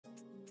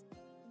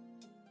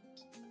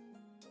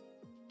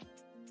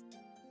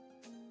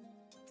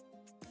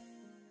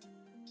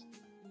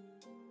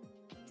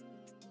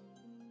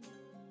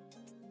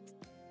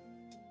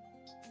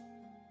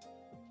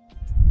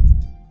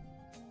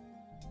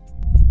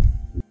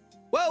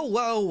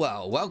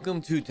Well,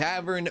 welcome to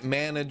Tavern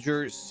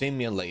Manager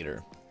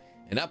Simulator,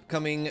 an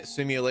upcoming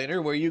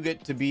simulator where you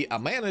get to be a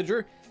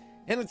manager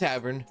in a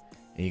tavern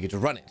and you get to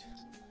run it.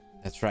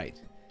 That's right.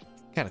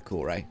 Kind of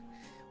cool, right?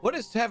 What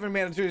is Tavern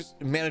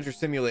Manager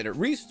Simulator?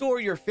 Restore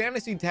your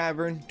fantasy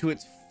tavern to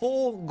its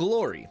full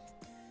glory.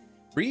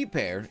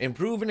 Repair,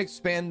 improve, and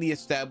expand the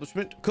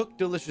establishment, cook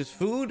delicious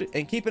food,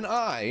 and keep an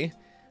eye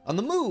on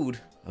the mood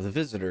of the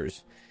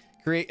visitors.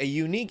 Create a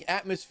unique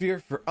atmosphere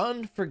for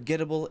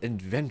unforgettable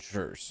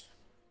adventures.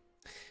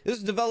 This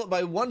is developed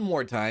by One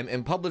More Time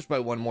and published by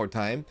One More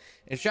Time,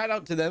 and shout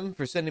out to them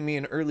for sending me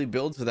an early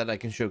build so that I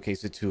can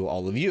showcase it to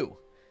all of you.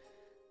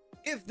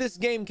 If this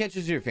game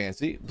catches your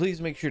fancy,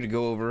 please make sure to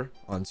go over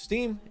on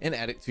Steam and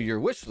add it to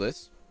your wish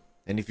list.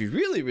 And if you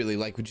really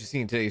like what you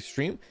see in today's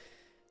stream,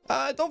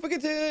 don't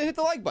forget to hit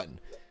the like button,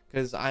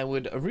 because I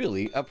would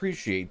really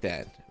appreciate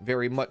that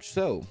very much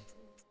so.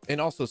 And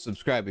also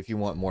subscribe if you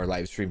want more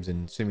live streams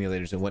and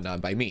simulators and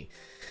whatnot by me.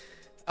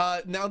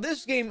 Now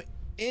this game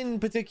in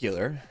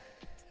particular,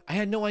 I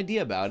had no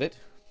idea about it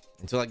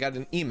until I got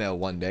an email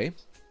one day,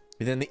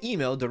 and then the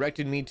email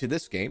directed me to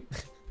this game.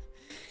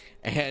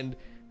 And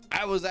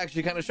I was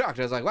actually kind of shocked.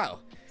 I was like, wow,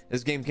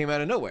 this game came out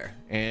of nowhere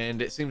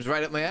and it seems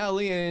right up my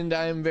alley, and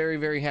I'm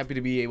very happy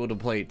to be able to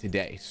play it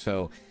today.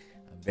 So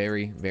I'm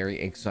very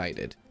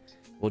excited.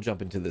 We'll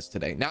jump into this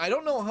today. Now I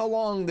don't know how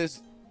long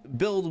this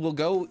build will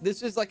go.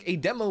 This is like a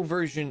demo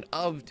version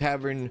of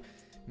Tavern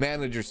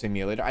Manager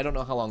Simulator. I don't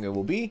know how long it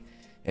will be.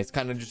 It's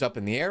kind of just up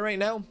in the air right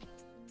now,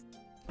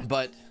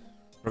 but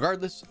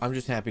regardless, I'm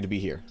just happy to be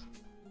here.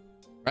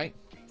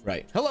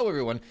 Right. Hello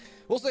everyone.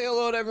 We'll say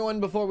hello to everyone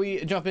before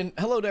we jump in.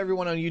 Hello to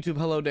everyone on YouTube.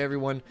 Hello to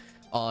everyone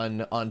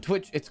on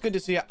Twitch. It's good to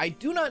see you. I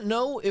do not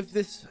know if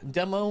this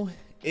demo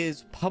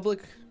is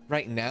public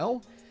right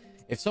now.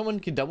 If someone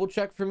could double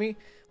check for me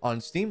on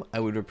Steam, I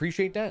would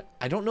appreciate that.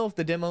 I don't know if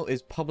the demo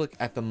is public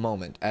at the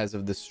moment as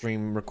of the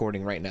stream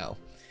recording right now.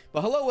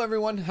 But hello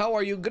everyone, how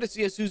are you? Good to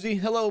see you, Susie.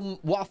 Hello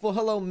Waffle.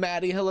 Hello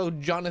Maddie. Hello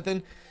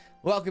Jonathan.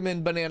 Welcome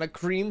in Banana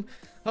Cream.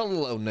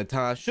 Hello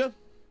Natasha.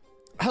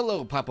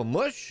 Hello Papa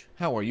Mush.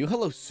 How are you?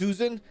 Hello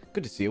Susan.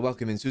 Good to see you.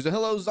 Welcome in Susan.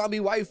 Hello Zombie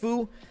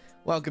Waifu.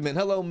 Welcome in.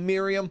 Hello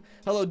Miriam.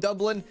 Hello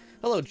Dublin.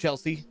 Hello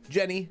Chelsea,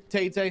 Jenny,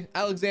 Tay,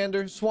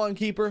 Alexander,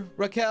 Swankeeper,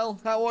 Raquel.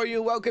 How are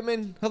you? Welcome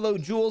in. Hello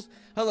Jules.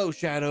 Hello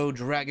Shadow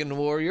Dragon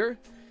Warrior.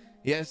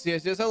 Yes.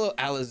 Hello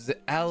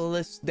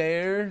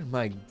Alistair.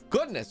 My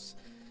goodness,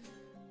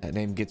 that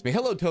name gets me.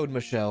 Hello Toad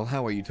Michelle.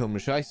 How are you, Toad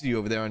Michelle? I see you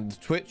over there on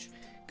Twitch.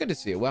 Good to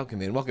see you.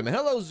 Welcome in.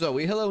 Hello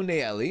Zoe. Hello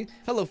Naeli.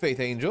 Hello Faith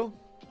Angel.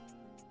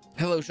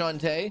 Hello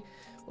Shantae.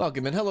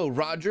 Welcome in. Hello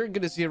Roger.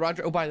 Good to see you,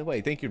 Roger. Oh, by the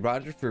way, thank you,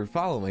 Roger, for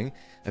following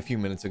a few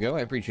minutes ago. I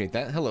appreciate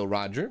that. Hello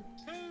Roger.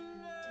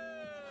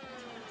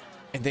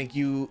 And thank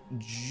you,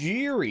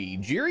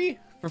 Jiri,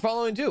 for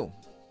following too.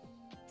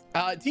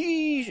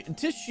 Tishy.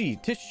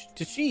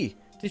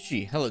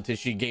 Hello,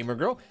 Tishy Gamer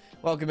Girl.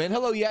 Welcome in.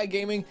 Hello, Yeah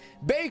Gaming.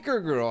 Baker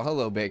Girl.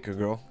 Hello, Baker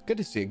Girl. Good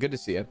to see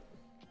you.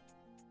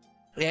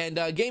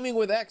 And Gaming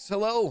with X.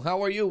 Hello,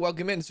 how are you?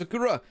 Welcome in.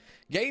 Sakura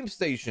Game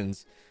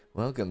Stations.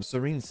 Welcome.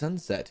 Serene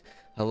Sunset.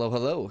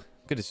 Hello.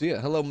 Good to see you.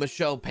 Hello,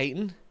 Michelle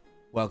Payton.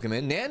 Welcome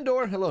in.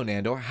 Nandor. Hello,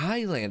 Nandor.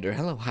 Highlander.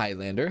 Hello,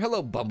 Highlander.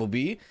 Hello,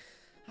 Bumblebee.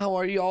 How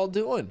are you all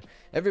doing?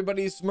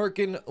 Everybody's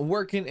smirking,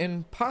 working,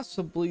 and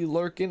possibly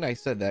lurking. I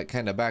said that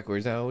kind of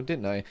backwards now,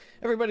 didn't I?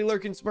 Everybody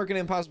lurking, smirking,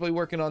 and possibly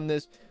working on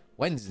this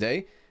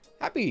Wednesday.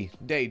 Happy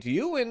day to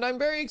you, and I'm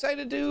very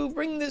excited to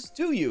bring this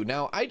to you.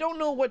 Now, I don't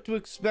know what to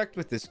expect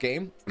with this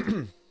game.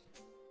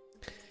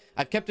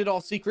 I've kept it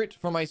all secret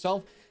for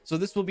myself, so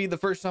this will be the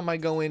first time I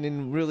go in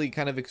and really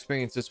kind of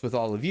experience this with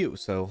all of you.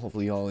 So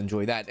hopefully you all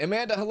enjoy that.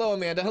 Amanda, hello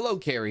Amanda. Hello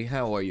Carrie,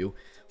 how are you?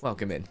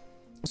 Welcome in.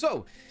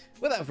 So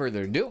without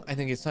further ado, I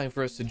think it's time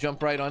for us to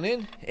jump right on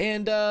in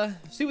and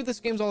see what this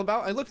game's all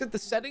about. I looked at the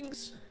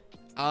settings,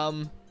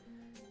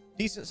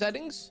 decent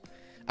settings.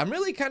 I'm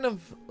really kind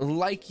of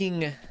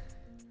liking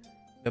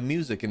the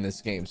music in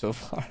this game so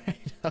far.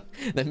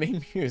 The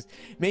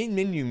main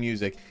menu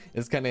music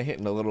is kind of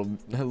hitting a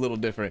little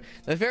different.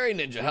 The Fairy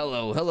Ninja,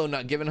 hello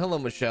Not Given, hello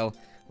Michelle,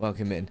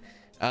 welcome in.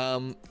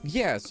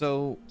 Yeah,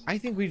 so I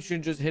think we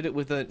should just hit it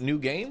with a new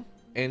game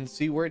and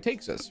see where it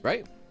takes us,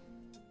 right?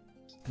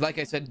 Like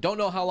I said, don't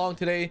know how long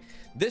today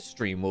this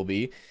stream will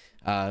be.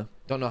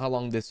 Don't know how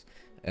long this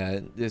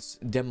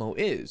demo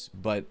is,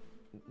 but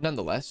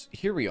nonetheless,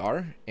 here we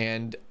are.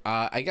 And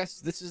I guess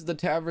this is the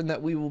tavern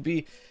that we will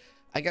be,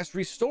 I guess,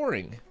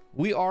 restoring.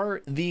 We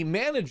are the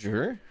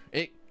manager.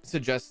 It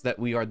suggests that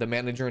we are the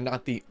manager,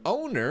 not the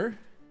owner,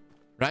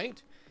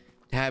 right?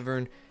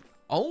 Tavern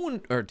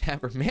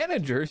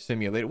Manager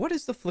Simulator. What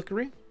is the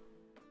flickering?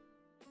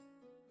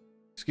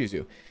 Excuse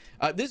you.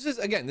 This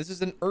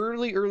is an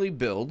early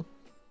build.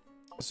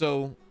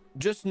 So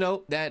just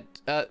note that,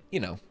 you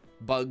know,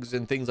 bugs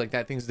and things like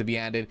that, things to be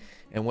added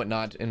and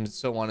whatnot and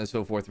so on and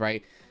so forth,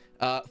 right?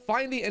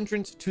 Find the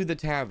entrance to the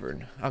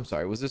tavern. I'm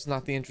sorry, was this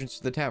not the entrance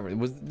to the tavern?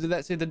 Did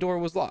that say the door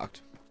was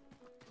locked?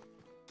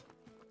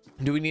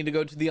 Do we need to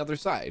go to the other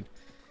side?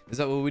 Is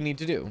that what we need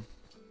to do?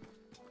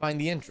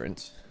 Find the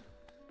entrance.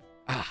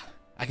 Ah,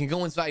 I can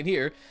go inside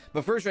here,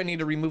 but first I need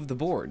to remove the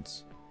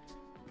boards.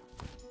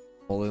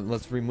 Well, then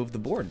let's remove the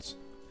boards.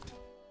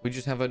 We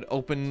just have an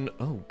open...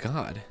 Oh,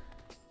 God.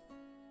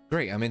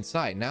 Great, I'm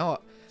inside. Now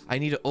I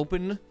need to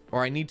open,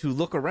 or I need to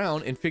look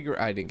around and figure...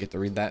 I didn't get to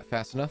read that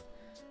fast enough.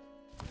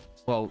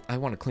 Well, I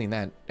want to clean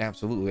that.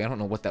 Absolutely. I don't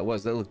know what that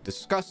was. That looked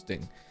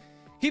disgusting.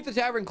 Keep the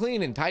tavern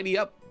clean and tidy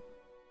up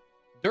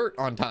dirt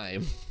on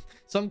time.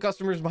 Some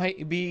customers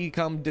might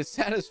become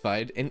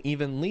dissatisfied and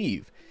even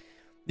leave.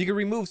 You can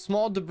remove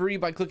small debris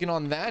by clicking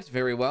on that.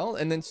 Very well.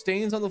 And then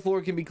stains on the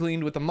floor can be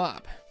cleaned with a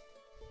mop.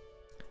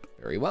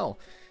 Very well.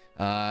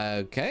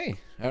 Okay.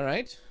 All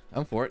right.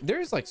 I'm for it.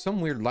 There's like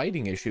some weird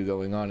lighting issue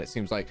going on, it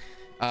seems like.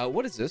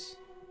 What is this?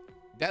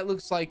 That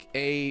looks like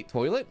a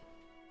toilet.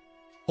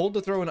 Hold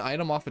to throw an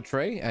item off a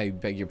tray. I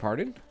beg your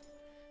pardon.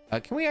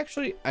 Can we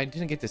actually... I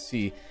didn't get to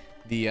see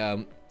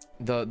the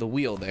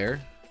wheel there.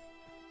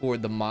 Or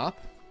the mop.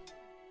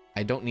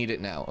 I don't need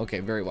it now. Okay,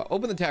 very well.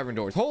 Open the tavern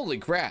doors. Holy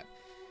crap.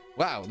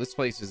 Wow, this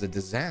place is a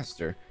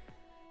disaster.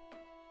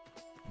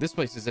 This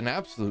place is an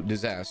absolute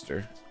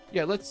disaster.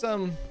 Yeah, let's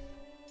do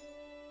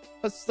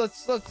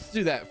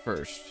that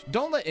first.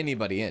 Don't let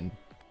anybody in.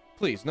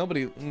 Please,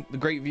 nobody... The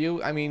great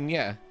view. I mean,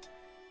 yeah.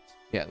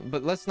 Yeah,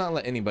 but let's not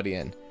let anybody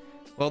in.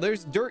 Well,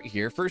 there's dirt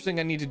here. First thing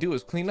I need to do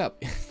is clean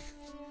up.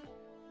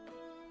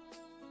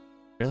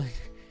 Really?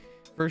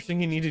 First thing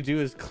you need to do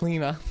is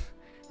clean up.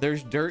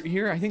 There's dirt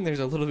here. I think there's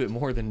a little bit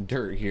more than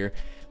dirt here.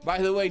 By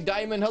the way,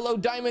 Diamond. Hello,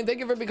 Diamond. Thank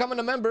you for becoming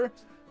a member.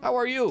 How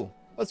are you?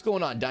 What's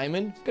going on,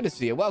 Diamond? Good to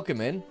see you.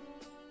 Welcome in.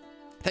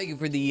 Thank you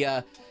for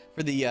the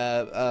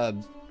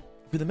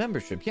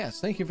membership.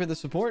 Yes, thank you for the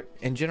support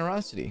and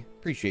generosity.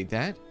 Appreciate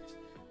that.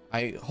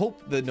 I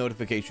hope the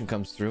notification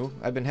comes through.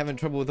 I've been having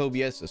trouble with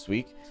OBS this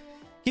week.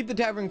 Keep the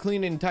tavern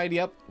clean and tidy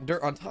up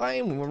dirt on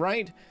time. We're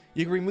right.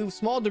 You can remove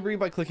small debris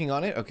by clicking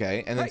on it.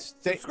 Okay, and then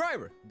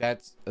subscriber.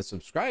 That's a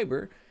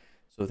subscriber.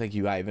 So thank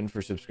you, Ivan,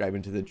 for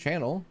subscribing to the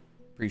channel.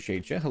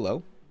 Appreciate you.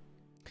 Hello.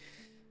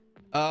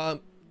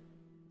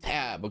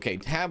 Tab. Okay,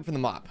 tab for the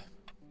mop.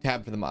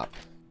 Tab for the mop.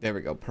 There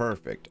we go.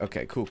 Perfect.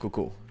 Okay, cool, cool,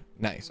 cool.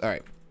 Nice. All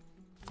right.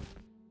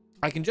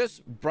 I can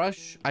just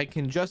brush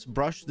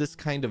this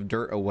kind of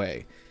dirt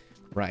away.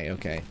 Right,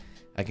 okay.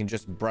 I can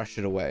just brush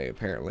it away,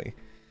 apparently.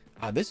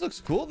 This looks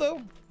cool,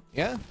 though.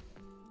 Yeah.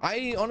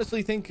 I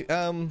honestly think,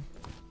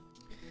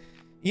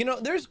 you know,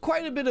 there's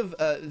quite a bit of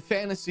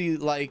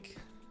fantasy-like,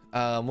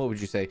 what would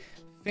you say?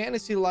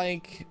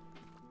 Fantasy-like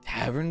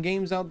tavern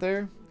games out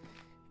there.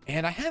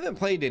 And I haven't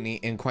played any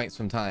in quite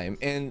some time.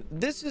 And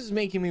this is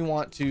making me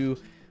want to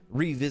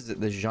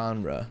revisit the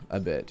genre a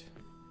bit.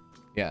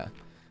 Yeah,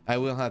 I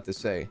will have to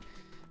say.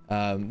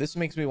 This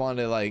makes me want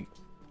to, like,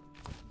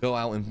 go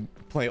out and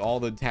play all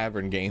the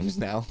tavern games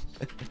now.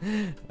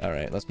 All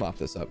right, let's mop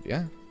this up.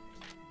 Yeah,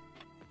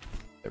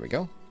 there we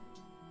go.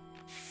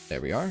 There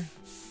we are.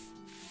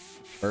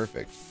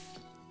 Perfect.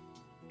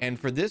 And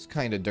for this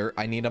kind of dirt,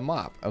 I need a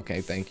mop.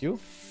 Okay, thank you.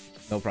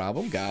 No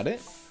problem. Got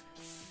it.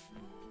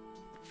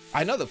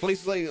 I know the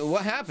place is like,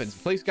 what happens?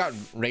 The place got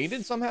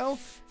raided somehow?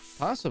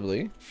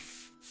 Possibly.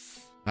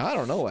 I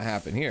don't know what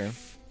happened here.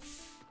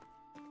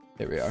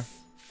 There we are.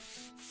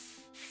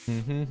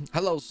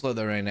 Hello,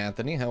 Slytherin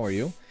Anthony. How are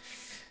you?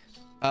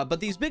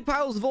 But these big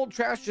piles of old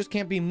trash just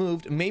can't be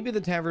moved. Maybe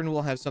the tavern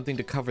will have something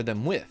to cover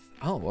them with.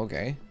 Oh,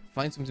 okay.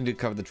 Find something to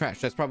cover the trash.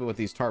 That's probably what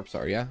these tarps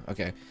are, yeah?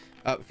 Okay.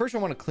 First I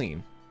want to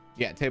clean.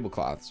 Yeah,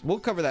 tablecloths. We'll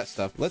cover that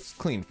stuff. Let's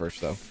clean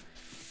first, though.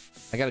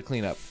 I gotta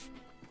clean up.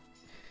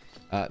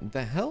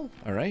 The hell?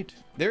 All right.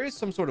 There is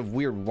some sort of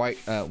weird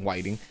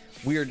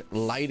weird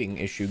lighting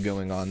issue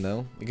going on,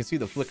 though. You can see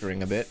the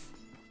flickering a bit.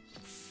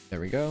 There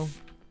we go.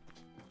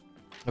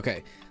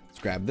 Okay. Let's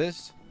grab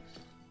this.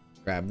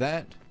 Grab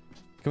that.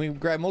 Can we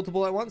grab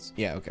multiple at once?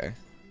 Yeah, okay.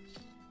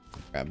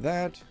 Grab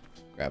that,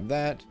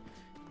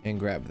 and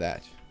grab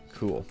that.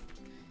 Cool.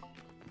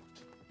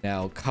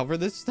 Now cover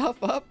this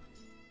stuff up.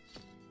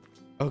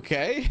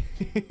 Okay.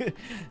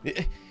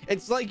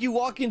 It's like you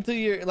walk into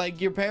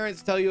your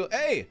parents tell you,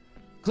 hey,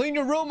 clean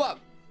your room up,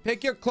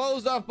 pick your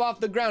clothes up off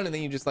the ground, and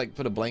then you just like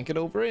put a blanket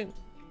over it.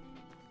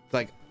 It's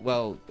like,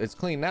 well, it's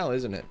clean now,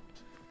 isn't it?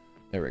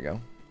 There we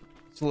go.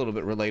 It's a little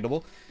bit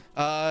relatable.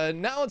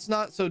 Now it's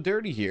not so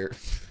dirty here.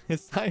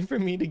 It's time for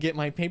me to get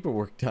my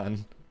paperwork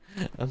done.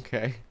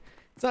 Okay.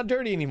 It's not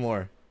dirty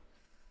anymore.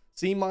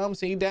 See, Mom?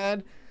 See,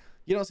 Dad?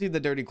 You don't see the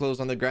dirty clothes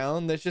on the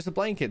ground. There's just a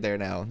blanket there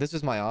now. This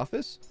is my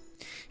office.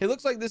 It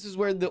looks like this is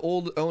where the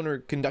old owner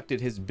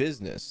conducted his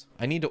business.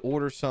 I need to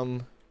order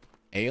some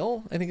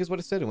ale, I think is what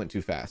it said. It went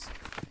too fast.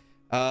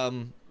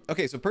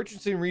 Okay, so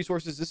purchasing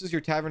resources. This is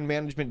your tavern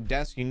management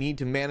desk. You need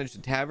to manage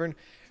the tavern.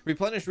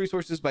 Replenish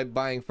resources by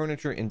buying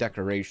furniture and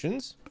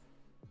decorations.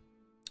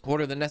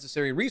 Order the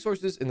necessary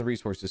resources in the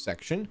resources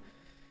section.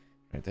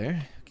 Right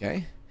there.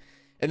 Okay.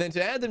 And then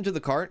to add them to the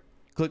cart,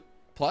 click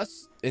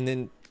plus and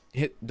then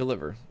hit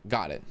deliver.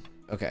 Got it.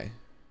 Okay.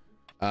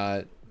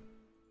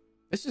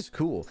 This is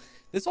cool.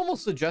 This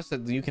almost suggests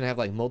that you can have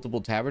like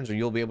multiple taverns, or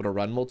you'll be able to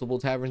run multiple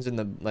taverns in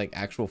the like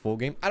actual full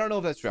game. I don't know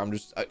if that's true.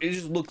 It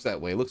just looks that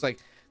way. It looks like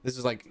this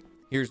is like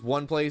Here's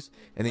one place,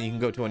 and then you can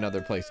go to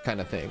another place,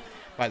 kind of thing.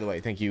 By the way,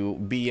 thank you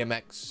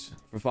BMX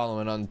for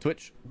following on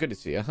Twitch. Good to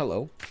see you.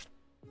 Hello.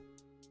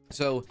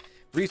 So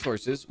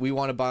resources, we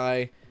want to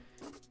buy,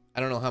 I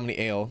don't know how many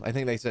ale. I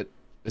think they said,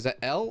 is that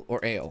L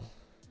or ale?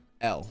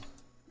 L.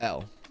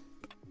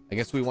 I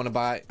guess we want to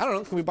buy, I don't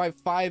know, can we buy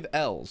 5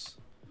 L's?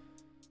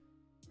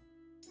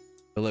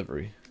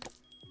 Delivery.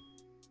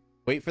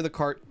 Wait for the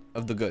cart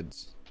of the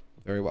goods.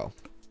 Very well.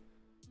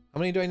 How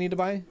many do I need to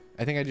buy?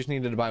 I think I just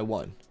needed to buy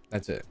 1.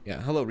 That's it. Yeah.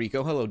 Hello,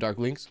 Rico. Hello, Dark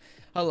Links.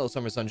 Hello,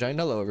 Summer Sunshine.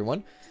 Hello,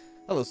 everyone.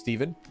 Hello,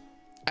 Steven.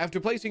 After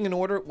placing an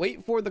order,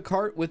 wait for the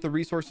cart with the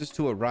resources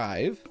to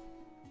arrive,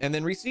 and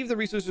then receive the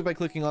resources by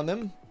clicking on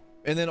them,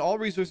 and then all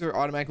resources are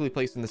automatically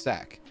placed in the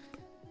sack.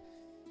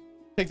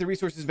 Take the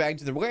resources bag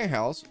to the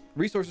warehouse.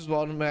 Resources will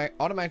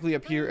automatically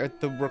appear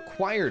at the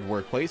required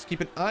workplace.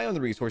 Keep an eye on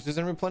the resources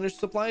and replenish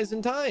supplies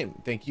in time.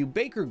 Thank you,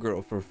 Baker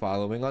Girl, for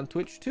following on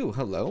Twitch too.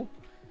 Hello.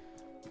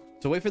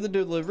 So wait for the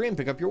delivery and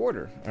pick up your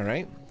order. All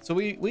right. So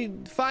we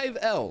 5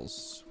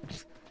 L's.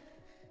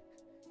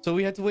 So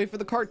we had to wait for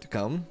the cart to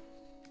come.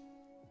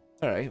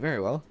 All right. Very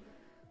well.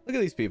 Look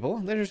at these people.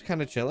 They're just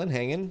kind of chilling,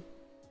 hanging.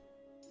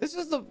 This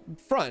is the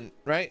front,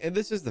 right? And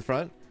this is the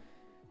front.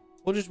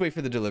 We'll just wait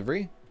for the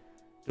delivery.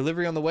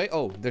 Delivery on the way.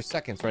 Oh, there's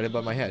seconds right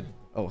above my head.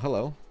 Oh,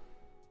 hello.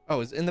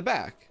 Oh, it's in the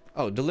back.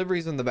 Oh,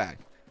 delivery's in the back.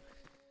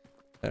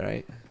 All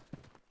right.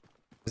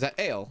 Is that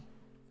ale?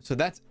 So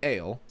that's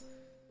ale.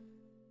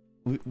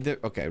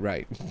 Okay,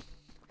 right.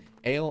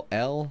 Ale,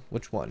 L.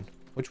 Which one?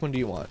 Which one do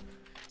you want?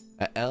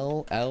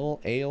 L,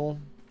 ale.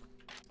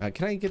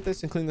 Can I get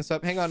this and clean this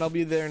up? Hang on, I'll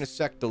be there in a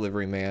sec,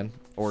 delivery man.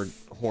 Or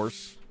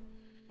horse.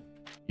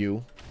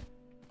 You.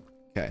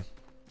 Okay,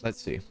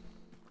 let's see.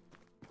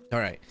 All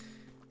right.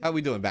 How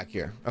we doing back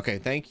here? Okay,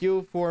 thank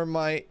you for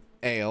my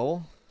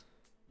ale.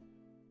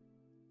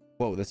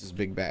 Whoa, this is a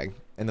big bag.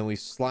 And then we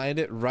slide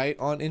it right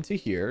on into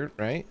here,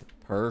 right?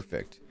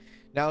 Perfect.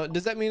 Now,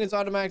 does that mean it's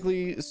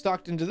automatically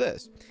stocked into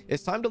this?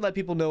 It's time to let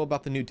people know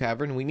about the new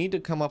tavern. We need to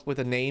come up with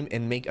a name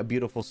and make a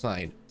beautiful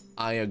sign.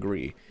 I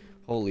agree.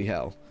 Holy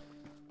hell.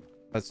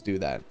 Let's do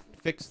that.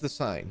 Fix the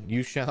sign.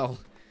 You shall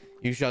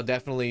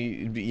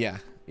definitely be, yeah.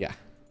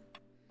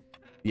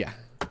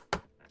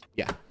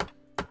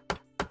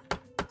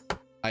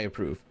 I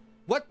approve.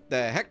 What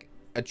the heck?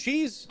 A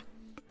cheese?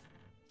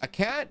 A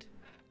cat?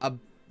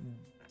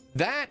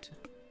 That?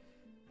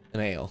 An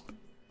ale.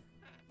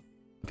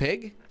 A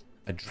pig?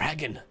 A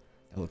dragon.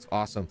 That looks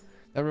awesome.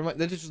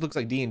 That just looks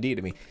like D&D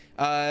to me.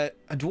 A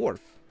dwarf.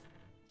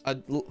 A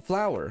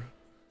flower.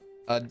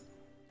 A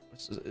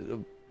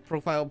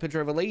profile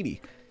picture of a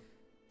lady.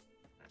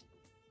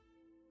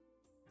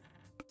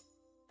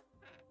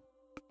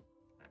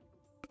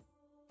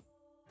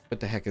 What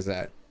the heck is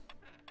that?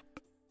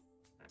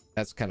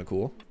 That's kind of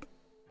cool.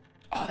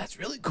 Oh, that's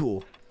really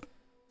cool.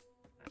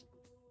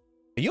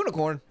 A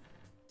unicorn.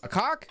 A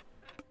cock.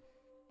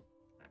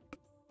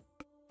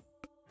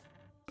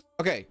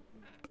 Okay.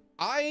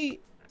 I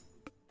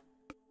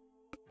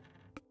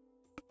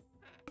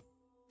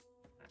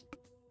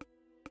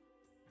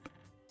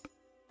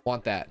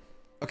want that.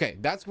 Okay,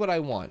 that's what I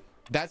want.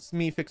 That's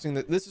me fixing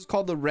the, this is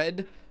called the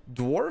red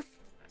dwarf.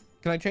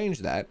 Can I change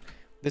that?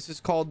 This is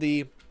called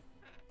the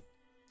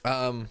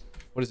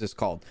what is this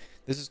called?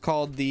 This is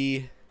called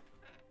the,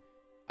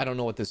 I don't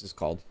know what this is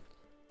called.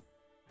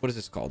 What is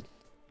this called?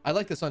 I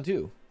like this one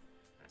too.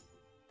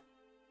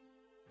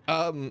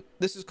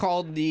 This is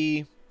called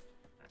the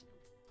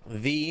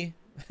I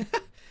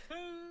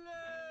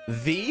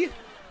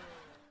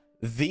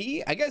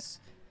guess,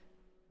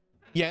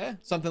 yeah,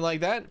 something like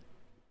that.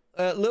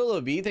 Lilo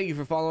B, thank you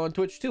for following on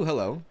Twitch too.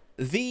 Hello.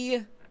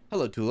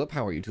 Hello Tulip,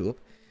 how are you, Tulip?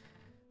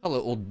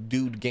 Hello old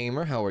dude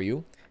gamer, how are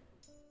you?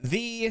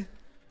 The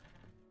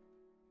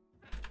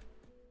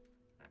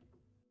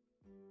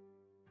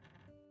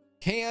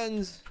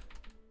cans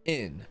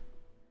in.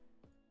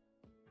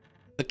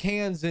 The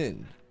cans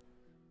in.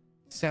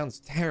 Sounds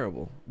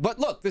terrible. But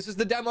look, this is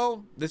the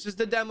demo. This is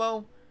the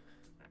demo.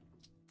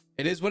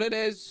 It is what it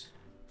is.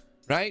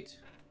 Right?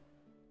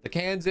 The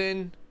cans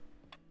in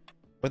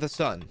with a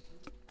sun.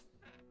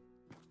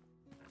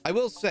 I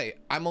will say,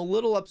 I'm a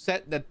little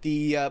upset that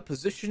the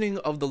positioning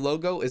of the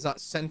logo is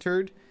not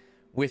centered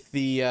with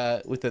the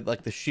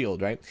like the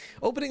shield, right?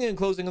 Opening and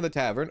closing of the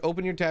tavern.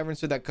 Open your tavern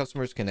so that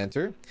customers can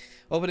enter.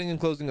 Opening and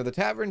closing of the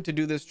tavern. To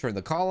do this, turn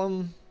the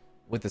column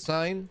with the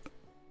sign.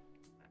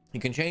 You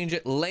can change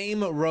it.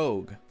 Lame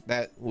Rogue.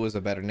 That was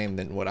a better name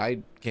than what I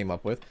came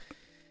up with.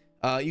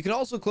 You can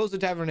also close the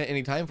tavern at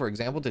any time, for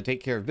example, to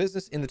take care of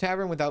business in the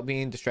tavern without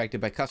being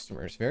distracted by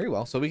customers. Very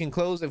well. So we can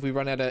close if we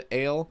run out of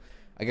ale.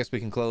 I guess we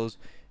can close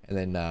and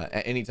then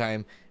at any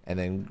time, and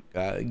then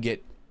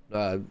get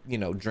you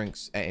know,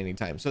 drinks at any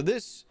time. So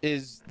this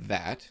is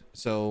that.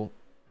 So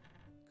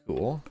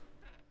cool.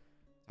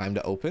 Time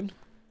to open.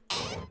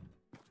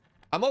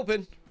 I'm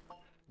open.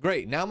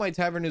 Great. Now my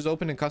tavern is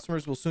open and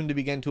customers will soon to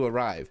begin to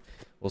arrive.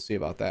 We'll see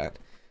about that.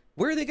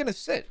 Where are they going to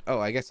sit? Oh,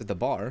 I guess at the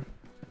bar.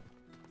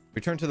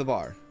 Return to the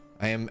bar.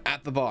 I am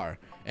at the bar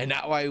and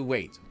now I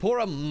wait. Pour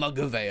a mug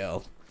of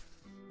ale.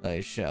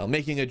 I shall.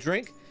 Making a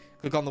drink.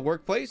 Click on the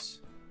workplace.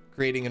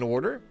 Creating an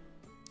order.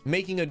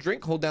 Making a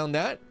drink. Hold down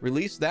that.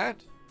 Release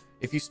that.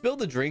 If you spill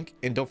the drink,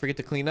 and don't forget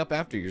to clean up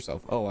after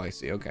yourself. Oh, I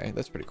see. Okay,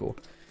 that's pretty cool.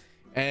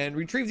 And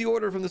retrieve the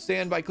order from the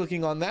stand by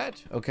clicking on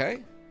that.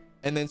 Okay.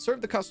 And then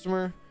serve the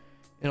customer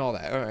and all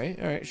that. All right.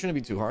 All right. Shouldn't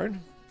be too hard.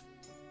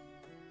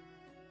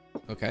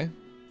 Okay.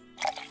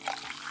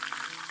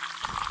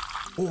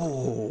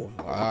 Oh,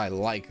 I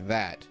like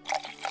that.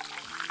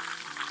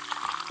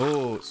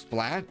 Oh,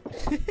 splat.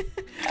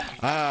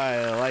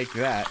 I like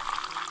that.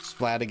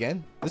 Splat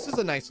again. This is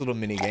a nice little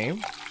mini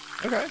game.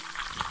 Okay.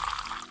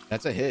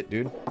 That's a hit,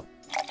 dude.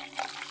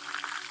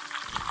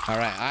 All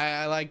right.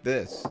 I like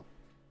this.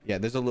 Yeah,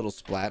 there's a little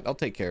splat. I'll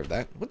take care of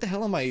that. What the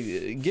hell am I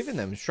giving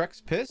them? Shrek's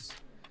piss?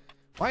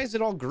 Why is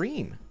it all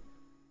green?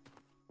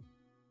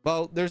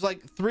 Well, there's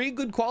like 3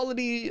 good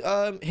quality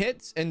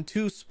hits and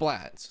 2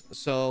 splats.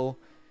 So,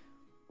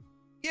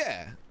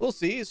 yeah, we'll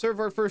see.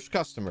 Serve our first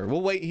customer.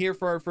 We'll wait here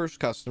for our first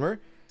customer.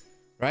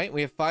 Right?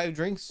 We have 5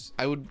 drinks.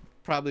 I would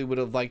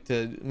have liked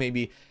to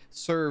maybe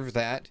serve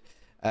that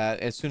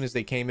as soon as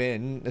they came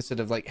in,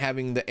 instead of like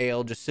having the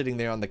ale just sitting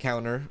there on the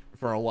counter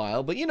for a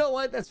while. But you know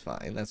what? That's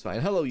fine. That's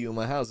fine. Hello,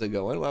 Yuma. How's it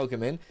going?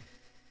 Welcome in.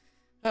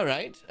 All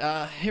right.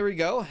 Here we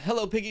go.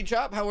 Hello, Piggy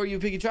Chop. How are you,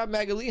 Piggy Chop?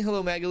 Magali.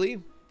 Hello,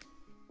 Magali.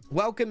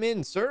 Welcome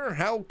in, sir.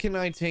 How can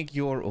I take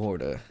your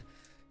order?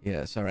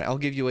 Yes. All right. I'll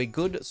give you a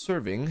good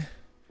serving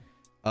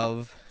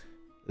of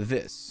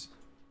this.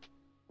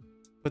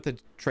 Put the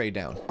tray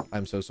down.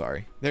 I'm so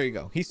sorry. There you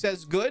go. He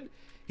says good.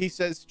 He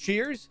says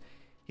cheers.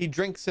 He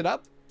drinks it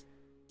up.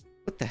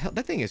 What the hell?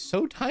 That thing is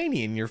so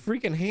tiny in your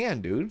freaking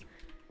hand, dude.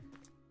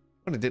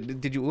 What,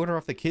 did you order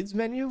off the kids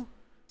menu?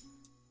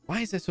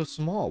 Why is that so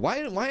small? Why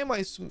am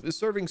I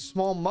serving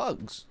small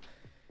mugs?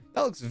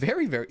 That looks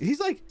very, very... He's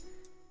like...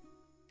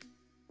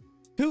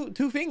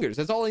 Two fingers.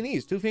 That's all he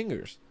needs. 2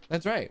 fingers.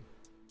 That's right.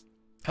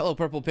 Hello,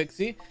 Purple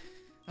Pixie.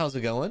 How's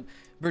it going?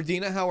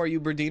 Berdina, how are you,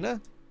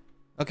 Berdina?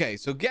 Okay,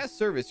 so guest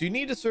service. You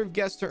need to serve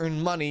guests to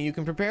earn money. You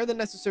can prepare the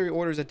necessary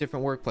orders at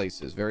different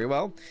workplaces. Very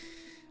well.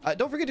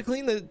 Don't forget to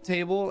clean the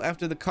table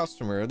after the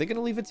customer. Are they going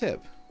to leave a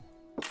tip?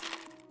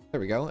 There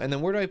we go. And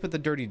then where do I put the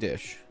dirty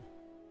dish?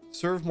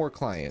 Serve more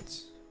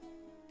clients.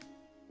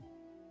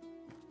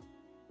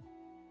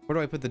 Where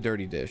do I put the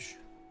dirty dish?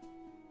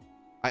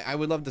 I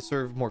would love to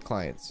serve more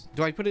clients.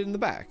 Do I put it in the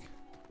back?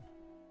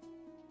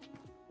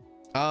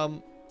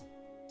 No,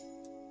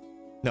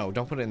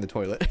 don't put it in the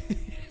toilet.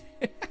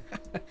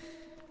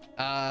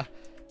 Can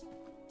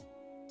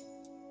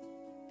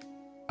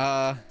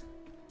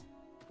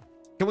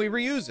we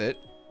reuse it?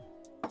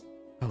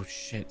 Oh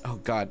shit. Oh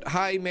god.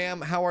 Hi, ma'am.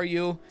 How are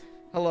you?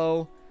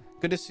 Hello.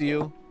 Good to see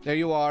you. There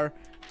you are.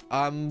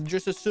 I'm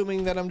just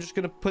assuming that I'm just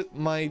gonna put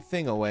my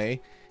thing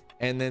away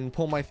and then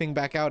pull my thing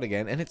back out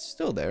again, and it's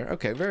still there.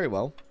 Okay, very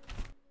well.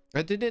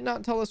 Did it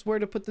not tell us where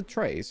to put the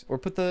trays or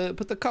put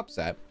the cups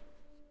at?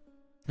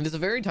 It is a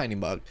very tiny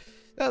mug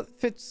that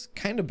fits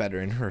kind of better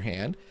in her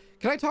hand.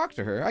 Can I talk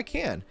to her? I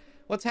can.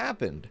 What's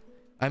happened?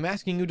 I'm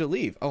asking you to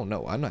leave. Oh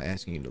no, I'm not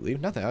asking you to leave.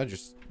 Nothing. I was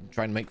just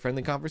trying to make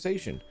friendly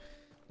conversation.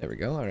 There we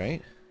go. All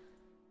right.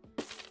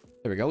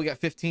 There we go. We got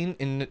 15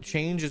 in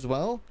change as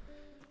well.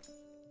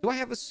 Do I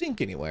have a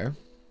sink anywhere?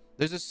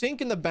 There's a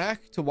sink in the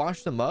back to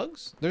wash the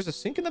mugs. There's a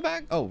sink in the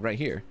back. Oh, right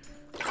here.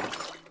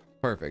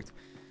 Perfect.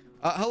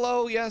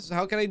 Hello. Yes.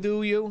 How can I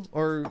do you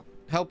or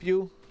help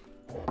you?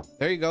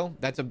 There you go.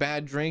 That's a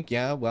bad drink.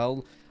 Yeah.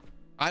 Well,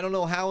 I don't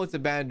know how it's a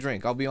bad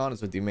drink. I'll be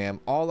honest with you, ma'am.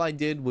 All I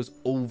did was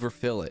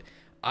overfill it.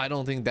 I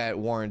don't think that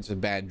warrants a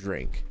bad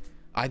drink.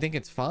 I think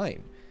it's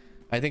fine.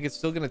 I think it's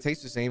still going to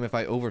taste the same if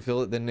I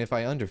overfill it than if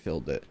I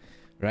underfilled it.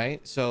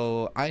 Right?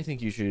 So I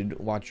think you should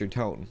watch your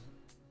tone.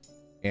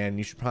 And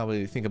you should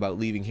probably think about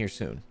leaving here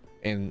soon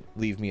and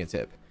leave me a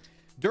tip.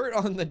 Dirt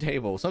on the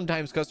table.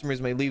 Sometimes customers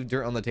may leave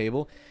dirt on the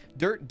table.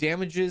 Dirt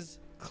damages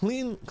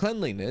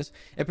cleanliness.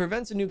 It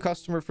prevents a new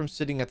customer from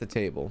sitting at the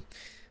table.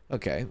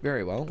 Okay,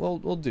 very well.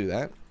 We'll do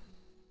that.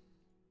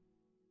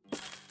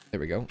 There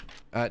we go.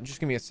 Just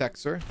give me a sec,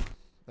 sir.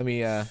 Let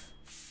me,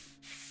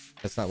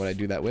 that's not what I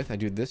do that with. I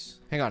do this.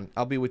 Hang on.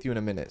 I'll be with you in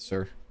a minute,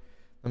 sir.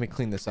 Let me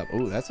clean this up.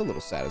 Oh, that's a little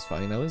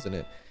satisfying now, isn't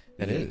it?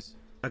 That is.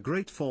 A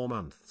great 4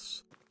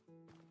 months.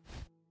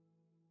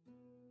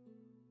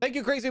 Thank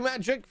you, Crazy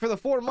Magic, for the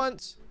 4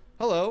 months.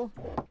 Hello.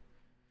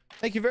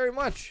 Thank you very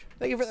much.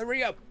 Thank you for the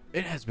re-up.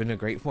 It has been a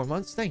great 4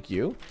 months. Thank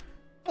you.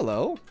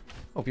 Hello.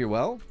 Hope you're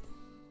well.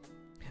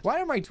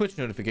 Why are my Twitch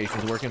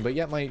notifications working, but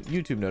yet my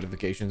YouTube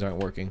notifications aren't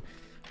working?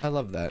 I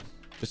love that.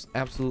 Just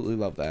absolutely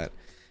love that.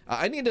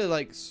 I need to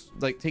like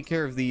take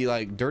care of the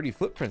like dirty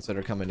footprints that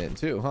are coming in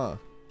too, huh?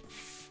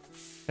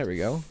 There we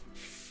go.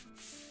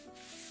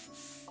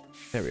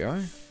 There we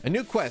are. A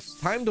new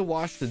quest. Time to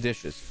wash the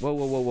dishes. Whoa,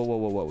 whoa, whoa, whoa, whoa,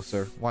 whoa, whoa,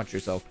 sir. Watch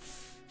yourself.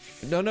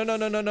 No, no, no,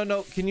 no, no, no,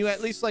 no. Can you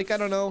at least, like, I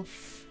don't know,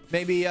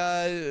 maybe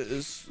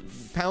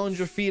pound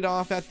your feet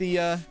off at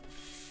the,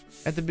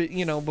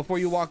 you know, before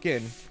you walk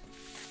in.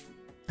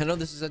 I know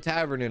this is a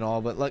tavern and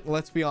all, but like,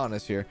 let's be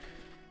honest here.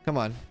 Come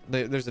on.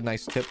 There's a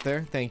nice tip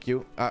there. Thank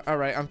you. All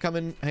right, I'm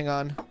coming. Hang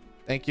on.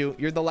 Thank you.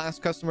 You're the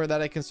last customer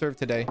that I can serve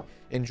today.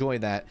 Enjoy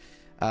that.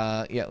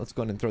 Yeah, let's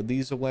go ahead and throw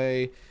these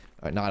away.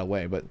 Not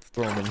away, but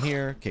throw them in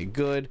here. Okay,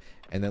 good.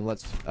 And then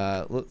let's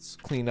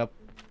clean up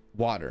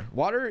water.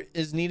 Water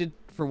is needed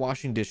for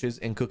washing dishes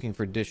and cooking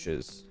for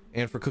dishes,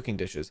 and for cooking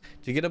dishes.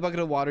 To get a bucket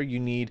of water, you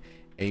need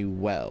a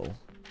well.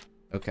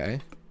 Okay.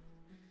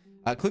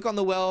 Click on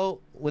the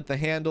well with the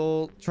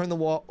handle. Turn the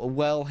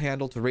well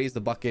handle to raise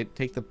the bucket.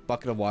 Take the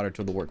bucket of water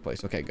to the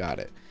workplace. Okay, got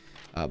it.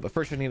 But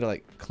first I need to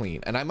like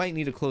clean, and I might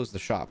need to close the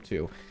shop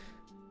too.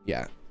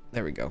 Yeah,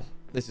 there we go.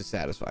 This is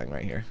satisfying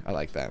right here. I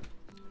like that.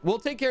 We'll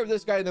take care of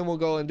this guy, then we'll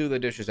go and do the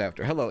dishes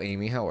after. Hello,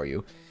 Amy. How are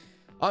you?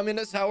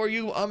 Ominous, how are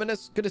you?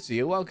 Ominous, good to see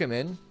you. Welcome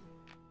in.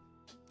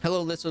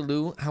 Hello, Lissa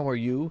Lou. How are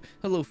you?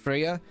 Hello,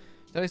 Freya.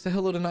 Did I say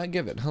hello to Not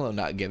Given? Hello,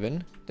 Not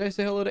Given. Did I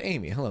say hello to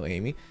Amy? Hello,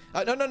 Amy.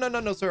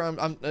 No, sir.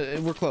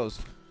 We're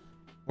closed.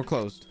 We're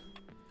closed.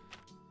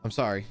 I'm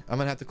sorry. I'm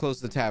gonna have to close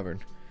the tavern.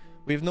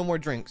 We have no more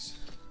drinks.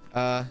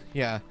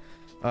 Yeah.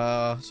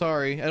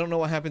 Sorry. I don't know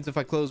what happens if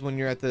I close when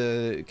you're at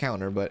the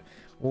counter, but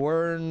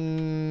we're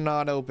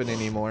not open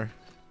anymore.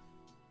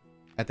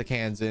 At the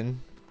Kanzalone.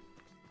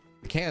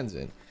 The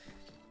Kanzalone.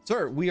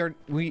 Sir,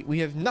 we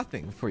have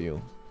nothing for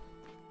you.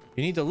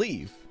 You need to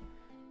leave.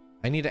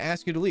 I need to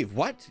ask you to leave.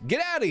 What?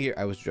 Get out of here.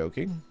 I was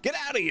joking. Get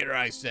out of here,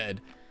 I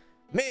said.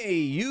 May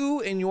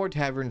you and your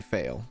tavern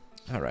fail.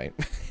 All right.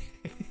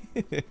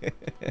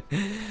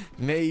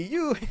 May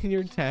you and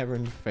your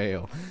tavern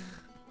fail.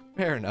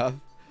 Fair enough.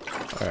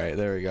 All right,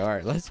 there we go. All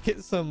right, let's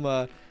get some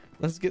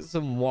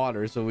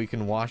water so we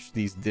can wash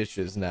these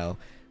dishes now.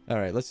 All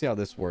right, let's see how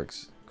this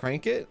works.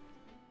 Crank it.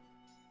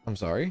 I'm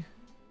sorry.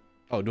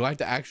 Oh, do I have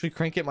to actually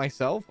crank it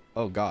myself?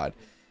 Oh God,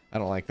 I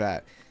don't like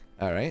that.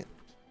 All right.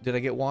 Did I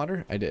get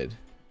water? I did.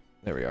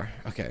 There we are.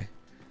 Okay.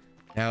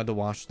 Now to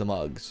wash the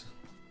mugs.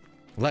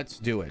 Let's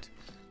do it.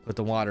 Put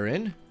the water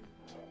in.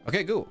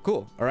 Okay, cool.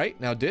 All right,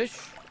 now dish.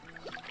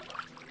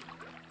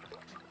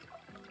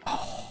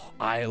 Oh,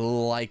 I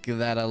like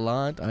that a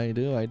lot. I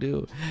do.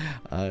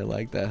 I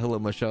like that. Hello,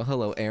 Michelle.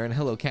 Hello, Aaron.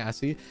 Hello,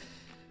 Cassie.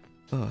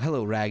 Oh,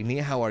 hello,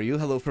 Ragni. How are you?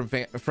 Hello from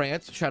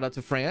France. Shout out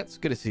to France.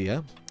 Good to see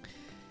you.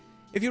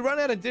 If you run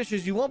out of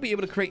dishes, you won't be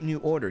able to create new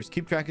orders.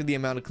 Keep track of the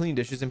amount of clean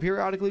dishes and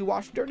periodically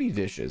wash dirty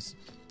dishes.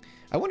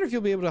 I wonder if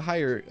you'll be able to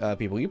hire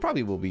people. You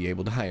probably will be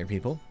able to hire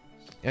people.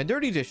 And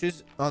dirty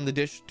dishes on the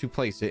dish to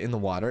place it in the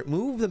water.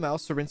 Move the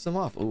mouse to rinse them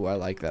off. Ooh, I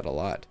like that a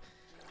lot.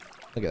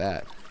 Look at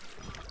that.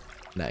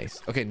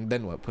 Nice. Okay,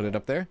 then what? Put it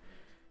up there.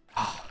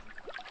 Oh.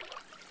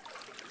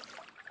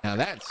 Now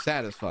that's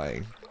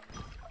satisfying.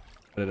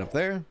 Put it up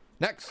there.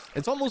 Next.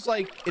 It's almost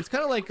like, it's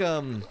kind of like,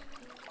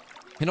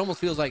 it almost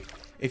feels like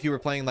if you were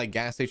playing like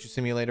gas station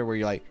simulator where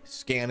you're like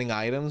scanning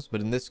items, but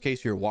in this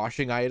case you're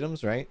washing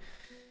items, right?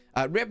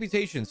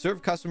 Reputation.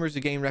 Serve customers to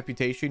gain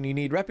reputation. You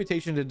need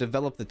reputation to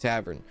develop the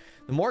tavern.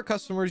 The more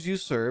customers you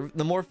serve,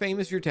 the more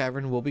famous your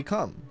tavern will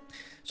become.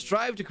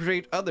 Strive to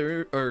create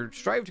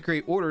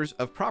orders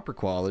of proper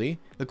quality.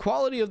 The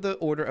quality of the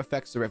order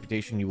affects the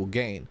reputation you will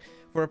gain.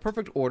 For a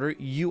perfect order,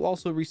 you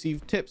also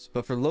receive tips,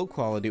 but for low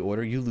quality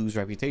order, you lose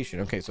reputation.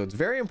 Okay, so it's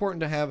very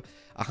important to have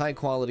a high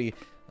quality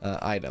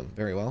item.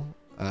 Very well.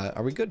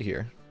 Are we good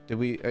here? Did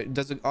we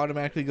does it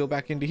automatically go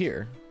back into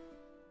here?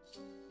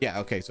 Yeah,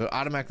 okay, so it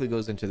automatically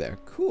goes into there.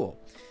 Cool.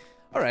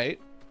 All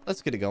right,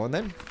 let's get it going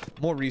then.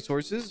 More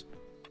resources.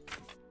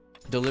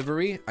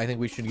 Delivery. I think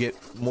we should get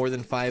more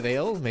than 5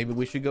 ale. Maybe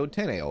we should go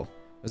 10 ale.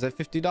 Is that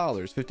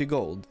 $50? 50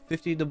 gold.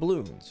 50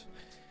 doubloons.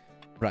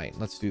 Right,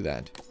 let's do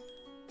that.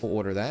 We'll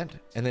order that.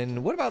 And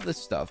then what about this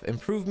stuff?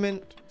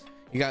 Improvement.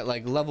 You got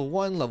like level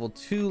 1, level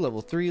 2,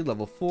 level 3,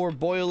 level 4,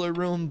 boiler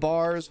room,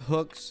 bars,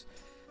 hooks,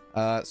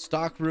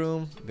 stock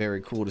room.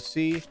 Very cool to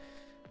see.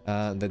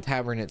 The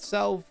tavern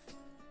itself.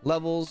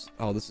 Levels.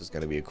 Oh, this is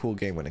going to be a cool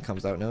game when it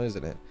comes out now,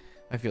 isn't it?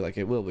 I feel like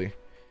it will be.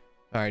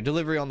 All right,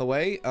 delivery on the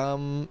way.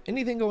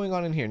 Anything going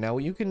on in here? Now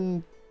you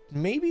can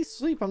maybe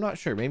sleep. I'm not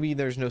sure. Maybe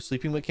there's no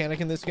sleeping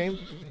mechanic in this game.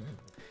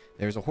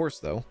 There's a horse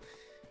though.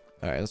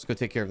 All right, let's go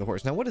take care of the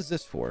horse. Now, what is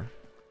this for?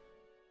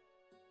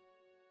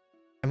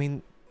 I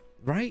mean,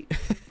 right?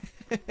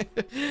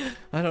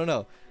 I don't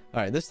know.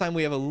 All right, this time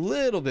we have a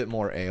little bit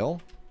more ale.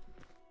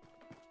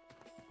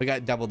 We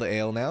got double the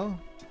ale now.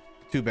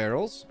 2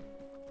 barrels.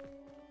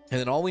 And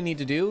then all we need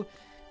to do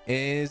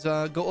is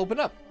go open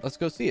up. Let's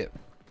go see it.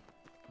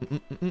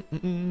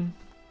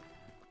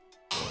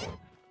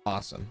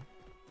 Awesome.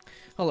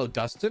 Hello,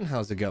 Dustin.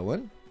 How's it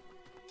going?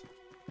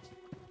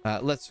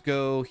 Let's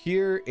go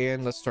here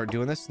and let's start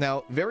doing this.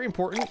 Now, very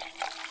important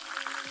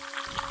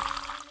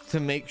to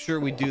make sure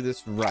we do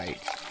this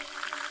right.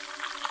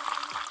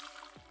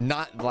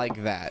 Not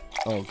like that.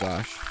 Oh,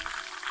 gosh.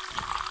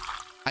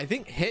 I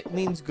think hit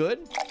means good.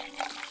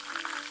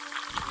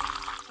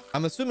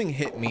 I'm assuming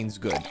hit means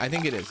good. I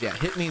think it is. Yeah,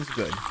 hit means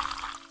good.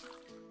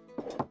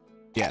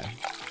 Yeah.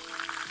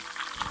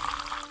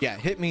 Yeah,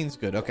 hit means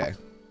good. Okay.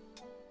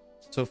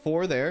 So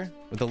 4 there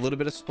with a little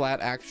bit of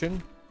splat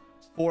action.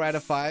 4 out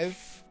of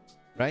 5.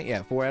 Right?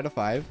 Yeah, 4 out of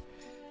 5.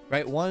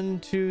 Right? 1,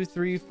 2,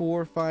 3,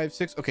 4, 5,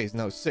 6. Okay,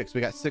 no, 6.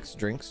 We got 6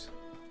 drinks.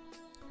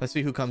 Let's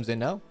see who comes in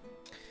now.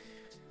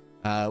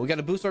 We got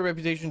to boost our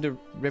reputation to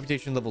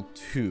reputation level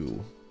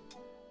 2,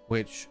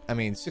 which, I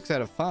mean, 6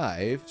 out of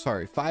 5,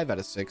 sorry, 5 out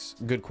of 6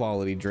 good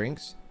quality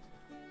drinks.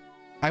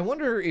 I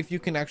wonder if you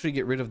can actually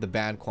get rid of the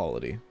bad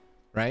quality,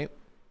 right?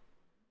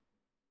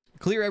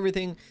 Clear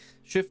everything,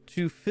 shift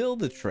to fill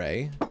the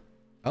tray.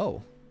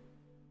 Oh.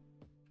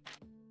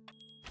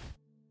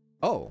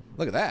 Oh,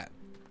 look at that.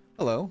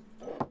 Hello.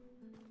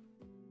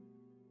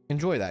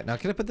 Enjoy that. Now,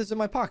 can I put this in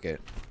my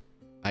pocket?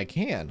 I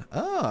can.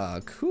 Ah,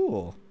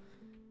 cool.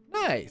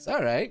 Nice.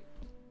 All right.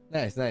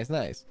 Nice, nice,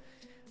 nice.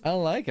 I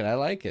like it. I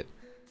like it.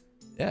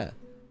 Yeah.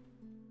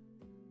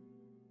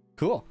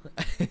 Cool.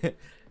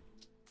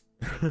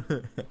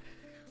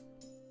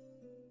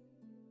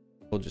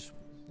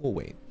 We'll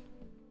wait.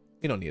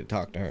 You don't need to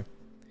talk to her.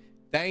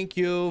 Thank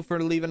you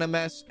for leaving a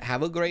mess.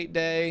 Have a great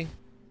day.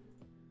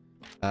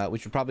 We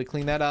should probably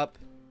clean that up.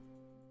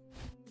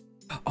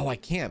 Oh, I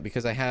can't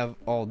because I have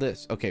all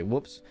this. Okay,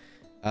 whoops.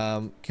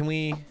 Can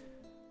we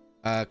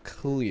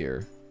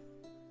clear?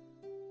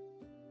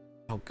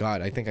 Oh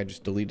god, I think I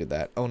just deleted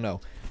that. Oh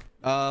no.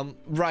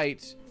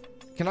 Right.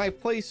 Can I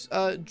place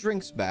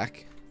drinks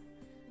back?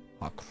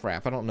 Oh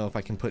crap, I don't know if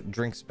I can put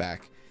drinks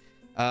back.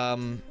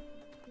 That's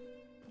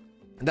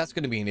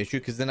gonna be an issue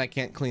because then I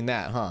can't clean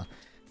that, huh?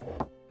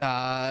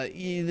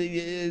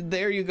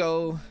 There you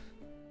go.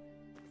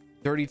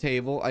 Dirty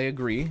table, I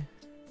agree.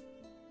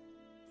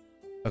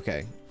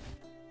 Okay.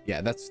 Yeah,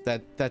 that's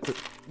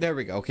there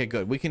we go. Okay,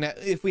 good. We can,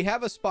 if we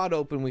have a spot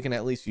open, we can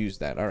at least use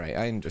that. All right,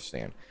 I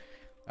understand.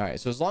 All right,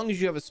 so as long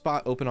as you have a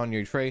spot open on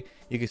your tray,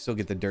 you can still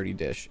get the dirty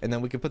dish, and then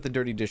we can put the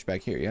dirty dish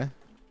back here. Yeah,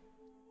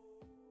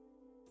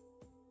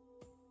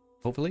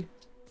 hopefully.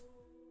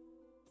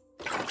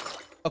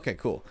 Okay,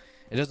 cool.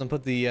 It doesn't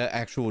put the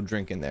actual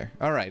drink in there.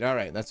 All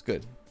right, that's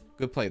good.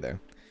 Good play there.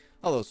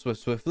 Hello,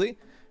 Swiftly.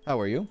 How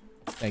are you?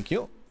 Thank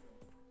you.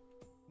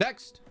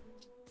 Next.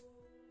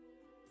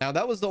 Now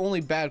that was the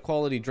only bad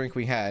quality drink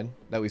we had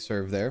that we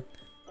served there.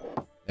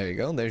 There you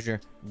go. There's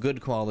your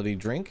good quality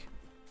drink.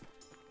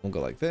 We'll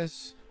go like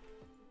this.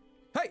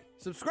 Hey,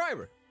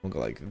 subscriber. We'll go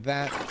like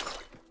that.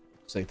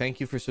 Say thank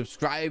you for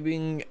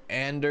subscribing,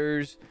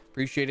 Anders.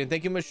 Appreciate it.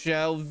 Thank you,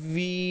 Michelle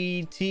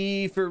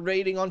VT, for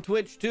raiding on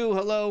Twitch too.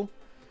 Hello.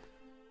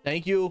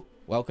 Thank you.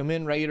 Welcome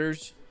in,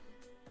 raiders.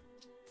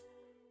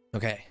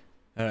 Okay.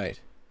 All right.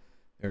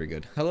 Very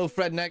good. Hello,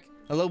 Fredneck.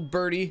 Hello,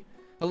 Birdie.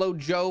 Hello,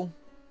 Joe.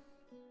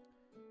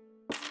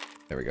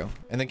 There we go.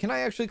 And then can I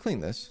actually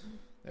clean this?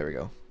 There we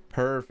go.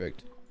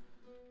 Perfect.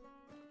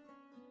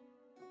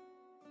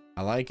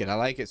 I like it. I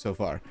like it so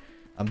far.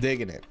 I'm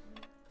digging it.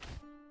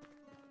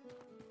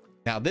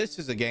 Now, this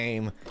is a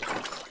game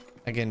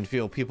I can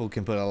feel people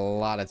can put a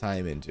lot of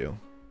time into.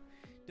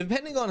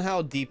 Depending on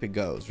how deep it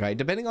goes, right?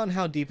 Depending on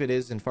how deep it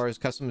is as far as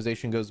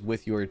customization goes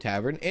with your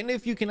tavern. And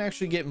if you can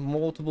actually get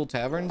multiple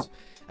taverns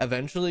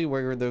eventually,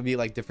 where there'll be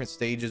like different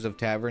stages of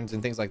taverns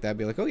and things like that.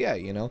 Be like, oh yeah,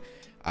 you know,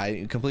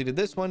 I completed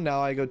this one.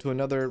 Now I go to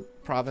another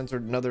province or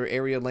another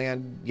area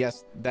land.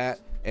 Yes, that,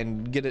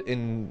 and get it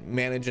and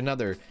manage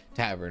another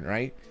tavern,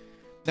 right?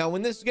 Now,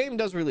 when this game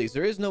does release,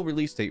 there is no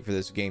release date for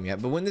this game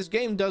yet, but when this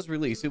game does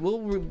release, it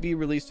will be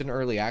released in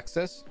early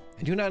access.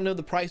 I do not know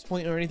the price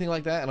point or anything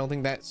like that. I don't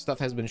think that stuff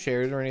has been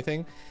shared or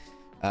anything.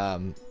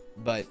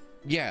 But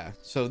yeah,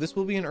 so this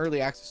will be an early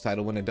access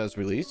title when it does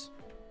release.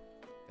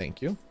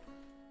 Thank you.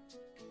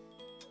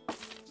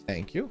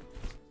 Thank you.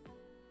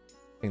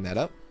 Clean that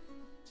up.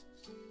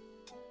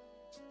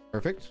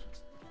 Perfect.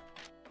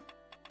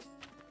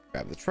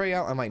 Grab the tray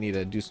out. I might need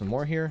to do some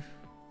more here.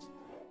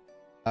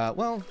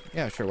 Well,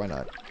 yeah, sure, why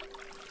not?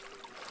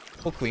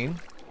 We'll clean.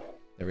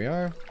 There we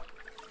are.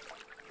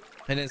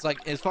 And it's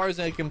like, as far as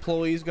like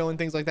employees go and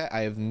things like that,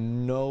 I have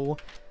no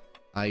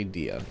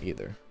idea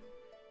either.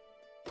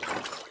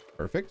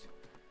 Perfect.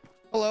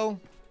 Hello.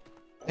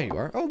 There you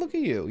are. Oh, look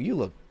at you. You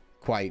look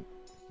quite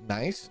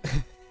nice.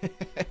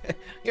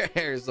 Your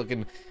hair is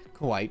looking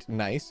quite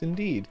nice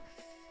indeed.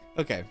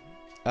 Okay.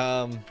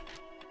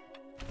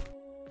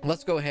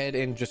 Let's go ahead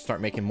and just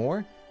start making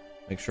more.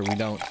 Make sure we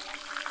don't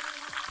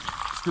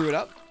screw it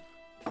up.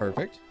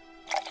 Perfect.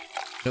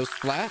 No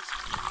splat.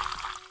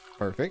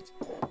 Perfect.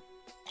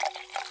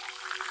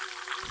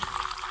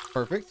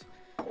 Perfect.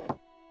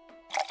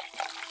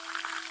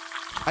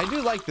 I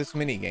do like this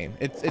mini game.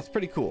 It's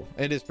pretty cool.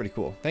 It is pretty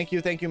cool. Thank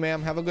you,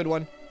 ma'am. Have a good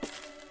one.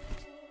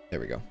 There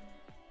we go.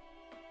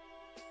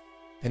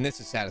 And this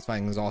is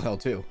satisfying as all hell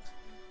too.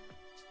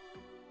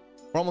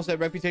 We're almost at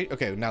reputation.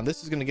 Okay, now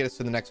this is gonna get us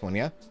to the next one.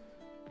 Yeah.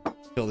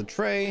 Fill the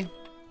tray.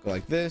 Go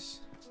like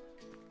this.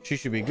 She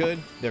should be good.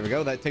 There we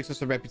go. That takes us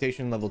to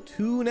reputation level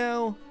 2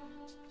 now.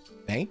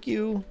 Thank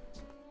you.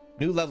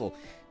 New level.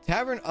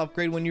 Tavern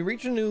upgrade. When you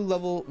reach a new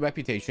level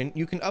reputation,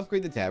 you can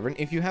upgrade the tavern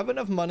if you have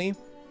enough money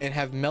and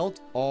have met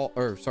all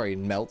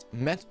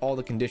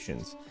the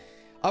conditions.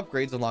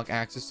 Upgrades unlock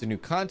access to new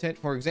content.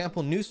 For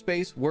example, new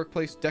space,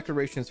 workplace,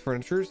 decorations,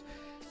 furnitures.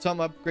 Some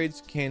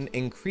upgrades can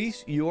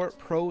increase your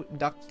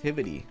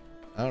productivity.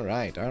 All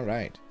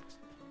right.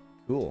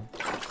 Cool.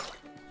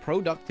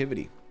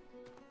 Productivity.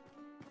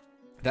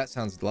 That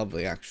sounds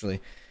lovely, actually.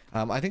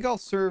 I think I'll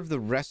serve the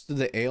rest of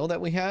the ale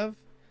that we have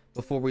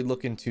before we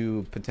look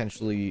into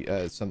potentially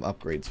some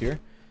upgrades here.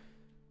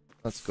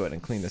 Let's go ahead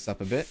and clean this up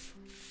a bit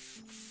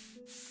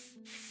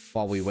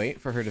while we wait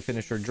for her to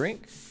finish her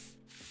drink.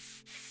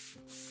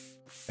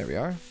 There we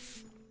are.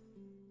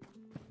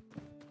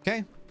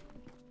 Okay.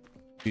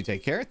 You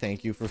take care.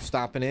 Thank you for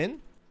stopping in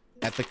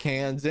at the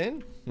Cans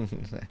Inn.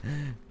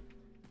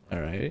 All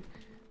right.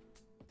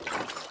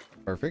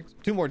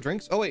 Perfect. 2 more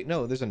drinks. Oh wait,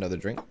 no, there's another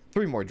drink.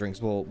 3 more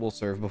drinks we'll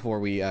serve before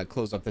we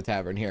close up the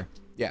tavern here.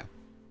 Yeah.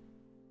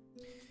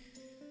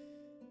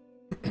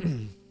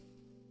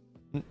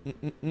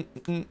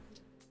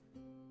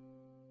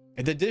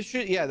 The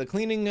dishes, yeah, the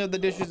cleaning of the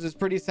dishes is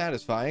pretty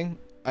satisfying.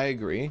 I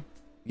agree.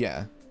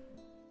 Yeah.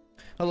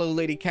 Hello,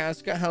 Lady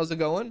Casca. How's it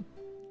going?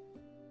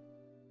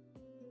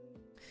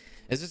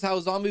 Is this how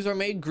zombies are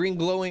made? Green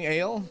glowing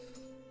ale?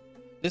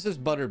 This is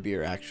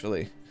butterbeer,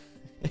 actually.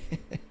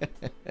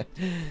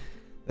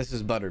 This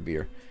is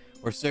butterbeer.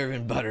 We're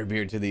serving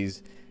butterbeer to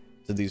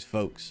these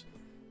folks.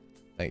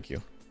 Thank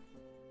you.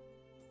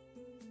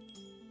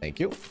 Thank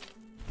you.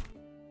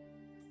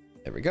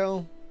 There we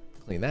go.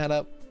 Clean that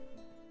up.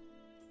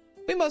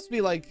 We must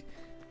be like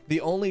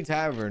the only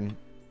tavern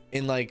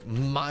in like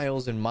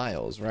miles and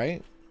miles,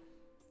 right?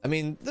 I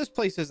mean, this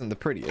place isn't the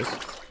prettiest.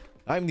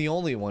 I'm the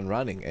only one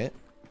running it,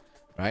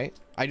 right?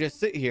 I just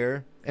sit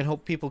here and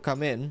hope people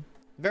come in.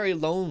 Very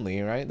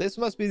lonely, right? This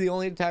must be the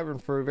only tavern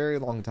for a very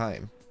long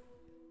time.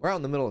 We're out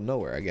in the middle of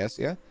nowhere, I guess.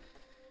 Yeah.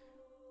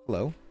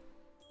 Hello.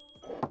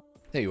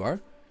 There you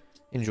are.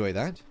 Enjoy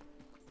that.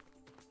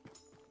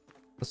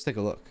 Let's take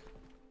a look.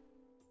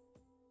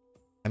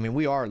 I mean,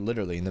 we are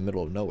literally in the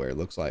middle of nowhere, it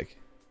looks like.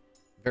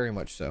 Very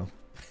much so.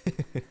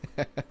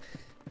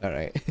 All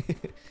right.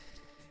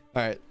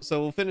 All right,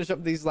 so we'll finish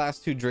up these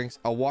last 2 drinks.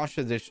 I'll wash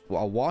the dish.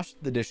 Well, I'll wash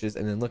the dishes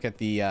and then look at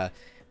the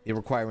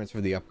requirements for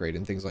the upgrade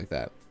and things like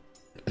that.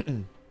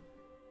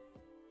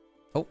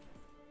 Oh,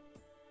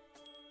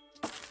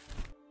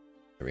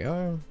 there we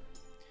are.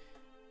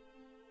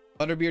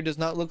 Butterbeer does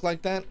not look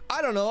like that.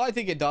 I don't know. I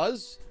think it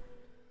does.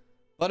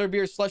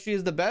 Butterbeer slushy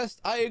is the best.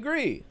 I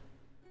agree.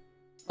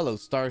 Hello,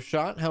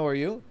 Starshot. How are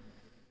you?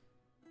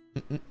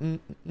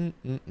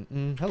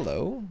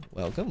 Hello.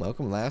 Welcome.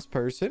 Welcome, last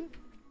person.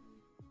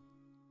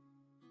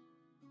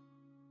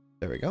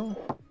 There we go.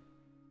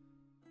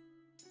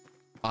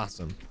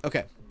 Awesome.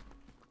 Okay.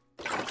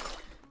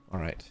 All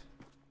right.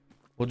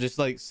 We'll just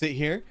like sit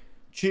here,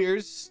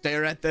 cheers,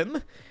 stare at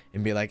them,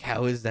 and be like,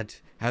 how's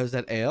that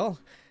ale?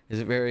 Is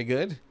it very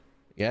good?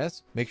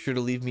 Yes. Make sure to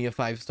leave me a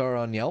 5-star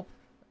on Yelp.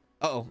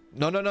 Uh-oh.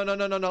 No.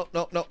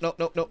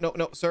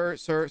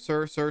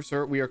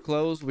 Sir. We are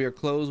closed. We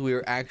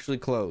are actually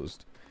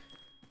closed.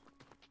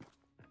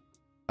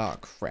 Oh,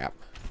 crap.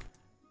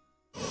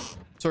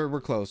 Sir,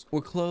 we're closed.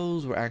 We're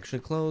closed. We're actually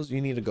closed.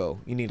 You need to go.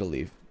 You need to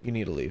leave. You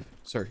need to leave.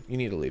 Sir, you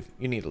need to leave.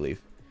 You need to leave.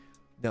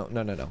 No.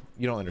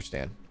 You don't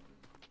understand.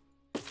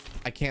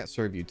 I can't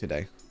serve you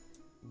today.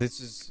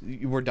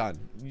 We're done.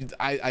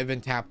 I've been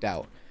tapped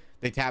out.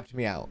 They tapped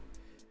me out.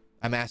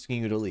 I'm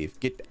asking you to leave.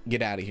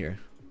 Get out of here.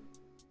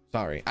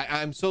 Sorry.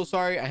 I'm so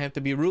sorry. I have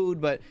to be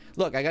rude, but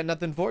look, I got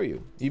nothing for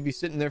you. You'd be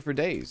sitting there for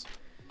days.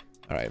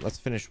 All right, let's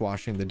finish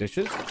washing the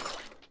dishes.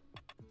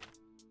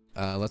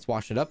 Let's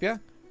wash it up, yeah?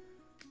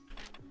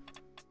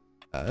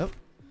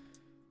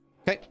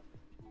 Okay.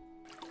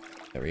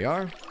 There we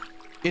are.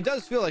 It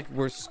does feel like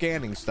we're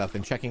scanning stuff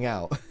and checking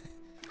out. A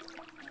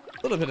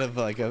little bit of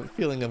like a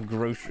feeling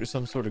of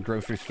some sort of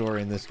grocery store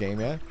in this game,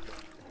 yeah?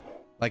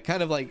 Like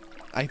kind of like,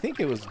 I think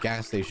it was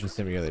gas station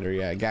simulator.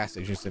 Yeah, gas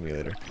station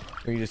simulator.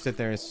 Where you just sit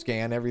there and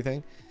scan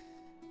everything.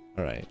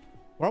 All right.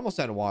 We're almost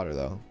out of water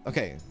though.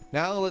 Okay,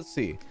 now let's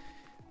see.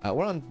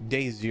 We're on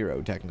day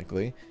 0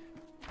 technically.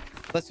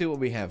 Let's see what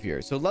we have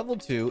here. So level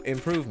 2,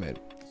 improvement.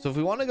 So if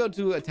we want to go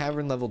to a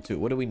tavern level 2,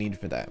 what do we need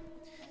for that?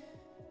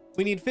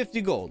 We need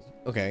 50 gold.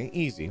 Okay,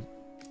 easy.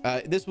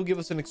 This will give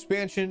us an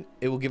expansion.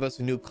 It will give us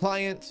a new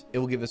client. It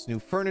will give us new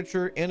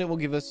furniture, and it will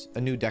give us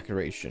a new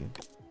decoration.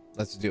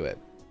 Let's do it.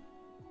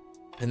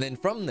 And then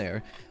from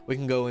there, we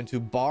can go into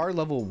bar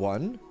level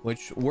 1,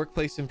 which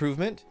workplace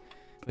improvement.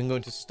 We can go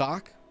into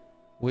stock,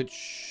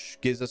 which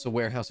gives us a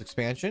warehouse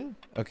expansion.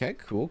 Okay,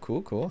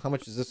 cool. How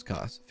much does this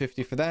cost?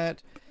 50 for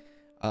that.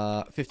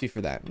 50 for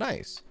that.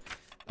 Nice.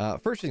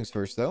 First things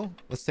first, though.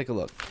 Let's take a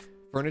look.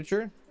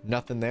 Furniture,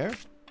 nothing there.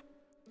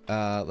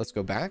 Let's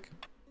go back.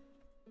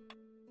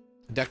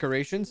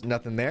 Decorations,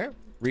 nothing there.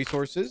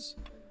 Resources,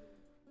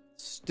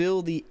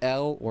 still the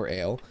L or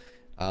ale.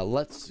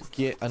 Let's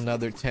get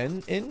another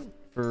 10 in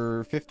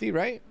for 50,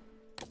 right?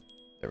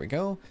 There we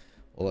go.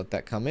 We'll let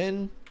that come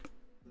in.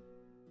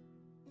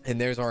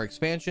 And there's our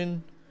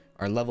expansion,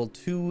 our level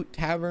 2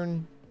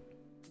 tavern.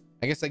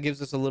 I guess that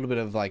gives us a little bit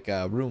of like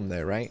room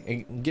there, right?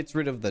 It gets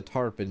rid of the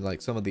tarp and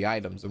like some of the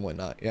items and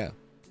whatnot. Yeah.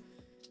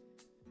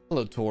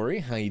 Hello, Tori.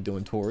 How you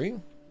doing, Tori?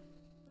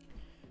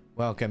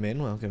 Welcome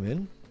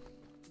in.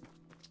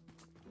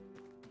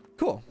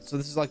 Cool. So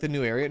this is like the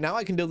new area. Now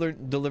I can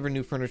deliver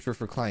new furniture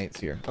for clients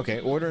here. Okay.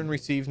 Order and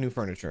receive new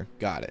furniture.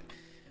 Got it.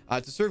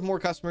 To serve more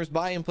customers,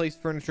 buy and place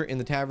furniture in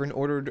the tavern.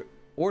 Order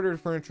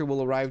ordered furniture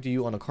will arrive to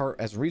you on a cart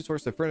as a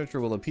resource. The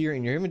furniture will appear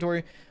in your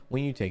inventory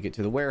when you take it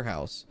to the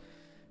warehouse.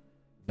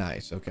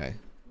 Nice. Okay.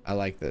 I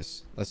like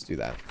this. Let's do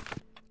that.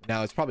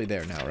 Now it's probably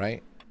there now,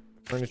 right?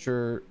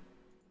 Furniture,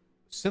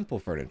 simple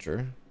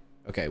furniture.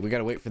 Okay, we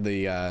gotta wait for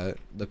the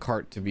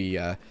cart to be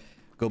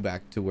go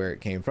back to where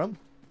it came from.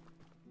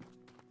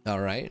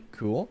 All right,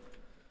 cool.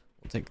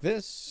 We'll take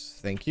this.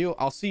 Thank you.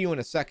 I'll see you in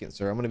a second,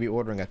 sir. I'm gonna be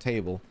ordering a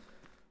table.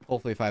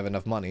 Hopefully, if I have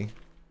enough money.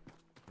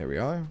 There we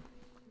are. And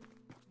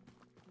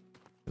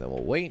then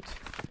we'll wait.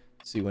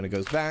 See when it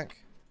goes back.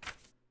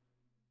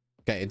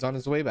 Okay, it's on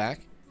its way back.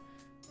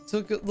 So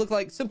it look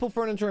like simple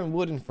furniture and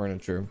wooden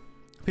furniture.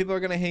 People are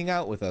gonna hang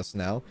out with us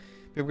now.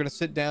 People are gonna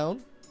sit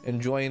down,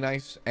 enjoy a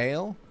nice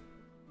ale,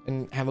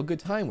 and have a good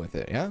time with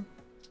it. Yeah.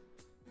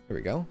 Here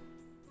we go.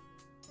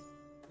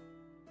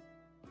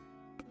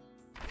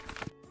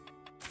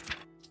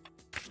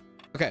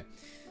 Okay,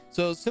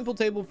 so simple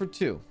table for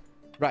 2.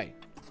 Right.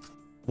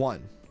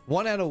 1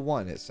 out of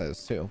 1 it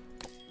says too.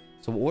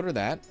 So we'll order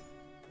that.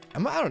 I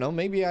don't know,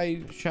 maybe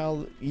I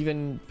shall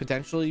even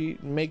potentially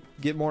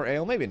get more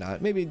ale. Maybe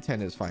not. Maybe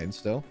 10 is fine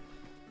still.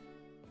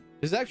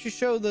 Does it actually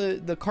show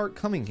the cart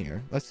coming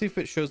here? Let's see if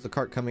it shows the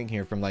cart coming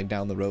here from like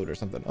down the road or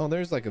something. Oh,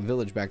 there's like a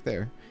village back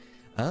there.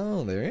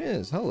 Oh, there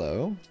is.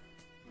 Hello.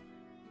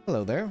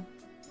 Hello there.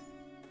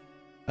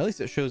 At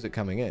least it shows it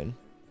coming in.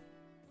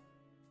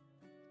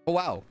 Oh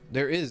wow,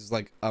 there is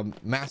like a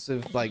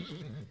massive like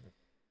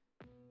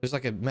there's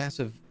like a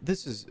massive,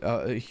 this is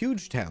a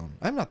huge town.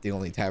 I'm not the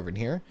only tavern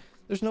here.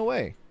 There's no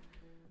way.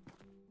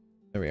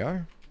 There we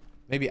are.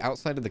 Maybe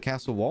outside of the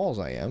castle walls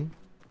I am.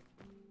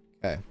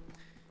 Okay.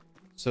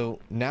 So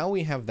now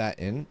we have that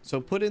in.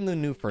 So put in the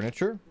new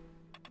furniture.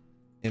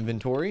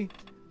 Inventory.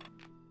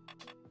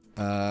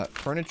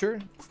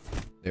 Furniture.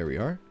 There we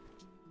are.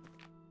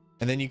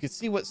 And then you can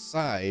see what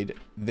side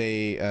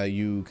they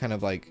you kind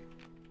of like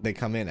they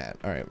come in at.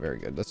 All right, very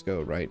good. Let's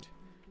go right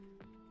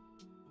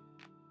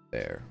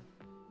there.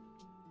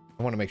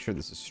 I want to make sure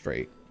this is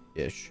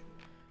straight-ish.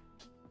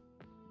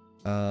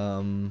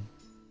 Oh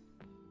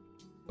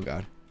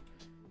god.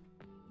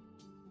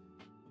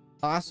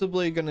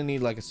 Possibly gonna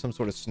need like some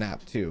sort of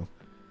snap too,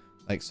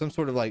 like some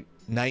sort of like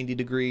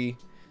 90-degree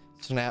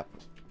snap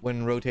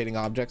when rotating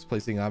objects,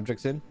 placing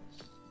objects in.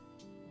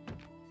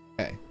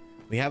 Okay,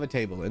 we have a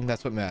table in,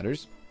 that's what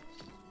matters.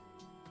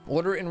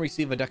 Order and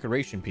receive a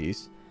decoration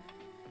piece.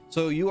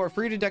 So you are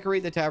free to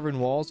decorate the tavern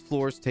walls,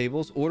 floors,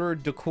 tables. Order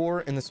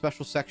decor in the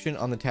special section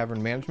on the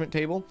tavern management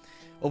table.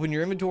 Open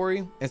your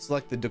inventory and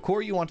select the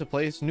decor you want to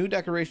place. New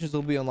decorations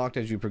will be unlocked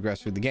as you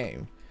progress through the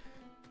game.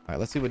 All right,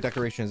 let's see what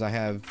decorations I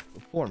have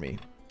for me.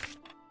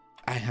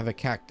 I have a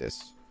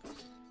cactus.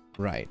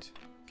 Right.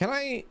 Can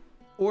I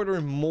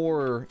order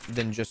more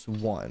than just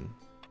one?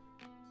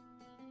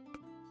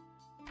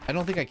 I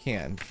don't think I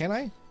can. Can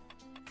I?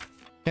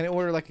 Can I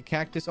order like a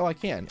cactus? Oh, I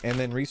can. And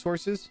then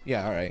resources?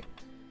 Yeah, all right.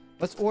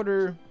 Let's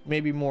order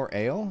maybe more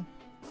ale.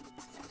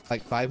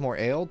 Like 5 more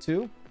ale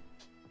too.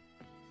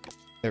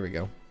 There we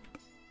go.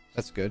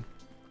 That's good.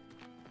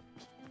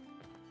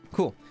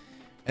 Cool.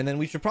 And then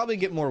we should probably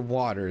get more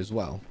water as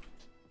well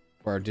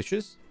for our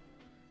dishes.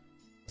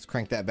 Let's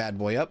crank that bad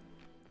boy up.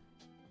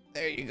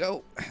 There you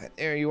go.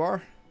 There you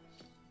are.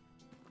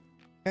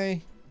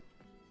 Okay.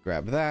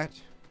 Grab that.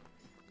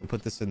 And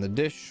put this in the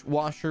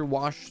dishwasher,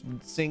 wash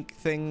sink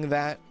thing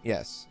that.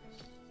 Yes.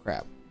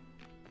 Crap.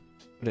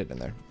 Put it in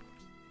there.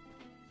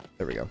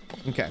 There we go.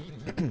 Okay.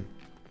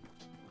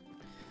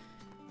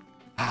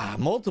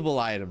 Multiple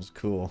items.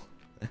 Cool.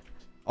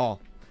 Oh,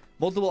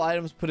 multiple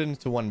items put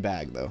into one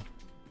bag though.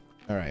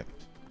 All right.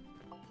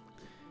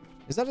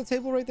 Is that a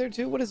table right there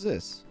too? What is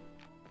this?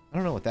 I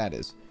don't know what that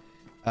is.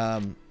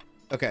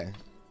 Okay.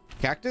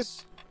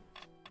 Cactus.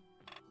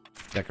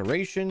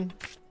 Decoration.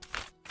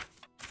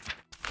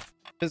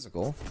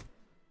 Physical.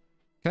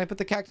 Can I put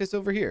the cactus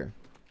over here?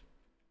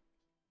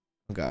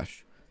 Oh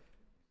gosh.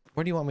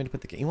 Where do you want me to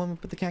put the you want me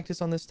to put the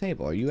cactus on this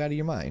table? Are you out of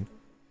your mind?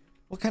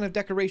 What kind of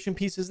decoration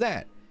piece is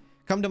that?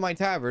 Come to my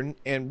tavern,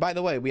 and by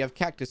the way, we have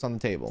cactus on the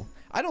table.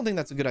 I don't think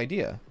that's a good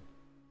idea.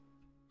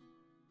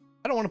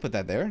 I don't want to put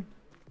that there.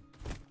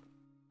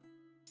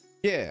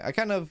 Yeah, I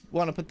kind of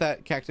want to put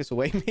that cactus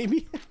away,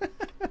 maybe.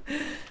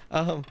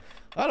 I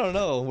don't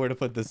know where to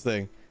put this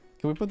thing.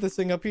 Can we put this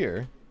thing up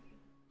here?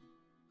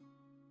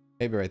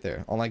 Maybe right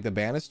there, on like the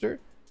banister.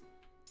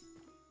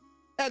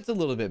 That's a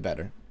little bit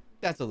better.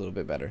 That's a little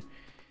bit better.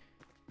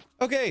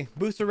 Okay,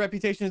 boost our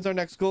reputation is our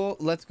next goal.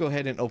 Let's go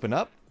ahead and open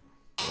up.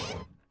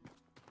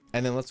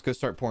 And then let's go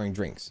start pouring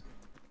drinks.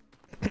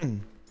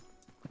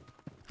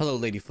 Hello,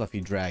 Lady Fluffy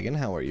Dragon.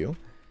 How are you?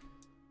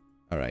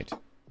 All right.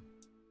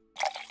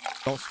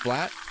 Don't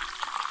splat.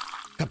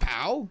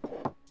 Kapow.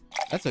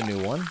 That's a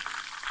new one.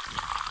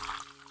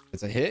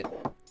 It's a hit.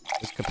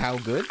 Is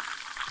kapow good?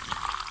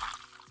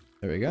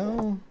 There we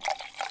go.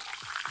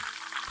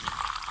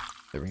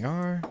 There we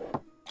are.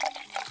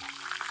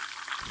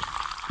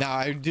 Now,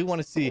 I do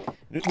want to see...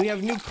 We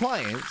have new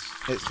clients,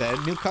 it said.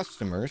 New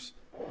customers.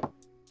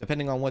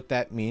 Depending on what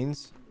that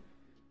means.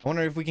 I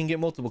wonder if we can get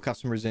multiple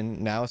customers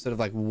in now instead of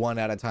like one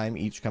at a time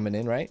each coming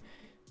in, right?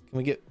 Can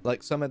we get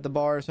like some at the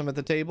bar, some at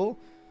the table?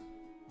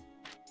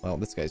 Well,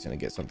 this guy's gonna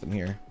get something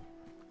here.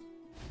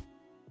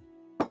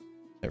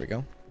 There we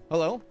go.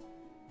 Hello.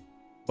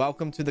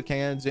 Welcome to the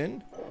Cans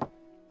Inn.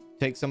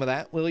 Take some of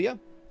that, will ya?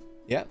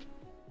 Yep.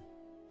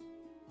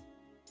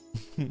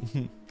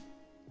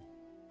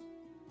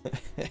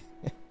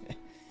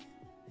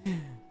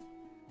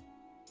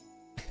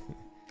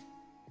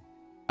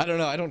 I don't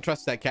know. I don't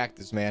trust that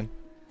cactus, man.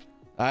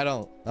 I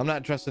don't. I'm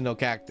not trusting no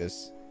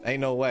cactus. Ain't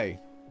no way.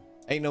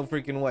 Ain't no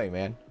freaking way,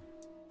 man.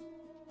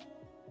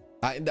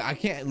 I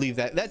can't leave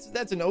that.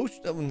 That's an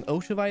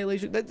OSHA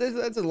violation.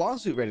 That's a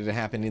lawsuit ready to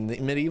happen in the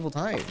medieval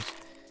times.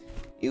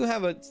 You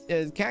have a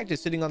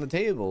cactus sitting on the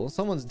table.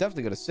 Someone's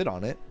definitely going to sit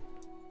on it.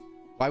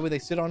 Why would they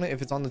sit on it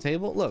if it's on the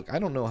table? Look, I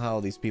don't know how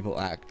these people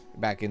act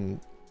back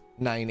in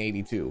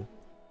 982.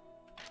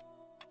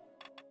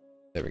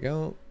 There we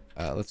go.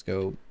 Let's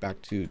go back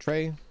to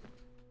tray.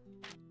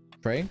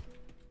 Tray.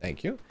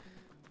 Thank you.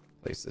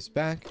 Place this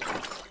back.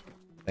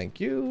 Thank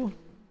you.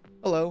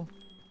 Hello.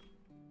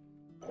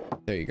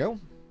 There you go.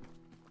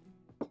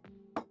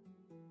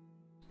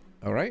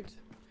 All right.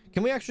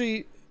 Can we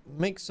actually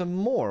make some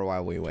more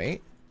while we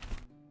wait?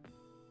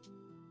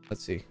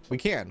 Let's see. We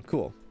can.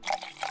 Cool.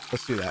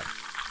 Let's do that.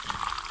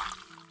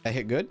 That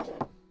hit good.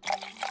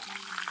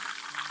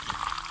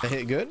 That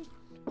hit good.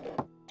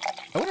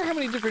 I wonder how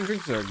many different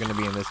drinks are going to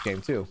be in this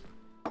game too.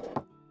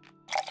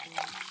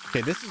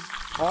 Okay, this is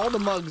all the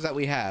mugs that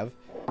we have.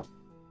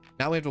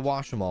 Now we have to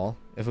wash them all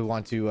if we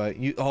want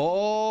to.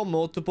 Oh,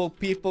 multiple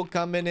people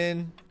coming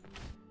in.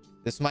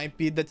 This might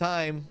be the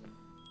time.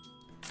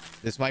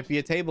 This might be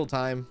a table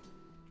time.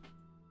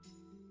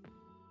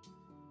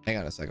 Hang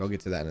on a sec. I'll get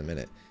to that in a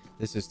minute.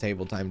 This is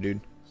table time, dude.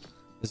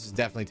 This is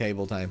definitely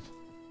table time.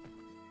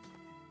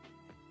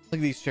 Look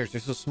at these chairs.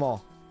 They're so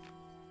small.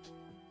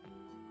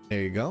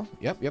 There you go.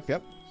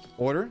 Yep.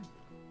 Order.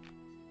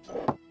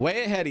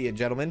 Way ahead of you,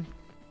 gentlemen.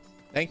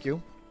 Thank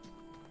you.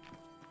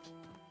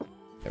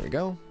 There we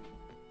go.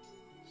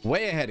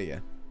 Way ahead of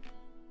you.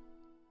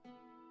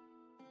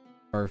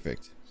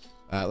 Perfect.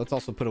 Let's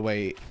also put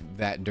away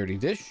that dirty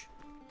dish.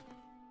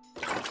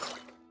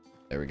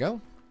 There we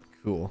go.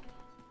 Cool.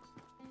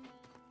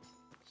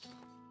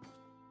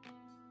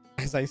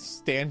 As I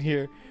stand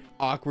here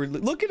awkwardly.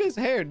 Look at his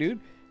hair,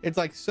 dude. It's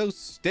like so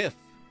stiff.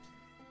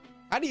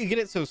 How do you get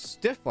it so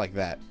stiff like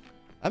that?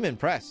 I'm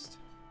impressed.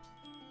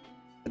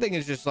 I think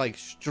it's just like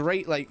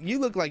straight. Like you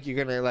look like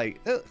you're gonna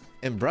like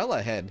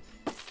umbrella head.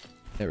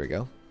 There we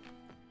go.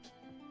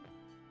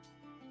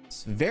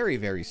 It's very,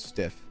 very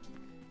stiff.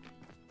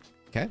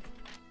 Okay.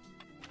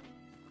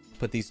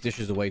 Put these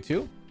dishes away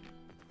too.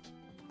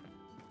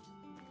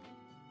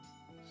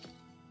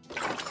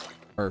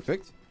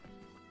 Perfect.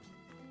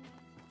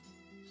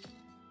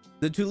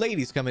 The two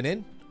ladies coming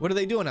in. What are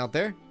they doing out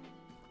there?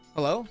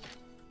 Hello?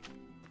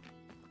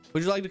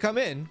 Would you like to come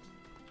in?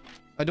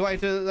 Do I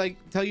have to like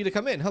tell you to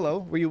come in? Hello?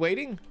 Were you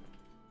waiting?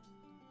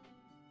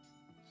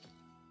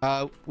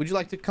 Would you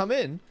like to come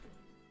in?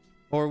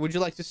 Or would you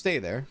like to stay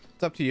there?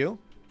 It's up to you.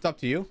 It's up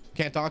to you.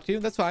 Can't talk to you?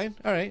 That's fine.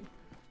 All right.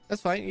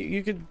 That's fine.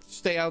 You could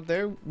stay out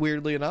there,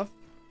 weirdly enough.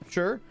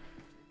 Sure.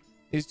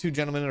 These two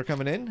gentlemen are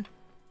coming in.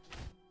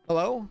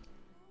 Hello?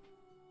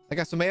 I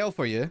got some ale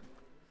for you.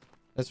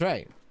 That's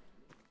right.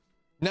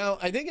 Now,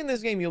 I think in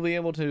this game, you'll be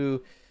able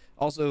to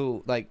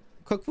also, like,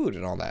 cook food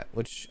and all that,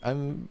 which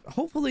I'm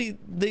hopefully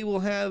they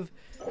will have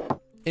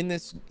in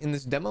this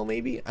demo,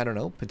 maybe. I don't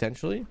know.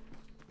 Potentially.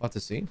 We'll have to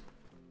see.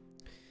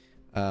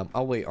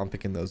 I'll wait on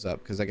picking those up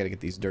because I got to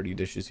get these dirty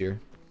dishes here.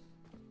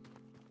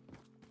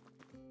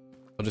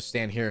 I'll just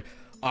stand here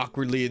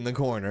awkwardly in the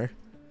corner.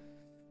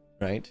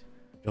 Right?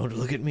 Don't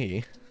look at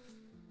me.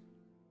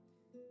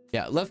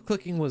 Yeah, left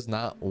clicking was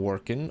not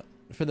working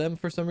for them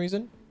for some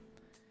reason.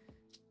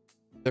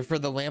 They're for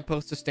the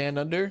lamppost to stand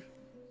under.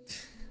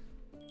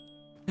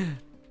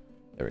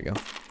 There we go.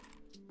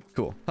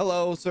 Cool.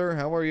 Hello, sir.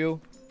 How are you?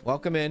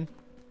 Welcome in.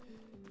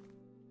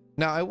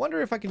 Now, I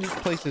wonder if I can just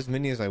place as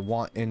many as I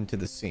want into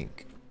the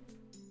sink.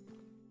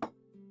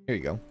 Here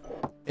you go.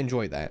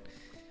 Enjoy that.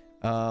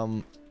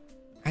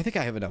 I think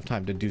I have enough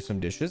time to do some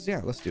dishes.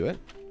 Yeah, let's do it.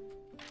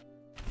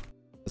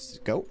 Let's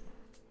go.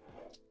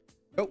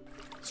 Go.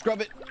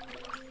 Scrub it.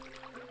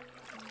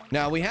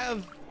 Now, we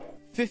have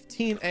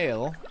 15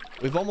 ale.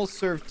 We've almost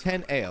served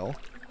 10 ale.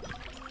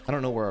 I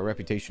don't know where our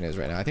reputation is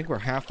right now. I think we're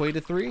halfway to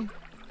 3.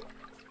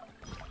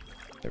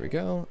 There we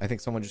go. I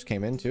think someone just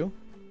came in too.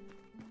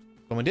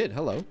 Someone did.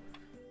 Hello.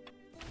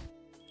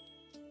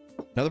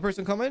 Another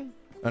person come in?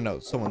 Oh no,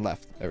 someone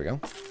left. There we go.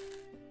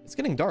 It's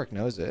getting dark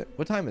now, is it?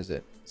 What time is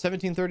it?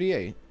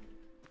 17:38.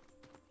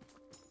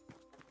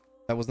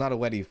 That was not a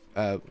wetty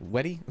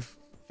wetty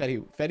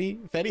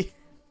fetty.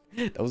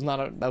 That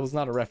was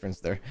not a reference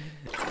there.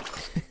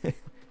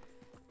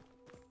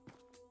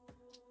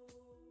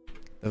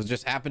 It was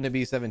just happened to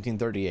be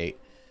 17:38.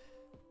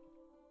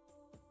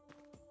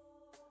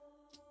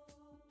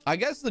 I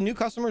guess the new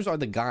customers are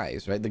the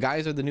guys, right? The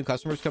guys are the new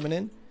customers coming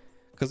in,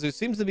 because there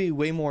seems to be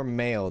way more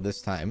male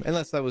this time,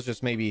 unless that was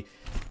just maybe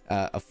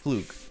a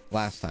fluke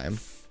last time.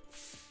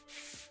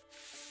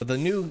 But the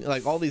new,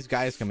 like all these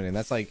guys coming in,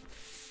 that's like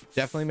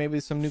definitely maybe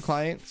some new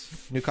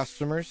clients, new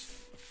customers.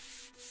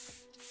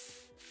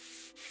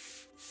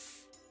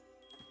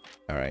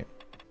 All right,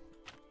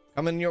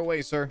 coming your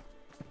way, sir.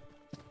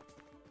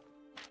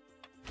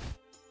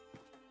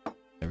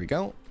 There we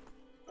go.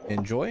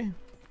 Enjoy.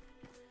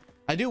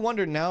 I do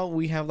wonder now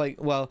we have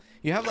like, well,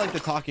 you have like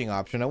the talking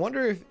option. I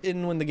wonder if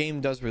when the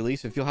game does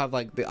release, if you'll have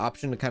like the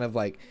option to kind of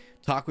like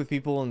talk with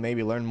people and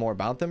maybe learn more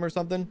about them or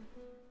something.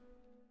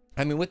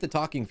 I mean, with the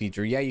talking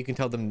feature, yeah, you can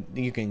tell them,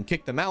 you can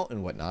kick them out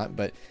and whatnot,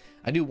 but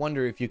I do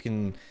wonder if you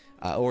can,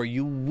 or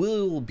you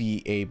will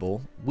be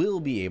able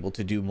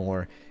to do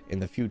more in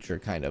the future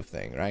kind of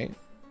thing, right?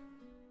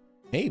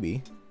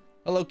 Maybe.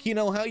 Hello,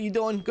 Kino, how you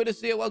doing? Good to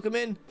see you. Welcome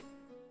in.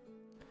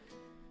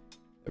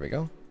 There we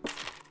go.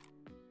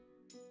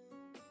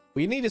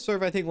 We need to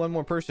serve, I think, one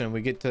more person and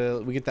we get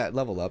that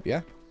level up.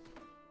 Yeah,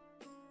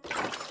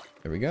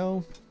 there we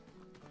go.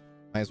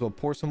 Might as well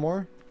pour some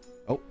more.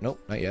 Oh, nope,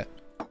 not yet.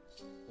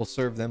 We'll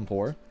serve them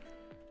pour.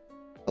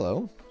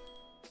 Hello.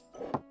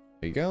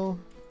 There you go.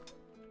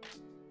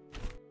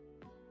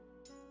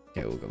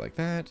 Okay, we'll go like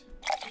that.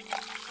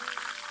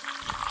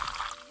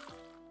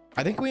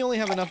 I think we only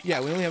have enough. Yeah,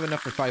 we only have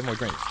enough for 5 more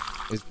drinks.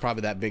 Is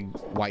probably that big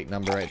white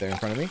number right there in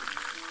front of me.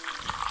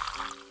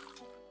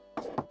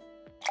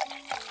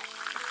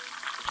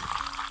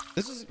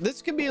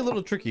 This can be a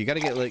little tricky. You got to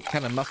get like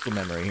kind of muscle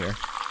memory here.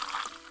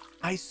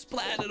 I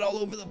splatted all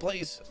over the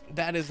place.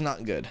 That is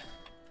not good.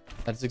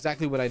 That's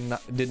exactly what I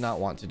did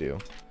not want to do.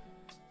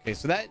 Okay,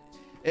 so that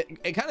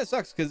it kind of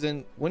sucks because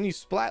then when you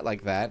splat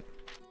like that,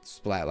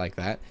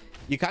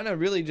 you kind of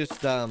really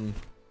just I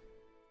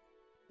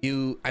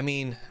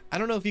mean, I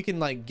don't know if you can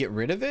like get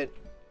rid of it.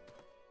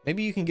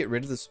 Maybe you can get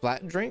rid of the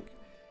splat drink,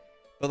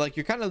 but like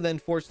you're kind of then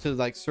forced to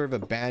like serve a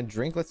bad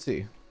drink. Let's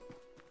see.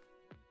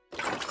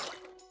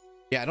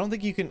 Yeah, I don't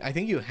think you can. I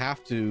think you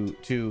have to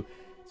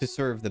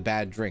serve the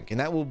bad drink, and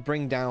that will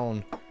bring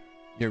down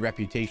your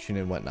reputation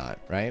and whatnot,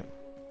 right?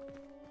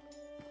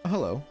 Oh,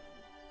 hello.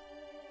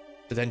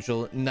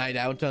 Potential night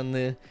out on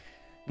the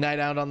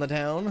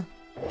town.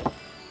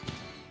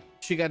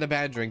 She got a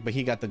bad drink, but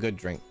he got the good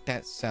drink.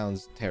 That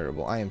sounds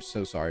terrible. I am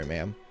so sorry,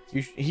 ma'am.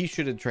 He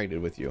should have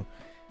traded with you.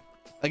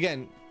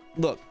 Again,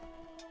 look.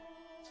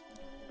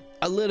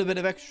 A little bit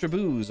of extra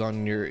booze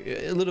on your,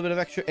 a little bit of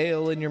extra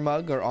ale in your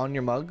mug or on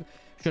your mug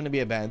shouldn't be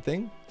a bad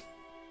thing.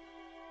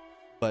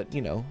 But,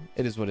 you know,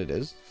 it is what it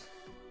is.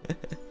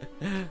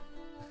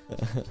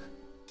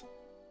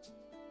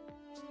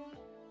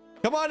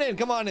 Come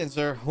on in,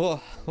 sir.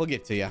 We'll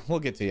get to you. We'll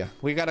get to you.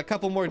 We got a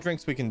couple more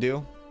drinks we can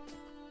do.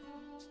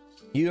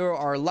 You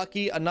are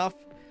lucky enough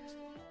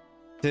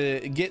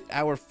to get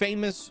our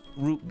famous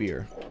root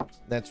beer.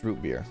 That's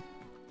root beer.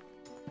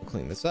 We'll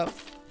clean this up.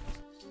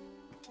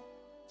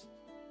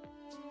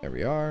 There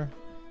we are.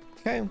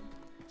 Okay.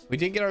 We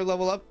did get our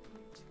level up.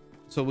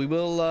 So we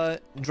will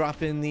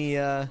drop in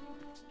the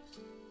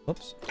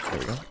oops, there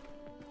we go.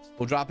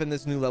 We'll drop in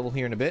this new level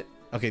here in a bit.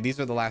 Okay, these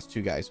are the last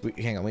 2 guys.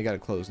 Hang on, we gotta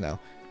close now.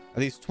 Are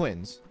these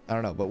twins? I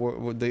don't know,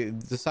 but they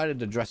decided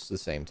to dress the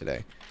same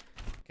today.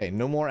 Okay,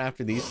 no more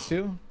after these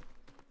 2.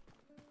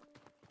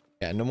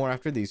 Yeah, no more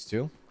after these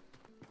 2.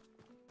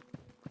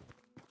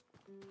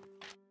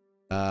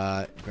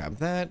 Grab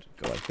that,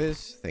 go like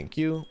this. Thank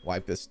you.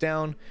 Wipe this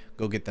down.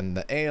 Go get them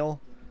the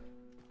ale.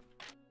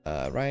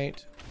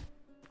 Right.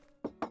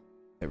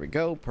 There we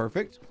go.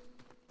 Perfect.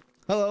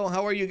 Hello,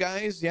 how are you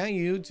guys? Yeah,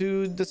 you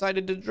 2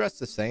 decided to dress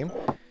the same.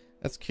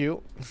 That's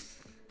cute.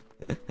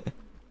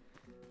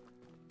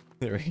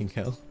 There we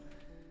go.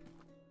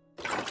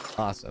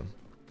 Awesome.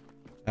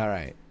 All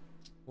right.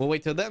 We'll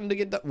wait till them to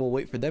get done. We'll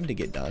wait for them to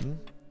get done,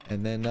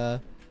 and then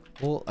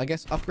we'll, I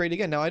guess, upgrade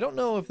again. Now I don't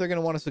know if they're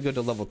gonna want us to go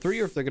to level 3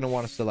 or if they're gonna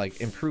want us to like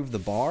improve the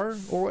bar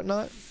or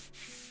whatnot.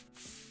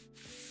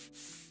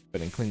 Go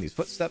ahead and clean these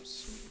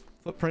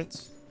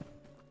footprints.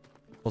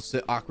 We'll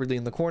sit awkwardly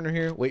in the corner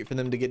here, wait for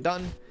them to get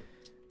done.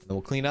 Then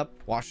we'll clean up,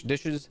 wash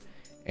dishes,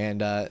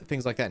 and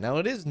things like that. Now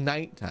it is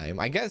nighttime.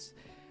 I guess,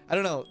 I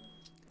don't know.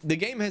 The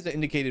game hasn't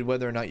indicated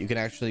whether or not you can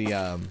actually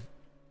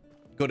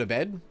go to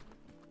bed.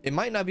 It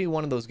might not be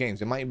one of those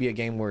games. It might be a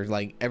game where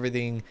like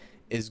everything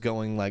is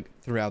going like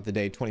throughout the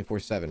day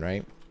 24/7,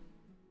 right?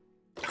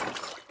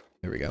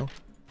 There we go.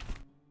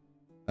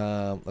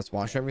 Let's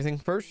wash everything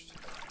first.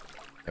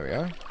 There we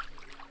are.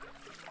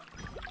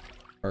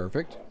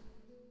 Perfect.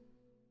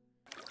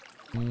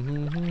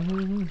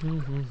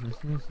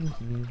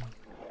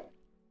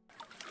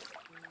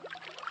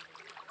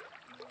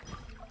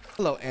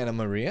 Hello, Anna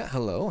Maria.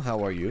 Hello,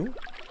 how are you?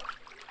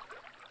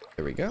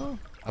 There we go.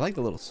 I like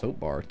the little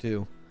soap bar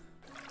too.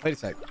 Wait a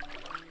sec.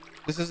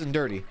 This isn't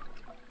dirty.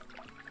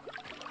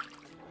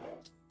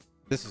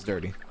 This is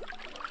dirty.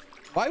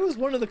 Why was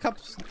one of the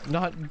cups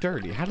not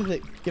dirty? How did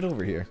it get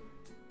over here?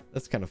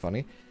 That's kind of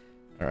funny.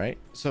 All right,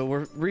 so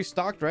we're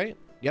restocked, right?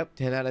 Yep,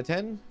 10 out of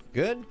 10.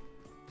 Good.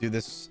 Do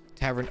this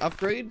tavern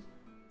upgrade.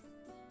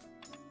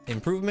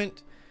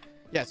 Improvement.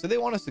 Yeah, so they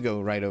want us to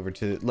go right over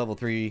to level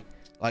 3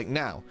 like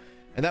now.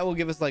 And that will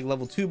give us like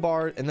level 2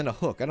 bar and then a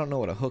hook. I don't know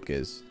what a hook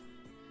is.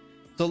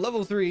 So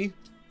level 3,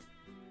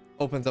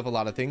 opens up a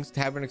lot of things.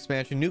 Tavern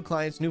expansion, new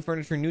clients, new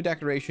furniture, new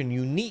decoration,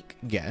 unique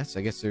guests.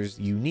 I guess there's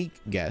unique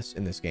guests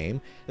in this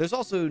game. There's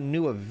also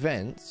new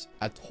events,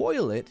 a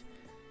toilet,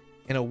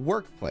 and a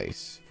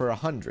workplace for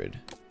 100.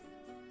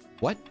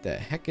 What the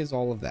heck is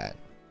all of that?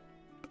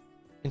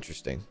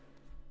 Interesting.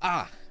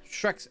 Ah,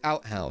 Shrek's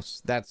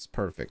outhouse. That's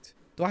perfect.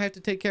 Do I have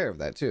to take care of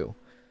that too?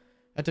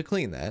 I have to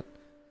clean that.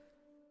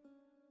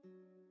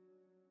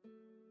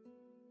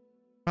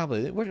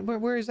 Probably.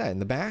 Where is that? In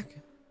the back?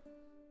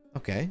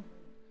 Okay.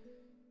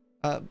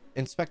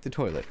 Inspect the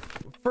toilet.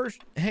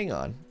 First, hang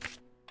on.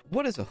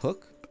 What is a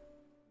hook?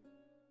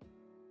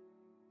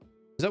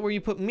 Is that where you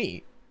put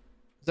meat?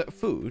 Is that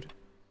food?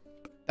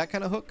 That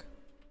kind of hook?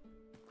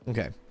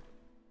 Okay.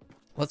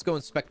 Let's go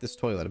inspect this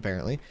toilet,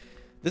 apparently.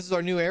 This is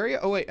our new area?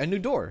 Oh, wait, a new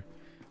door.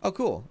 Oh,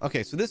 cool.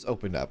 Okay, so this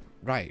opened up.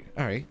 Right.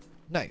 All right.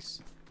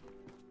 Nice.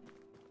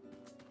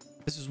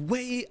 This is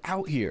way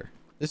out here.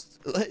 It's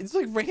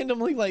like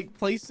randomly like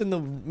placed in the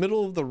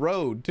middle of the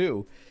road,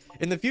 too.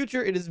 In the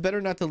future, it is better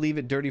not to leave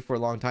it dirty for a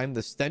long time.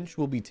 The stench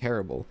will be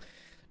terrible.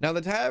 Now,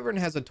 the tavern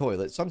has a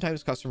toilet.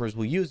 Sometimes customers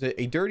will use it.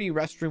 A dirty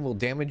restroom will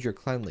damage your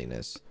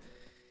cleanliness.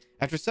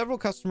 After several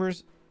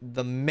customers,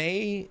 the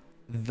may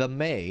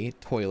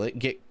toilet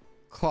get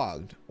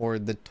clogged, or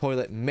the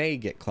toilet may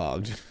get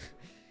clogged.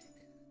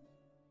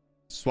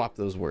 Swap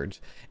those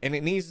words. And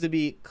it needs to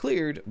be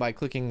cleared by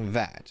clicking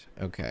that.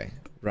 Okay,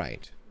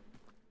 right.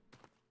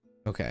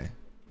 Okay.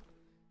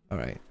 All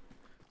right.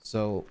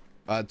 So,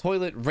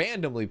 toilet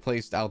randomly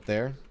placed out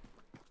there.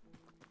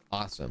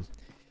 Awesome.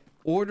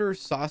 Order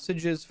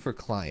sausages for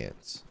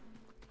clients.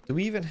 Do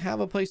we even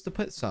have a place to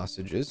put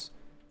sausages?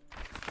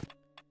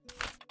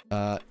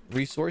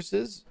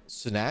 Resources,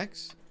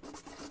 snacks.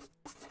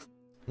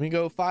 We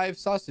go 5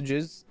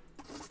 sausages,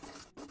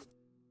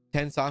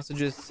 10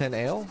 sausages, 10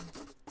 ale.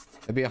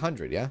 That'd be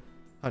 100, yeah,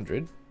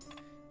 100.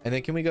 And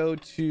then can we go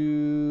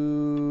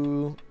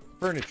to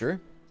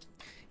furniture?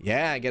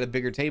 Yeah, get a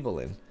bigger table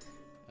in.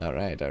 All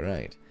right, all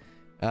right.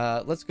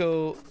 Let's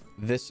go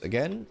this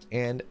again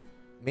and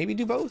maybe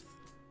do both.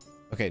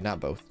 Okay, not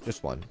both,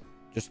 just one,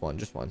 just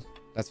one.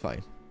 That's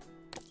fine.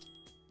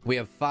 We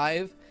have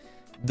 5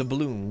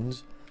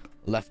 doubloons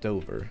left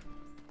over.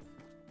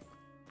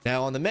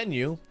 Now on the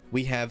menu,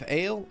 we have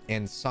ale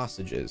and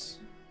sausages.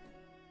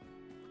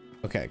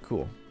 Okay,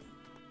 cool.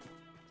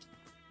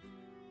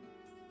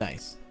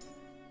 Nice.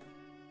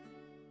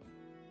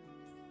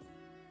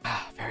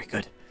 Ah, very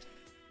good.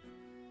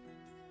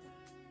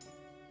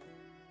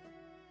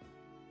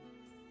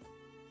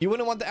 You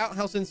wouldn't want the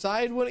outhouse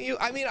inside, wouldn't you?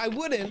 I mean, I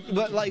wouldn't,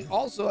 but like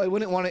also I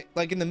wouldn't want it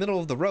like in the middle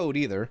of the road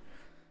either.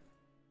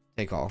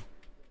 Take all.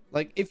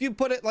 Like if you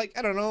put it like,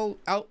 I don't know,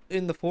 out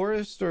in the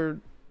forest or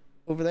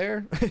over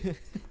there,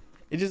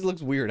 it just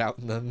looks weird out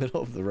in the middle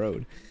of the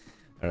road.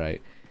 All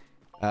right.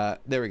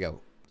 There we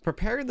go.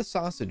 Prepare the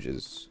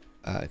sausages.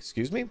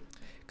 Excuse me.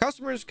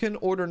 Customers can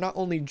order not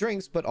only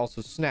drinks, but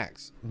also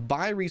snacks.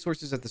 Buy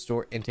resources at the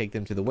store and take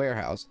them to the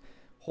warehouse.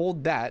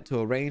 Hold that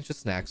to arrange the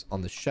snacks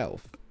on the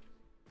shelf.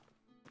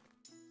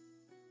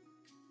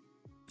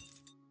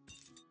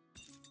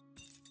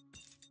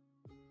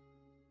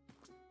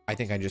 I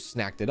think I just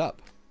snacked it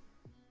up.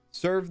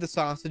 Serve the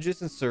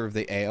sausages and serve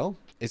the ale.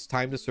 It's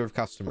time to serve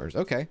customers.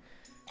 Okay.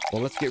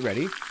 Well, let's get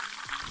ready.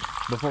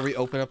 Before we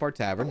open up our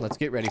tavern, let's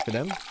get ready for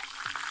them.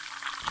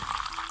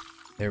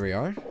 There we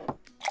are.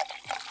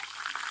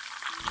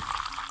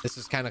 This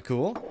is kind of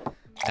cool.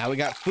 Now we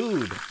got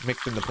food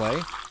mixed into play.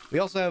 We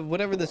also have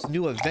whatever this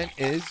new event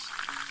is.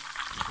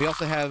 We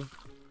also have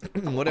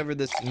whatever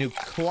this new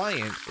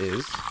client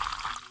is.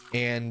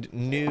 And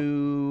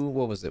new...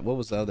 What was it? What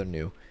was the other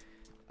new?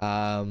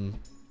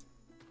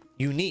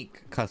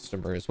 Unique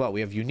customer as well.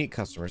 We have unique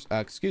customers.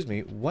 Excuse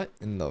me. What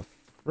in the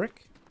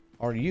frick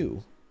are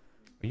you?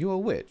 Are you a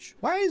witch?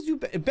 Why is you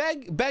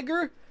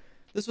beggar?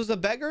 This was a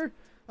beggar?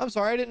 I'm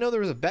sorry. I didn't know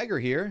there was a beggar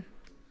here.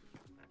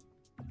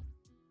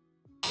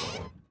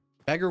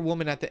 Beggar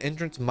woman at the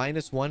entrance,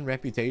 -1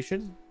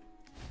 reputation.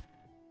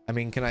 I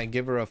mean, can I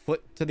give her a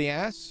foot to the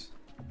ass?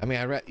 I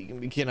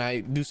mean, can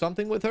I do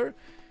something with her?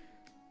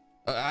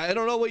 I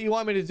don't know what you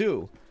want me to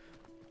do.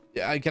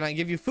 Can I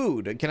give you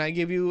food? Can I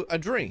give you a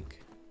drink?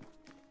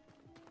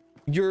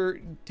 You're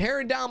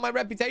tearing down my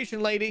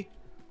reputation, lady.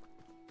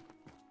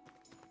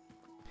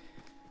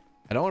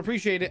 I don't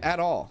appreciate it at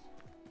all.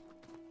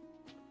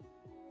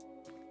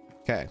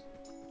 Okay.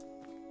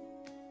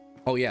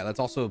 Oh yeah, let's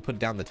also put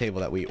down the table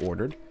that we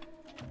ordered.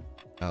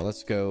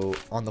 Let's go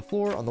on the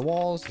floor, on the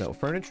walls, no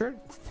furniture.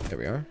 There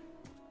we are.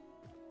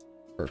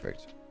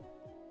 Perfect.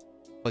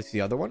 Place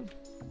the other one.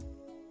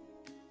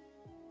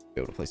 Be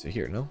able to place it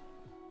here, no?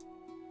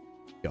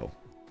 Go.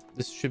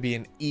 This should be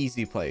an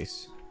easy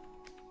place.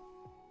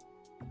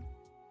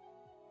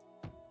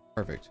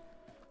 Perfect.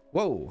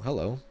 Whoa,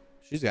 hello.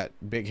 She's got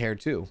big hair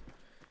too.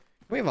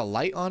 Can we have a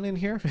light on in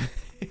here?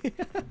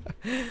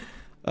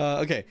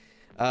 Okay.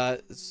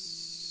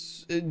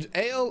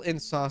 Ale and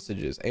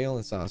sausages. Ale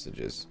and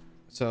sausages.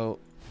 So,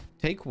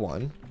 take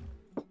one.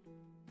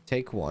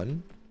 Take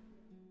one.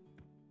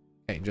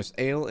 Okay, just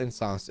ale and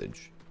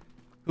sausage.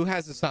 Who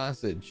has a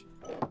sausage?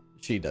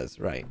 She does,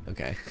 right?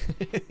 Okay.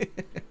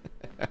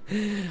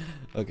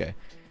 Okay.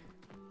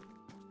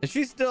 Is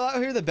she still out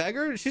here, the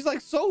beggar? She's like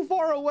so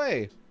far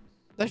away.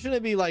 That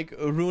shouldn't be like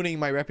ruining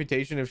my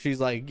reputation if she's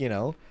like, you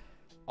know,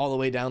 all the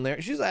way down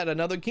there. She's at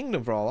another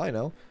kingdom for all I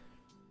know.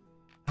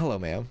 Hello,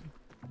 ma'am.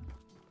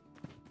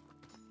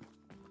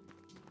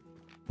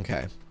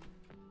 Okay.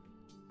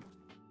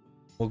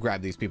 We'll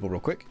grab these people real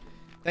quick.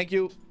 Thank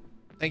you.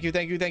 Thank you,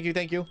 thank you, thank you,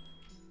 thank you.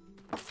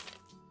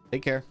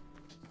 Take care.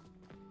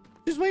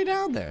 She's way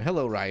down there.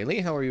 Hello,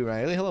 Riley. How are you,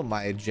 Riley? Hello,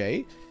 Maya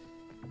J.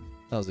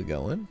 How's it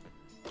going?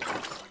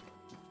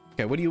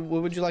 Okay, what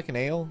would you like, an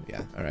ale?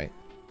 Yeah, all right.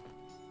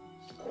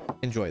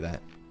 Enjoy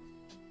that.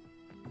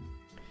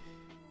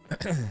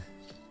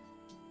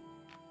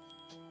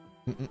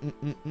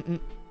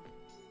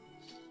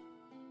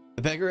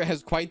 The beggar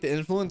has quite the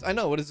influence. I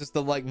know. What is this,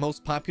 the like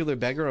most popular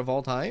beggar of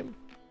all time?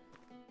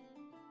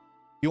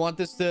 You want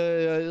this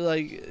to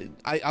like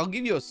I'll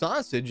give you a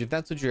sausage if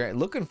that's what you're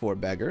looking for,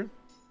 beggar.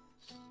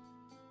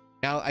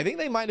 Now I think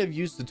they might have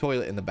used the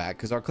toilet in the back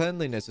because our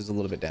cleanliness is a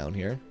little bit down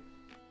here.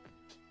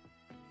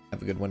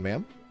 Have a good one,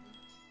 ma'am.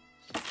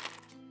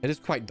 It is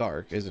quite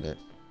dark, isn't it?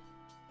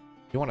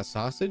 You want a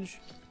sausage?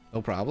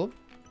 No problem.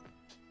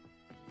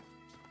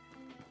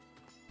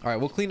 All right,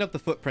 we'll clean up the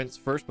footprints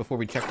first before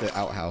we check the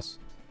outhouse.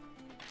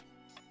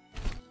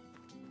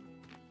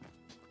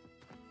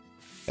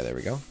 Yeah, there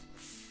we go.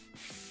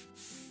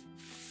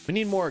 We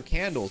need more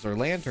candles or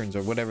lanterns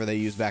or whatever they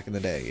used back in the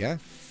day. Yeah.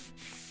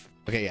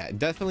 Okay. Yeah, it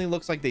definitely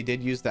looks like they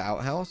did use the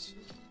outhouse.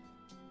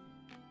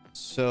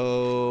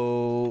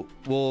 So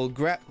we'll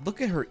grab. Look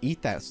at her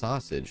eat that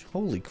sausage.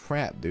 Holy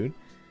crap, dude.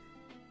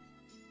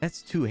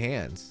 That's 2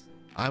 hands.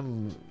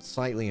 I'm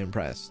slightly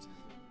impressed.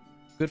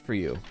 Good for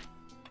you.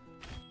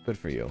 Good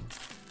for you.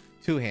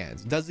 2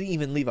 hands. Doesn't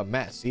even leave a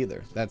mess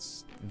either.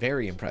 That's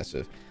very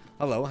impressive.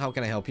 Hello. How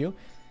can I help you?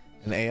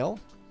 An ale.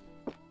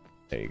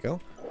 There you go.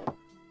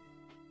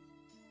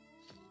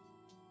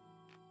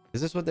 Is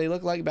this what they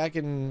look like back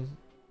in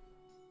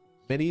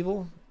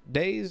medieval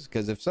days?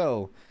 Because if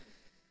so,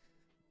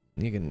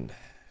 you can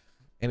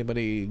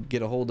anybody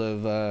get a hold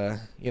of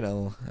you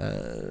know,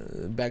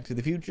 Back to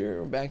the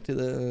Future or Back to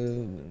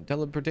the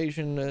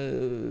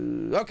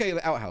Teleportation. Okay,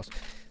 the outhouse.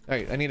 All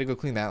right, I need to go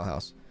clean the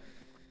outhouse.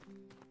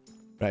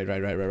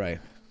 Right.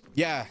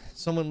 Yeah,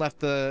 someone left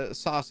the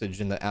sausage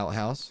in the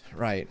outhouse.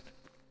 Right.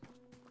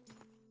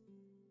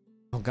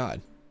 Oh god.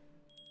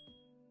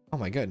 Oh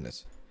my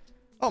goodness.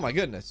 Oh my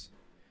goodness.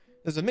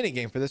 There's a mini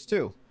game for this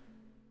too.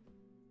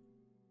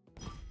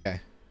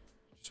 Okay.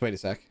 Just wait a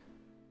sec.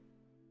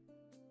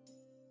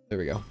 There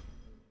we go.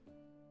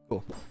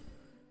 Cool.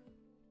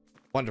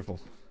 Wonderful.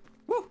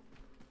 Woo!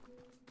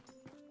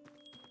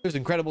 There's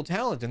incredible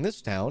talent in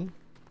this town.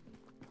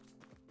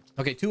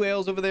 Okay, 2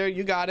 ales over there.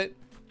 You got it.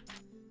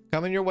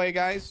 Coming your way,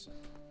 guys.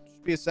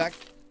 Just be a sec.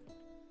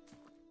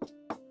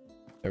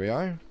 There we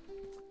are.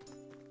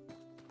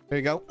 There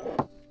you go.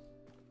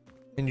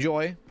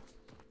 Enjoy.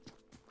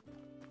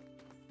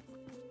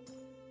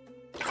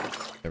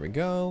 There we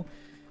go.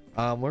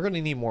 We're gonna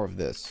need more of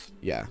this.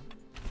 Yeah.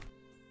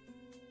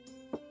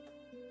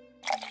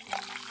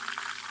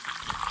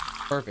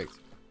 Perfect.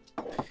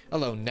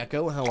 Hello,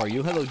 Neko. How are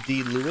you? Hello,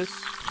 D. Lewis.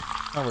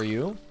 How are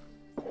you?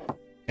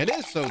 It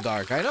is so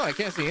dark. I know. I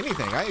can't see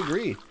anything. I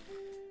agree.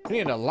 I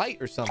need a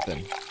light or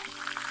something.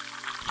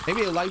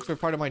 Maybe the lights were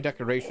part of my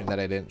decoration that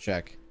I didn't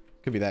check.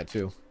 Could be that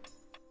too.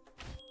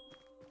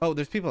 Oh,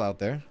 there's people out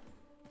there.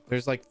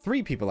 There's like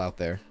 3 people out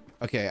there.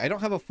 Okay, I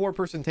don't have a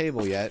 4-person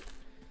table yet.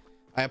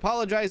 I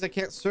apologize, I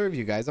can't serve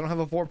you guys. I don't have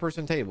a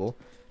 4-person table.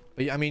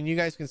 But I mean, you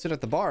guys can sit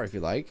at the bar if you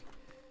like.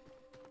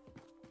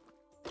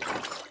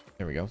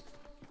 There we go.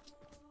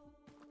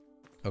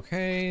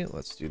 Okay,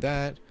 let's do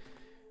that.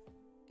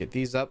 Get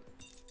these up.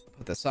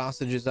 Put the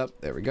sausages up.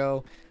 There we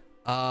go.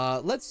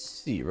 Let's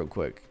see real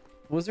quick.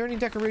 Was there any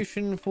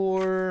decoration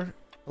for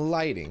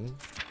lighting?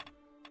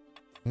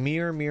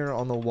 Mirror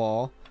on the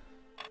wall.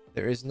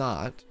 There is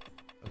not.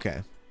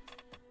 Okay.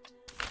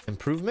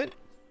 Improvement?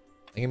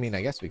 I mean,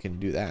 I guess we can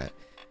do that.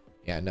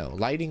 Yeah, no.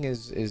 Lighting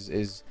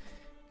is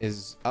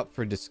up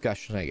for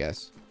discussion, I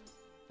guess.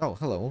 Oh,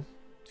 hello.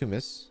 2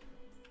 miss.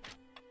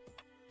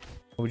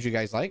 What would you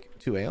guys like?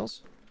 2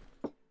 ales.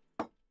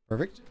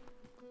 Perfect.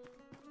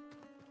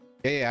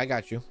 Yeah, I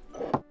got you.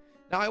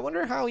 Now, I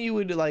wonder how you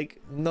would,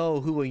 like,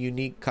 know who a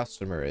unique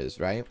customer is,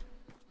 right?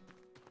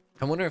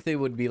 I wonder if they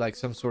would be, like,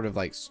 some sort of,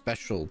 like,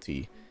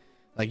 specialty.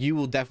 Like, you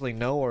will definitely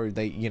know, or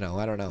they, you know,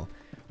 I don't know.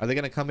 Are they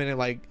gonna come in and,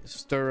 like,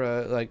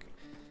 stir, like,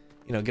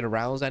 you know, get a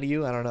rouse out of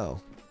you? I don't know.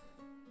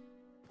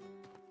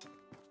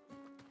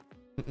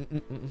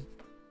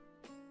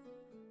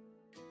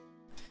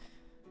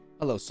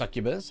 Hello,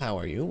 Succubus. How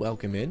are you?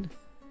 Welcome in.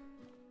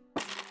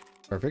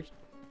 Perfect.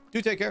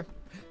 Do take care.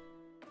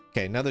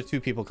 Okay, another 2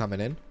 people coming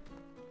in.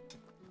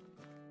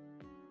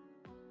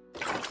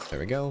 There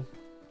we go.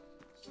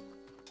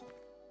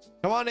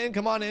 Come on in,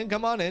 come on in,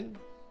 come on in.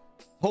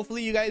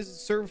 Hopefully you guys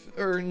serve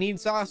or need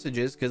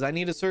sausages, because I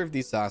need to serve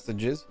these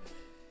sausages.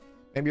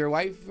 Maybe your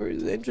wife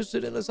is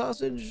interested in a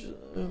sausage,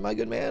 my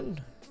good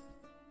man.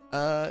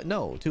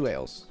 No, 2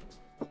 ales.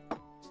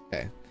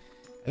 Okay.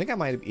 I think I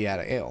might be out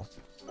of ale.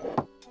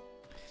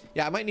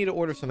 Yeah, I might need to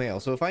order some ale.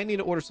 So if I need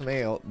to order some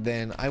ale,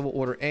 then I will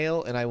order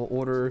ale and I will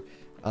order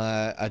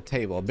a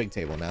table, a big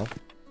table now.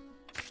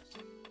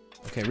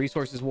 Okay,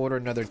 resources will order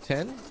another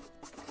 10.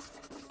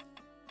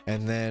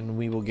 And then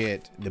we will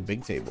get the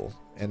big table.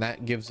 And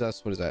that gives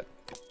us, what is that?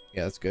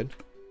 Yeah, that's good.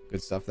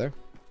 Good stuff there.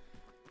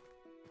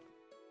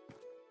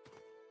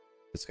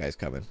 This guy's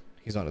coming.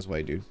 He's on his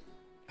way, dude.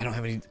 I don't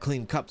have any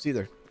clean cups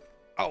either.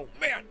 Oh,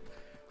 man.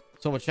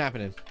 So much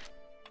happening.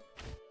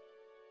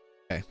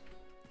 Okay.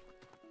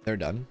 They're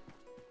done.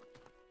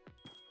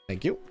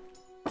 Thank you.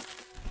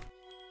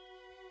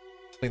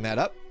 Clean that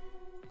up.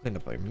 Clean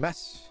up a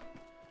mess.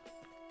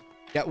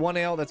 Got 1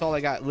 ale. That's all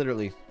I got.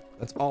 Literally.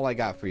 That's all I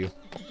got for you.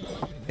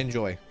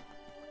 Enjoy.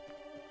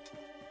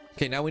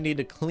 Okay, now we need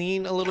to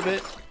clean a little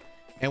bit.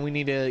 And we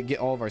need to get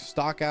all of our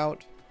stock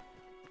out.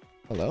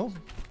 Hello.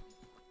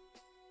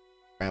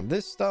 Grab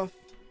this stuff.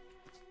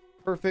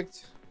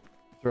 Perfect.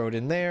 Throw it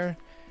in there.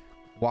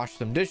 Wash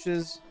some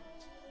dishes.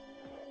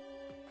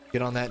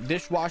 Get on that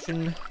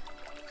dishwashing. Here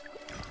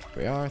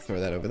we are. Throw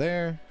that over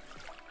there.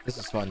 This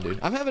is fun, dude.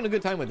 I'm having a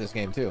good time with this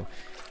game too.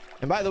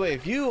 And by the way,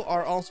 if you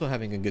are also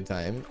having a good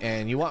time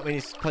and you want me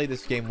to play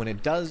this game when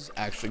it does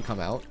actually come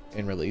out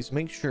and release,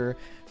 make sure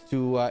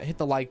to hit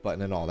the like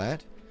button and all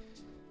that.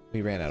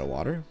 We ran out of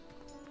water.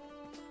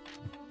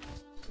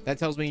 That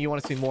tells me you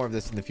want to see more of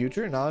this in the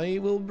future, and I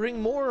will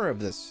bring more of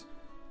this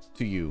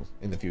to you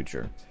in the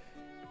future.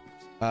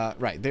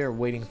 Right, they're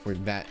waiting for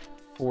that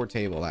 4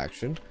 table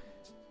action.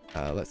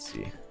 Let's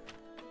see.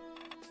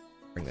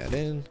 Bring that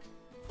in.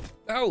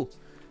 Oh!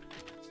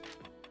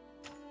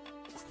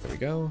 There we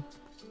go.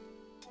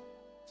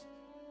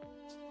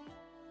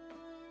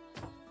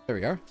 There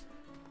we are.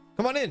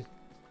 Come on in.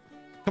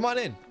 Come on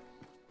in.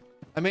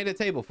 I made a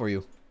table for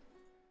you.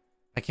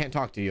 I can't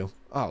talk to you.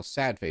 Oh,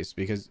 sad face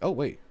because... Oh,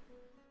 wait.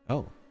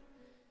 Oh.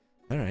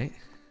 All right.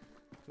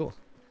 Cool.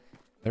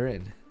 They're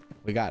in.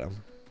 We got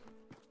them.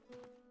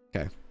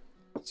 Okay.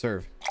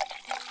 Serve.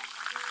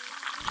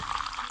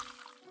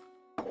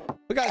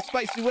 We got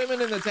spicy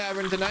women in the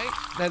tavern tonight.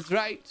 That's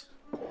right.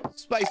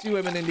 Spicy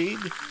women indeed.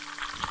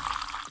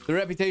 The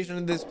reputation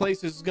of this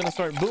place is going to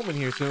start booming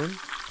here soon.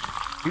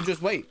 You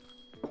just wait.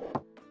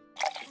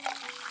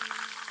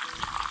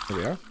 Here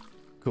we are.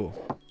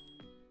 Cool.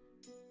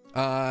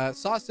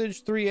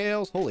 Sausage, 3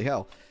 ales. Holy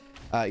hell.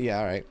 Yeah,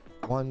 all right.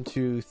 1,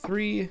 2,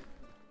 3.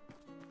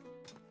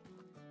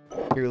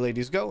 Here,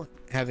 ladies, go.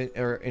 Have it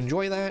or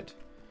enjoy that.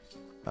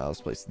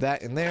 Let's place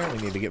that in there. We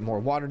need to get more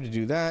water to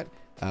do that.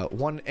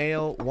 1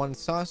 ale, 1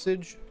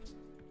 sausage.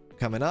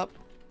 Coming up.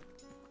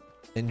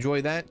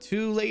 Enjoy that.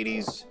 2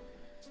 ladies.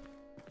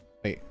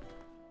 Wait.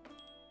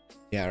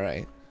 Yeah,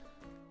 right.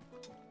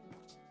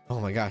 Oh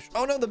my gosh.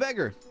 Oh no, the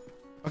beggar.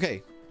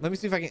 Okay, let me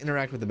see if I can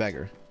interact with the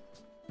beggar.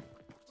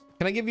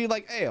 Can I give you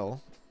like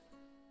ale?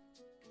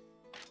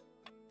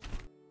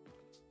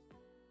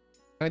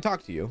 Can I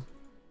talk to you?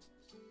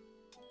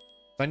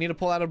 Do I need to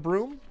pull out a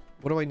broom?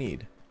 What do I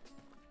need?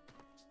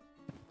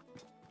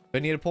 Do I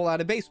need to pull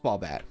out a baseball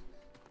bat?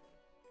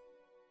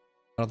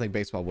 I don't think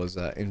baseball was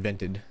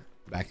invented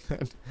back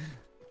then.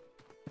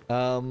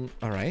 All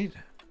right.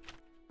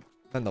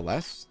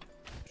 Nonetheless,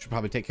 I should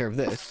probably take care of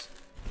this.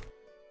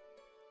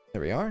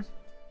 There we are.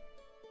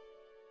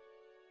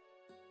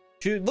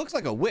 She looks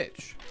like a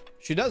witch.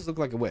 She does look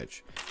like a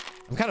witch.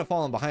 I'm kind of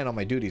falling behind on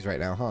my duties right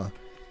now, huh?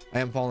 I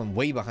am falling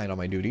way behind on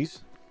my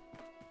duties.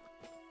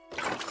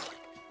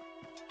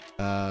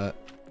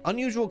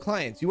 Unusual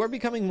clients. You are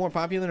becoming more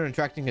popular and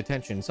attracting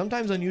attention.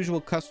 Sometimes unusual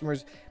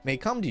customers may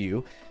come to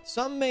you.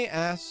 Some may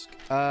ask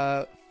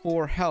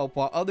for help,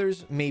 while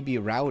others may be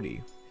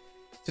rowdy.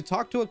 To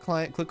talk to a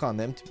client, click on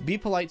them. To be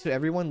polite to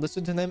everyone,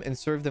 listen to them, and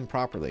serve them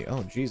properly.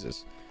 Oh,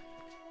 Jesus.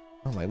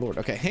 Oh, my Lord.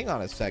 Okay, hang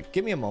on a sec.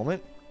 Give me a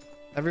moment,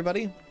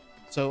 everybody.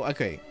 So,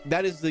 okay,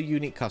 that is the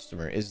unique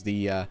customer, is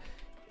the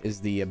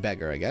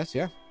beggar, I guess,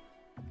 yeah?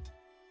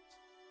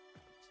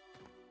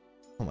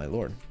 Oh, my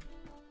Lord.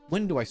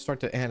 When do I start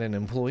to add an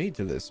employee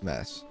to this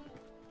mess?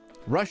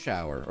 Rush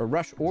Hour, or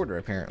Rush Order,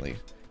 apparently.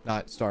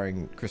 Not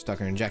starring Chris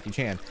Tucker and Jackie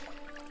Chan.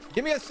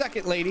 Give me a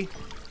second, lady.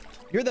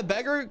 You're the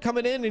beggar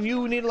coming in and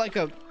you need like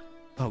a...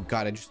 Oh,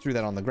 God, I just threw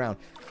that on the ground.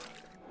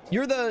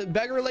 You're the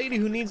beggar lady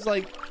who needs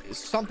like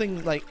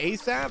something like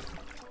ASAP?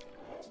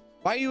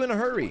 Why are you in a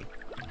hurry?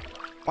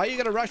 Why are you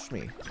gonna rush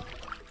me?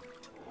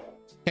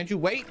 Can't you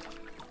wait?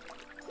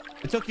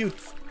 It took you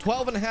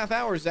 12 and a half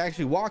hours to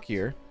actually walk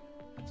here.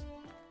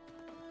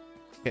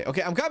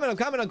 Okay, I'm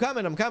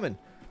coming.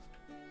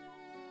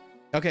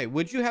 Okay,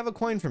 would you have a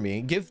coin for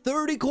me? Give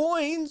 30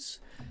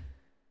 coins.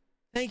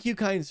 Thank you,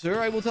 kind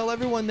sir. I will tell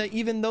everyone that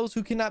even those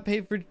who cannot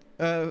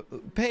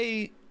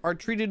pay are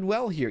treated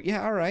well here.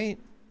 Yeah, all right.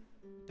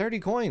 30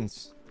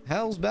 coins.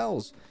 Hell's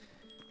bells.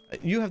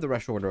 You have the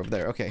rush order over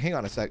there. Okay, hang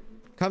on a sec.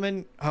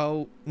 Coming.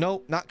 Oh,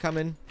 no, not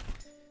coming.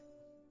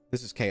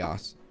 This is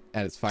chaos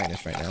at its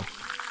finest right now.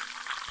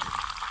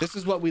 This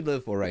is what we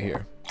live for right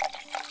here.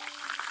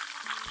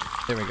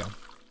 There we go.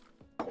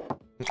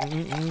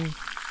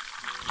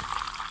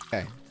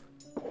 Okay,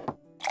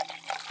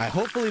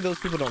 Hopefully those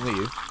people don't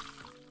leave.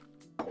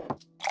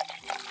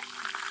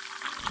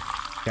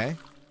 Okay.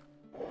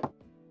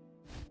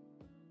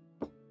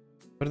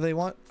 What do they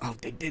want? Oh,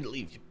 they did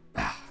leave.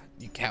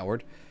 You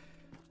coward.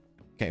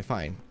 Okay,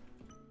 fine.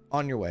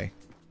 On your way.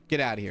 Get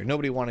out of here.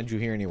 Nobody wanted you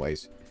here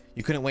anyways.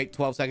 You couldn't wait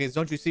 12 seconds.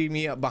 Don't you see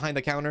me up behind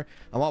the counter?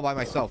 I'm all by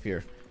myself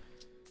here.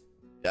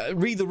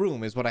 Read the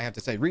room is what I have to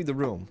say. Read the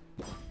room.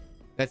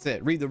 That's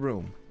it. Read the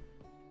room.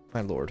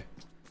 My lord.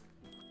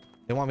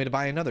 They want me to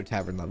buy another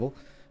tavern level.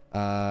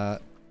 There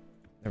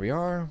we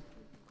are.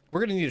 We're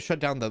gonna need to shut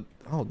down the...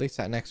 Oh, they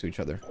sat next to each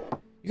other.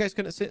 You guys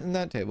couldn't sit in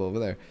that table over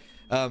there.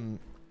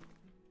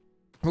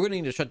 We're gonna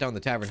need to shut down the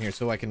tavern here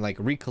so I can like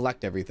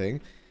recollect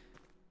everything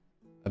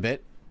a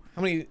bit.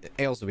 How many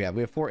ales do we have?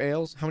 We have 4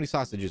 ales. How many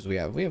sausages do we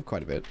have? We have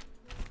quite a bit.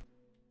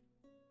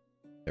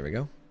 There we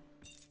go.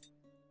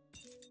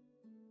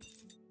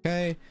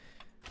 Okay.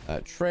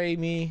 Tray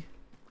me.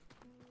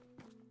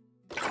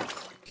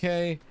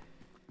 Okay.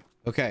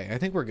 Okay, I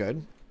think we're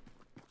good.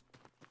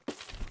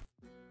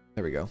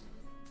 There we go.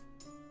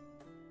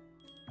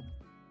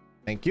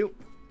 Thank you.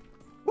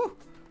 Woo.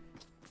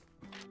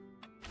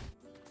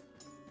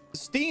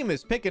 Steam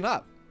is picking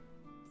up.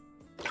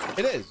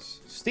 It is.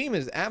 Steam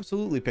is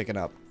absolutely picking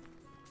up.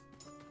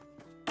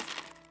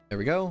 There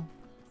we go.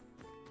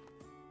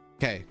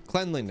 Okay,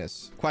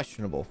 cleanliness.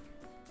 Questionable.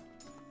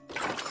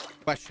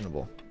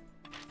 Questionable.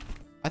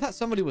 I thought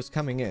somebody was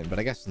coming in, but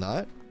I guess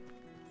not.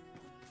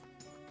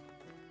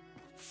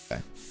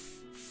 Okay.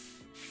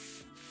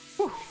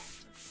 Whew.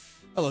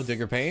 Hello,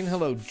 Digger Payne.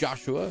 Hello,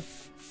 Joshua.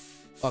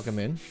 Welcome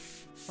in.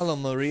 Hello,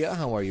 Maria.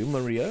 How are you,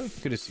 Maria?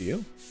 Good to see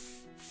you.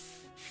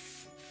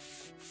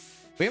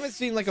 We haven't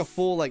seen like a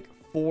full, like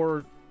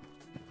 4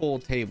 full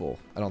table,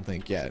 I don't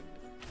think yet.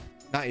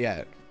 Not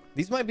yet.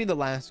 These might be the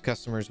last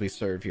customers we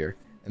serve here,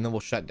 and then we'll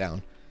shut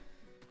down.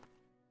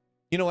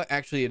 You know what?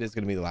 Actually, it is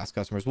going to be the last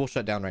customers. We'll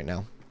shut down right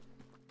now.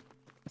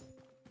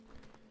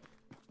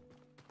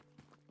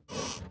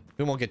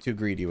 We won't get too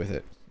greedy with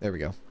it. There we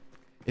go.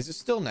 Is it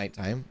still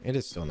nighttime? It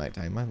is still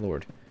nighttime, my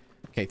lord.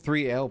 Okay,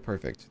 3 ale,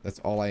 perfect. That's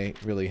all I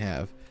really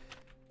have.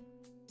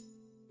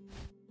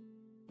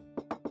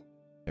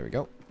 There we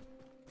go.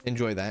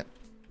 Enjoy that.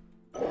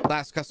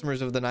 Last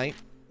customers of the night.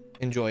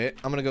 Enjoy it.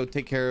 I'm gonna go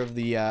take care of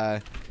the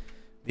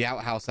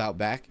outhouse out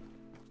back.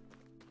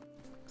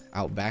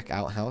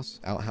 Outhouse.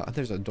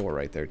 There's a door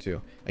right there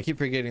too. I keep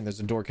forgetting there's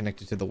a door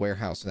connected to the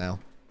warehouse now.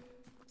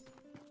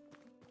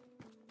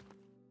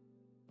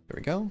 There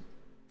we go.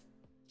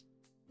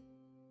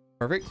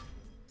 Perfect.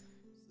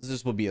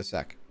 This will be a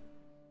sec.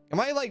 Am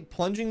I like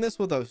plunging this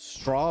with a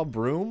straw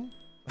broom?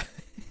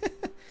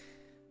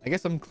 I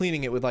guess I'm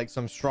cleaning it with like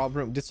some straw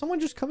broom. Did someone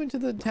just come into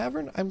the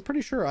tavern? I'm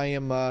pretty sure I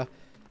am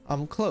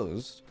I'm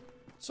closed.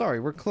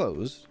 Sorry, we're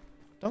closed.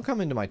 Don't come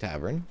into my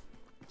tavern.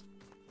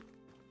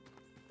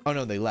 Oh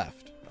no, they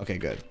left. Okay,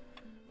 good.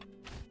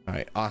 All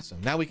right, awesome.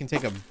 Now we can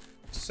take a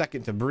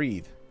second to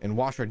breathe and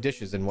wash our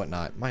dishes and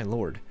whatnot. My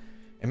lord.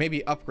 And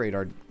maybe upgrade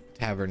our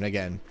tavern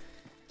again.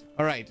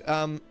 All right,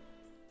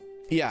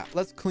 yeah,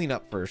 let's clean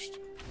up first.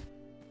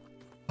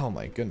 Oh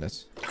my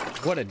goodness.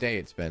 What a day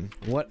it's been.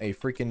 What a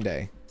freaking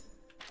day.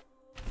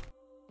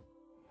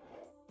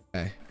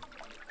 Okay.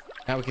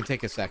 Now we can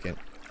take a second.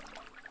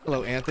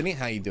 Hello, Anthony.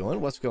 How you doing?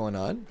 What's going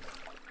on?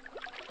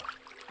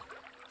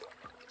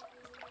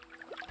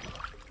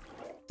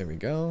 There we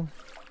go.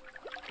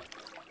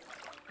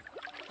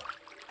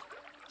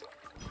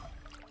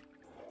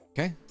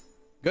 Okay.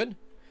 Good.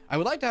 I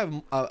would like to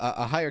have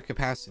a higher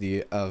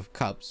capacity of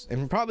cups,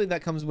 and probably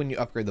that comes when you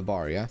upgrade the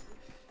bar, yeah?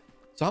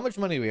 So how much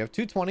money do we have?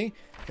 220.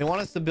 They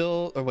want us to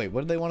build, or wait,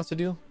 what do they want us to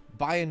do?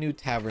 Buy a new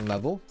tavern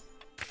level.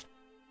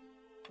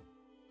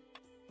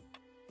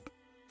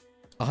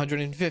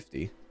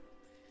 150.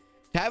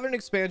 Tavern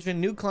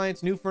expansion, new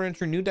clients, new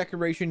furniture, new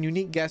decoration,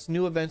 unique guests,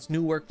 new events,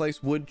 new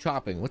workplace, wood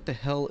chopping. What the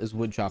hell is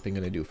wood chopping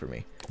going to do for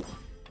me?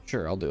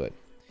 Sure, I'll do it.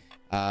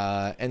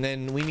 And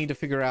then we need to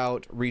figure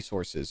out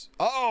resources.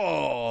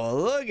 Oh,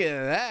 look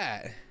at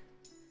that.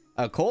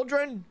 A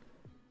cauldron?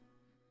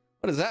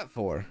 What is that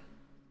for?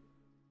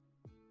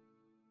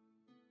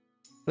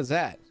 What is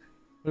that?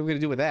 What are we going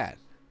to do with that?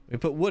 We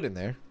put wood in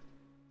there.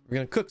 We're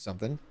going to cook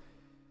something.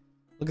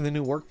 Look at the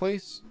new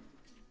workplace.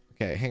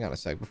 Okay, hang on a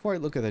sec. Before I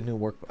look at the new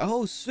work...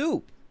 Oh,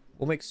 soup!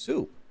 We'll make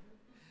soup.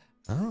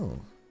 Oh.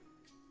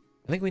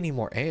 I think we need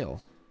more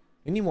ale.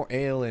 We need more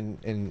ale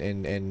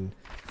and...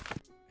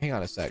 Hang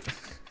on a sec.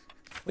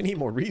 We need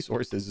more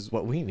resources is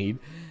what we need.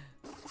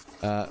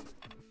 7.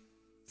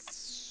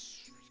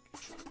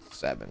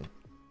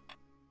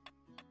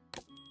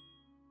 I'm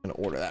gonna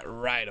order that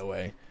right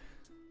away.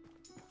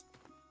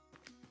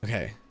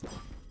 Okay.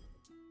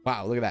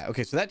 Wow, look at that.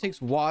 Okay, so that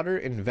takes water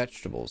and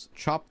vegetables.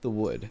 Chop the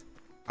wood.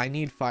 I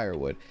need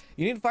firewood.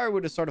 You need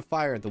firewood to start a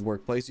fire at the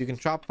workplace. You can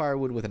chop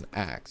firewood with an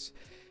axe.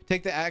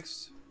 Take the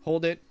axe,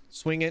 hold it,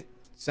 swing it,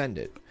 send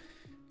it.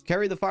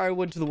 Carry the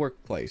firewood to the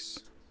workplace.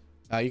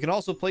 You can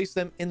also place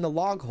them in the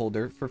log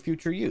holder for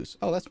future use.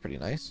 Oh, that's pretty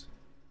nice.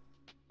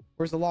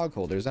 Where's the log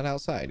holder? Is that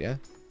outside? Yeah.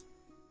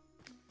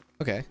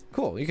 Okay,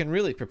 cool. You can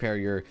really prepare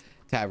your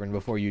tavern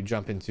before you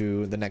jump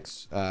into the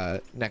next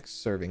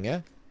serving.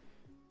 Yeah.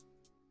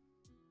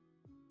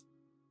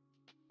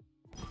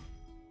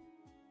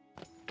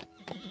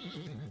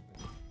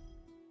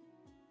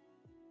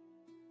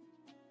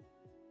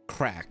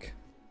 Crack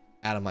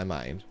out of my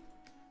mind.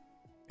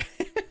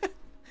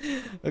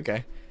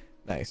 Okay,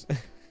 nice.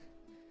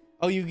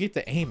 Oh, you get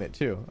to aim it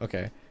too.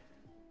 Okay,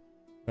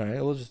 all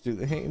right, we'll just do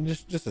the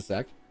just a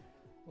sec.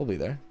 We'll be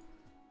there.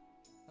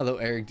 Hello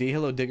Eric D,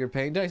 hello Digger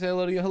Payne. Did I say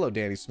hello to you? Hello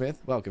Danny Smith,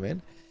 welcome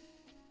in.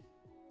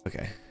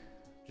 Okay,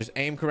 just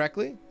aim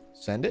correctly,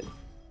 send it.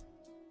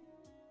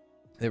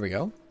 There we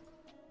go.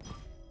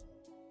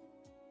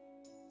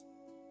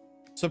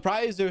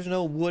 Surprised there's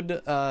no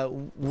wood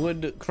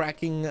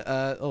cracking.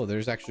 Oh,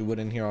 there's actually wood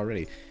in here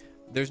already.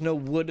 There's no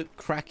wood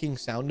cracking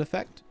sound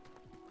effect.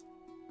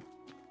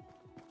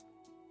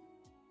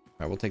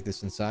 All right, we'll take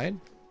this inside.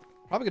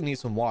 Probably gonna need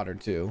some water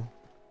too.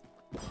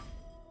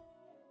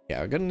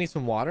 Yeah, we're gonna need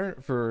some water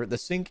for the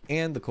sink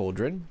and the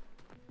cauldron.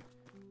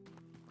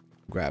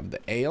 Grab the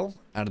ale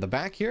out of the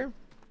back here.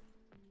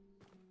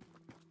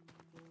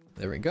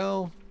 There we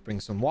go. Bring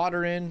some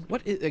water in.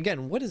 What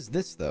is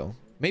this though?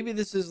 Maybe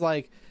this is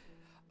like,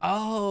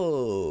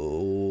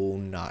 oh,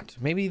 not.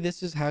 Maybe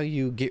this is how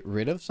you get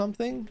rid of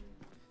something.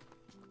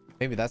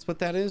 Maybe that's what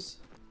that is.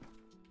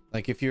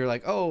 Like if you're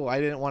like, oh,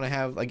 I didn't want to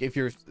have, like if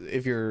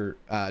your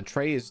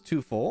tray is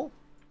too full.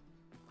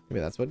 Maybe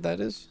that's what that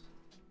is.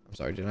 I'm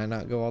sorry, did I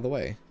not go all the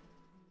way?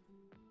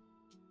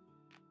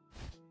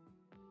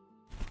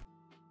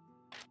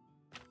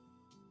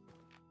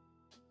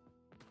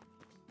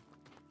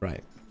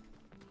 Right.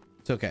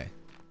 It's okay.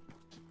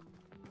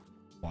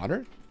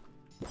 Water?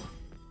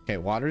 Okay,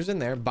 water's in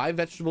there. Buy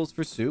vegetables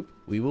for soup.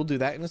 We will do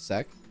that in a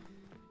sec.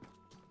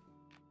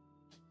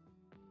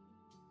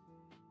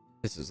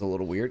 This is a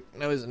little weird.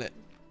 No, isn't it?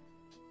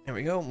 There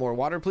we go. More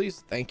water,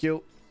 please. Thank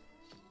you.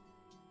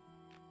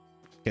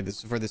 Okay, this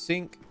is for the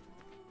sink.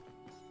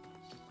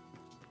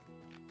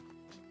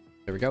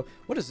 There we go.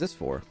 What is this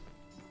for?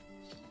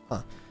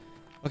 Huh.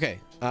 Okay,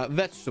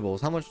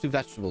 vegetables. How much do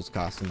vegetables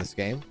cost in this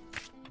game?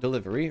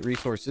 Delivery,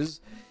 resources.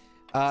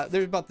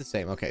 They're about the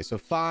same. Okay, so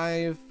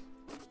 5.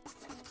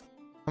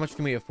 How much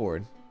can we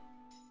afford?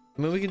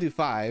 I mean, we can do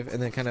 5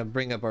 and then kind of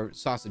bring up our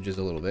sausages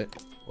a little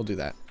bit. We'll do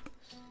that.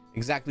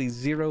 Exactly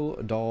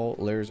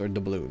 $0 or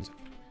doubloons.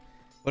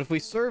 But if we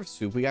serve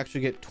soup, we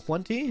actually get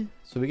 20.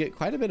 So we get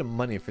quite a bit of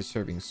money for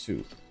serving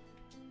soup.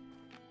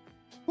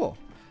 Cool.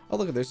 Oh,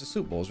 look, there's the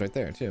soup bowls right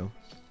there too.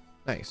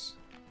 Nice.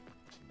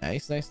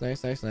 Nice, nice,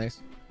 nice, nice,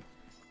 nice.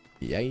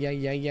 Yeah, yeah,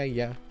 yeah, yeah,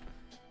 yeah.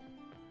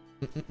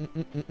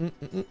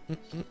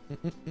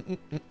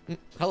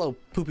 Hello,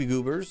 poopy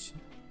goobers.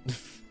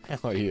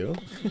 How are you?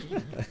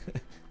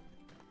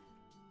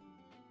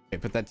 Okay,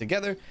 put that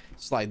together.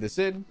 Slide this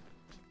in.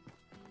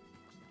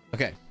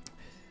 Okay.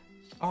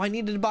 Oh, I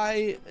needed to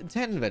buy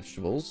 10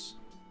 vegetables.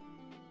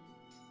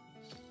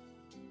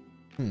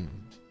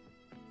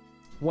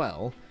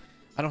 Well,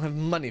 I don't have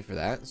money for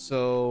that,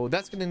 so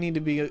that's gonna need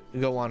to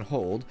go on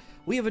hold.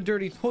 We have a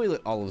dirty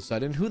toilet all of a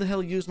sudden. Who the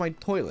hell used my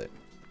toilet?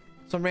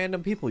 Some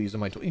random people using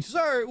my toilet.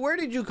 Sir, where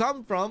did you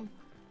come from?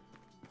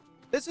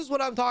 This is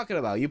what I'm talking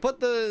about. You put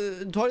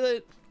the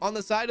toilet on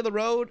the side of the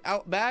road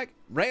out back,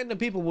 random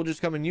people will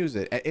just come and use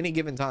it at any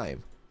given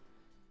time.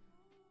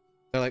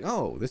 They're like,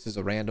 oh, this is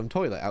a random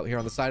toilet out here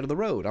on the side of the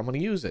road. I'm going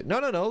to use it. No,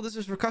 no, no. This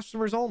is for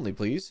customers only,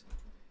 please.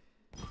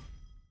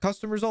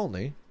 Customers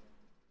only.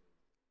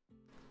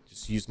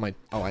 Just use my...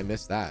 Oh, I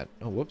missed that.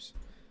 Oh, whoops.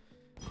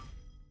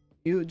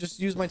 You just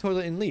use my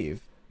toilet and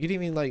leave. You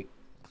didn't even, like,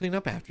 clean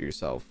up after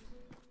yourself.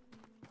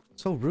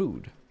 So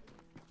rude.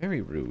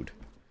 Very rude.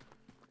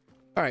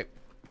 All right.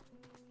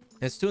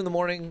 It's 2 in the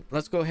morning.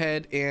 Let's go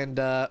ahead and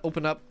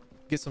open up.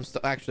 Get some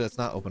stuff. Actually, let's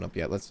not open up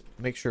yet. Let's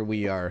make sure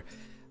we are...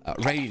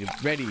 ready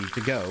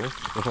to go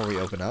before we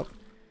open up,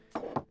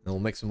 and we'll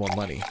make some more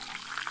money.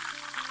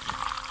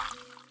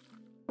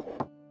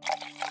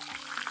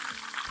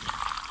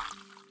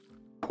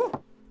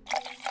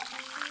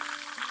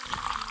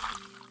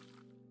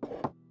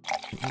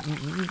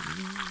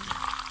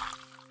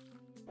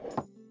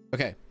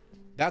 Okay,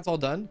 that's all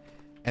done,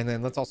 and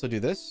then let's also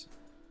do this.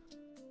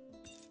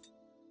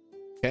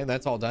 Okay,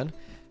 that's all done.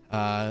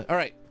 All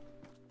right,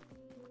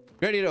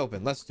 ready to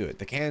open. Let's do it.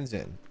 The can's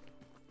in.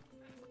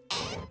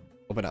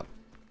 Open up.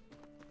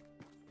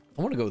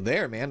 I want to go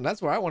there, man.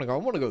 That's where I want to go. I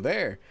want to go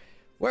there.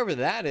 Wherever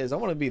that is, I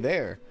want to be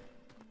there.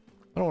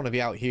 I don't want to be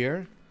out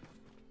here.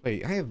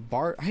 Wait, I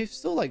have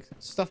still like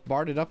stuff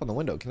barded up on the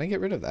window. Can I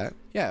get rid of that?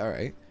 Yeah, all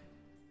right.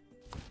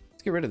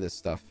 Let's get rid of this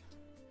stuff.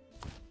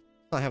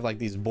 I have like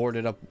these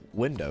boarded up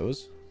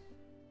windows.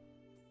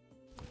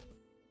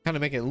 Kind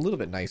of make it a little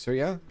bit nicer,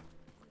 yeah?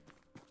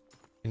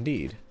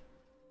 Indeed.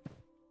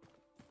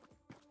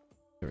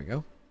 There we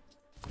go.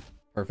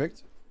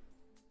 Perfect.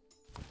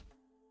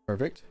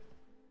 Perfect.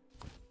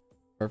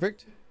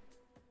 Perfect.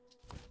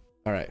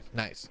 All right,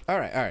 nice. All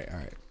right, all right, all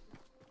right.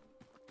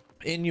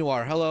 In you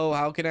are. Hello,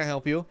 how can I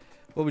help you?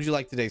 What would you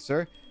like today,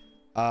 sir?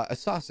 A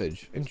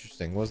sausage.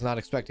 Interesting. Was not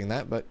expecting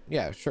that, but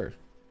yeah, sure.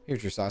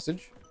 Here's your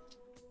sausage.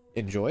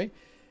 Enjoy.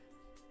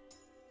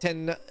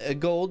 10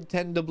 gold,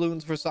 10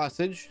 doubloons for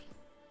sausage.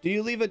 Do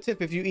you leave a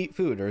tip if you eat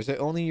food, or is it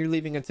only you're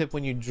leaving a tip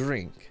when you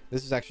drink?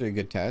 This is actually a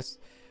good test.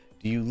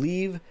 Do you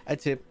leave a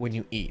tip when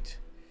you eat?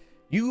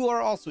 You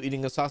are also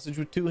eating a sausage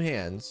with 2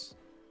 hands.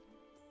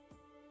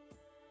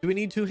 Do we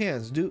need 2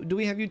 hands? Do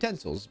we have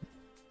utensils?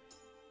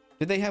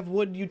 Did they have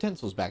wood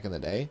utensils back in the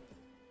day?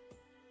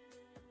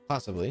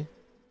 Possibly.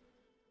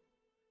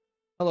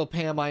 Hello,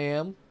 Pam, I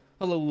am.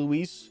 Hello,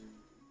 Luis.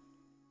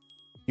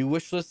 You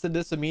wish listed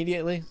this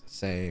immediately?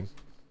 Same.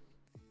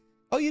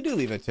 Oh, you do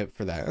leave a tip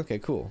for that. Okay,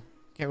 cool.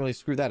 Can't really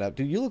screw that up.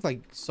 Dude, you look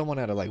like someone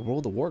out of like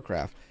World of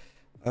Warcraft.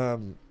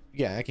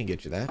 Yeah, I can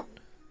get you that.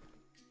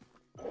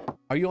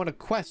 Are you on a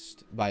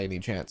quest by any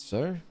chance,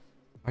 sir?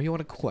 Are you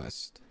on a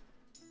quest?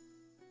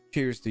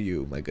 Cheers to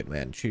you, my good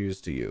man.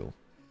 Cheers to you.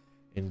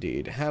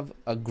 Indeed. Have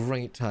a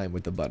great time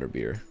with the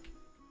butterbeer.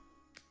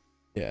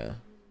 Yeah.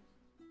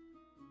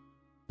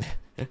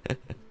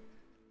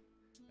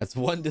 That's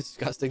one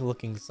disgusting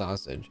looking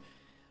sausage.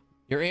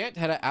 Your aunt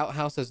had an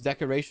outhouse as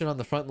decoration on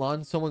the front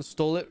lawn. Someone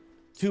stole it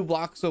 2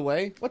 blocks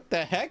away. What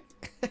the heck?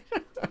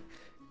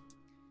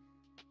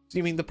 So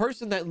you mean the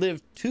person that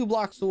lived 2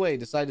 blocks away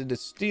decided to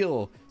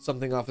steal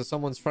something off of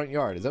someone's front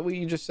yard? Is that what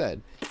you just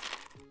said?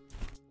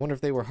 Wonder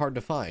if they were hard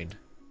to find.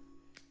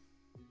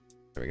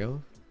 There we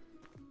go.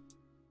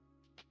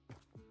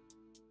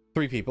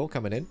 3 people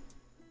coming in.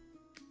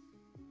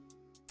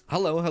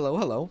 Hello, hello,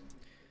 hello.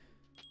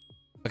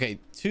 Okay,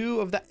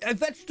 2 of that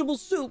vegetable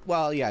soup.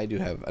 Well, yeah, I do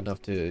have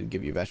enough to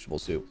give you vegetable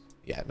soup.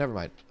 Yeah, never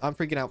mind. I'm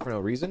freaking out for no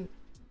reason.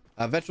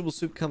 Vegetable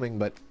soup coming,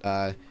 but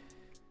can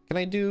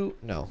I do?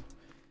 No.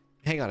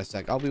 Hang on a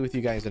sec. I'll be with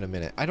you guys in a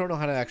minute. I don't know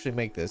how to actually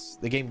make this.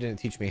 The game didn't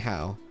teach me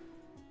how.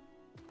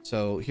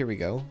 So here we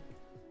go.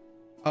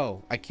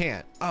 Oh, I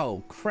can't.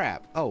 Oh,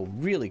 crap. Oh,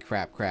 really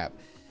crap.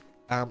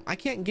 I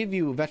can't give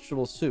you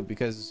vegetable soup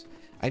because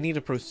I need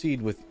to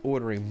proceed with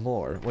ordering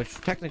more, which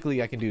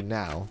technically I can do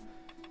now.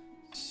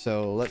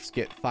 So let's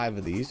get 5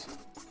 of these.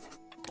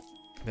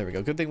 There we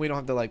go. Good thing we don't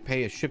have to like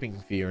pay a shipping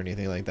fee or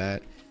anything like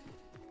that.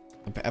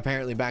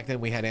 Apparently back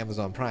then we had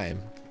Amazon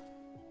Prime.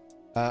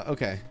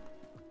 Okay.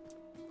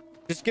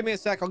 Just give me a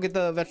sec. I'll get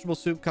the vegetable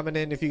soup coming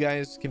in if you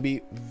guys can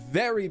be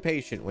very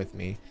patient with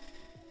me.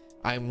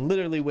 I'm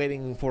literally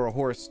waiting for a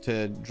horse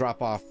to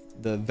drop off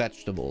the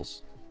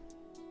vegetables.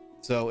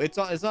 So it's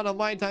not on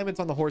my time,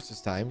 it's on the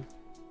horse's time.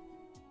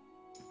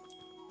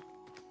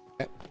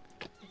 Okay.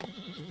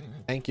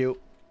 Thank you.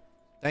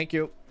 Thank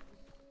you.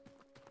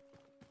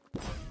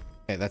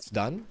 Okay, that's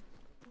done.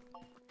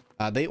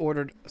 They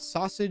ordered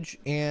sausage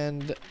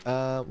and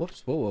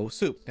whoops, whoa,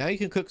 soup. Now you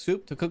can cook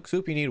soup. To cook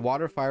soup, you need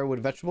water, firewood,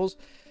 vegetables.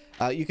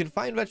 You can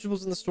find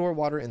vegetables in the store,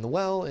 water in the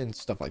well, and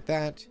stuff like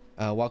that.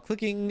 While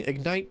clicking,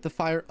 ignite the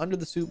fire under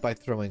the soup by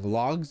throwing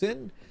logs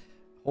in.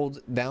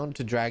 Hold down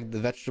to drag the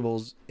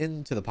vegetables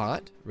into the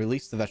pot.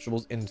 Release the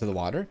vegetables into the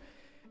water.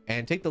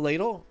 And take the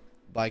ladle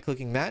by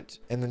clicking that,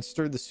 and then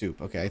stir the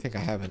soup. Okay, I think I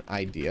have an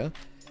idea.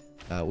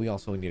 We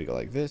also need to go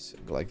like this,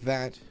 go like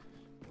that.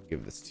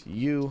 Give this to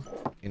you.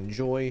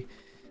 Enjoy.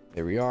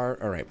 There we are.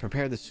 All right,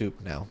 prepare the soup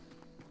now.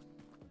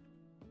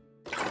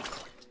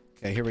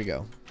 Okay, here we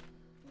go.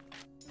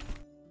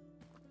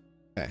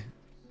 Okay.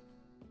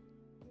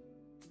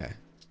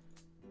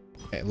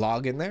 Okay,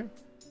 log in there.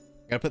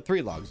 Gotta put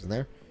 3 logs in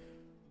there.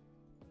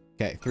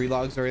 Okay, 3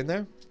 logs are in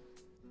there.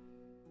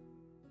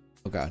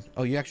 Oh god.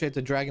 Oh, you actually have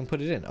to drag and put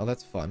it in. Oh,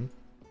 that's fun.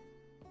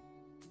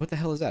 What the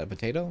hell is that? A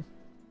potato?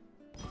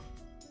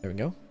 There we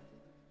go.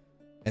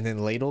 And then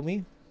ladle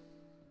me.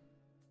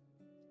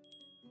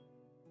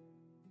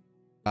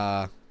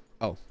 Oh.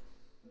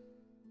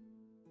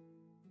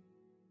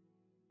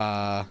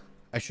 I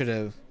should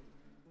have.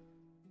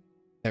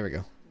 There we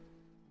go.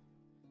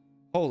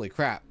 Holy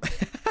crap.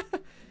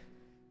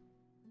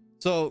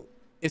 So,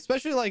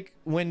 especially like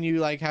when you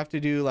like have to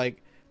do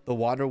like the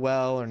water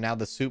well or now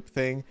the soup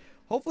thing,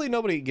 hopefully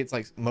nobody gets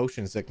like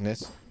motion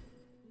sickness.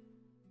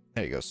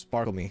 There you go.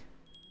 Sparkle me.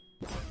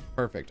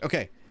 Perfect.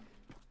 Okay.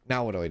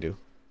 Now what do I do?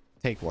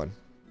 Take 1.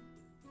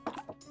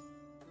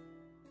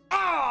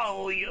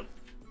 Oh, you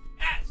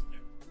bastard.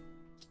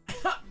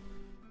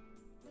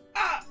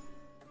 Ah.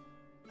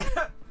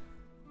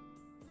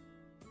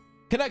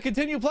 Can I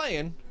continue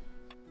playing?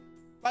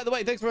 By the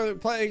way, thanks for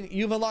playing.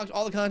 You've unlocked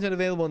all the content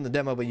available in the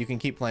demo, but you can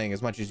keep playing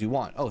as much as you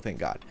want. Oh, thank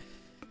God.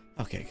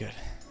 Okay, good.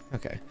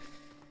 Okay.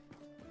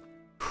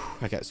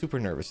 I got super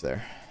nervous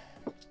there.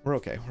 We're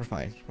okay. We're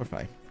fine. We're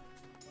fine.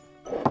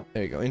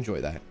 There you go. Enjoy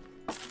that.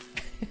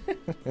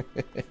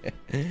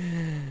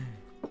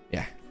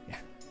 Yeah.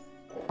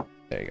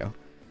 There you go.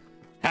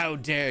 How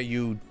dare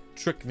you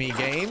trick me,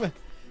 game?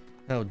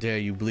 How dare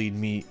you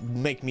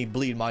make me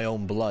bleed my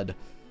own blood?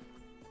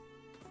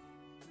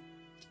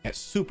 Yeah,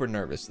 super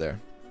nervous there.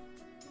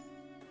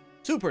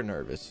 Super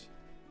nervous.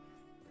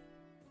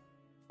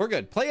 We're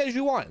good. Play as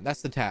you want.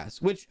 That's the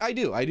task, which I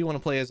do. I do want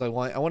to play as I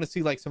want. I want to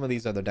see like some of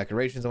these other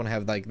decorations. I want to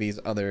have like these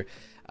other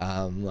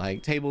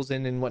like tables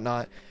in and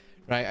whatnot,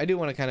 right? I do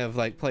want to kind of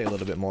like play a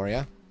little bit more.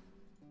 Yeah,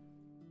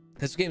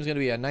 this game's gonna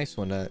be a nice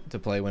one to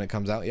play when it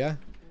comes out. Yeah,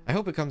 I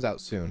hope it comes out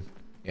soon.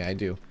 Yeah, I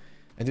do.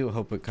 I do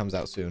hope it comes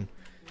out soon.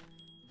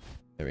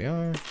 There we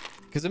are.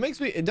 Because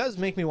it does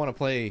make me want to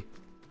play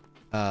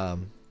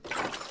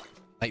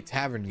like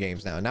tavern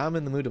games now. Now I'm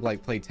in the mood to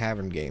like play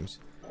tavern games.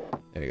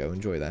 There you go.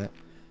 Enjoy that.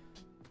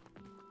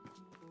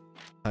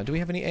 Do we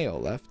have any ale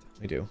left?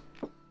 We do.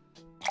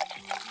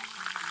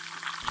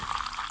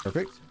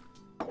 Perfect.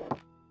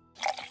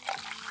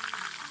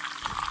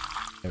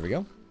 There we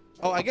go.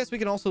 Oh, I guess we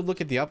can also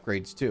look at the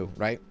upgrades too,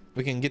 right?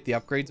 We can get the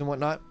upgrades and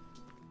whatnot.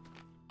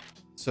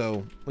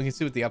 So we can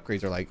see what the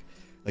upgrades are like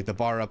the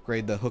bar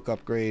upgrade, the hook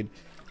upgrade,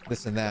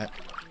 this and that.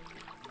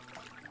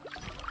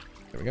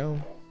 There we go.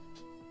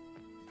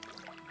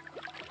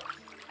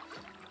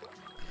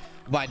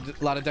 Buy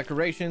a lot of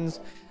decorations,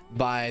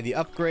 buy the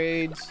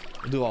upgrades,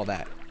 we'll do all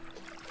that.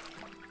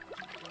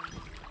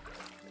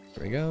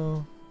 There we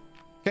go.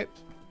 Okay.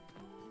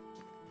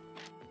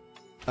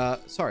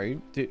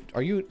 Sorry,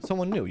 are you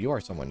someone new? You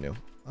are someone new.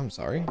 I'm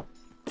sorry.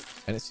 I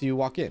didn't see you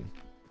walk in.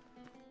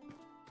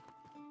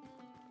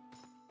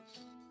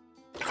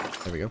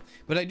 There we go.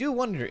 But I do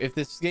wonder if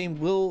this game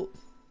will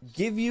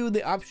give you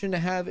the option to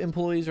have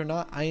employees or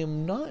not. I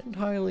am not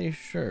entirely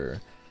sure.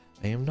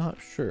 I am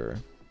not sure.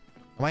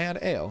 Am I out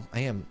of ale? I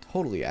am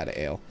totally out of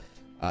ale.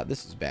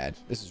 This is bad.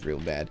 This is real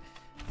bad.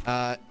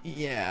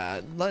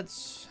 Yeah,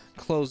 let's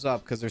close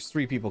up because there's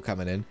 3 people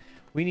coming in.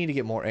 We need to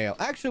get more ale.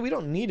 Actually, we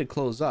don't need to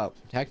close up.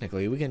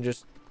 Technically, we can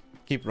just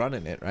keep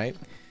running it, right?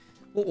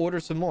 We'll order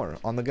some more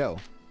on the go.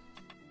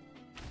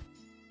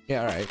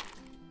 Yeah, all right.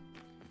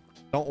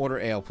 Don't order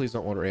ale. Please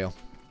don't order ale.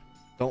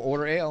 Don't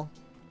order ale.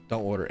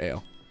 Don't order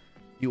ale.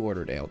 You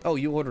ordered ale. Oh,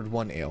 you ordered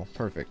 1 ale.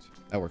 Perfect.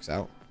 That works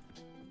out.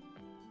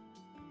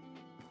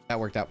 That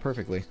worked out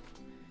perfectly.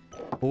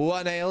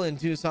 1 ale and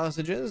 2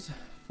 sausages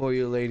for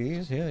you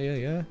ladies.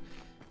 Yeah.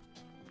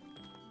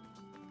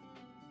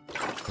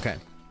 Okay.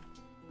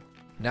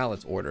 Now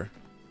let's order.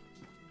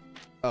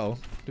 Oh,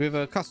 do we have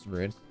a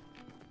customer in?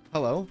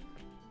 Hello?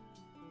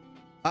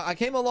 I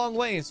came a long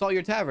way and saw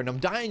your tavern. I'm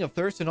dying of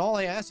thirst and all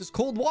I ask is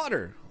cold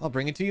water. I'll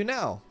bring it to you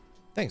now.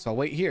 Thanks, I'll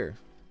wait here.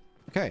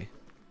 Okay.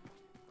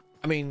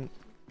 I mean,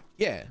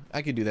 yeah,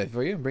 I could do that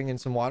for you. Bring in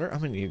some water. I'm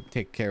gonna need to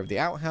take care of the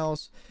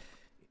outhouse.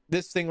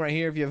 This thing right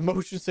here, if you have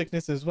motion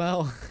sickness as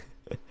well.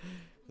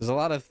 There's a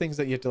lot of things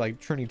that you have to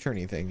like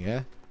churny thing,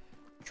 yeah?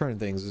 Churn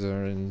things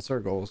are in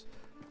circles.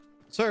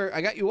 Sir,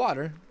 I got you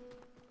water.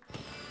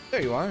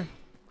 There you are.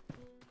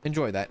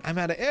 Enjoy that. I'm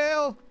out of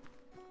ale.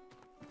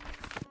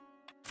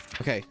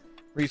 Okay,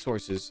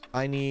 resources.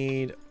 I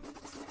need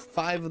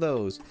 5 of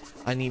those.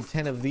 I need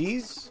 10 of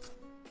these.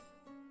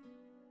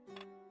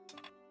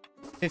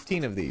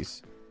 15 of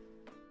these.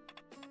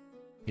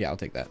 Yeah, I'll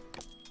take that.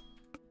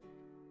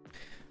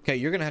 Okay,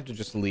 you're gonna have to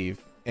just leave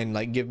and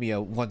like give me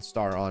a 1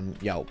 star on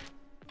Yelp.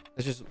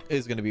 This just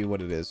is gonna be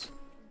what it is.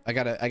 I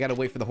gotta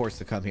wait for the horse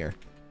to come here.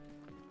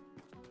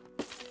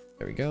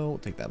 There we go. We'll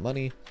take that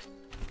money.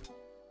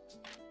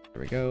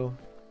 There we go.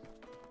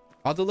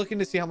 I'll have to look in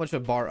to see how much a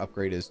bar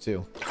upgrade is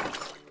too.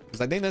 Because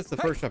I think that's the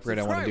first upgrade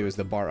I want to do is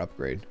the bar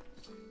upgrade.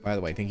 By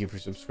the way, thank you for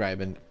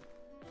subscribing.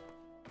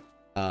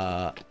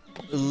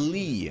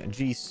 Lee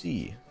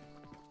GC.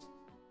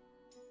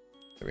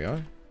 There we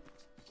are.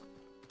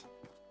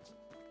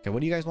 Okay, what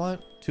do you guys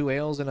want? 2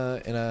 ales and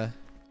a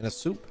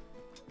soup?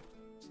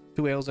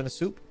 2 ales and a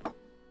soup?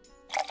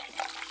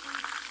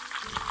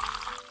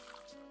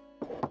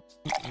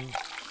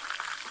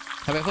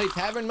 Have I played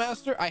Tavern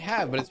Master? I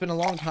have, but it's been a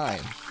long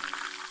time.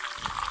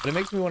 But it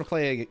makes me want to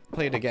play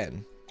it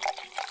again.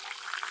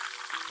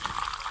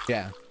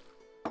 Yeah.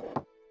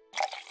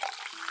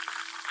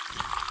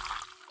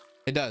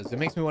 It does. It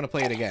makes me want to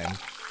play it again.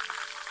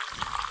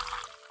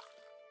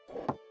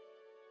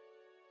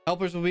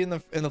 Helpers will be in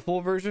the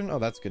full version. Oh,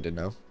 that's good to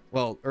know.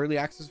 Well, early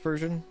access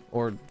version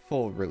or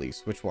full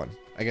release? Which one?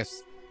 I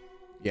guess.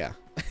 Yeah.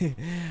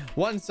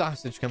 1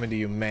 sausage coming to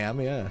you, ma'am.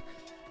 Yeah.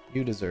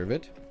 You deserve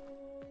it.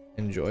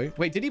 Enjoy.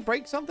 Wait, did he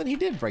break something? He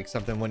did break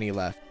something when he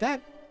left.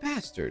 That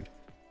bastard.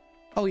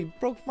 Oh, he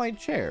broke my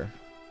chair.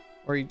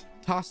 Or he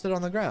tossed it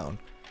on the ground.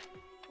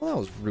 Well, that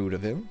was rude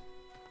of him.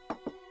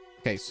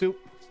 Okay, soup.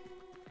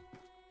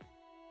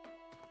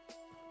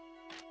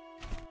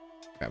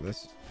 Grab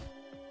this.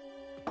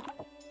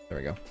 There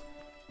we go.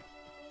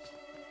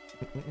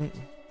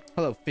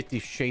 Hello, 50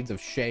 Shades of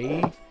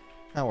Shay.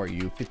 How are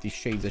you, 50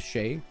 Shades of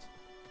Shay?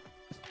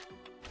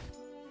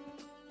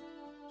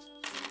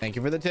 Thank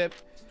you for the tip.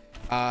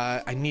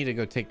 I need to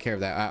go take care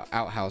of that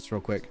outhouse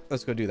real quick.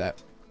 Let's go do that.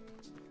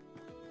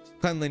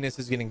 Cleanliness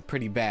is getting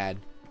pretty bad.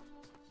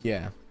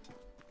 Yeah.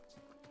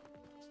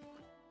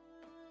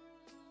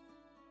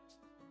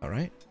 All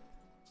right.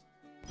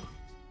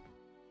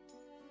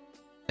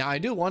 Now I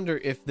do wonder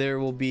if there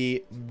will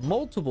be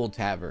multiple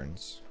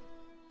taverns.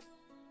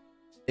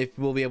 If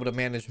we'll be able to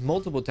manage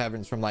multiple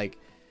taverns from like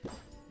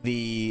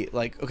the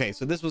okay,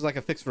 so this was like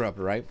a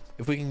fixer-upper, right?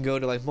 If we can go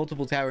to like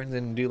multiple taverns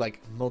and do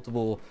like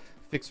multiple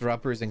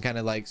fixer-uppers and kind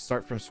of like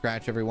start from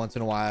scratch every once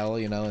in a while,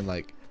 you know, and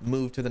like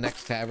move to the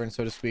next tavern,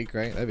 so to speak,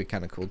 right? That'd be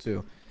kind of cool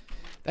too.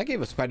 That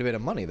gave us quite a bit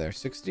of money there.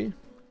 60.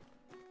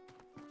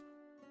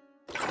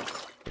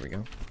 There we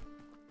go.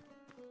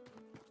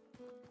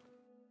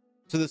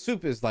 So the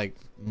soup is like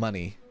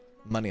money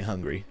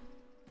hungry.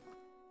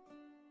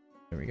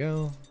 There we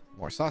go.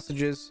 More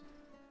sausages.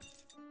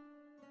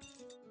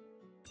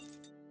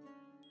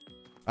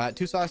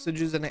 2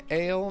 sausages and an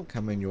ale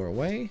coming your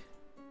way.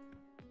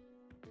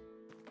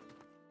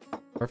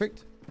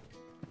 Perfect.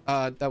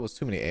 That was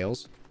too many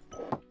ales.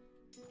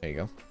 There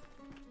you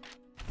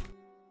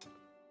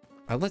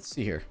go. Let's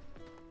see here.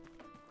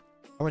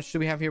 How much do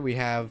we have here? We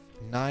have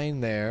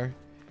 9 there.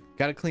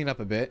 Got to clean up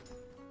a bit.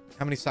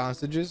 How many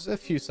sausages? A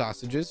few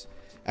sausages.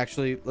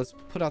 Actually, let's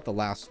put out the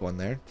last one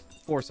there.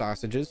 4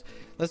 sausages.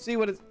 Let's see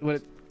what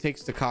it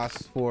takes to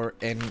cost for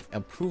an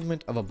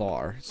improvement of a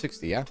bar.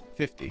 60, yeah?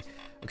 50.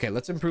 Okay,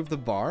 let's improve the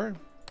bar.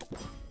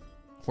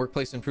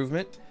 Workplace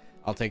improvement.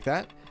 I'll take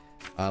that.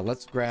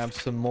 Let's grab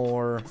some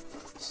more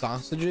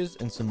sausages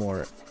and some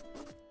more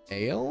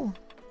ale.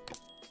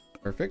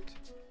 Perfect.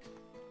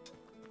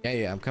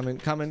 Yeah, I'm coming.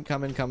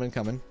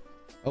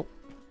 Oh,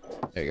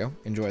 there you go.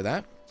 Enjoy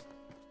that.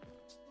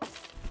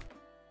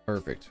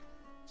 Perfect.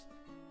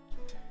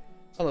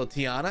 Hello,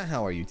 Tiana.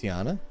 How are you,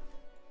 Tiana?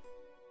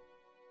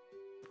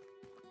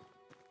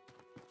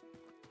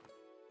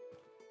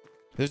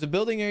 There's a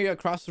building area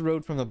across the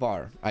road from the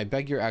bar. I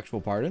beg your actual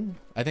pardon.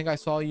 I think I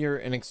saw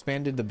and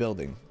expanded the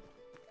building.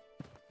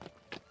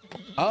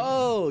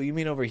 Oh, you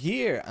mean over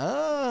here?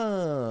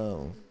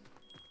 Oh.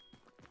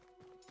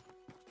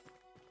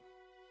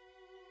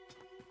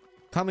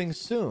 Coming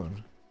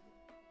soon.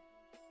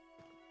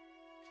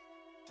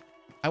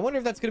 I wonder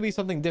if that's going to be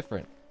something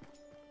different,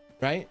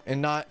 right?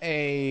 And not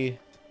a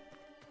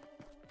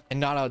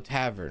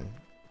tavern.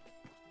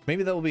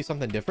 Maybe that will be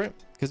something different,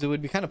 because it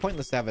would be kind of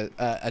pointless to have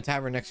a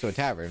tavern next to a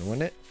tavern,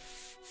 wouldn't it?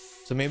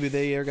 So maybe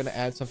they are going to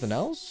add something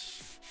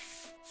else,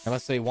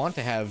 unless they want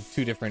to have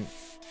 2 different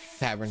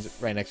taverns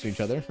right next to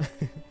each other.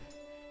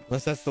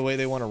 Unless that's the way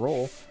they want to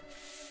roll.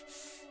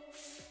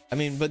 I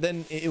mean, but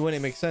then it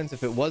wouldn't make sense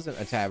if it wasn't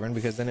a tavern,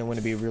 because then it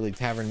wouldn't be really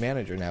tavern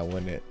manager now,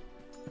 wouldn't it?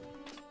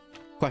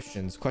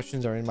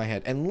 Questions are in my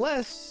head.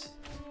 Unless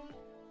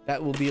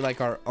that will be like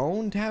our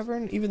own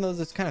tavern, even though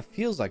this kind of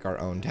feels like our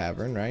own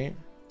tavern, right?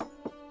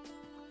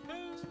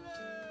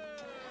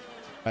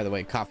 By the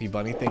way, Coffee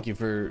Bunny, thank you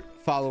for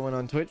following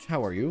on Twitch.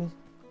 How are you?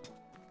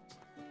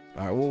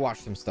 All right, we'll wash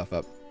some stuff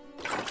up.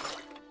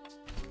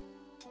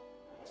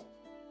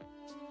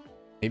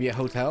 Maybe a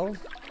hotel?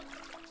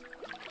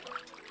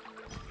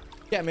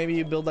 Yeah, maybe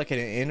you build like an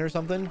inn or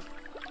something.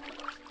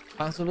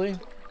 Possibly.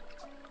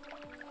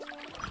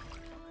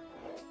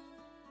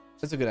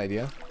 That's a good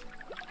idea.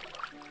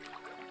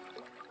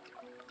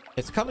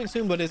 It's coming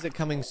soon, but is it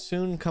coming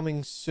soon?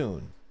 Coming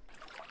soon.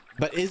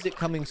 But is it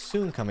coming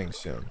soon? Coming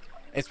soon.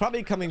 It's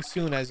probably coming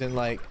soon as in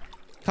like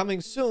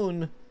coming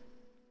soon.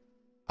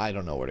 I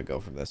don't know where to go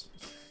from this.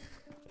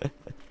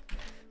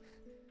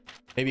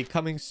 Maybe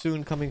coming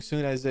soon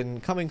as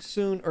in coming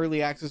soon,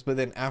 early access, but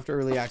then after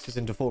early access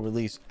into full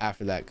release,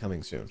 after that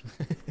coming soon.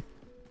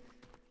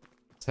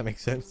 Does that make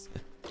sense?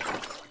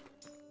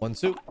 1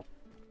 soup.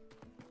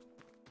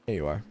 Here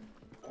you are.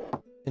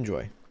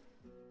 Enjoy.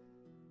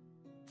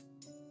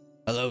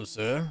 Hello,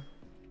 sir.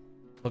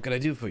 What can I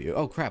do for you?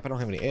 Oh crap, I don't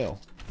have any ale.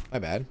 My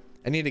bad.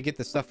 I need to get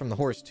the stuff from the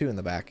horse too in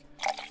the back.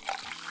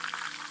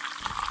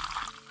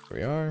 Here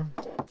we are.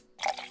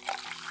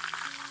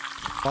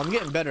 Well, I'm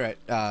getting better at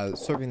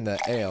serving the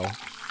ale.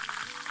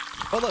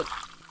 Oh look,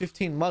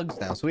 15 mugs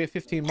now. So we have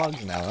 15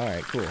 mugs now. All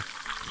right, cool.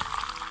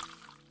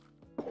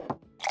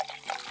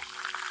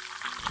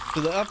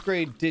 So the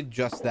upgrade did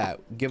just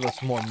that. Give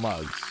us more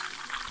mugs.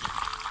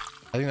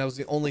 I think that was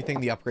the only thing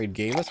the upgrade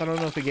gave us. I don't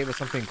know if it gave us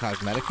something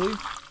cosmetically.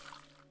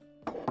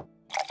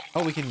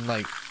 Oh, we can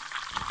like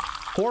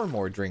pour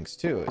more drinks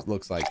too, it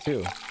looks like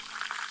too.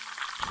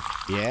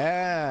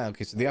 Yeah,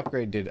 okay, so the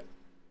upgrade did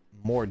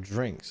more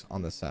drinks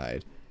on the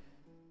side.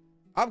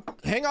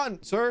 Hang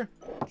on, sir.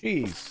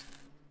 Jeez.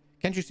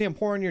 Can't you see I'm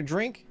pouring your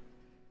drink?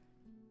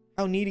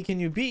 How needy can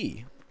you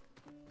be?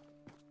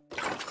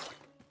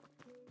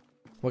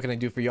 What can I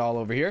do for y'all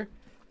over here?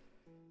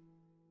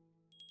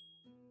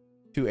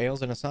 2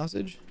 ales and a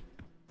sausage?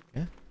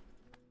 Yeah.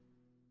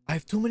 I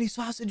have too many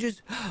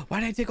sausages. Why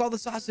did I take all the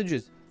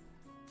sausages?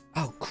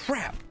 Oh,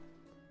 crap.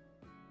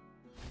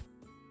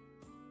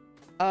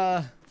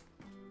 Hang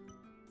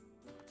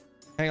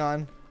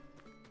on.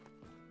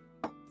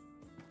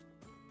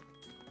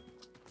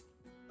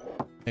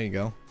 There you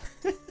go.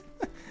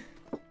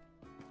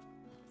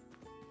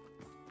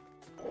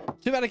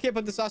 Too bad I can't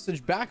put the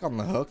sausage back on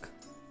the hook.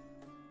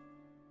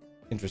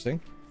 Interesting.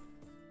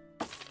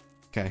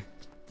 Okay.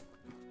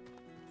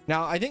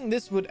 Now, I think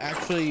this would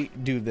actually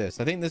do this.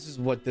 I think this is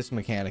what this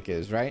mechanic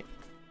is, right?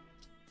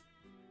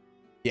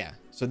 Yeah.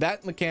 So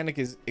that mechanic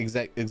is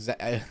exactly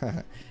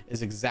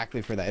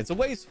for that. It's a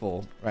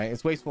wasteful, right?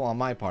 It's wasteful on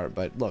my part,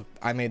 but look,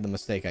 I made the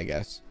mistake, I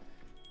guess.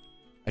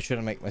 I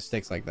shouldn't make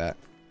mistakes like that.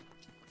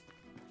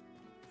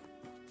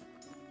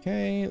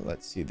 Okay,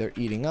 let's see. They're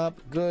eating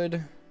up.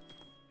 Good.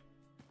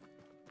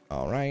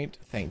 All right.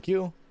 Thank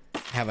you.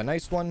 Have a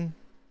nice one.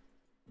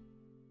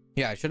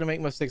 Yeah, I shouldn't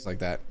make mistakes like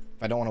that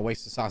if I don't want to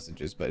waste the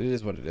sausages, but it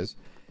is what it is.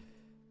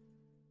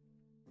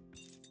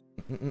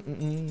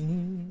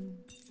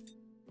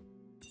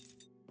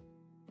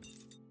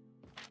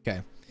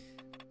 Okay.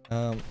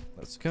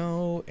 Let's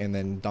go and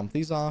then dump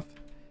these off.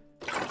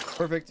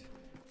 Perfect.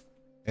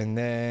 And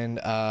then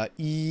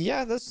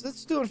yeah,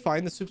 that's doing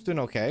fine. The soup's doing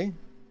okay.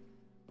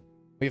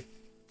 We have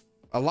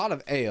a lot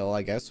of ale,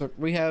 I guess. So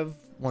we have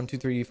 1 2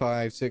 3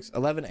 5 6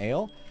 11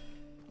 ale.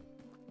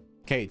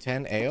 Okay,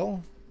 10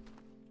 ale.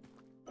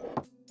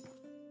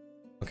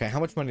 Okay, how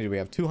much money do we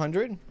have?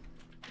 200.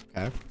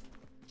 Okay,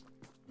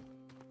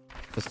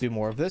 let's do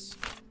more of this.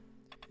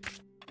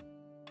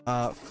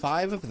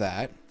 5 of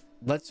that.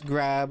 Let's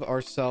grab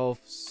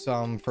ourselves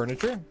some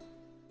furniture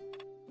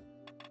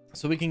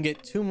so we can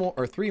get 2 more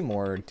or 3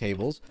 more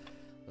tables.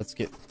 Let's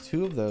get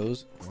 2 of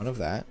those, 1 of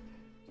that,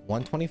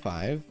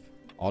 125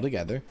 all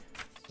together.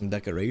 Some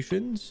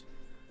decorations,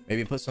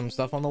 maybe put some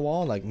stuff on the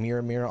wall, like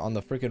mirror on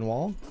the freaking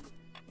wall.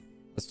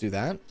 Let's do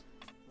that.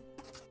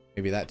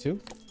 Maybe that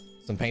too.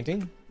 Some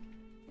painting.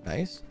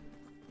 Nice.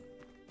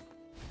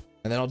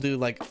 And then I'll do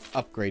like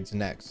upgrades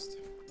next.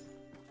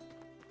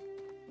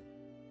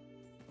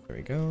 There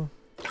we go.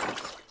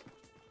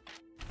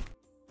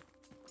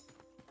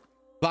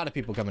 A lot of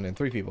people coming in.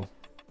 3 people.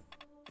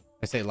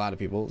 I say a lot of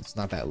people. It's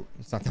not that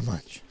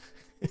much.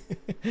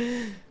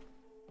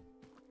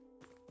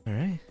 All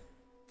right.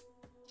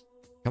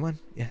 Come on.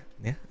 Yeah.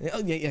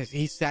 Oh yeah.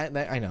 He sat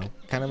there. I know.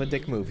 Kind of a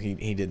dick move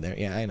he did there.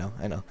 Yeah, I know.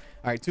 All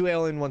right, 2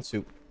 ale and 1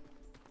 soup.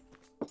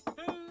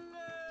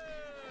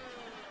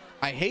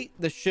 I hate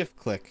the shift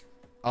click.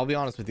 I'll be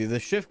honest with you. The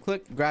shift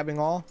click grabbing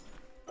all.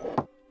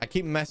 I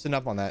keep messing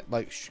up on that.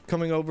 Like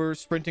coming over,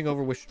 sprinting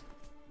over with.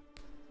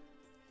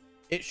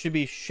 It should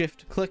be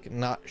shift click,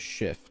 not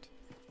shift.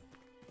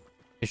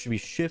 It should be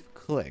shift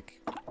click,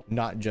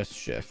 not just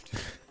shift.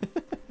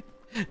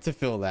 To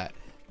fill that.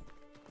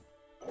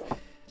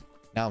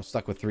 Now I'm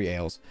stuck with 3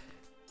 ales.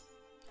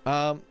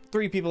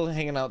 3 people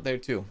hanging out there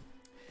too.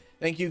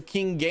 Thank you,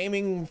 King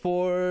Gaming,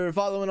 for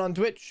following on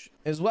Twitch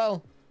as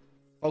well.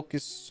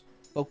 Focus,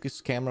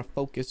 camera,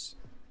 focus.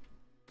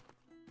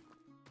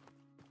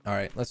 All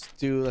right, let's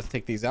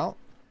take these out.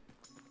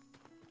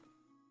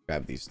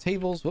 Grab these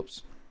tables.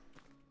 Whoops.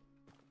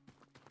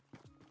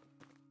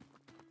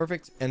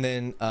 Perfect. And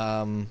then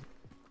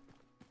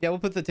yeah, we'll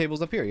put the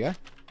tables up here. Yeah,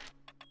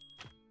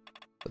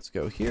 let's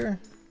go here,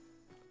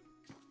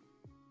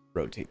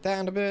 rotate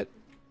that a bit.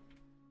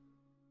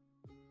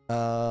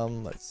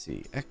 Let's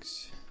see,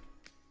 X.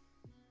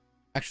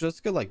 Actually,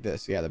 let's go like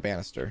this. Yeah, the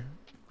banister,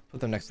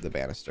 put them next to the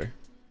banister.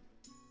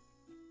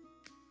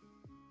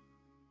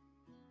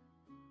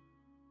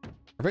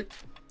 Perfect.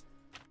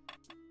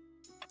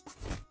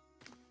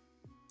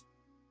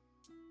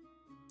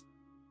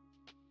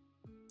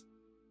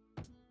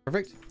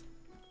 Perfect.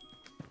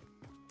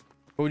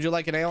 Would you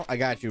like an ale? I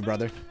got you,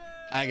 brother.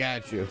 I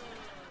got you.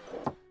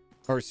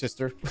 Or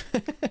sister.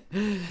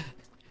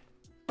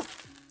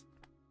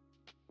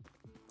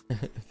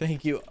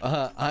 Thank you.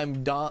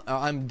 I'm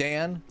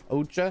Dan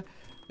Ocha.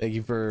 Thank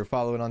you for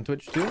following on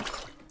Twitch too.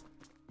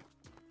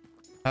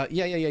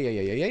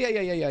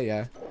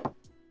 Yeah.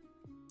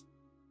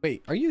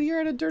 Wait, are you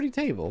here at a dirty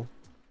table?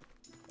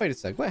 Wait a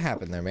sec. What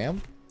happened there,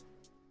 ma'am?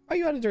 Are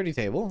you at a dirty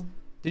table?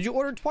 Did you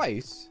order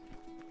twice?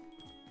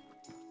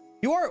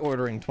 You are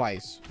ordering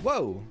twice.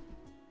 Whoa.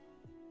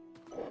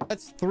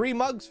 That's 3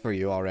 mugs for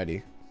you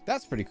already.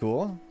 That's pretty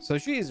cool. So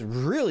she's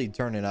really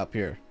turning up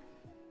here.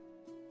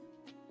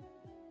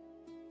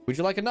 Would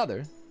you like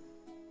another?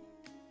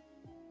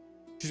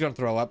 She's gonna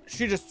throw up.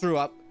 She just threw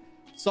up.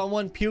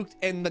 Someone puked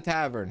in the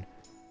tavern.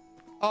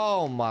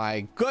 Oh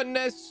my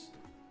goodness.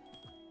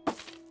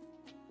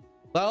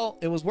 Well,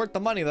 it was worth the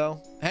money though.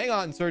 Hang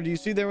on, sir. Do you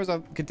see there was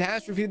a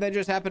catastrophe that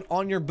just happened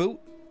on your boot?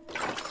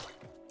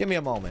 Give me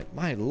a moment.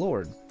 My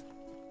lord.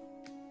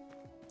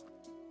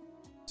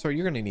 Sir,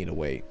 you're gonna need to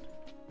wait.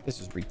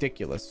 This is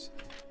ridiculous.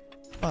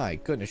 My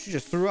goodness, she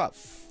just threw up.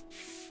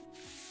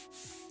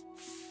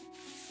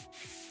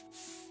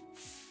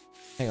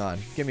 Hang on.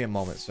 Give me a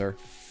moment, sir.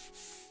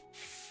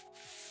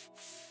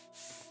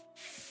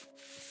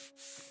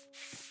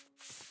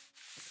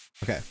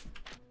 Okay.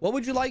 What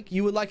would you like?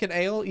 You would like an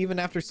ale even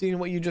after seeing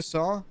what you just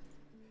saw?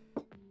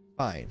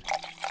 Fine.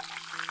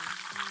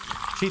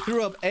 She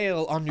threw up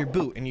ale on your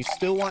boot and you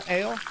still want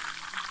ale?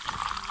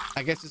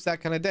 I guess it's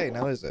that kind of day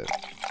now, is it?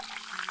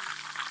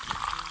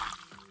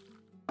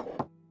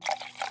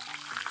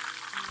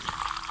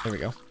 There we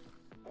go.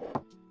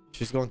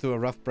 She's going through a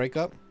rough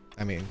breakup.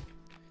 I mean,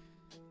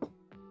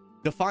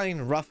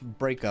 define rough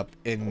breakup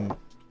in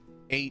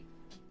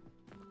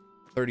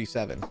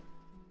 8:37.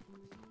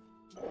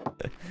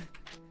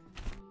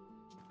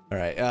 All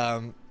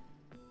right.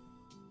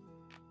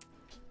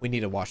 We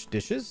need to wash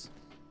dishes.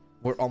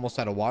 We're almost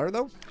out of water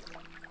though.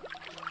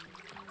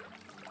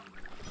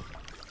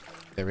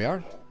 There we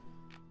are.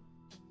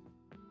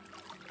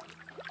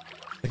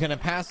 They're gonna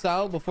pass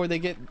out before they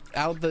get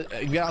out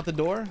the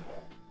door.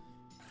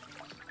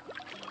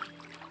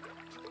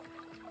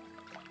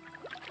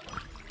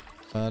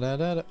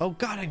 Oh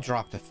god, I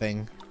dropped the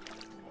thing.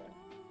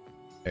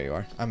 There you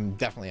are. I'm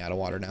definitely out of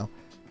water now.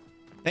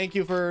 Thank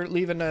you for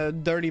leaving a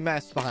dirty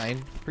mess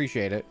behind.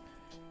 Appreciate it.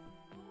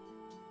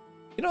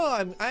 You know,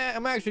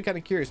 I'm actually kind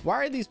of curious.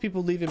 Why are these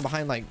people leaving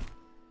behind like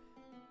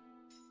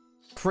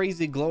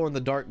crazy glow in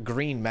the dark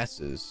green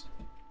messes?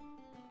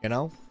 You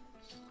know?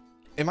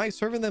 Am I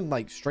serving them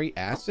like straight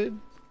acid?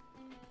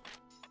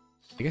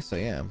 I guess I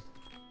am.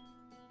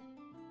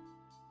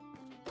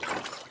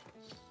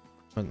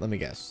 Let me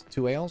guess.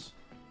 2 ales?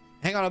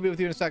 Hang on, I'll be with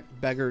you in a sec.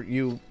 Beggar,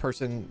 you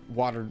person,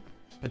 water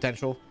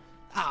potential.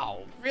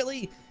 Oh,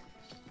 really?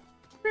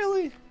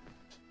 Really?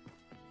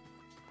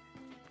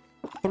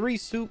 3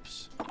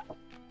 soups.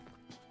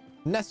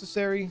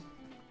 Necessary.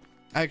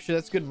 Actually,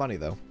 that's good money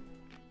though.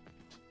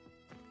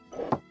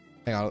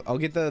 Hang on, I'll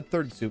get the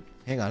 3rd soup.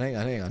 Hang on.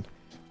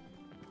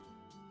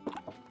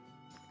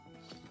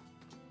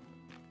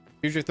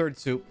 Here's your 3rd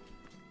soup.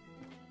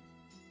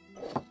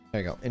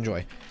 There you go.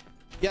 Enjoy.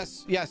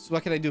 Yes.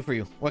 What can I do for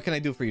you? What can I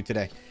do for you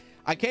today?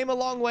 I came a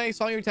long way,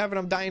 saw your tavern.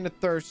 I'm dying of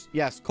thirst.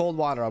 Yes, cold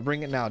water. I'll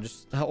bring it now.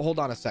 Just hold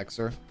on a sec,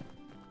 sir.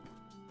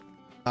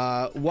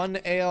 1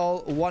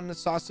 ale, 1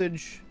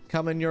 sausage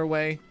coming your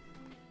way.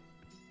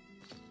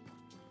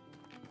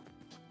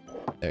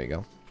 There you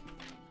go.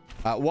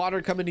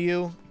 Water coming to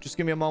you. Just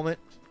give me a moment.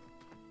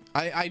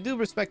 I do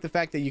respect the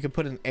fact that you can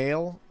put an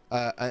ale,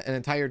 an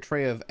entire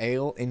tray of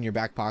ale in your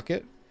back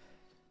pocket.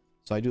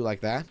 So I do like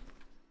that.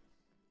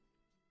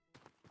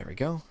 There we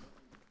go.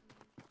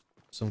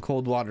 Some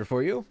cold water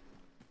for you.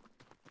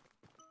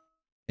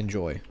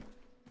 Enjoy.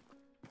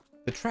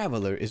 The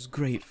traveler is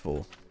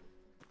grateful.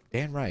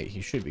 Damn right,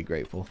 he should be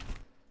grateful.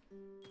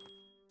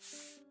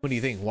 What do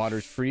you think?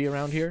 Water's free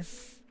around here?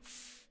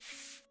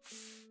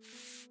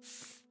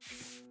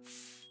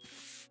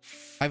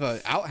 I have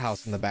an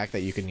outhouse in the back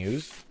that you can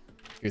use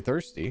if you're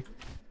thirsty.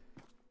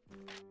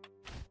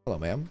 Hello,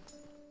 ma'am.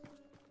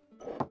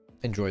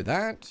 Enjoy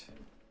that.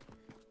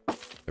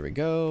 There we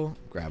go.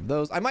 Grab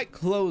those. I might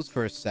close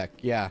for a sec.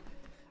 Yeah,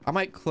 I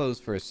might close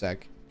for a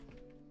sec.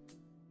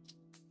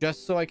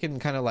 Just so I can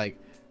kind of like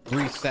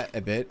reset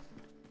a bit.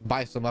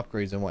 Buy some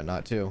upgrades and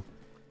whatnot too.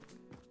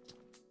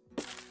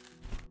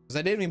 Because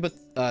I didn't even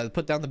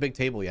put down the big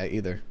table yet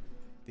either.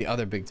 The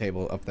other big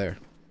table up there.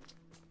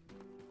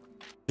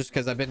 Just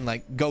because I've been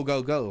like,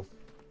 go.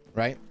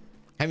 Right?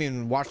 Haven't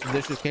even washed the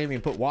dishes. Can't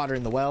even put water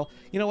in the well.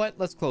 You know what?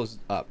 Let's close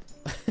up.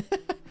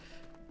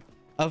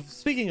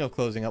 Speaking of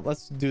closing up,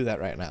 let's do that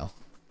right now.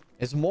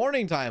 It's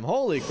morning time.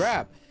 Holy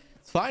crap.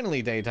 It's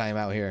finally daytime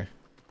out here.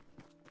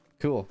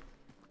 Cool.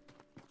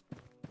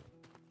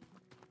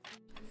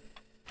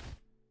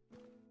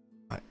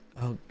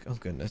 Oh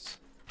goodness.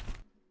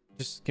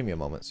 Just give me a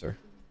moment, sir.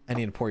 I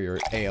need to pour your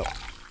ale.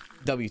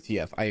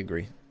 WTF. I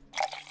agree.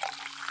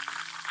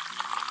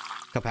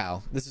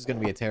 Kapow. This is going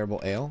to be a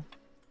terrible ale.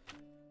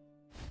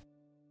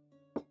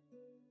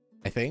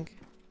 I think.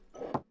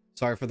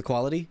 Sorry for the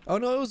quality. Oh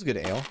no, it was a good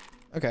ale.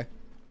 Okay.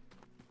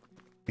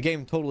 The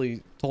game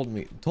totally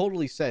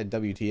said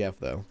WTF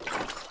though.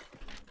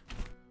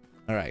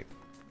 All right.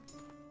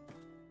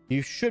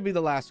 You should be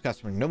the last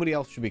customer. Nobody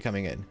else should be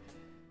coming in.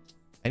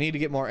 I need to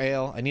get more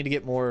ale. I need to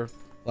get more...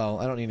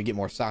 Well, I don't need to get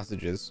more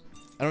sausages.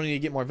 I don't need to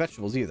get more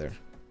vegetables either.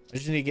 I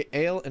just need to get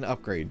ale and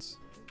upgrades.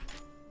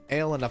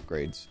 Ale and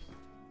upgrades.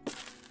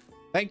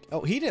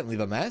 Oh, he didn't leave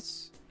a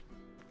mess.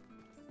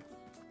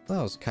 That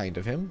was kind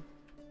of him.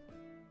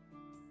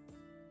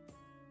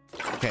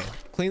 Okay.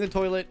 Clean the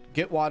toilet.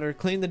 Get water.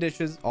 Clean the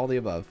dishes. All the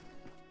above.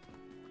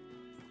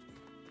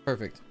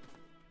 Perfect.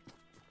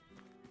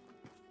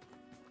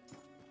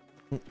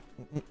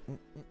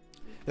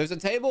 There's a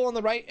table on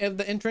the right of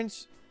the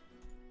entrance.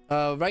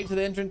 Right to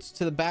the entrance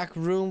to the back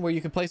room where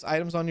you can place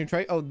items on your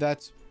tray. Oh,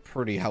 that's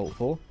pretty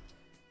helpful.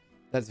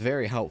 That's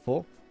very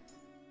helpful.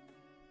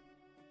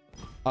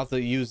 I'll have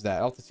to use that.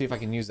 I'll have to see if I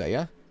can use that,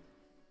 yeah?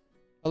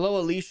 Hello,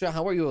 Alicia.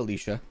 How are you,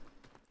 Alicia?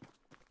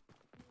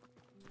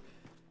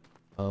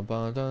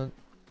 Did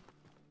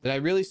I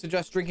really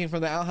suggest drinking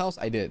from the outhouse?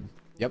 I did.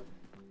 Yep.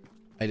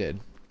 I did.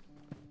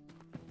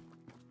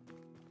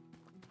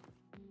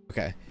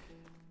 Okay.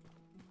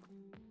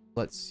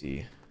 Let's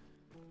see.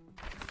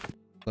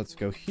 Let's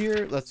go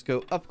here. Let's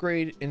go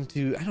upgrade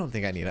into... I don't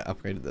think I need to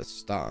upgrade to the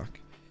stock.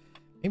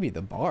 Maybe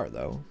the bar,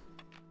 though.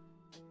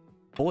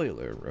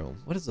 Boiler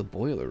room. What does the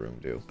boiler room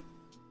do?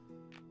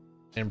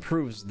 It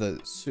improves the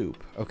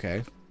soup.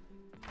 Okay.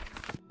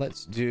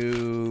 Let's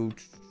do...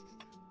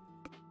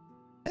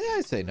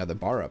 I'd say another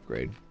bar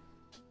upgrade.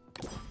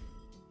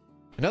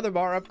 Another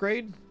bar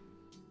upgrade?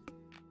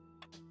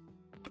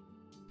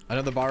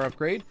 Another bar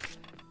upgrade?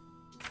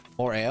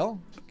 More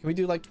ale? Can we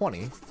do like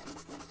 20?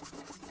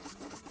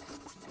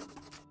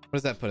 What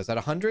does that put us at?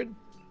 100?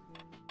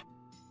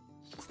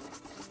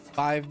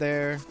 5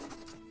 there.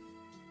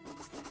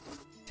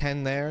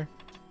 10 there.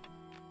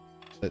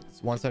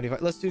 That's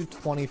 175. Let's do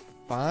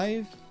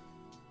 25.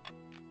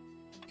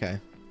 Okay.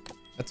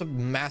 That's a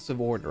massive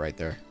order right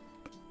there.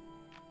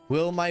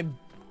 Will my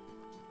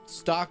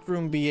stock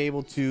room be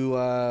able to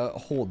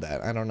hold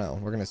that? I don't know.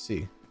 We're gonna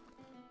see.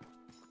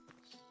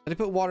 Did I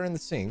put water in the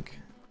sink?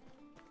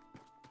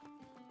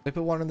 Did I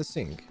put water in the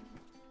sink?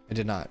 I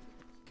did not.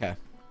 Okay.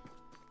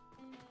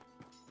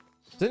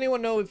 Does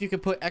anyone know if you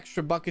could put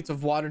extra buckets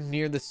of water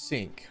near the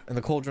sink and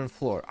the cauldron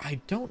floor?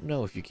 I don't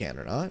know if you can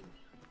or not.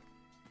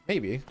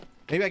 Maybe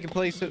I can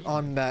place it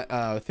on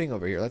that thing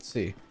over here. Let's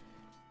see.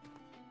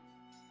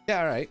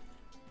 Yeah, all right.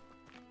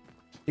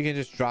 You can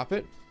just drop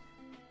it.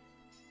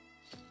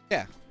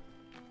 Yeah.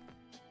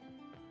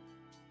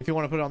 If you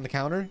want to put it on the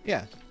counter,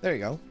 yeah, there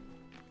you go.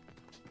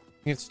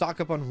 You can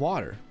stock up on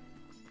water.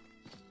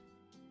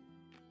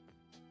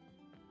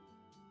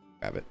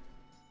 Grab it.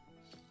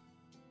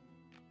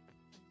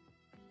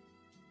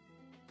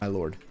 My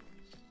lord.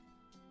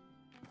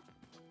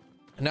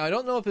 Now, I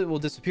don't know if it will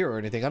disappear or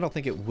anything. I don't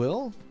think it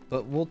will,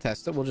 but we'll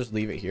test it. We'll just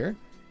leave it here.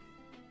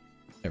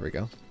 There we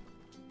go.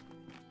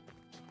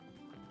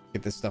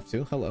 Get this stuff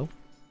too. Hello.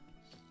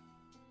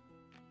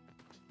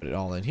 Put it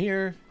all in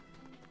here.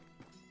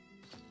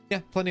 Yeah,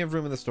 plenty of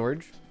room in the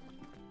storage.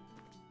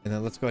 And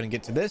then let's go ahead and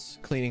get to this.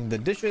 Cleaning the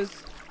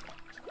dishes.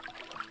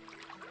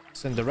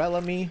 Cinderella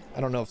me.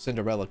 I don't know if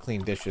Cinderella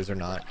cleaned dishes or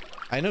not.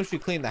 I know she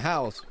cleaned the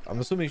house. I'm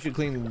assuming she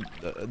cleaned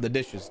the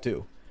dishes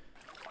too.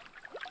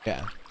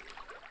 Yeah.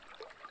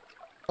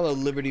 Hello,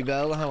 Liberty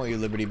Bell. How are you,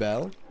 Liberty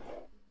Bell?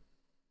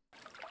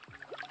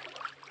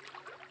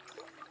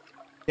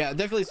 Yeah,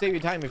 definitely save you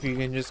time if you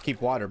can just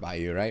keep water by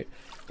you, right?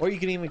 Or you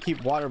can even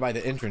keep water by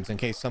the entrance in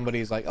case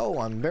somebody's like, oh,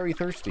 I'm very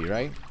thirsty,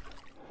 right?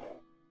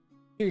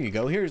 Here you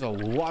go. Here's a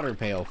water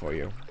pail for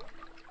you.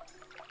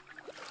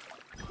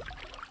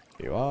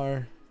 Here you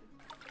are.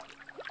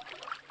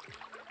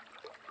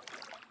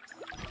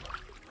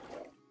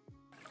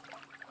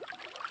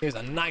 Here's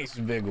a nice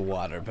big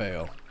water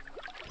pail.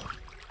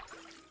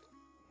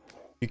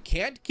 You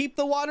can't keep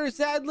the water,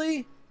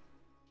 sadly?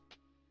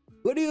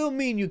 What do you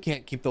mean you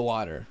can't keep the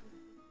water?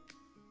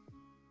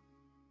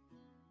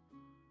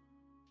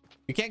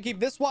 You can't keep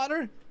this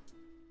water?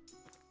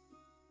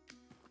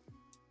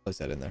 Place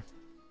that in there.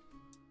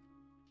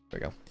 There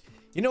we go.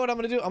 You know what I'm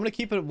gonna do? I'm gonna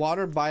keep it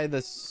water by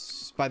the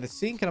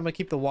sink, and I'm gonna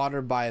keep the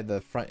water by the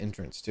front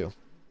entrance too.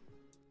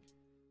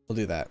 We'll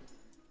do that.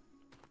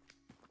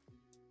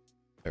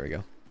 There we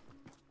go.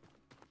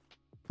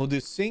 We'll do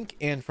sink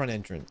and front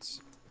entrance.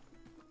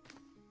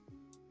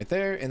 Right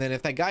there, and then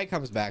if that guy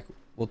comes back,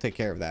 we'll take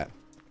care of that.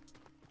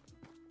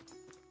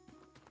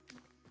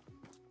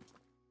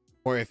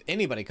 Or if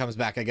anybody comes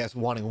back, I guess,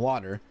 wanting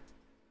water.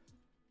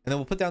 And then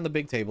we'll put down the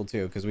big table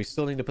too, because we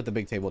still need to put the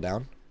big table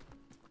down.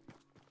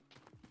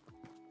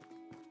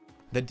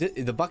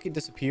 The bucket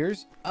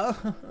disappears.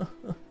 Oh.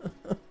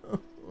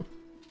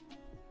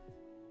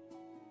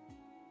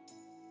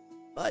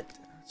 What?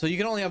 So you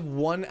can only have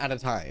one at a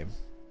time.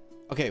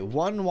 Okay,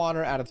 one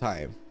water at a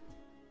time.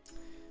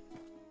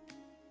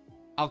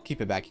 I'll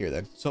keep it back here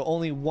then. So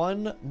only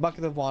one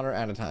bucket of water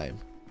at a time.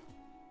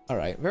 All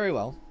right, very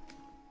well.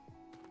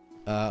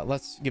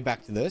 Let's get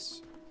back to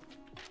this.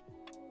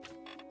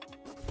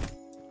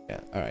 Yeah,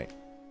 all right.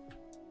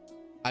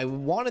 I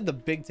wanted the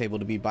big table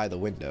to be by the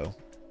window.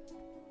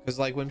 Because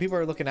like when people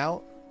are looking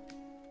out,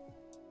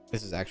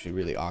 this is actually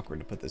really awkward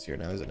to put this here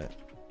now, isn't it?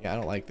 Yeah, I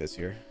don't like this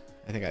here.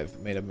 I think I've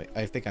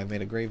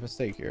made a grave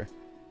mistake here.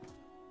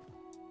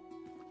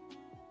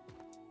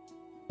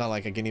 Not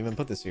like I can even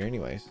put this here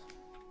anyways.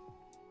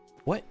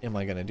 What am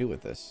I gonna do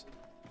with this?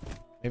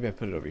 Maybe I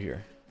put it over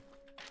here.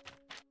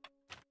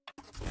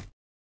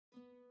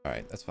 All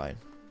right, that's fine.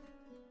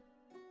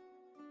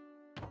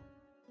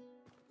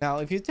 Now,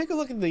 if you take a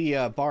look at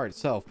the bar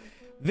itself,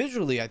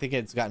 visually, I think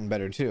it's gotten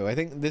better too. I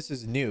think this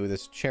is new,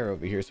 this chair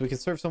over here, so we can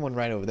serve someone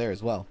right over there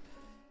as well.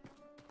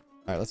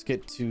 All right, let's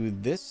get to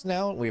this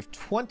now. We have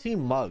 20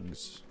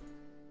 mugs.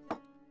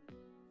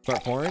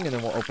 Start pouring, and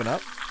then we'll open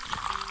up.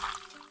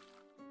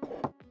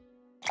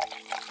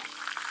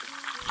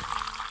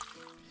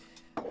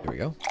 There we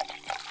go.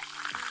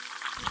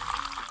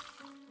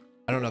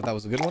 I don't know if that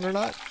was a good one or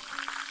not.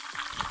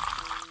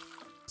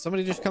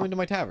 Somebody just come into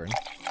my tavern.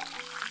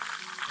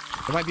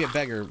 There might be a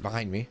beggar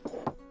behind me.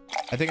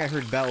 I think I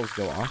heard bells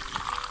go off.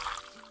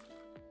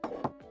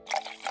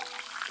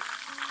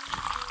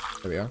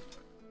 There we are.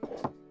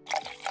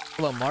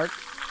 Hello, Mark.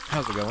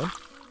 How's it going?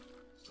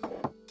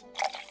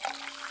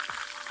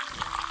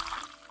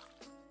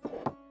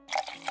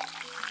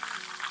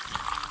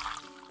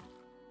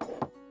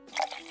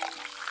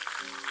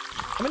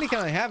 How many can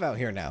I have out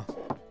here now?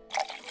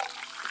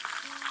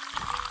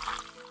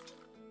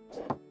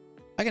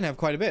 I can have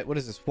quite a bit. What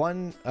is this?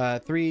 1,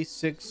 3,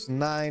 6,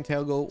 9,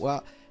 tail go.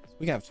 Well,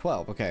 we can have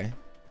 12. Okay.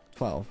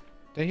 12.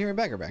 Did I hear a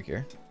beggar back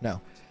here? No.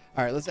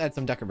 All right, let's add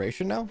some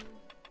decoration now.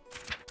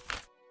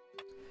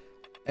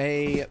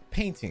 A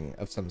painting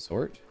of some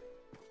sort.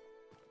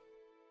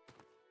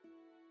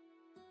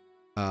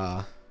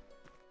 Oh,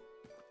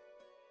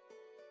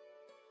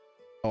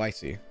 I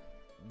see.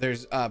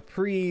 There's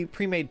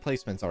pre-made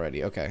placements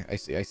already. Okay, I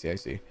see.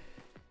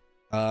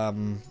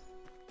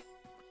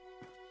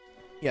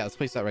 Yeah, let's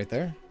place that right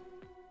there.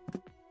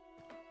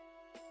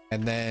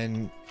 And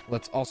then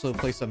let's also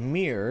place a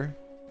mirror.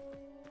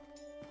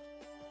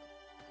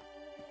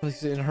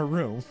 Place it in her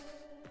room.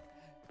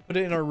 Put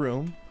it in our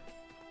room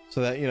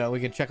so that, you know, we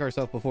can check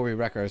ourselves before we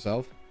wreck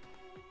ourselves.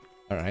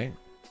 All right.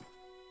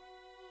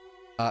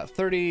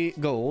 30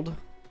 gold.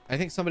 I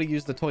think somebody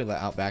used the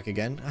toilet out back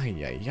again. Ay,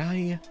 ay,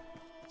 ay.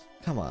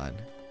 Come on.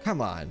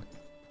 Come on.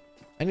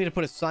 I need to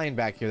put a sign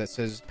back here that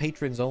says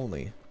patrons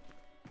only.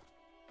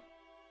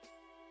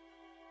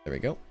 There we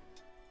go.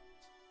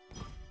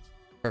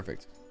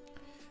 Perfect.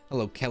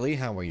 Hello, Kelly.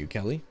 How are you,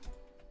 Kelly?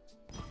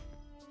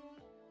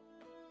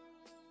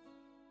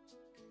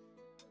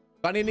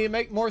 I need to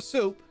make more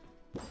soup.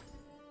 Is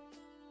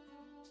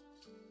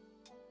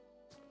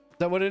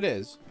that what it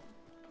is?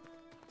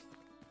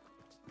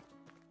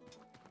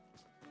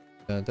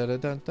 Dun, dun,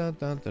 dun, dun,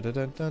 dun, dun,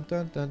 dun, dun,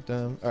 dun, dun,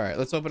 dun. All right,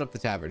 let's open up the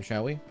tavern,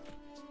 shall we?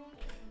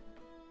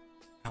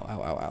 Ow,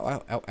 ow, ow,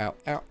 ow, ow, ow,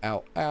 ow,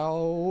 ow,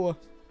 ow.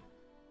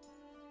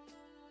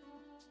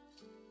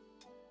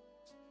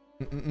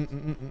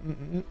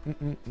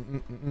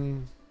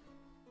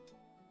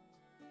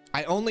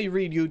 I only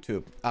read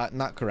YouTube.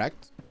 Not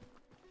correct.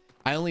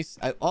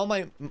 All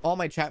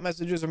my chat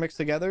messages are mixed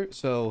together,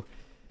 so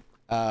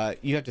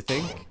you have to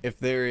think if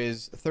there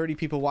is 30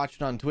 people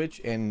watching on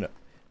Twitch and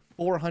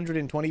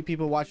 420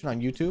 people watching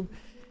on YouTube,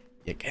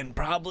 you can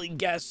probably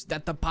guess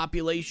that the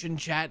population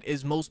chat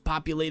is most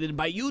populated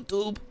by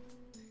YouTube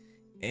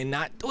and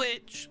not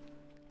Twitch.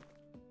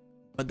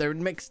 But they're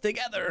mixed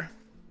together.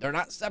 They're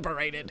not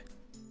separated.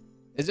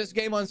 Is this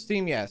game on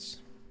Steam? Yes.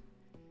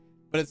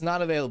 But it's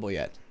not available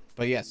yet.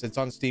 But yes, it's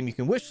on Steam. You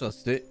can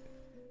wishlist it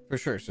for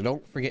sure. So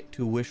don't forget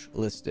to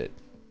wishlist it.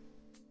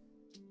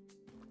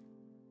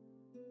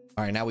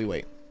 All right, now we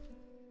wait.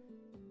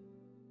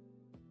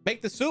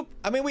 Make the soup.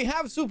 I mean, we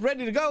have soup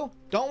ready to go,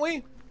 don't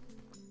we?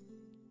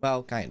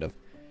 Well, kind of.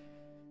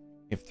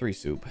 We have 3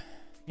 soup.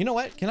 You know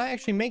what? Can I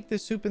actually make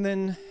this soup and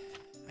then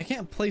I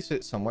can't place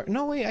it somewhere?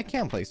 No way, I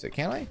can place it,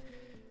 can I?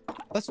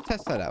 Let's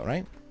test that out,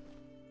 right?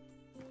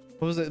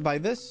 What was it by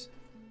this?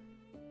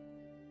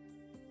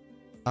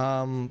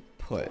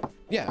 Put.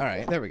 Yeah, all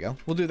right, there we go.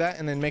 We'll do that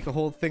and then make a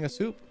whole thing of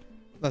soup.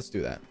 Let's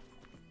do that.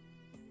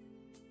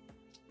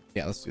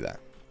 Yeah, let's do that.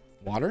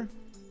 Water.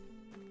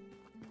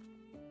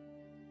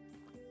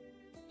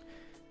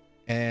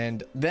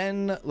 And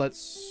then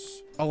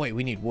let's... Oh, wait,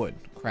 we need wood.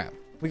 Crap.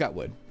 We got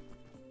wood.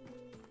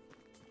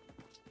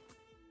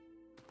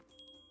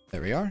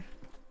 There we are.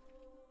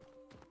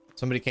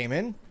 Somebody came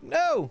in?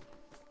 No!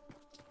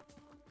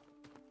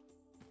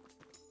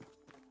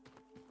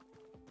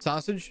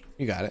 Sausage?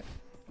 You got it.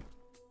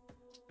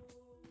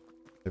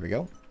 There we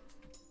go.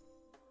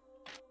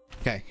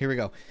 Okay, here we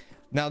go.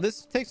 Now,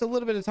 this takes a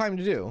little bit of time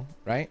to do,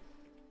 right?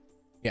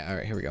 Yeah, all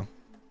right, here we go.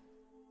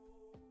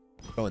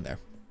 Go in there.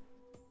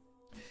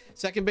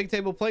 Second big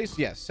table placed?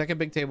 Yes, second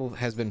big table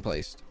has been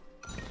placed.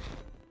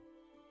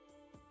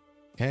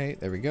 Okay,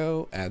 there we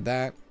go. Add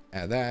that,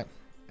 add that,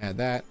 add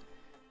that,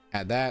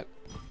 add that.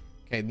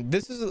 Okay,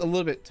 this is a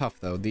little bit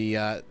tough though.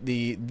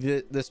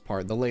 This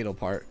part, the ladle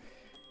part,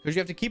 because you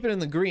have to keep it in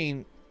the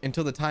green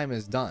until the time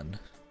is done.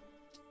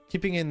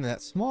 Keeping in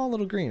that small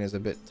little green is a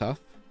bit tough.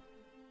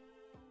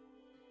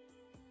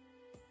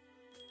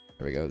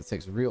 There we go. This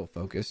takes real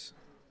focus.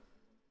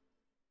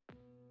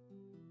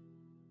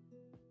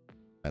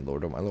 My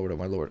lord, oh my lord, oh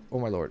my lord, oh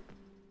my lord,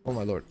 oh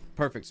my lord.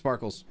 Perfect,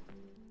 sparkles.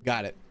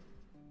 Got it.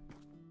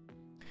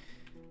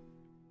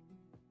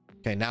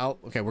 Okay, now,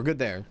 okay, we're good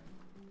there.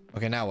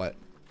 Okay, now what?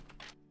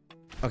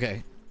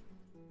 Okay.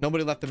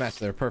 Nobody left a mess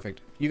there.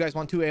 Perfect. You guys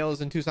want 2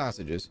 ales and 2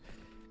 sausages.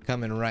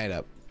 Coming right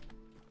up.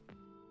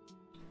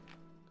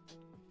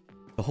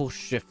 The whole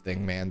shift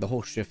thing, man. The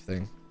whole shift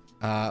thing.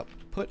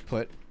 Put.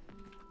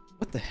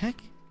 What the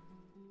heck?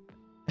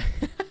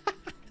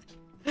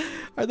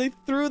 Are they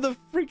through the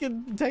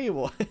freaking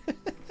table?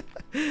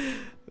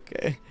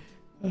 Okay.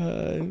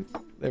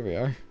 There we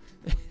are.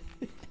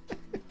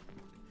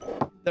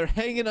 They're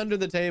hanging under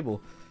the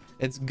table.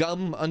 It's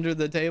gum under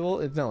the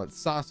table. No, it's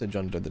sausage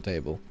under the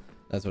table.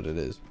 That's what it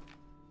is.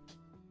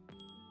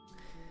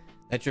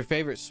 That's your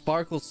favorite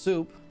sparkle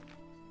soup.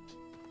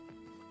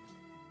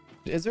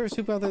 Is there a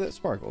soup out there that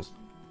sparkles?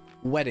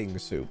 Wedding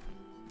soup.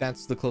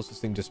 That's the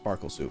closest thing to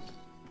sparkle soup.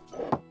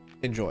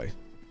 Enjoy.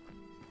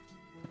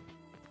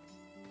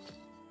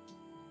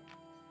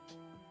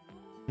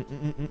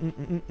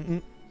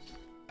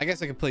 I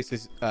guess I could place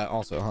this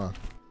also, huh?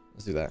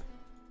 Let's do that.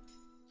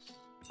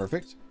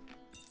 Perfect.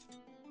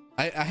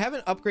 I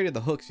haven't upgraded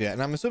the hooks yet,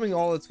 and I'm assuming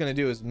all it's going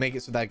to do is make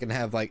it so that I can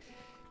have like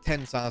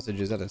 10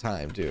 sausages at a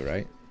time too,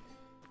 right?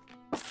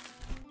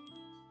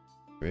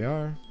 Here we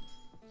are.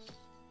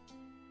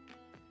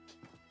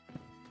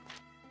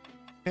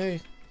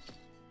 Okay.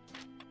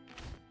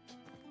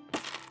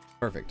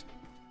 Perfect.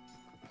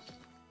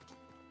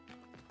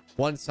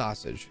 1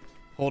 sausage.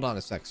 Hold on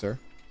a sec, sir.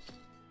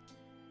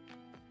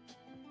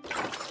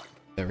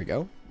 There we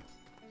go.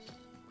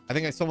 I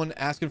think I someone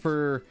asking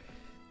for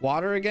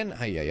water again.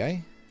 Ay, ay,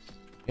 ay.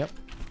 Yep.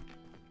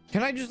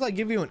 Can I just like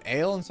give you an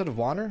ale instead of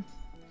water?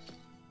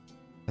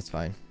 That's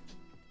fine.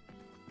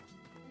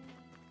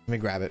 Let me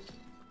grab it.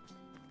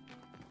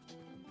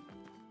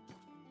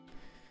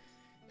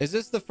 Is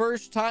this the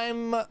first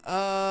time?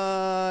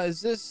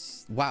 Is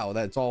this... Wow,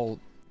 that's all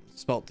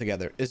spelt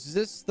together. Is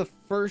this the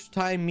first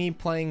time me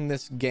playing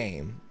this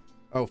game?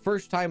 Oh,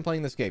 first time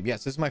playing this game.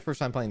 Yes, this is my first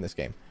time playing this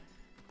game.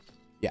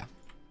 Yeah.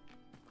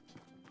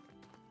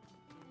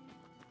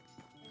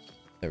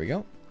 There we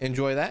go.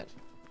 Enjoy that.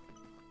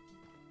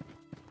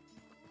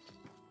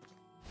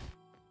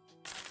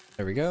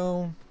 There we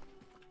go.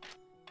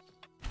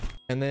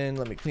 And then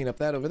let me clean up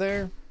that over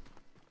there.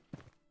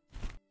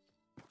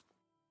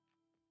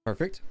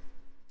 Perfect.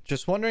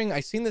 Just wondering, I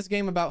seen this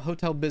game about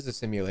Hotel Business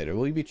Simulator.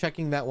 Will you be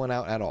checking that one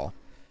out at all?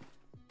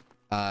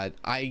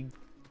 I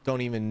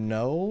don't even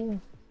know.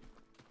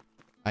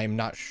 I'm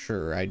not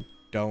sure. I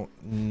don't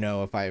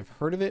know if I've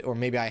heard of it, or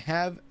maybe I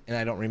have and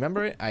I don't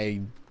remember it.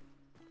 I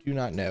do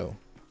not know.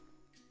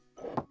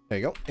 There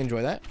you go.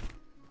 Enjoy that.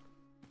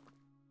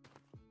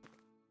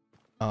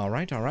 All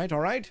right, all right, all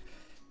right.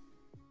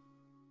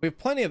 We have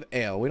plenty of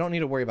ale. We don't need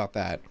to worry about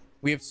that.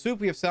 We have soup.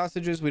 We have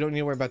sausages. We don't need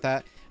to worry about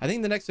that. I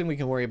think the next thing we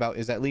can worry about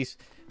is at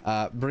least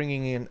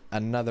bringing in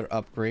another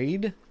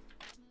upgrade.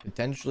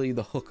 Potentially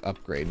the hook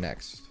upgrade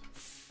next.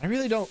 I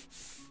really don't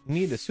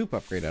need the soup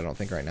upgrade, I don't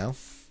think, right now.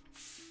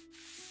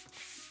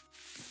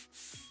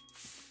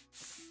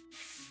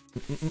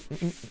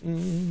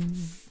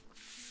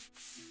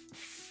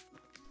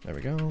 There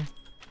we go.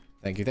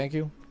 Thank you, thank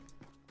you.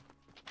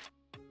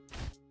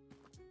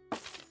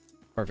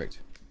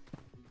 Perfect.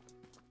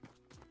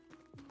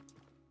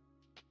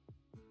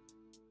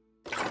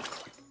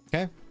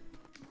 Okay.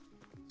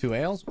 2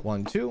 ales.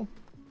 1, 2.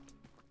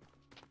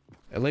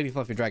 A Lady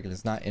Fluffy Dragon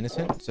is not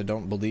innocent, so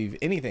don't believe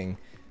anything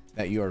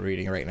that you are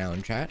reading right now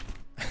in chat.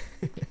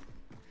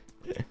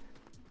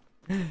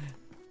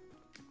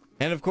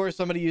 And of course,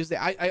 somebody used it.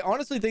 I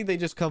honestly think they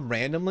just come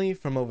randomly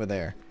from over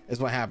there, is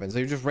what happens.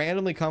 They just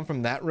randomly come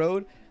from that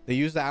road. They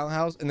use the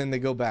outhouse and then they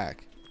go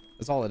back.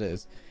 That's all it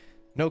is.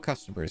 No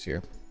customers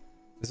here.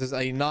 This is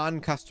a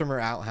non-customer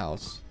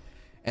outhouse.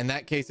 In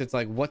that case, it's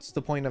like, what's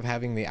the point of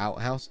having the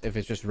outhouse if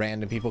it's just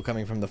random people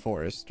coming from the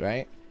forest,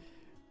 right?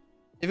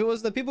 If it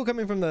was the people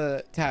coming from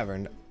the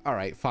tavern, all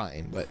right,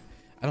 fine, but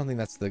I don't think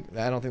that's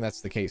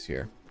the case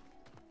here.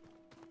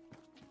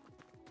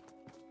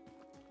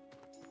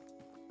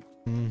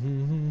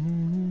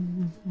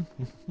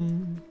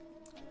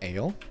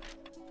 Ale.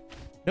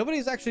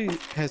 Nobody's actually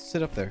has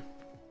sit up there.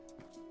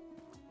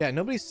 Yeah,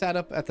 nobody's sat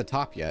up at the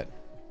top yet.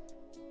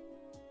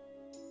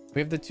 We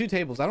have the 2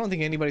 tables. I don't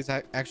think anybody's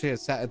actually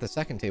has sat at the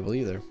second table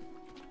either.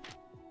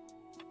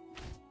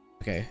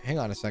 Okay, hang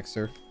on a sec,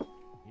 sir.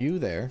 You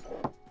there.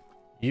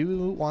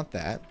 You want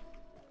that.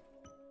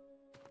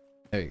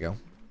 There you go.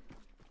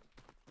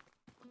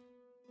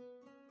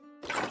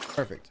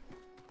 Perfect.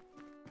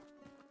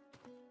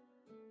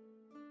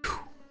 Whew.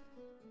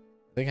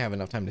 I think I have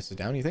enough time to sit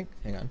down, you think?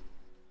 Hang on.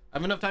 I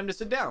have enough time to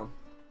sit down.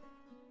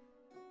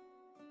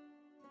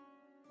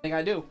 I think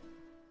I do.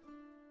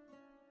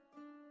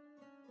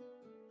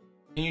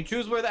 Can you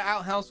choose where the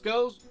outhouse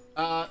goes?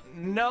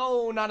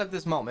 No, not at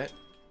this moment.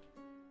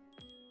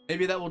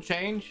 Maybe that will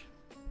change.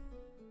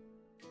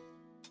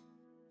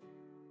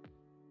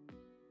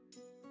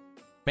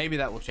 Maybe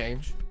that will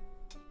change.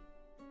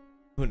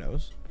 Who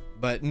knows?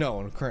 But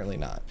no, currently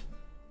not.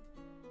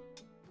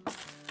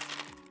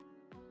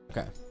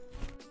 Okay.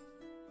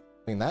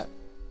 Clean that.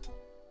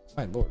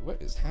 My lord,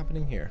 what is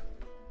happening here?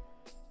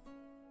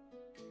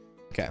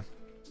 Okay.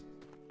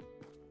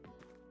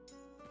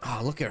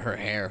 Oh, look at her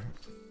hair.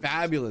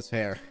 Fabulous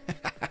hair.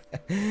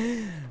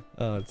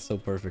 Oh, it's so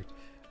perfect.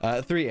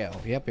 3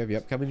 ale.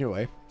 Yep. Coming your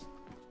way.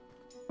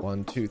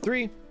 1, 2,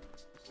 3.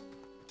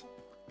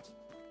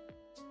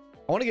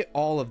 I want to get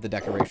all of the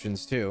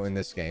decorations too in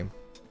this game.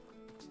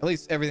 At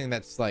least everything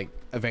that's like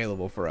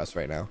available for us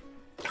right now.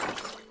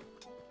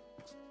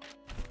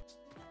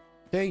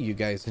 Okay, you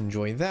guys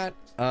enjoy that.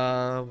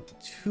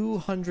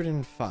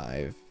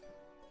 205.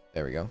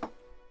 There we go.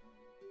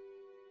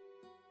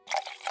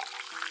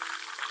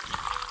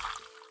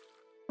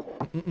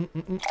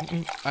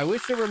 I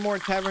wish there were more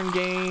tavern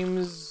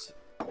games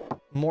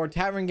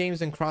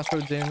and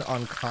Crossroads Inn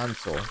on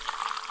console.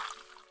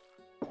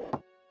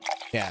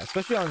 Yeah,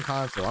 especially on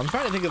console. I'm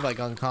trying to think of like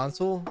on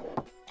console.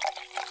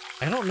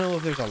 I don't know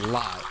if there's a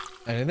lot.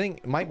 And I think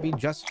it might be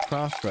just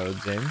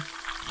Crossroads Inn.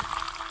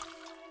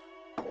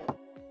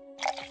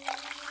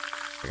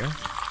 There we go.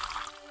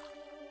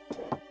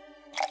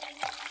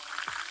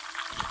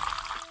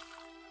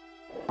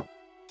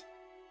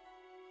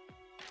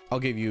 I'll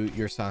give you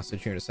your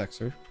sausage here in a sec,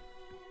 sir.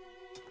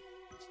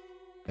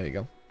 There you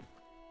go.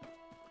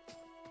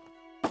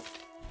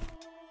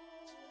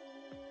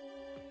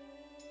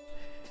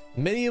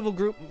 Medieval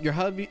group your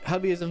hubby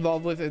is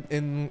involved with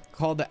in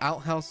called the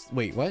outhouse.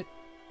 Wait, what?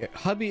 Your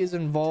hubby is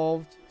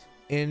involved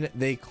in,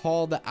 they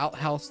call the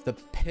outhouse the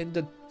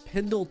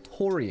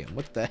Pendletorium.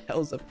 What the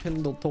hell is a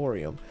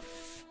Pendletorium?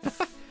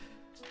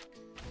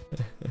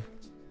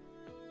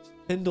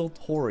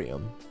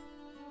 Pendletorium.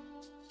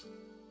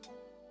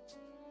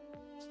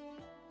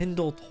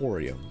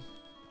 Pendletorium.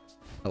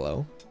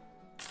 Hello.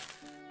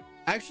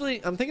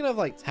 Actually, I'm thinking of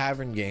like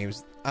tavern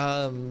games.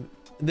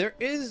 There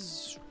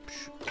is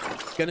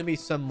gonna be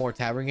some more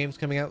tavern games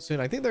coming out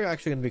soon. I think they're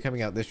actually gonna be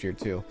coming out this year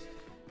too.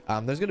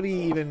 There's going to be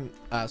even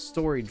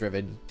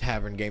story-driven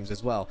tavern games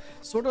as well.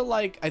 Sort of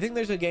like, I think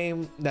there's a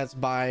game that's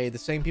by the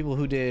same people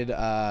who did,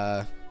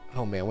 oh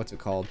man, what's it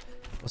called?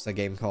 What's that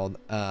game called?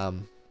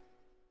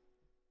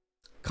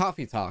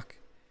 Coffee Talk.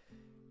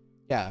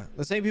 Yeah,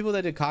 the same people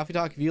that did Coffee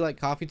Talk. If you like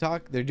Coffee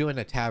Talk, they're doing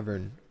a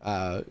tavern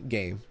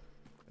game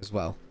as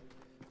well.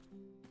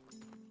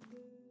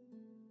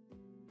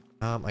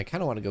 I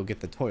kind of want to go get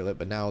the toilet,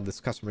 but now this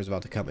customer is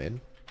about to come in.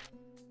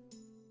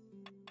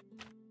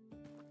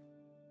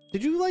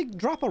 Did you like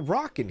drop a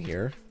rock in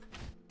here?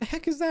 The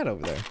heck is that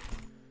over there?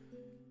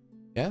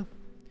 Yeah.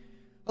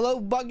 Hello,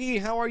 Buggy.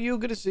 How are you?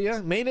 Good to see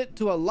you. Made it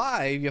to a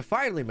live. You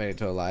finally made it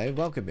to a live.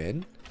 Welcome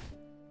in.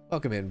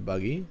 Welcome in,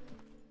 Buggy.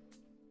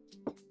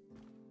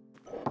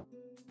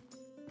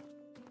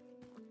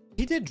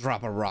 He did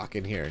drop a rock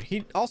in here.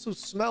 He also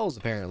smells,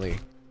 apparently,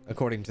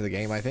 according to the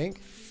game, I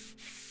think.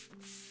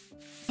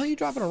 What are you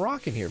dropping a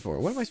rock in here for?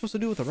 What am I supposed to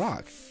do with a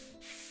rock?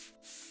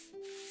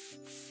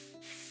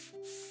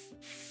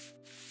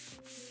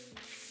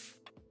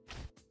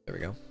 There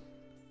we go.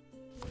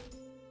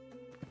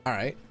 All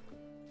right.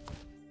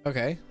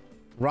 Okay.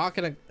 Rock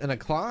and a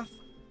cloth.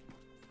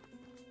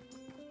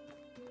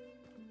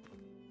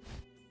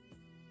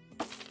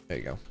 There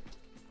you go.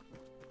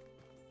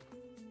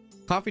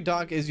 Coffee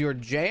Talk is your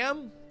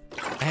jam?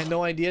 I had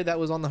no idea that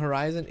was on the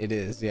horizon. It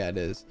is. Yeah, it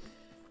is.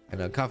 I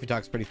know Coffee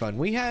Talk's pretty fun.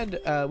 We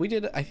had I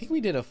think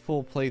we did a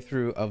full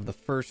playthrough of the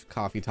first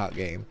Coffee Talk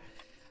game.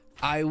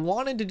 I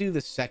wanted to do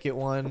the second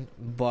one,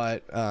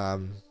 but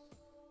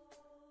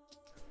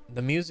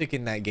the music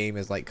in that game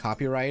is like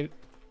copyright,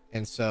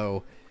 and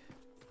so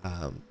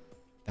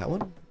that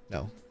one,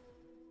 no,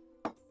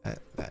 that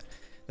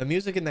the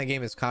music in that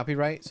game is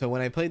copyright. So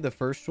when I played the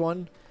first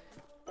one,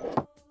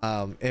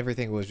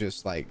 everything was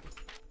just like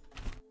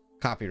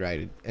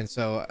copyrighted, and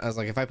so I was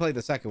like, if I play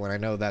the second one, I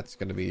know that's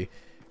going to be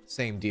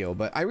same deal.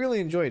 But I really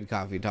enjoyed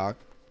Coffee Talk.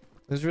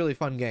 It was a really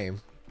fun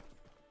game.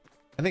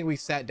 I think we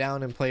sat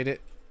down and played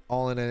it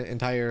all in an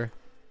entire,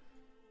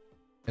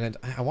 and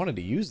I wanted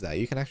to use that.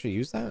 You can actually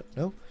use that?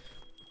 No?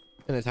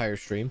 An entire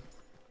stream.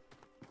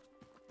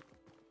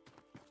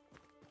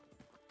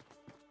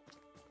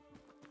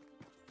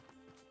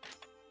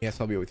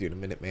 Yes, I'll be with you in a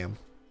minute, ma'am.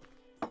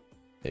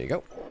 There you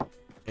go.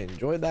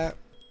 Enjoy that.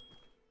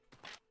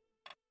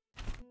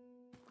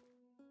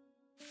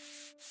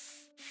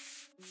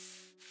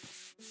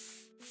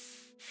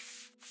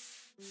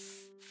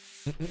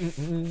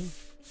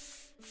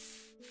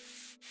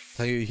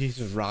 Tell you, he's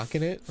just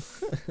rocking it.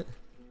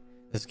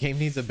 This game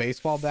needs a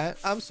baseball bat.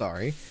 I'm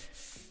sorry.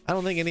 I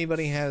don't think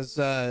anybody has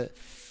done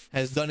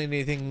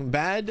anything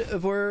bad to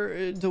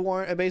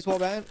warrant a baseball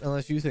bat,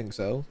 unless you think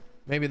so.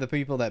 Maybe the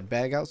people that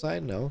bag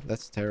outside. No,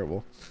 that's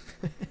terrible.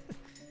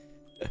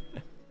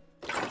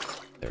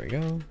 There we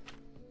go.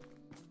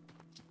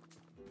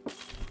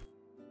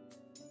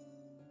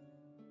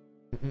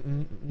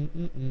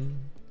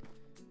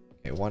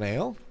 Okay, one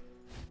ale.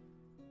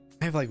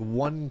 I have like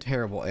one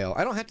terrible ale.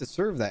 I don't have to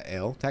serve that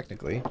ale,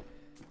 technically.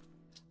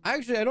 I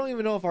don't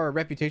even know if our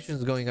reputation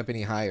is going up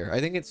any higher. I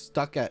think it's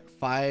stuck at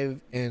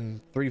 5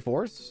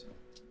 3/4.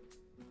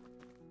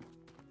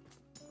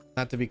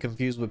 Not to be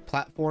confused with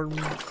platform.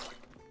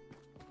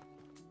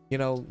 You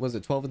know, was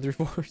it 12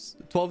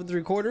 3/4? 12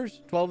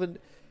 3/4? 12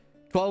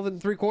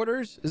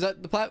 3/4? Is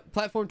that the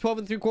platform 12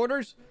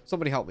 3/4?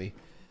 Somebody help me.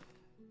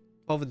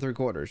 12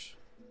 3/4.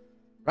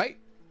 Right?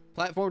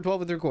 Platform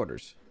 12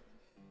 3/4.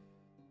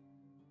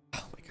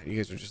 Oh my god, you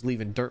guys are just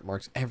leaving dirt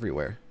marks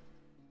everywhere.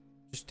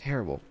 Just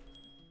terrible.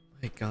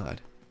 My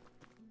god.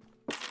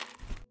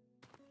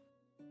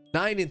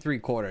 9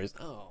 3/4.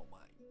 Oh my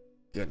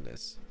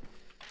goodness.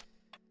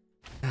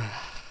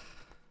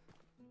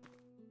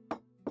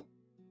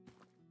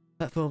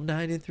 Platform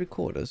 9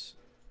 3/4.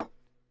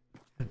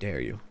 How dare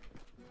you?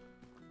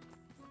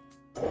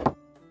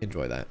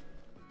 Enjoy that.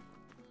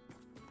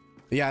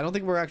 But yeah, I don't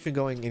think we're actually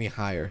going any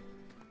higher.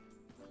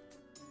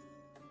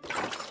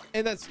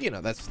 And that's, you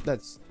know,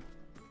 that's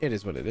it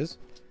is what it is.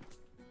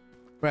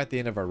 We're at the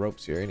end of our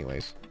ropes here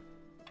anyways.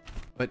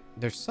 But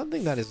there's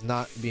something that is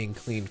not being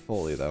cleaned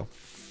fully though.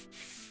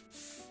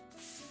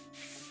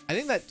 I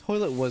think that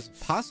toilet was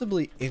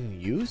possibly in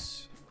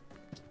use.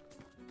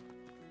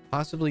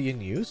 Possibly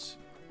in use.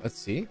 Let's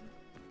see.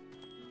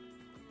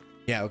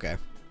 Yeah, okay.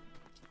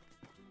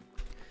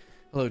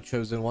 Hello,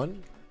 chosen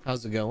one.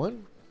 How's it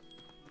going?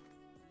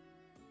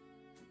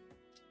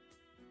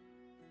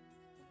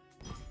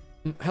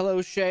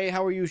 Hello, Shay.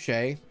 How are you,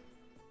 Shay?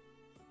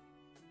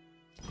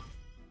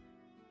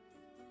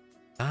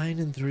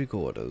 9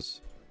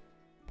 3/4.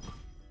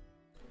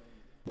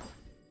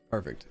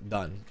 Perfect.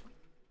 Done.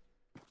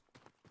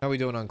 How are we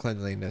doing on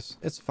cleanliness?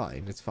 It's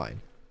fine. It's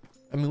fine.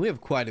 I mean, we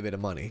have quite a bit of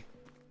money.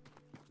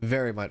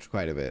 Very much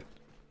quite a bit.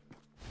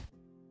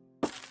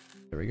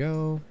 There we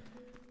go.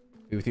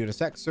 Be with you in a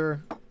sec,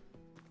 sir.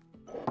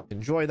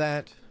 Enjoy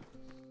that.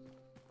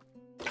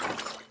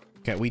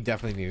 Okay, we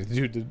definitely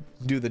need to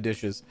do the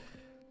dishes.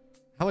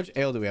 How much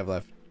ale do we have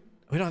left?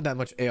 We don't have that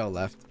much ale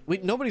left.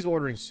 Nobody's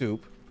ordering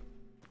soup.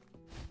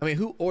 I mean,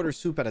 who orders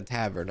soup at a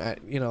tavern? I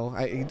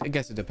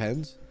guess it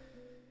depends.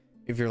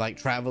 if you're like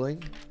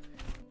traveling,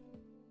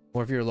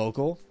 or if you're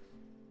local.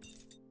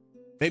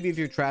 Maybe if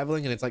you're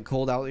traveling and it's like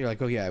cold out, you're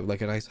like, oh yeah,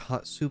 like a nice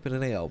hot soup and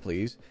an ale,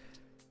 please.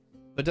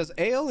 But does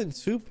ale and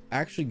soup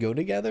actually go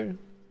together?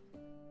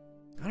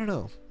 I don't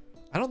know.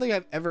 I don't think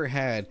I've ever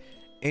had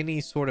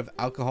any sort of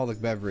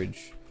alcoholic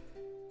beverage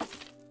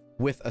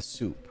with a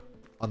soup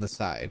on the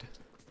side.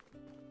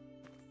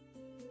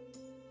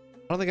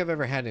 I don't think I've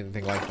ever had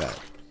anything like that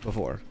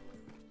before.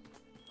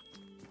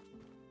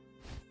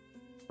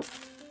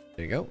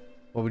 There you go.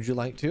 What would you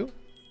like to?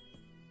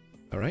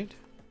 All right.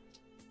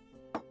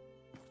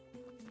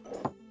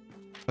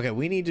 Okay,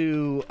 we need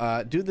to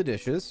do the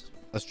dishes.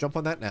 Let's jump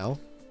on that now.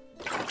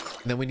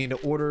 And then we need to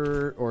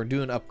order or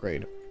do an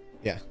upgrade.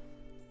 Yeah.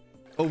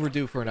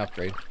 Overdue for an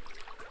upgrade.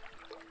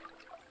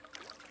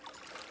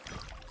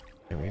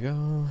 There we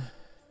go.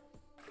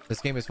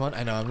 This game is fun.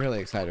 I know, I'm really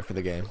excited for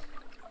the game.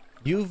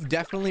 You've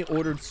definitely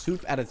ordered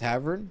soup at a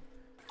tavern?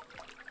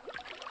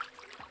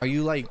 Are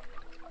you like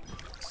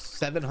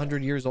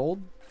 700 years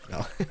old?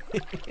 No.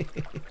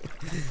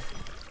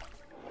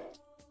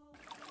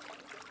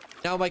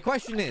 Now my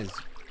question is,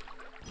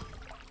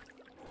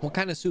 what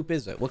kind of soup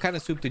is it? What kind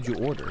of soup did you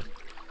order?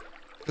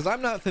 Because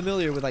I'm not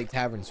familiar with like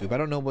tavern soup. I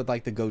don't know what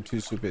like the go-to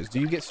soup is. Do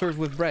you get served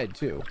with bread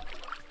too?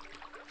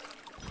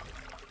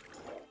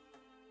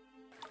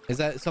 Is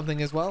that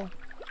something as well?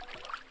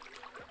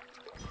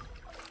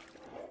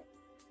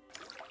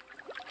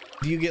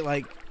 Do you get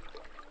like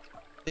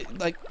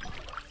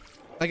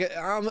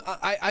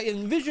I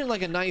envision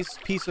like a nice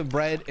piece of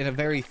bread in a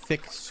very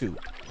thick soup.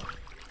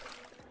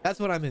 That's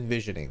what I'm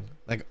envisioning.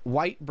 Like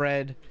white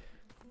bread,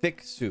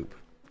 thick soup.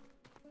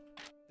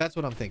 That's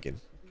what I'm thinking.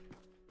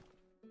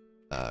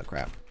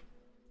 Crap.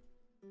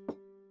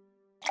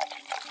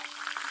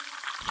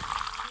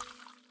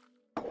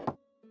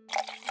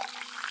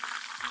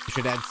 You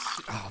should add,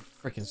 oh,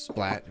 freaking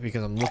splat,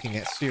 because I'm looking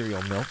at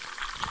cereal milk.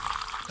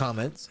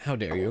 Comments, how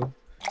dare you?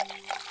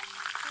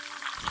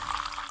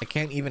 I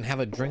can't even have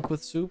a drink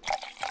with soup.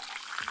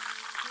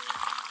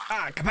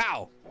 Ah,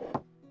 kapow!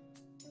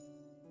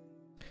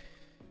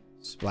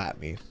 Splat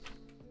me.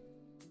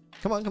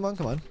 Come on, come on,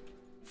 come on.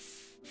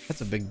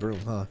 That's a big broom,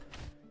 huh?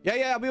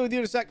 Yeah, I'll be with you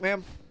in a sec,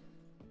 ma'am.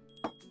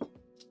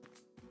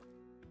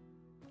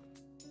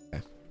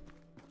 Okay.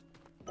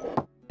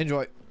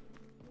 Enjoy.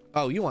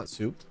 Oh, you want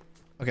soup?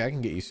 Okay, I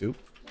can get you soup.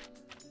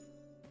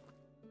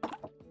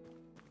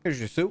 Here's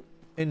your soup.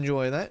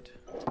 Enjoy that.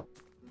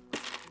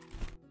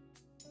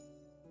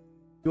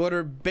 You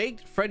order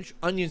baked French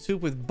onion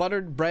soup with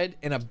buttered bread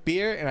and a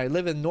beer, and I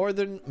live in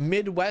northern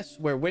Midwest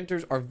where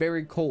winters are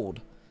very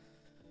cold.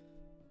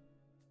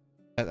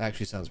 That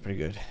actually sounds pretty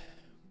good.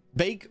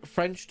 Baked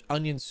French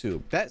onion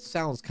soup. That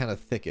sounds kind of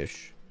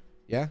thickish.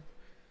 Yeah?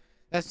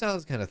 That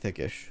sounds kind of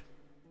thickish.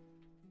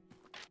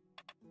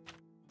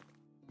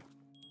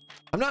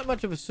 I'm not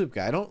much of a soup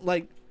guy. I don't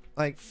like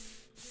I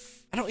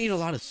don't eat a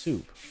lot of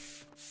soup.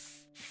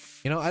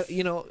 You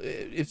know,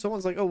 if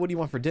someone's like, oh, what do you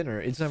want for dinner?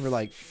 It's never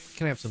like,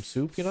 can I have some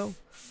soup, you know?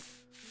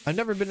 I've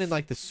never been in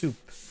like the soup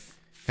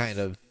kind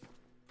of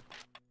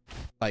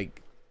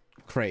like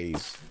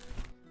craze.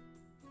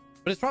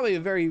 But it's probably a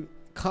very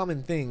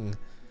common thing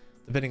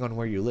depending on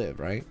where you live,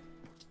 right?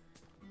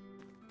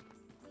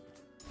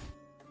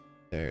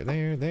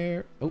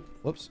 There. Oh,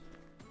 whoops.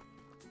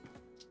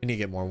 I need to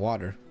get more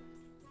water.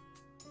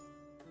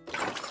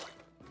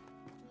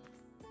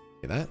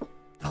 See that?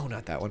 Oh,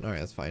 not that one. All right,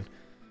 that's fine.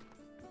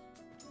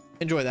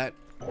 Enjoy that.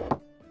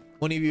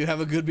 One of you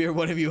have a good beer,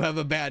 one of you have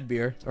a bad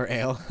beer or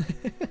ale.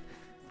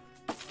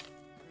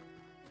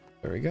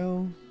 There we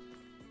go.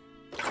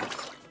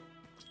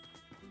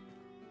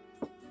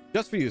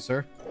 Just for you,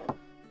 sir.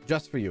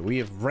 Just for you. We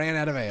have ran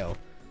out of ale.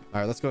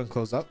 All right, let's go and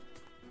close up.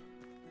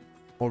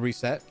 We'll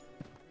reset.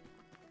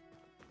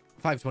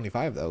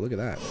 525 though. Look at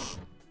that.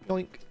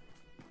 Yoink.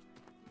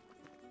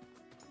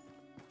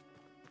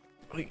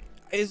 Wait,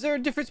 is there a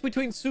difference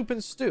between soup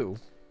and stew?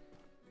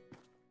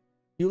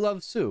 You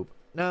love soup.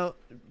 Now,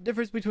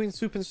 difference between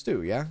soup and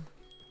stew, yeah?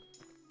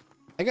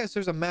 I guess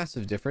there's a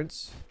massive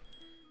difference.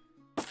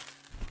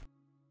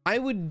 I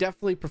would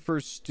definitely prefer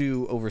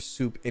stew over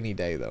soup any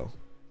day, though.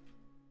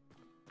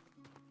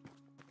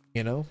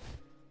 You know?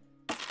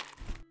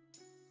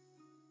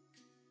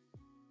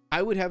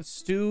 I would have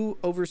stew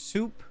over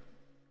soup.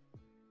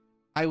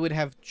 I would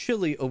have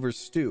chili over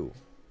stew.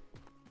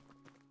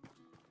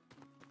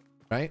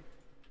 Right?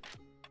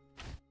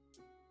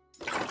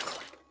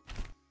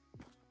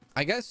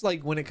 I guess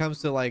like when it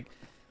comes to like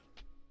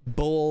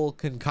bowl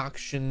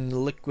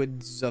concoction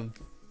liquids of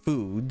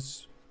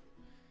foods,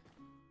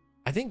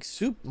 I think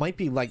soup might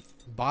be like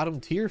bottom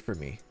tier for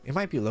me. It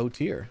might be low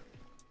tier.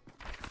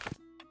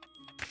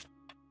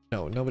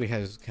 No, nobody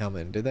has come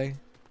in, did they?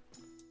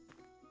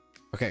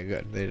 Okay,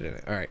 good. They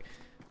didn't. All right.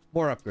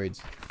 More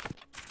upgrades.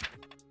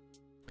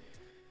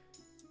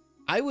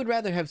 I would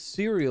rather have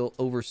cereal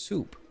over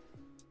soup.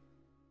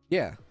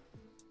 Yeah.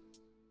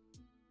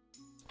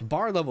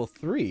 Bar level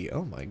 3.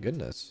 Oh my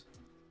goodness.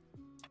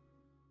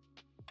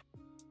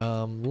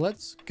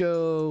 Let's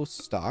go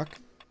stock.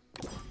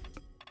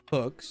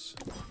 Hooks.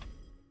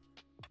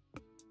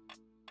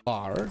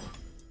 bar.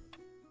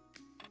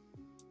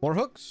 More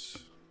hooks.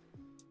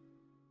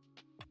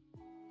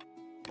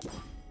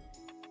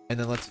 And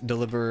then let's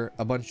deliver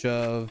a bunch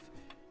of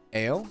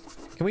ale.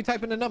 Can we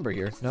type in a number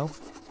here? No.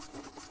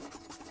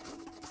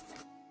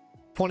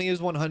 20 is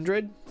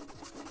 100.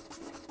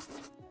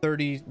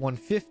 30,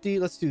 150.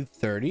 Let's do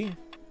 30.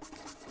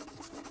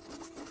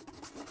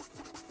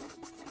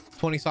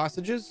 20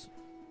 sausages.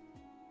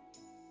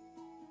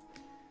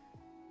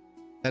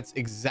 That's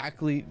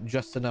exactly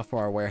just enough for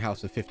our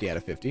warehouse of 50 out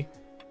of 50.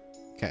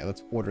 Okay,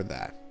 let's order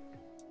that.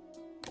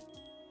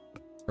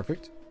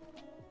 Perfect.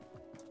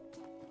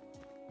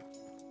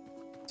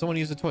 Someone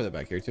used a toilet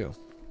back here too.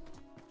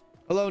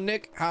 Hello,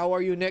 Nick. How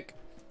are you, Nick?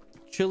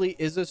 Chili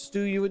is a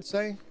stew, you would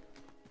say?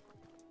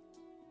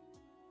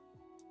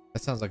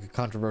 That sounds like a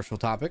controversial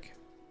topic.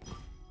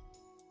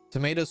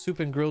 Tomato soup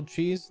and grilled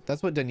cheese.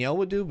 That's what Danielle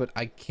would do, but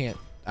I can't.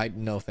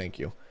 No, thank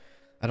you.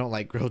 I don't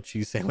like grilled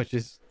cheese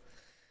sandwiches.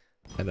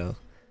 I know.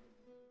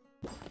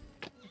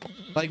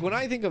 Like when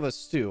I think of a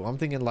stew, I'm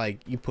thinking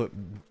like you put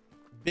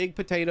big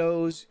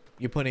potatoes,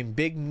 you put in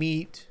big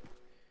meat,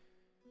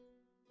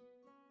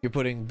 you're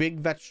putting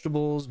big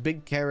vegetables,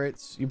 big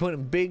carrots, you put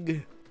in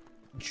big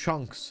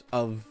chunks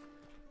of,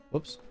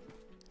 whoops,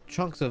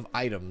 chunks of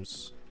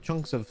items,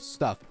 chunks of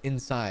stuff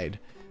inside,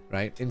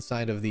 right?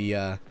 Inside of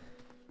the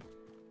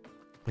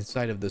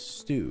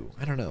stew.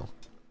 I don't know.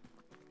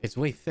 It's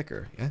way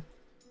thicker, yeah?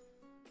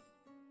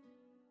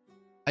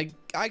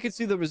 I could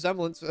see the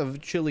resemblance of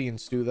chili and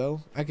stew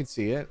though. I could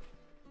see it.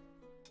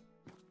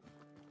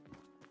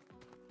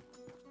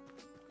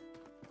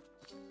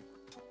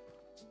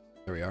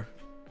 There we are.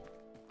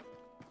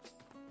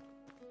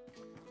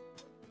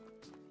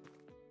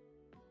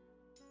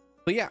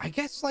 But yeah, I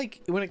guess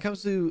like when it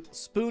comes to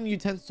spoon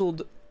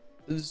utensiled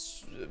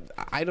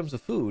items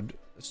of food,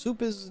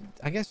 soup is,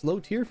 I guess,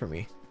 low tier for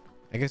me.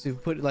 I guess you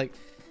put like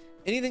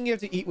anything you have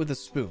to eat with a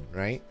spoon,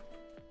 right?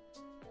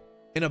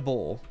 In a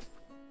bowl.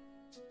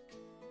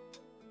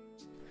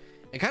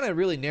 It kind of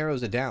really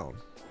narrows it down,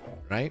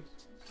 right?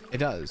 It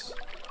does.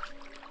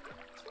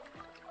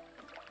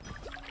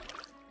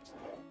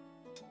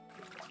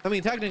 I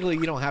mean, technically,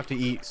 you don't have to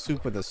eat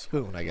soup with a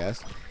spoon, I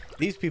guess.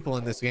 These people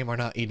in this game are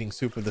not eating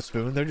soup with a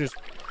spoon. They're just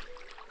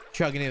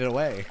chugging it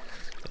away.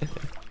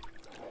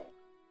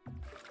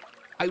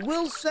 I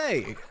will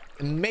say,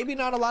 maybe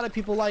not a lot of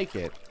people like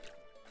it,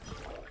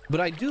 but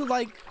I do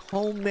like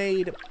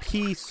homemade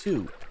pea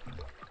soup.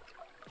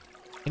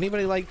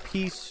 Anybody like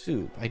pea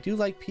soup? I do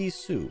like pea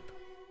soup.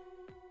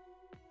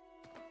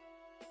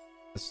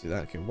 Let's do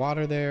that. Okay,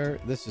 water there.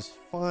 This is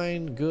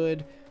fine.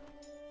 Good.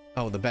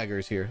 Oh, the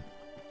beggar's here.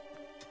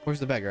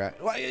 Where's the beggar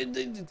at?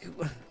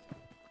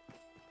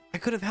 I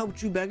could have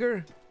helped you,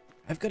 beggar.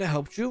 I could have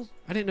helped you.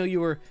 I didn't know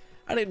you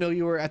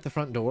were at the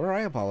front door.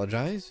 I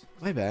apologize.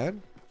 My bad.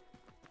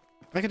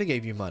 I could have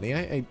gave you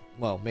money.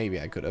 Well,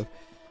 maybe I could have.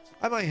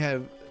 I might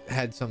have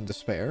had some to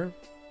spare.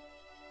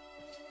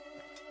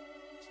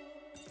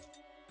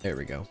 There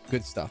we go.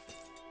 Good stuff.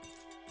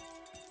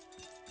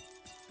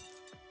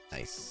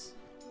 Nice.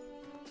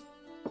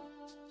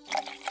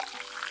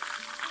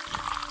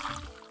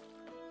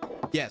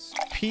 Yes,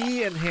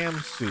 pea and ham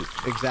soup.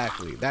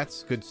 Exactly.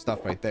 That's good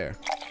stuff right there.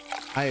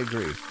 I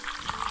agree.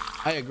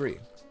 I agree.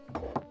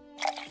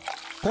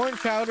 Corn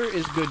chowder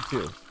is good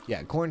too.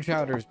 Yeah, corn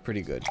chowder is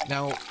pretty good.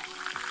 Now,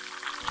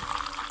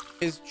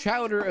 is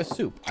chowder a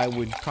soup? I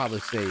would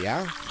probably say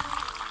yeah.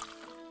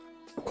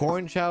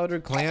 Corn chowder,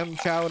 clam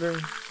chowder.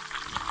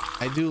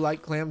 I do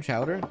like clam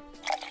chowder.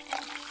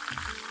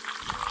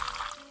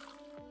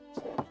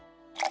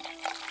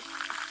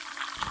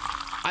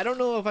 I don't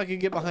know if I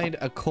could get behind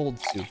a cold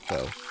soup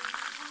though.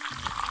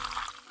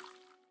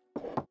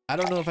 I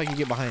don't know if I can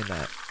get behind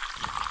that.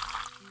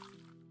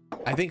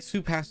 I think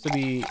soup has to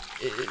be...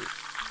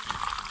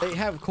 They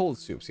have cold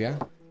soups, yeah?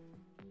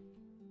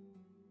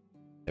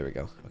 There we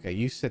go. Okay,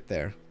 you sit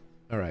there.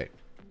 All right.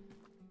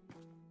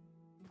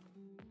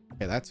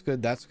 Okay, that's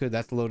good. That's good.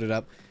 That's loaded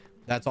up.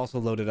 That's also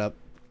loaded up.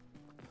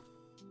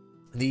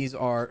 These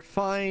are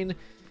fine.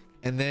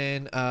 And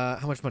then,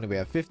 how much money do we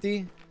have?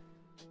 50?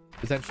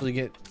 Potentially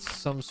get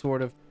some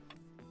sort of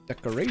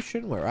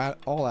decoration. We're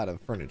all out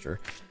of furniture.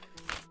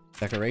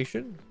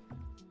 Decoration.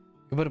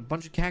 We can put a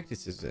bunch of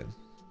cactuses in.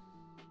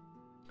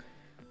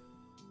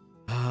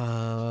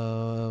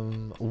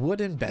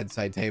 Wooden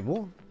bedside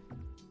table.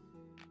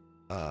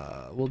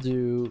 We'll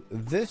do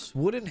this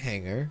wooden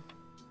hanger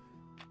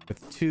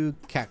with 2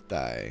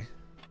 cacti.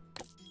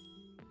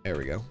 There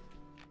we go.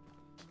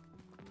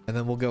 And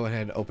then we'll go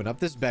ahead and open up.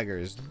 This beggar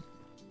is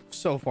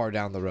so far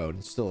down the road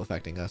and still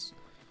affecting us.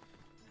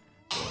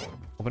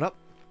 Open up.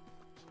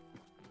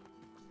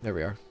 There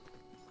we are.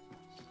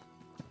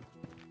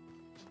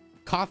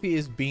 Coffee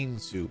is bean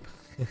soup.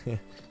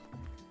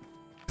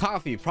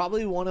 Coffee,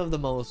 probably one of the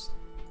most...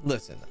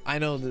 Listen, I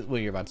know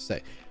what you're about to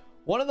say.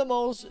 One of the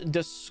most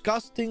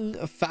disgusting,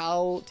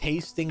 foul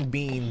tasting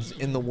beans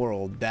in the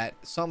world that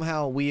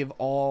somehow we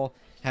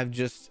have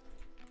just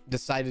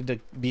decided to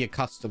be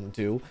accustomed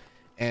to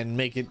and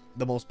make it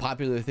the most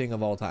popular thing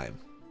of all time.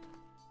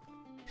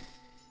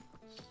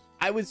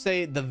 I would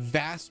say the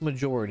vast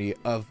majority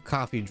of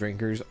coffee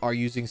drinkers are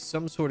using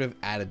some sort of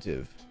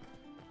additive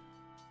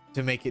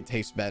to make it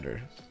taste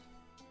better.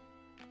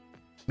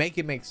 Make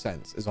it make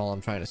sense is all I'm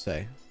trying to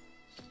say.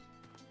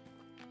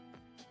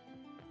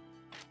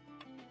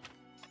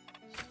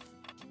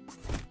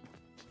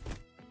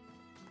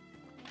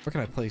 Where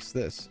can I place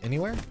this?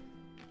 Anywhere?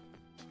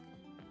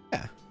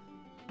 Yeah.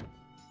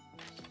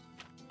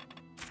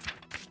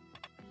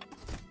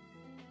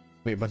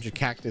 Wait, a bunch of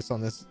cactus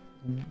on this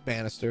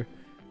banister.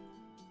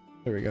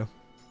 There we go.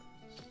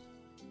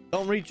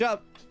 Don't reach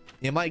up.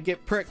 You might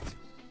get pricked.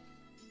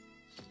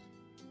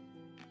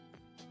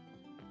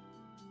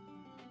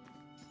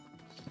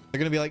 They're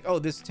gonna be like, oh,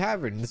 this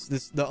tavern,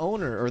 the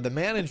owner or the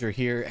manager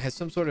here has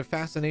some sort of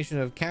fascination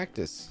of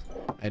cactus.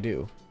 I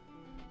do.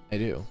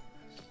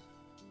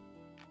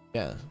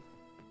 Yeah.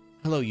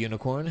 Hello,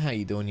 unicorn. How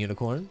you doing,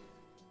 unicorn?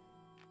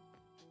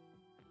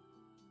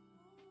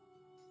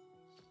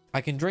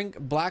 I can drink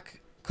black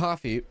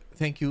coffee.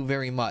 Thank you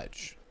very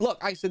much. Look,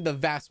 I said the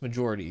vast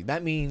majority.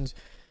 That means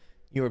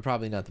you were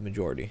probably not the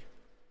majority.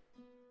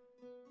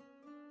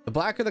 The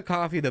blacker the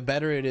coffee, the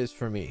better it is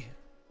for me.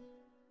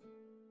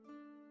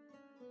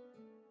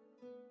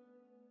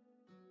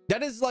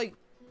 That is like,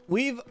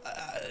 we've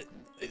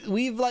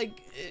like,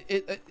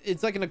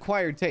 it's like an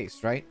acquired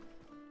taste, right?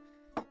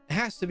 It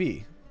has to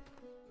be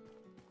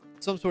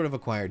some sort of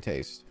acquired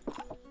taste.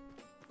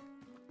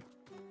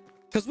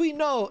 Because we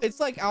know it's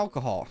like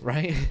alcohol,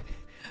 right?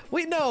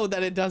 We know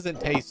that it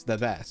doesn't taste the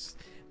best,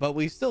 but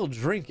we still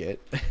drink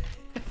it.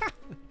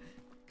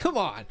 Come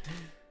on.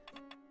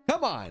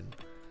 Come on.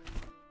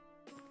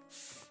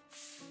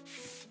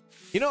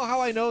 You know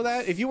how I know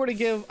that? If you were to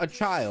give a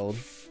child,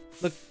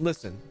 look,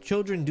 listen,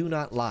 children do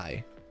not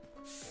lie.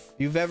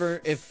 You've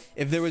ever, if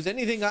there was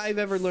anything I've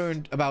ever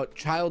learned about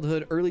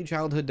childhood, early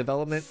childhood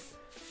development,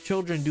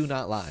 children do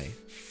not lie,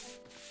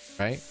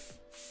 right?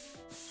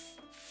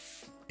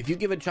 If you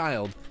give a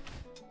child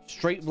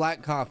straight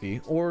black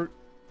coffee or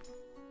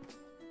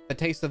a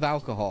taste of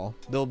alcohol,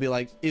 they'll be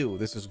like, ew,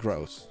 this is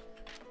gross.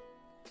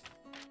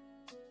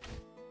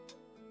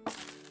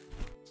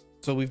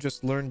 So we've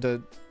just learned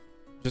to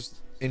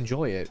just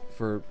enjoy it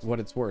for what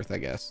it's worth, I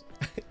guess.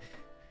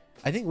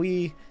 I think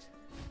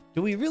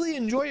do we really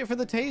enjoy it for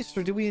the taste,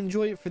 or do we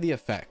enjoy it for the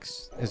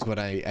effects, is what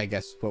I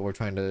guess what we're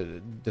trying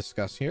to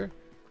discuss here.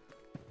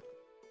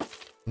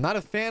 I'm not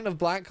a fan of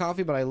black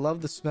coffee, but I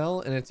love the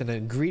smell, and it's an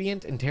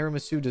ingredient in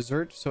tiramisu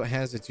dessert, so it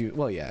has its use.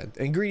 Well, yeah,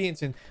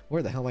 ingredients in,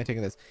 where the hell am I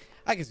taking this?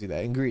 I can see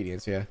that,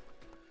 ingredients, yeah.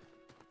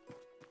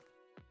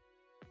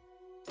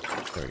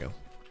 There we go.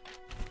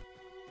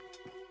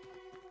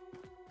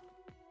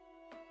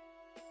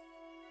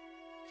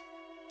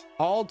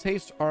 All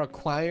tastes are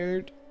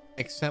acquired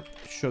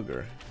except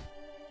sugar.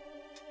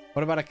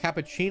 What about a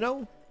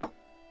cappuccino?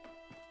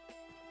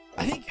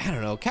 I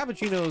don't know,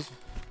 cappuccinos,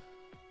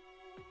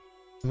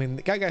 I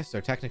mean, I guess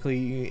they're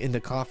technically in the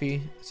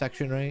coffee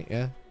section, right?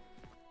 Yeah,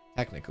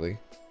 technically.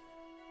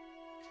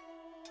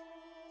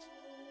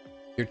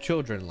 Your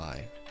children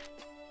lie.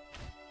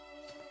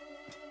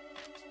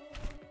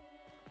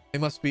 They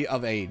must be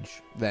of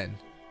age then.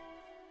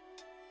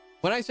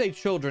 When I say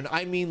children,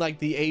 I mean like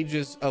the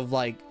ages of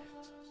like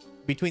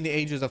between the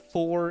ages of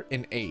 4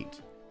 and 8,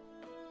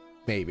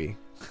 maybe.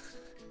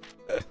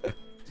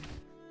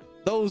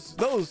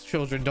 those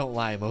children don't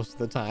lie most of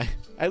the time.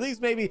 At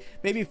least maybe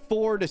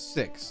 4 to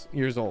 6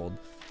 years old.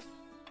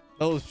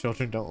 Those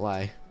children don't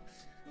lie.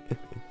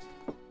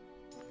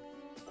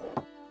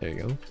 There you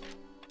go.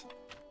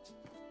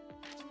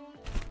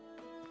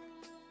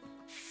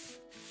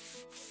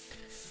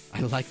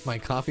 I like my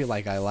coffee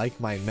like I like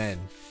my men.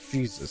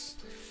 Jesus.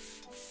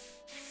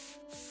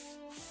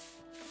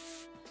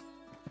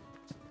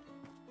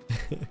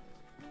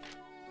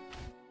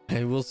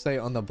 I will say,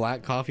 on the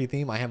black coffee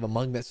theme, I have a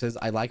mug that says,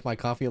 I like my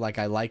coffee like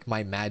I like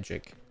my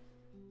magic.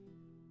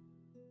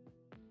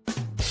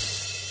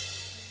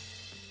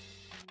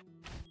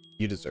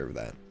 You deserve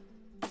that.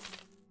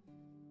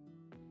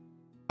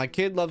 My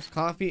kid loves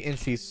coffee and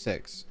she's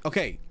 6.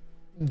 Okay,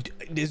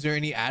 is there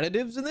any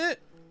additives in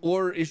it?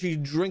 Or is she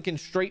drinking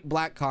straight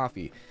black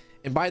coffee?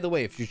 And by the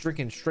way, if she's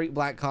drinking straight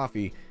black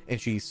coffee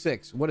and she's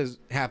 6, what is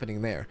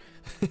happening there?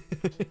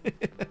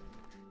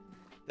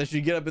 Does she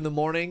get up in the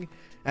morning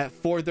at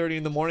 4:30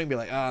 in the morning and be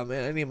like, oh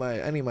man,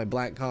 I need my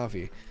black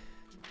coffee.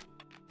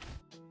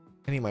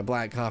 I need my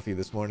black coffee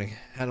this morning.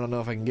 I don't know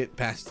if I can get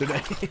past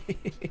today.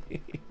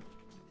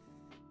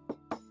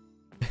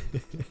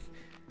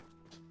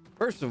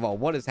 First of all,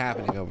 what is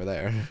happening over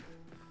there?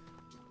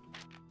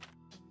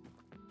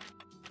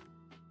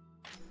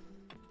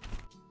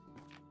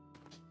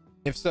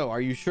 If so, are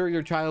you sure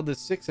your child is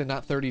 6 and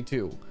not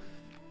 32?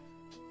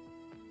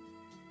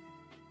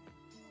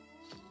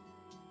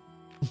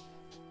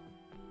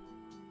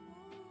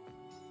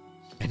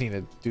 I need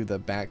to do the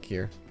back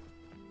here.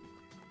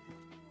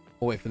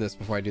 I'll wait for this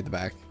before I do the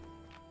back.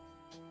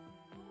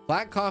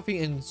 Black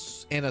coffee and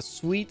a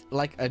sweet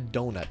like a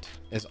donut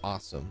is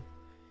awesome.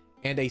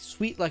 And a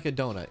sweet like a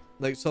donut.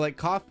 Like, so like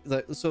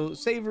coffee, so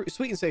savory,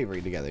 sweet and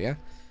savory together, yeah?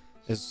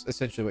 Is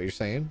essentially what you're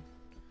saying.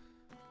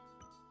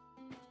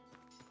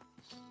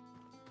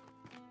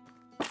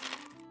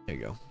 There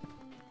you go.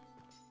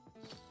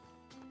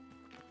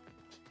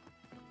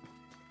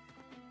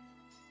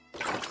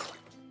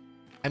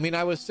 I mean,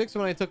 I was 6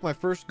 when I took my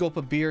first gulp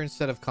of beer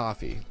instead of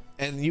coffee.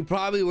 And you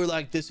probably were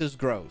like, this is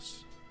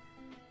gross.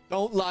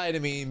 Don't lie to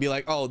me and be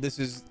like, oh, this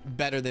is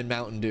better than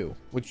Mountain Dew.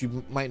 Which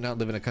you might not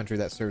live in a country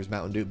that serves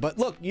Mountain Dew. But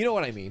look, you know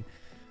what I mean.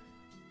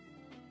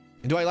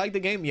 Do I like the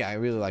game? Yeah, I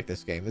really like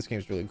this game. This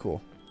game's really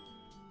cool.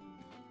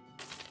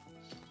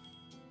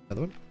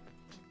 Another one.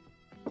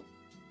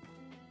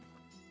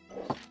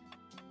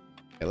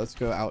 Okay, let's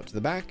go out to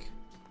the back.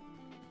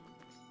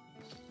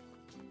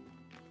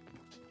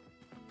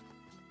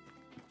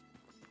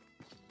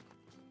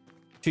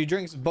 She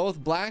drinks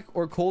both black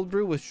or cold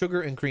brew with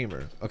sugar and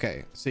creamer.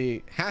 Okay,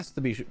 see, has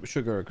to be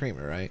sugar or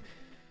creamer, right?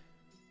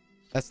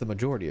 That's the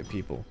majority of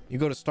people. You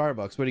go to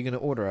Starbucks, what are you going to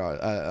order?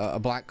 A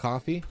black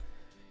coffee?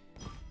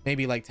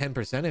 Maybe like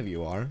 10% of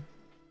you are.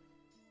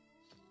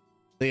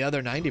 The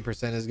other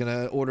 90% is going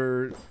to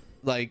order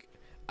like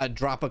a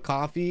drop of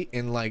coffee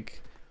and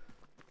like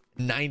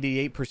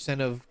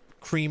 98% of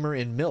creamer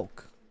and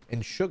milk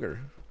and sugar.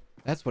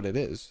 That's what it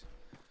is.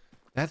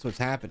 That's what's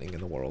happening in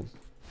the world.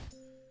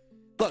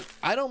 Look,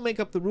 I don't make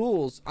up the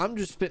rules. I'm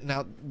just spitting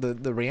out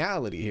the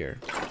reality here.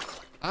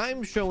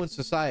 I'm showing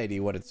society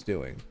what it's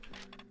doing.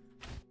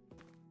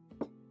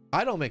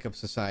 I don't make up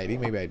society.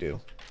 Maybe I do.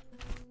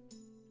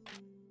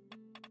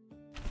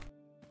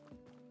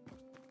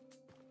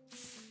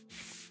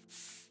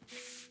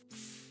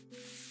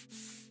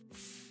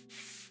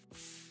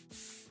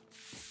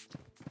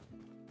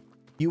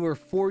 You were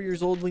 4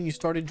 years old when you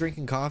started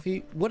drinking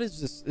coffee? What is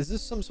this? Is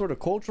this some sort of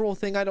cultural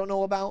thing I don't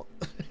know about?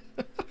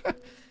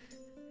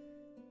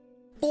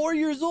 4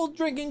 years old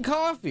drinking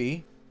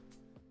coffee?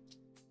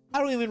 I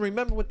don't even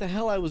remember what the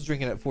hell I was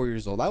drinking at 4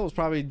 years old. I was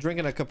probably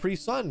drinking a Capri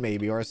Sun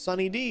maybe, or a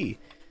Sunny D.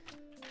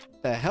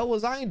 The hell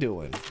was I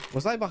doing?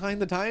 Was I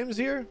behind the times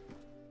here?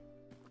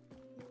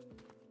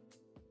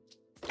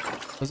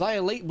 Was I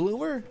a late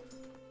bloomer?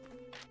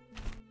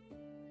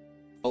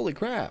 Holy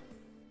crap.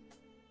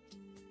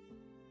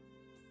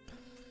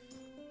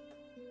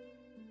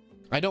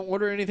 I don't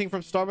order anything from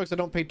Starbucks. I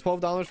don't pay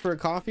 $12 for a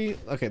coffee.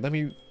 Okay, let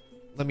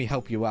me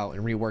help you out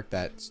and rework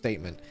that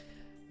statement.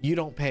 You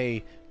don't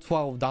pay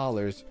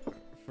 $12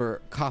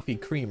 for coffee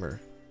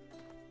creamer.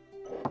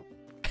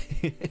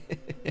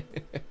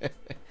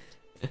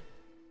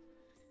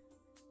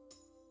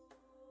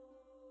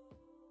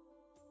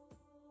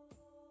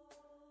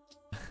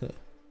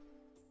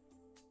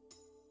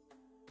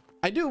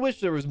 I do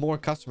wish there was more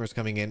customers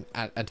coming in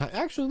at a time.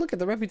 Actually, look at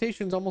the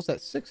reputation's almost at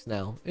 6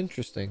 now.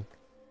 Interesting.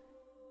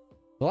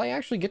 Will I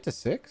actually get to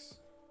 6?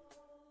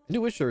 I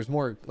do wish there was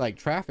more like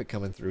traffic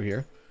coming through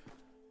here.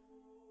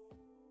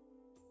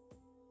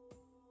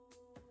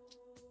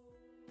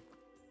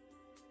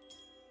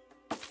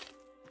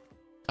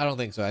 I don't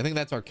think so. I think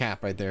that's our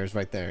cap right there. Is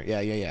right there.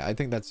 Yeah. I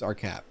think that's our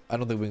cap. I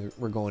don't think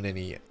we're going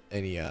any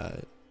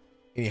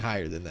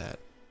higher than that.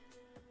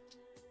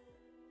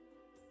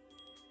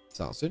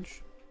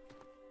 Sausage.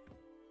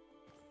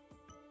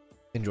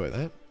 Enjoy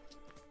that.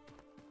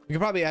 We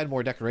could probably add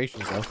more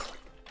decorations though.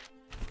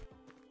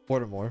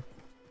 Order more.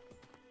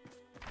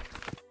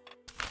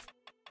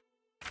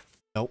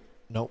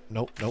 Nope.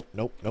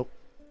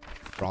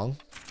 Wrong.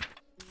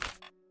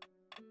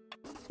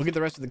 Look at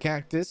the rest of the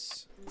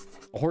cactus.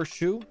 A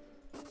horseshoe.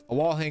 A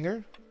wall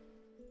hanger.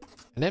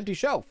 An empty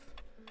shelf.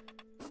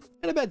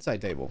 And a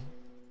bedside table.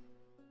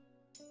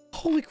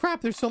 Holy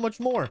crap, there's so much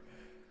more.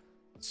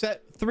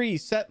 Set 3,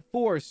 set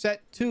 4,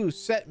 set 2,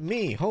 set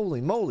me. Holy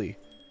moly.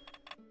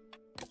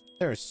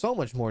 There is so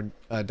much more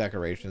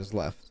decorations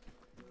left.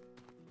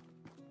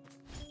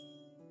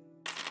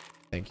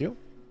 Thank you.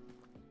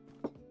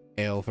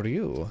 Ale for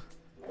you.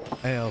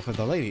 Ale for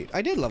the lady.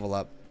 I did level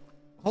up.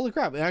 Holy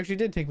crap, it actually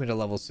did take me to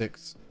level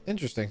 6.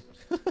 Interesting.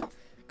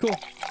 Cool.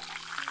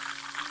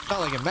 Not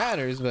like it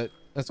matters, but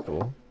that's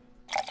cool.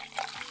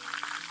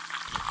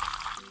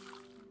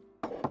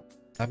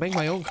 I make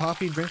my own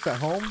coffee drinks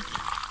at home.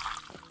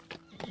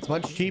 It's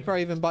much cheaper.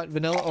 I even bought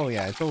vanilla. Oh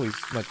yeah, it's always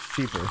much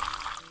cheaper.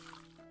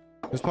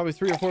 It was probably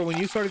 3 or 4 when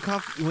you started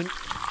coffee. When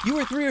you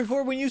were 3 or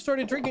 4 when you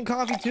started drinking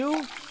coffee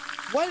too?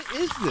 What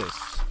is this?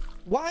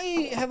 Why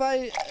have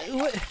I...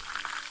 What?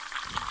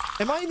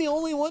 Am I the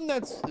only one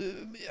that's...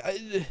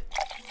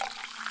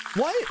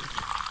 what?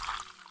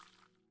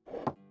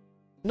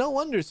 No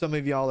wonder some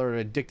of y'all are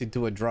addicted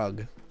to a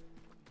drug.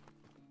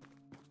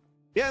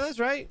 Yeah, that's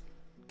right.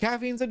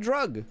 Caffeine's a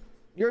drug.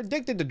 You're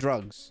addicted to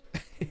drugs.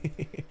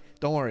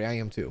 Don't worry, I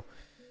am too.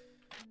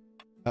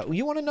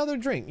 You want another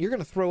drink? You're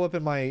gonna throw up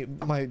in my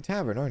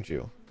tavern, aren't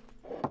you?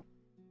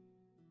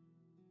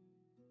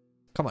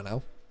 Come on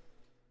now.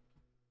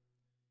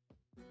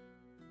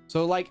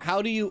 So, like,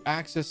 how do you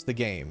access the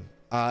game?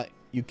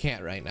 You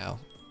can't right now.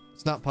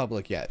 It's not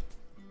public yet.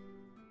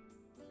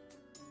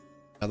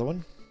 Another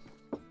one?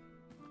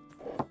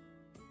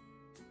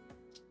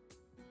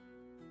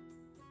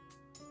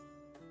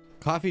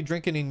 Coffee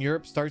drinking in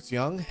Europe starts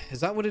young? Is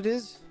that what it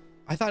is?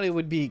 I thought it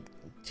would be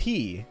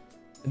tea,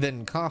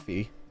 then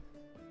coffee.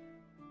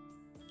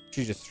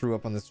 She just threw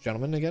up on this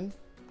gentleman again.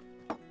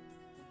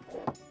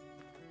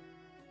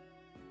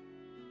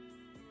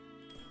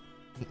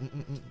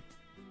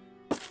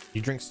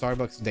 You drink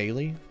Starbucks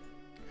daily?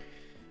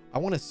 I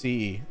want to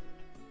see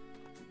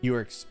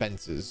your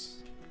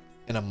expenses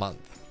in a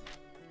month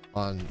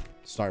on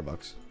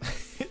Starbucks.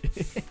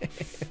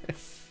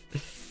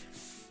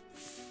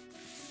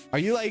 Are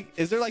you like,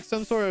 is there like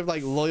some sort of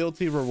like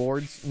loyalty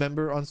rewards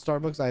member on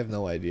Starbucks? I have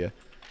no idea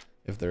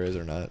if there is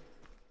or not.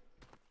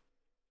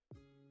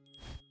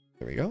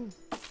 There we go.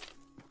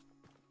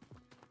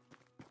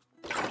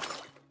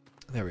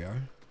 There we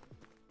are.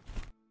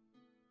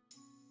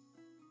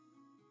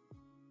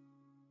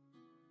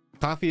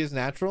 Coffee is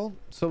natural,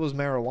 so is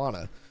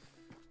marijuana.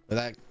 But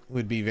that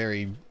would be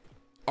very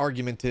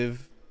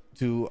argumentative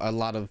to a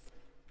lot of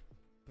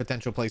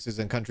potential places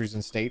and countries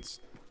and states.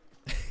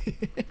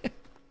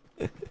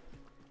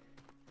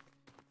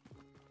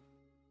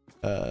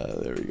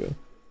 There we go.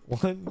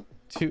 1,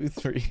 2,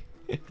 3.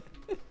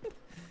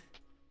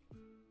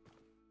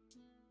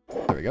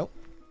 There we go.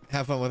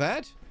 Have fun with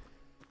that.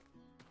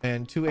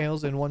 And 2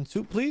 ales and 1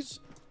 soup, please.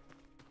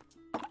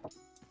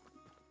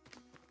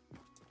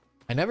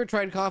 I never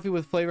tried coffee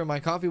with flavor. My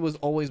coffee was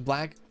always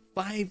black.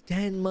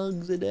 5-10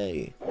 mugs a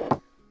day.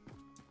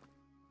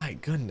 My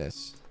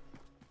goodness.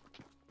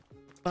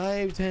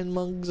 5-10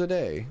 mugs a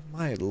day.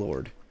 My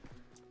lord.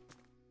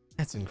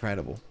 That's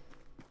incredible.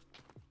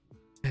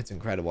 That's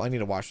incredible. I need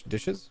to wash the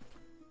dishes.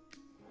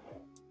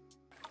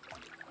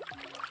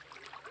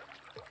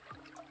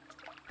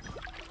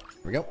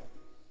 Here we go.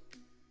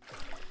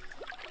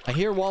 I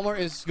hear Walmart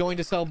is going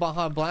to sell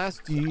Baja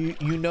Blast. Do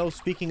you know,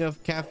 speaking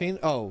of caffeine?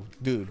 Oh,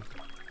 dude.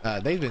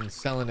 They've been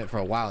selling it for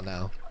a while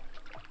now.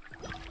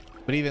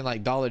 But even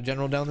like Dollar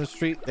General down the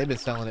street, they've been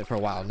selling it for a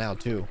while now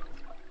too.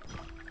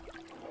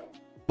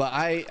 But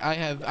I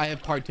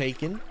have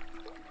partaken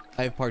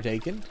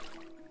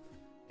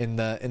in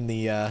the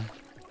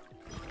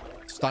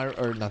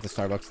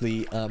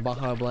the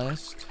Baja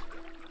Blast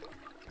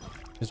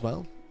as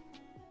well.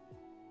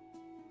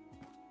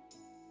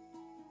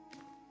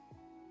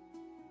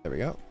 There we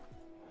go.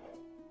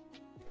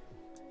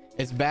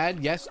 It's bad.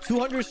 Yes.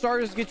 200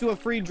 stars get you a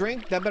free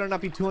drink. That better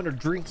not be 200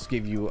 drinks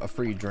give you a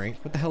free drink.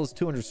 What the hell does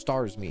 200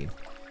 stars mean?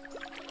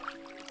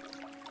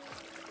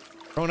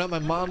 Growing up, my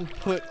mom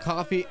put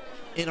coffee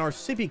in our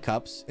sippy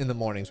cups in the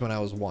mornings when I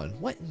was 1.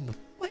 What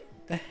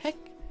the heck?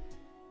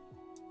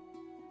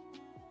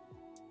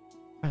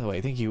 By the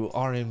way, thank you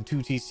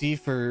RM2TC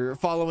for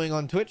following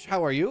on Twitch.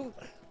 How are you?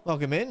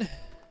 Welcome in.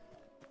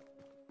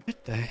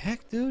 What the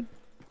heck, dude?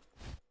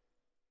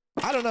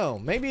 I don't know.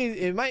 Maybe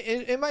it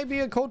might be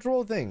a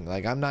cultural thing.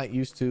 Like, I'm not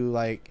used to,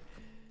 like,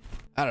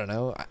 I don't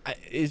know.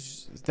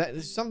 It's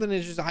something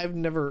that's just I've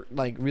never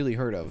like really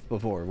heard of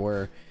before,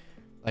 where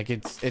like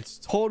it's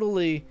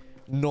totally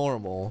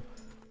normal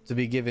to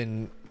be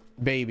giving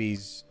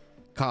babies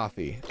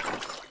coffee.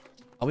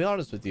 I'll be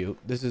honest with you.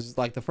 This is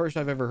like the first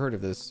I've ever heard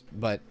of this,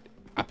 but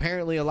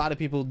apparently a lot of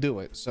people do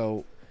it.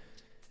 So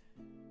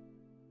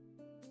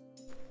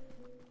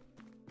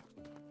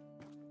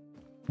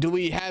do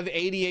we have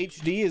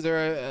ADHD? Is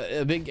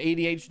there a big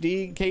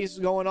ADHD case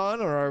going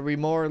on, or are we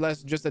more or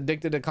less just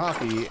addicted to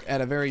coffee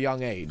at a very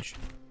young age?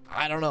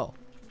 I don't know.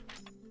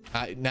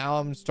 Now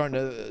I'm starting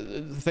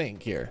to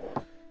think here.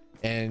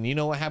 And you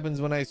know what happens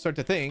when I start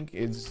to think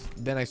is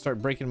then I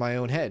start breaking my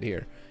own head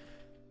here.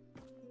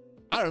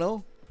 I don't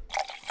know.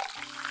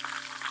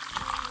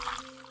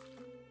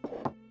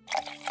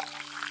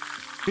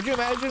 Could you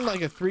imagine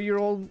like a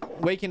 3-year-old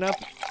waking up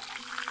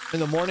in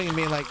the morning and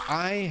being like,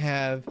 I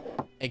have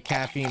a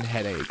caffeine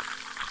headache.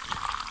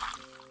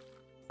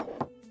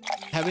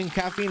 Having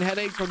caffeine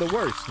headaches are the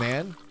worst,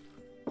 man.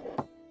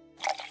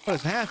 What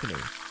is happening?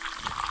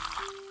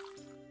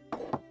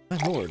 My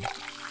lord.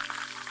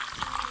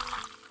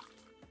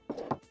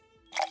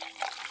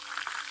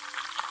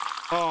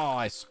 Oh,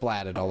 I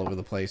splatted all over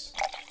the place.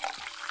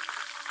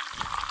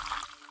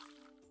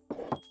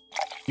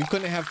 You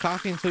couldn't have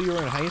coffee until you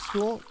were in high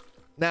school?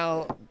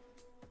 Now,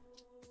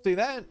 see,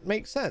 that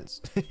makes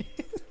sense.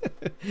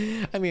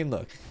 I mean,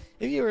 look,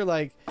 if you were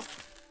like,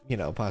 you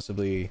know,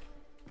 possibly,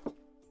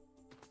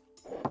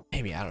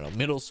 maybe, I don't know,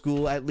 middle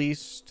school at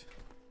least.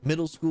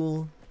 Middle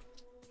school.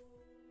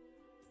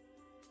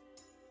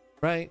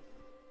 Right?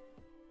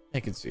 I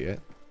can see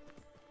it.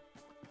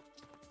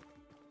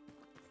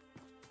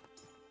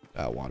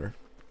 Water.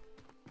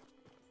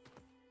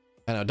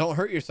 I know, don't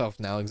hurt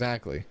yourself now,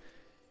 exactly.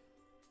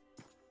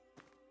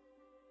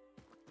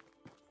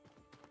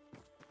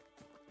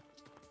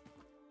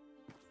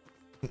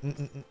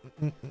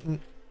 Can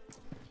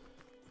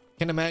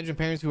imagine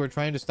parents who are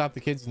trying to stop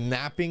the kids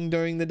napping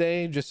during the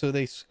day just so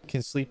they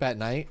can sleep at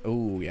night.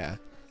 Oh yeah,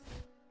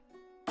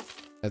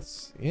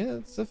 that's, yeah,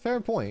 it's a fair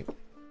point.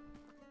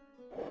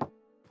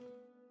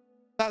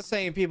 Not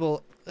saying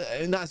people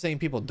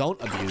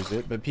don't abuse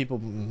it, but people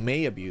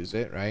may abuse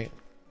it, right?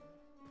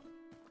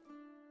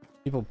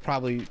 People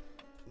probably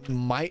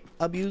might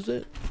abuse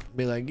it.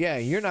 Be like, yeah,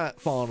 you're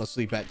not falling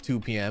asleep at 2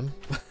 p.m.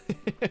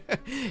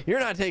 You're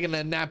not taking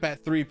a nap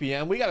at 3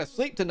 p.m. We gotta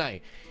sleep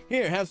tonight.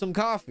 Here, have some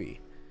coffee.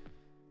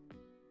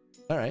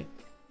 All right.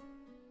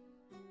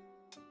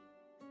 Is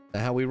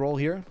that how we roll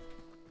here?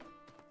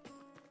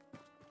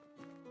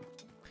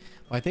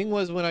 My thing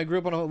was, when I grew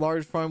up on a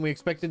large farm, we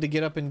expected to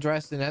get up and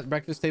dress, and at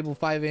breakfast table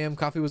 5 a.m.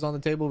 coffee was on the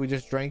table, we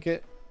just drank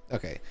it.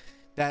 Okay,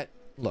 that,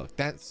 look,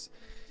 that's,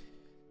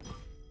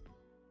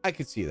 I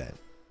could see that.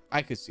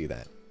 I could see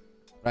that,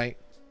 right?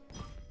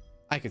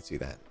 I could see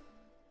that.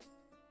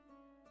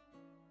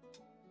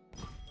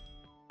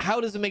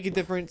 How does it make a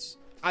difference?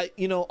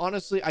 You know,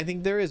 honestly, I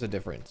think there is a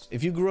difference.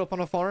 If you grew up on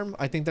a farm,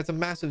 I think that's a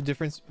massive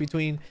difference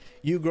between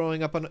you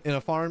growing up in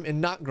a farm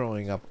and not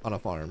growing up on a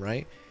farm,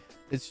 right?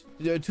 It's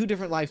two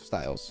different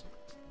lifestyles,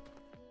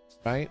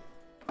 right?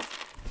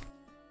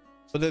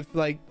 But if,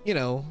 like, you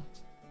know,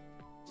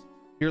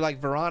 you're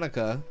like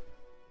Veronica,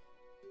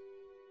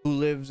 who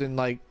lives in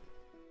like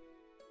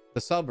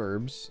the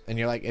suburbs, and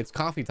you're like, it's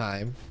coffee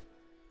time,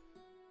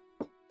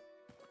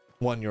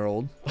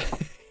 1-year-old.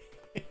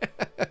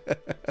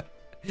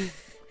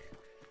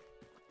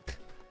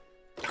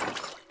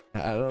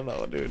 I don't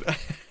know, dude. I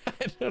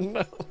don't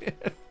know,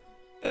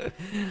 man.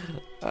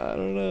 I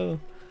don't know.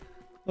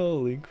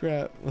 Holy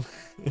crap.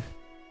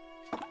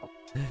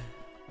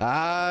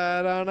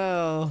 I don't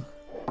know.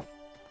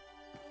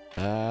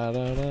 I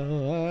don't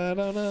know. I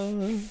don't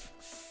know.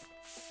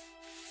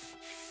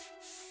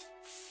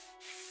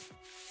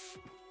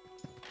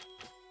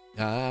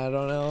 I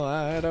don't know.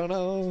 I don't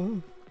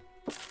know.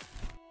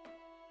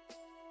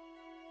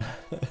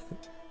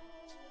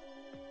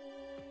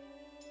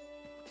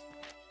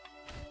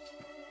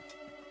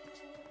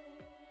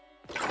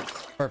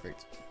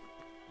 Perfect.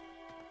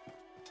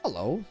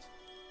 Hello.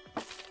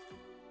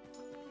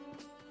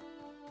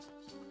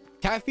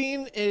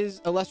 Caffeine is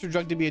a lesser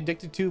drug to be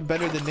addicted to,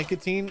 better than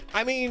nicotine.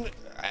 I mean,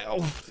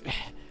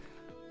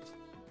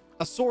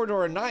 a sword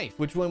or a knife,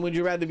 which one would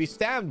you rather be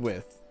stabbed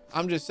with?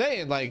 I'm just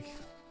saying, like,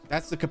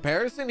 that's the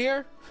comparison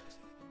here.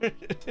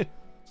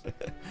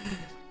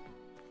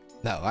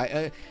 No,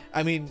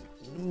 I mean,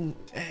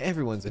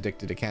 everyone's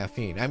addicted to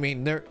caffeine. I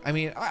mean,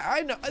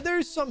 I know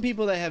there's some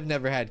people that have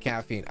never had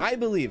caffeine. I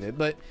believe it,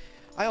 but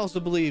I also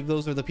believe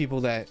those are the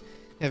people that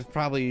have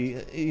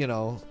probably, you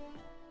know,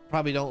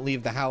 probably don't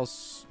leave the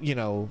house, you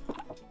know,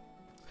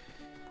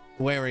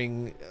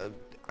 wearing,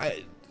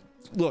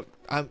 look,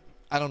 I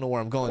don't know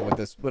where I'm going with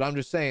this, but I'm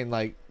just saying,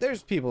 like,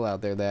 there's people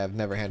out there that have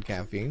never had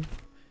caffeine.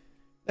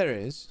 There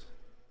is.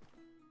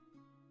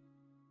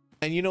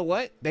 And you know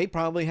what? They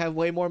probably have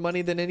way more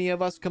money than any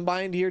of us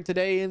combined here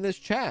today in this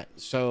chat.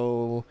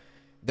 So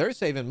they're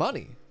saving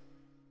money.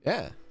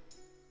 Yeah.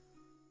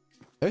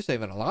 They're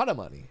saving a lot of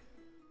money.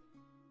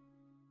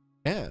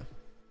 Yeah.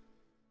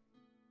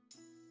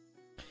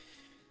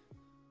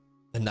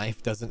 The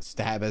knife doesn't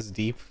stab as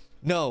deep.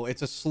 No,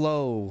 it's a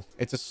slow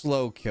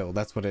kill.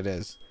 That's what it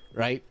is,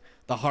 right?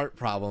 The heart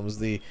problems,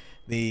 the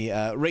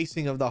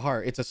racing of the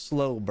heart. It's a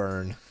slow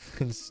burn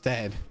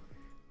instead.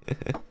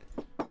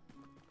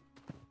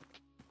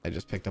 I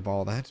just picked up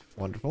all that.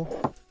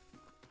 Wonderful.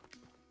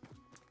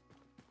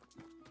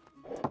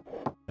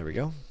 There we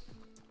go.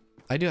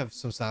 I do have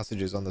some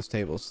sausages on this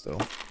table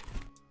still.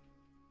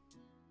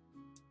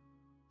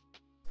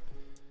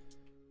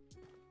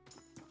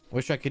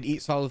 Wish I could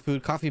eat solid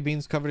food. Coffee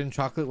beans covered in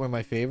chocolate were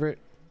my favorite.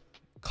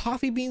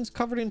 Coffee beans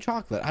covered in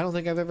chocolate? I don't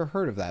think I've ever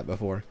heard of that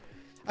before.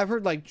 I've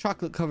heard like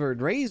chocolate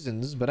covered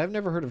raisins, but I've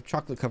never heard of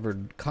chocolate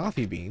covered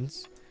coffee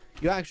beans.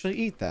 You actually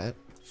eat that?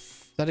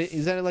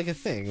 Is that like a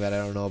thing that I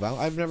don't know about?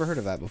 I've never heard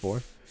of that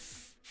before.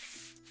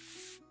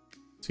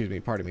 Excuse me,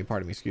 pardon me,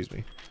 excuse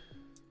me.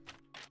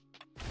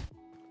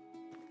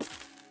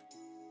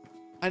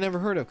 I never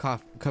heard of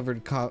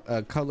chocolate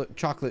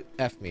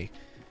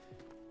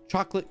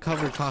chocolate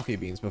covered coffee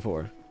beans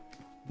before.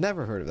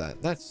 Never heard of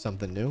that. That's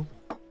something new.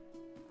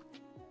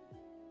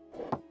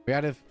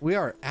 We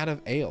are out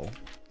of ale.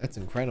 That's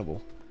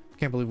incredible.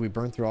 Can't believe we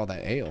burned through all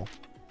that ale.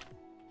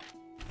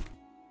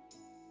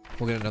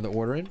 We'll get another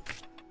order in.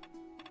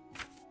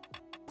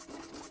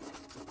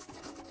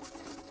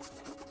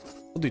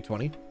 We'll do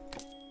 20.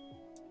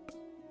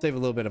 Save a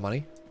little bit of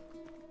money.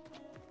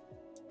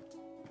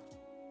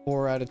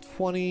 4 out of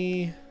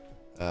 20.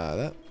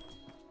 That.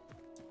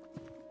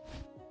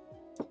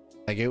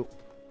 Thank you.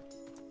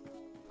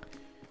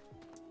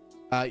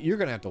 You're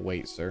gonna have to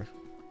wait, sir.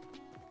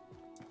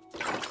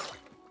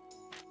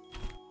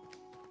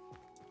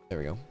 There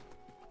we go.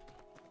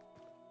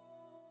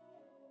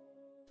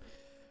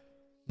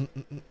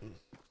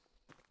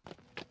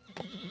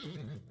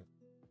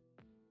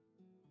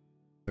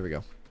 There we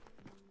go.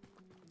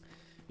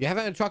 You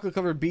haven't had a chocolate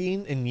covered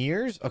bean in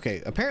years?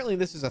 Okay, apparently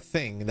this is a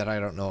thing that I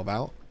don't know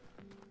about.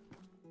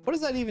 What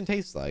does that even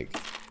taste like?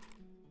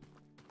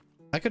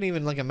 I couldn't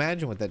even like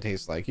imagine what that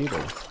tastes like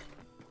either.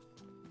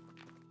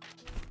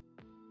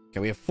 Okay,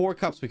 we have 4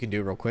 cups we can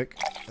do real quick,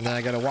 and then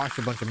I gotta wash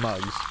a bunch of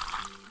mugs.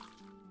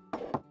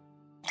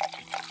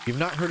 You've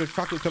not heard of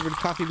chocolate covered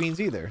coffee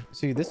beans either.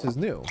 See, this is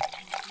new.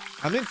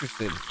 I'm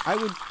interested.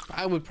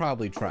 I would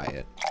probably try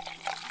it.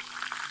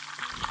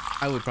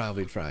 I would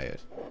probably try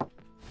it.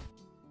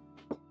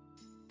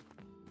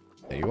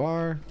 There you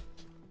are.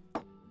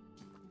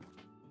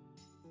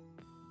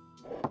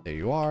 There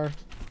you are.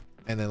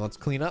 And then let's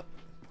clean up.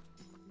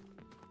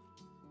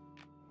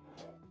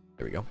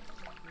 There we go.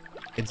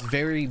 It's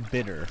very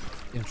bitter.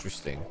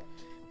 Interesting.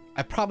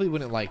 I probably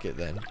wouldn't like it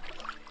then.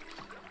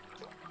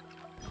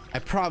 I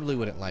probably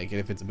wouldn't like it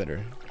if it's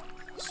bitter.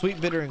 Sweet,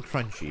 bitter, and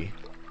crunchy.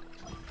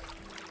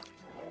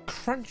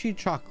 Crunchy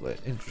chocolate.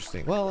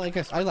 Interesting. Well, I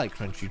guess I like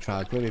crunchy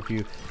chocolate.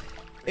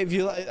 If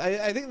you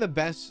I think the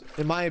best,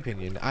 in my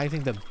opinion, I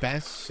think the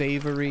best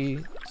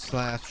savory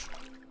slash,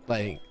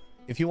 like,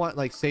 if you want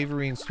like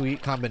savory and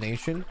sweet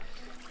combination,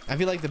 I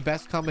feel like the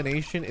best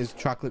combination is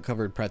chocolate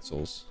covered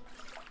pretzels.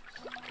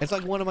 It's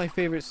like one of my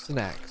favorite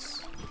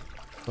snacks.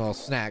 Well,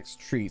 snacks,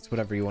 treats,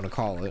 whatever you want to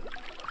call it.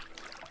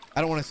 I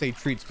don't want to say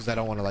treats because I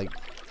don't want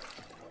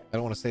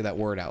to say that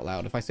word out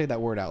loud. If I say that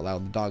word out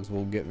loud, the dogs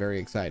will get very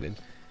excited.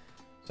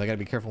 So I gotta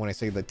be careful when I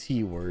say the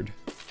T word.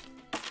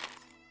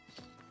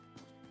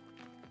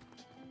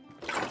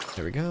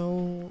 There we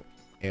go.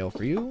 Ale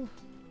for you.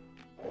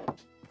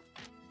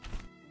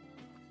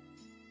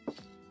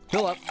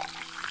 Fill up.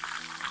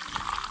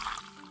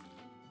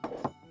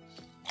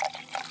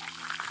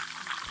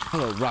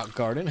 Hello, Rock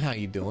Garden. How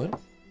you doing?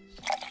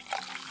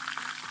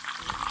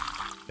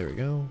 There we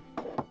go.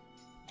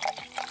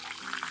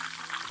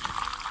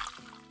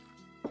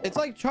 It's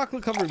like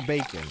chocolate covered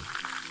bacon.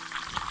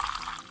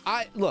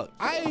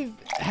 I've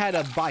had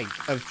a bite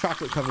of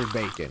chocolate covered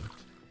bacon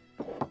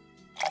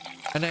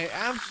and I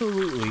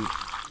absolutely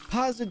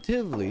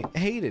positively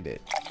hated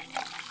it.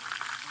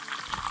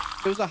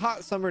 It was a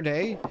hot summer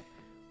day.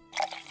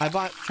 I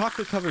bought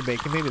chocolate covered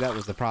bacon. Maybe that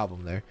was the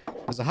problem there.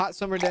 It was a hot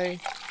summer day.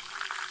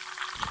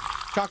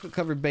 Chocolate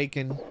covered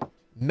bacon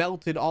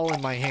melted all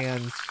in my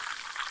hands.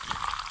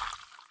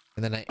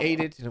 And then I ate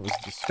it and it was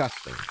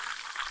disgusting.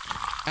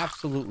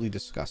 Absolutely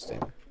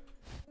disgusting.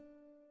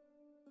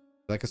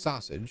 Like a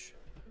sausage.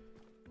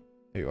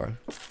 There you are.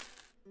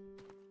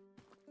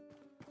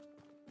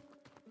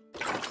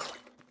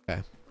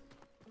 Okay.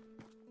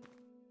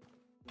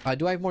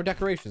 Do I have more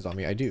decorations on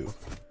me? I do.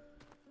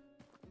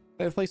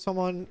 Did I place some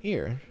on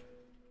here?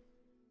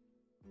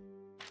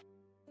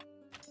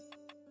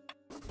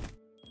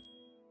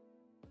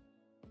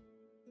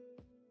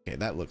 Okay,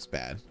 that looks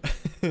bad.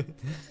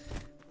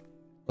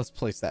 Let's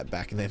place that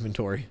back in the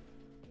inventory.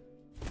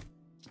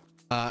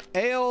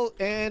 Ale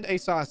and a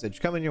sausage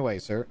coming your way,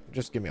 sir.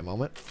 Just give me a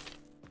moment.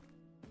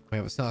 We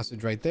have a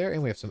sausage right there,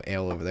 and we have some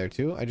ale over there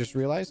too. I just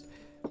realized.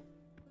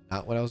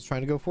 Not what I was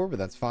trying to go for, but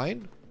that's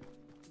fine.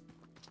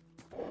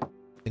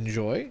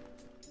 Enjoy.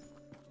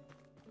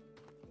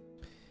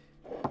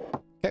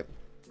 Okay.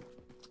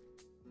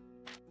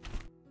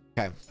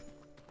 Okay.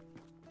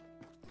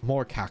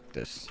 More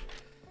cactus.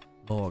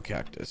 More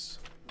cactus.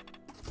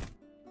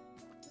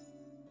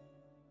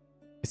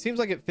 It seems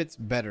like it fits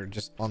better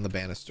just on the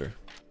banister.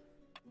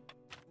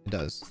 It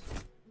does.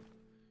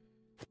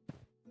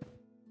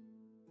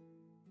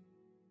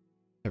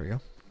 There we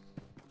go.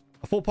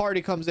 A full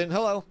party comes in.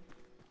 Hello.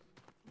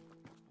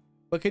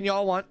 What can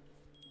y'all want?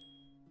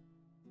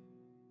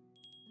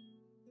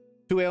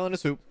 2 ale and a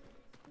soup.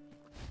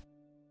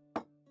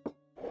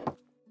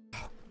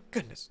 Oh,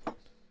 goodness.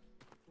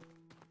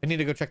 I need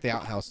to go check the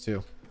outhouse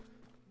too.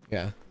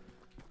 Yeah.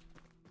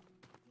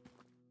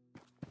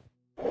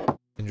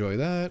 Enjoy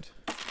that.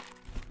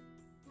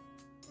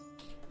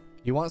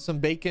 You want some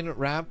bacon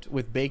wrapped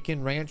with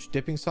bacon ranch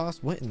dipping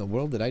sauce? What in the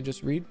world did I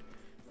just read?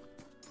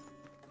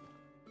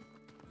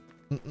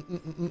 Let's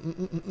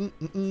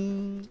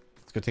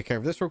go take care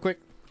of this real quick.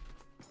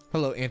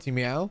 Hello, Auntie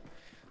Meow.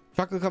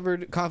 Chocolate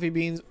covered coffee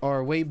beans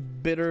are way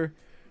bitter.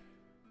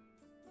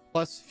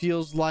 Plus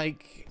feels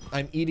like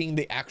I'm eating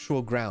the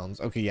actual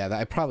grounds. Okay, yeah,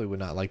 I probably would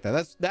not like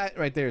that. That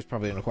right there is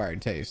probably an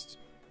acquired taste.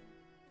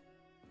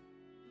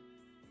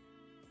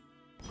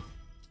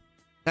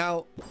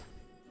 Now,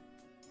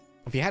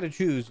 if you had to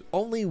choose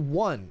only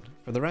one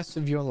for the rest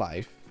of your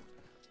life,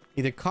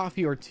 either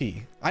coffee or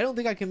tea, I don't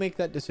think I can make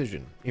that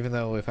decision. Even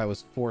though if I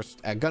was forced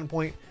at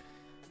gunpoint,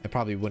 I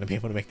probably wouldn't be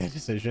able to make that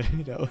decision,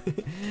 you know.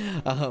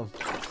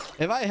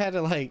 If I had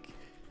to, like,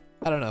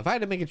 I don't know, if I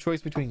had to make a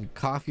choice between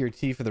coffee or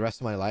tea for the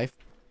rest of my life,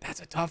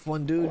 that's a tough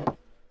one, dude.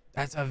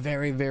 That's a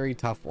very, very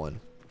tough one.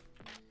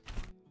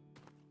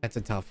 That's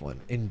a tough one.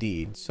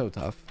 Indeed. So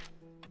tough.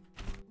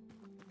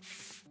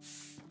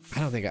 I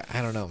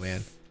don't know,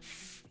 man.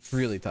 It's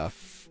really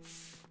tough.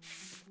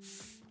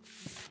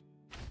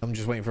 I'm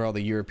just waiting for all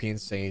the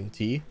Europeans saying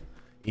tea.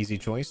 Easy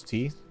choice,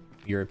 tea.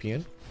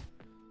 European.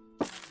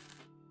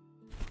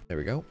 There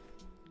we go.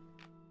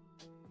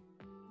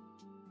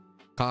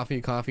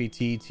 Coffee, coffee,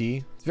 tea,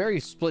 tea. It's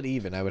very split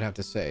even, I would have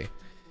to say.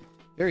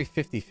 Very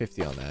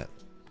 50-50 on that.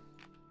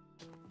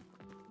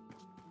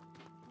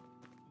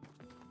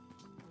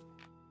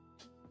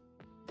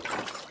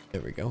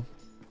 There we go.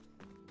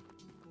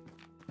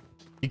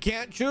 You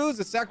can't choose.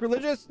 It's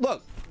sacrilegious.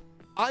 Look,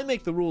 I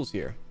make the rules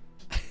here.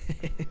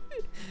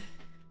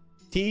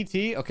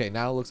 Tea. Okay,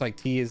 now it looks like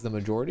tea is the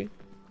majority.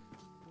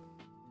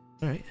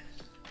 All right.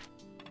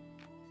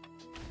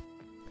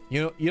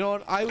 You know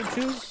what I would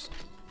choose?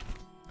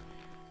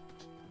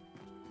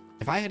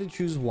 If I had to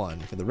choose one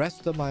for the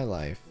rest of my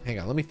life. Hang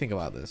on, let me think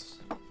about this.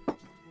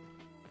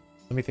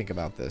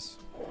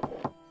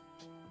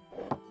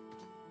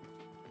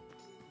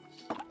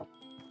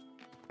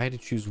 I had to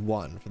choose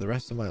one for the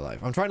rest of my life.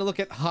 I'm trying to look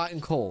at hot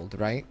and cold,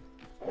 right?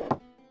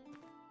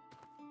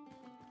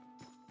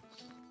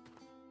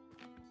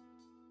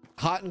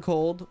 Hot and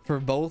cold for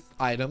both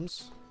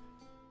items.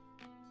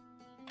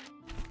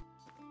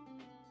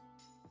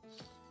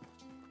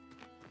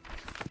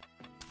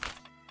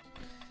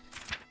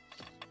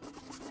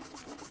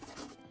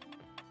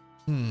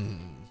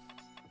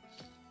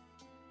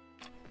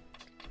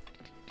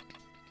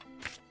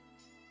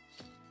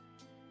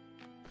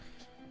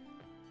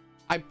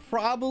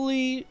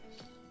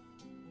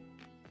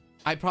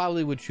 I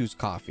probably would choose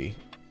coffee.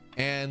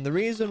 And the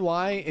reason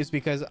why is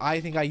because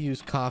I think I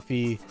use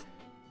coffee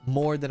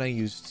more than I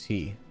use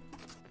tea.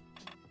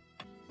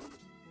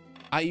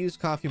 I use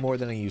coffee more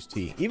than I use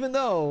tea. Even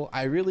though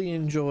I really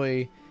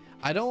enjoy...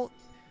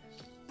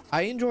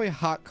 I enjoy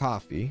hot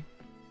coffee.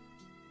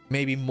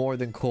 Maybe more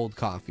than cold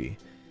coffee.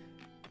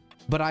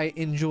 But I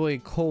enjoy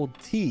cold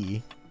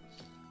tea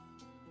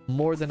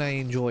more than I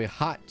enjoy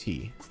hot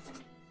tea.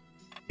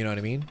 You know what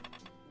I mean?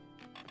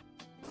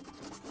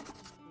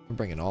 I'm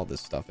bringing all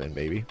this stuff in,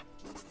 baby.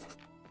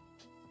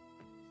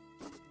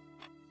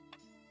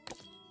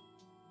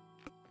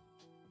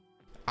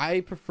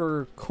 I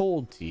prefer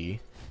cold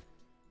tea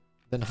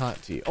than hot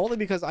tea. Only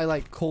because I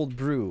like cold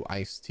brew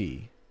iced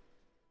tea.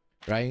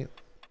 Right?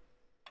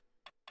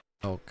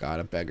 Oh god,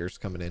 a beggar's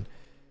coming in.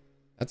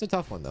 That's a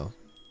tough one, though.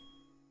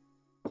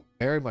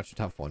 Very much a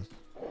tough one.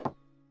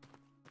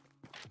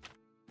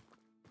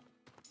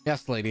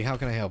 Yes, lady, how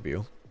can I help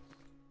you?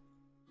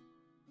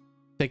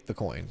 Take the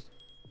coin.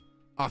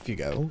 Off you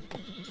go.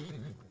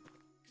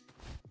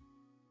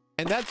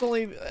 And that's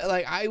only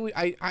like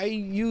I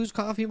use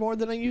coffee more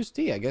than I use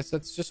tea. I guess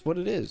that's just what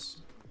it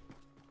is.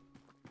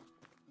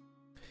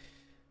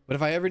 But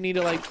if I ever need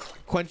to like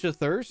quench a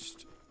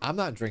thirst, I'm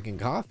not drinking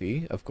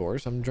coffee, of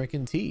course. I'm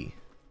drinking tea.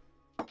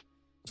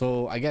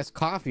 So I guess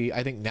coffee,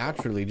 I think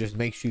naturally just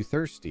makes you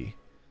thirsty.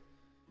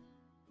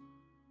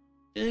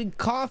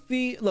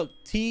 Coffee, look,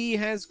 tea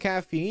has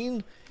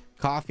caffeine.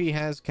 Coffee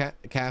has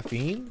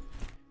caffeine.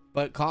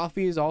 But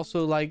coffee is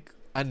also like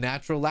a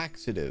natural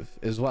laxative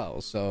as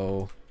well.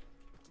 So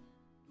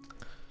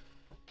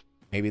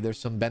maybe there's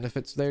some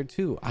benefits there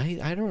too.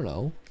 I don't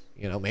know.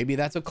 You know, maybe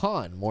that's a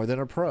con more than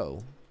a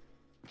pro.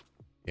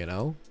 You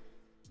know?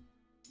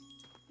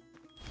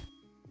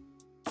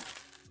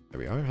 There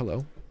we are.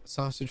 Hello.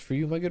 Sausage for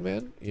you, my good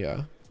man.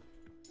 Yeah.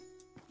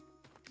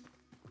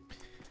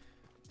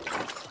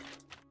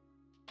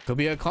 Could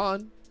be a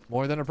con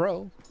more than a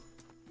pro.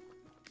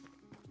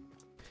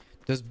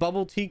 Does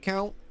bubble tea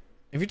count?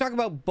 If you're talking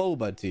about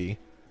boba tea,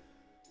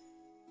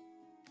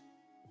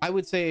 I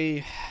would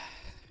say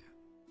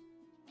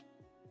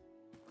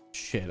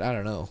shit, I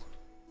don't know.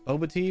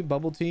 Boba tea,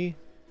 bubble tea?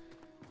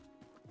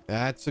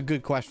 That's a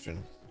good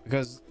question.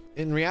 Because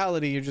in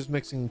reality, you're just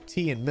mixing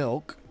tea and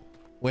milk,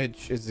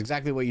 which is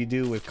exactly what you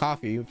do with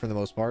coffee for the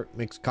most part.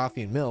 Mix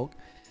coffee and milk.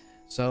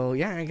 So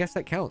yeah, I guess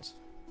that counts.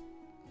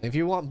 If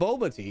you want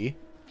boba tea,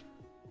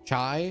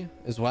 chai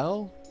as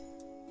well.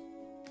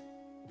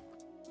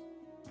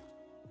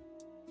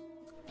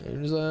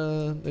 There's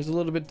a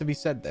little bit to be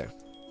said there.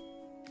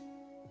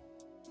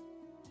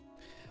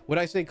 Would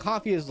I say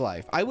coffee is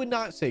life? I would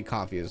not say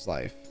coffee is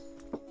life.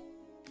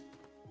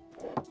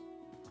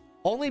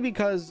 Only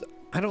because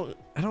I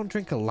don't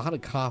drink a lot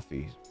of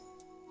coffee.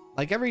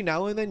 Like every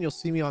now and then you'll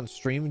see me on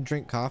stream and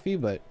drink coffee,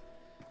 but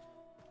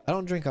I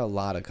don't drink a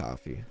lot of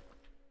coffee.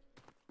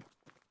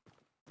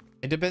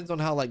 It depends on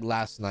how like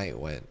last night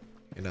went,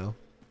 you know?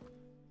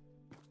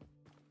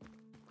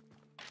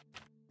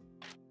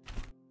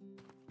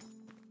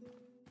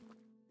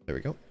 There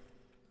we go.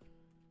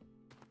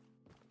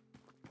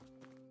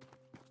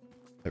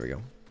 There we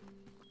go.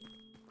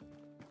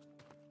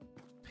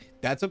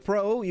 That's a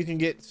pro. You can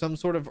get some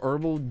sort of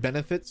herbal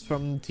benefits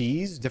from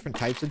teas, different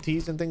types of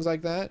teas and things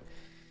like that.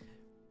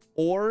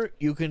 Or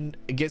you can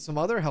get some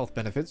other health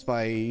benefits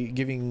by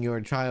giving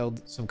your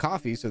child some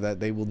coffee so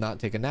that they will not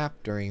take a nap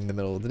during the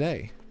middle of the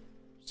day.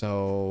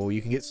 So you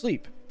can get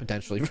sleep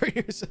potentially for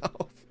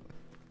yourself.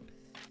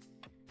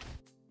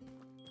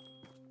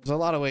 There's a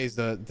lot of ways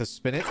to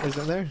spin it,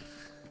 isn't there?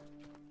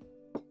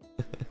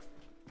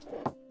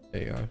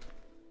 There you are.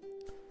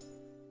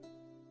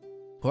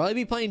 Will I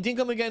be playing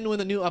Dinkum again when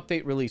the new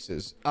update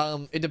releases?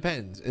 It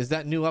depends. Is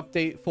that new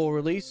update full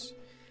release?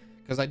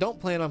 Because I don't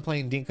plan on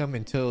playing Dinkum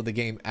until the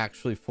game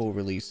actually full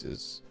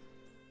releases.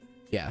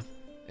 Yeah.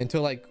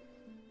 Until like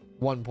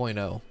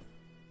 1.0.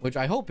 Which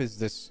I hope is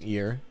this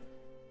year.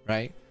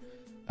 Right?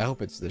 I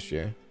hope it's this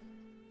year.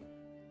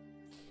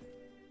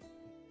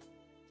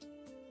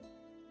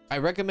 I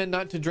recommend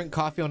not to drink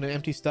coffee on an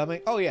empty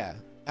stomach. Oh yeah,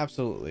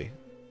 absolutely.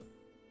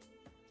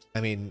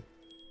 I mean,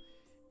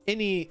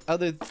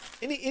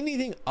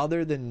 anything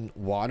other than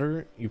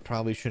water, you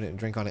probably shouldn't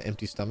drink on an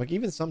empty stomach.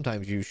 Even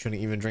sometimes you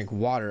shouldn't even drink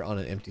water on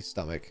an empty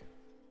stomach.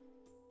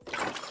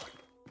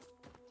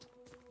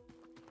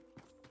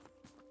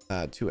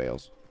 2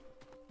 ales.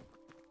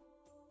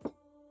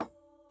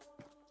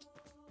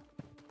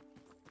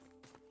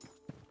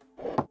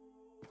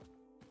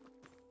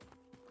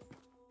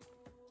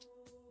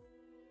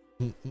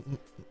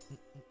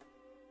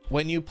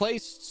 When you play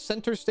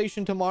Center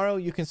Station tomorrow,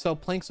 you can sell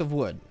planks of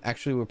wood.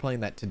 Actually, we're playing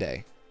that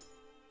today.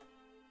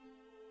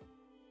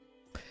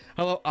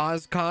 Hello,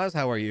 Ozcause.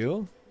 How are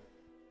you?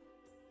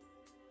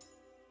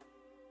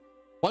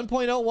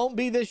 1.0 won't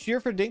be this year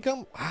for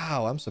Dinkum?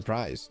 Wow, I'm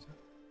surprised.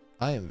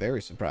 I am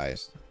very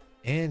surprised.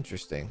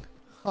 Interesting.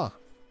 Huh.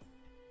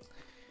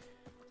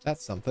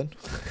 That's something.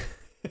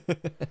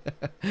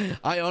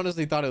 I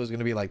honestly thought it was going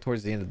to be like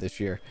towards the end of this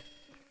year.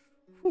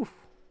 Whew.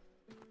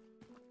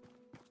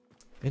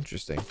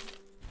 Interesting.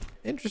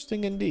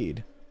 Interesting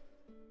indeed.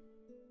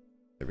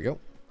 There we go.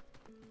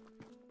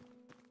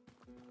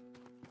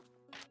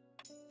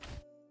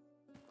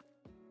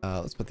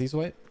 Let's put these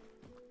away.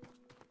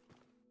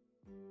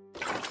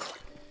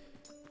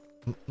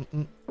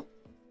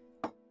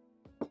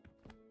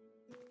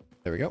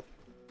 There we go.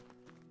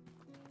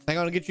 Hang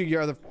on to get you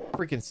your other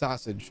freaking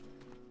sausage.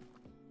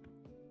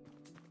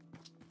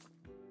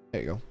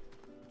 There you go.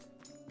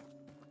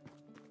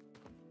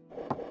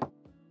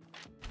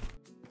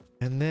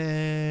 And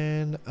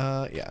then,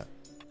 yeah,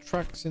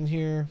 trucks in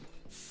here.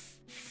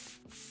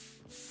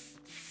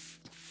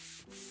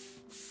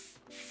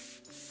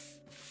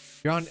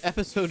 You're on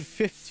episode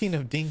 15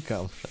 of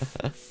Dinkum.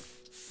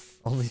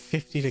 Only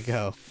 50 to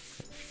go.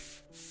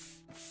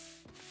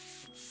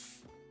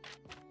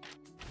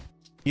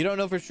 You don't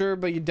know for sure,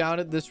 but you doubt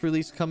it. This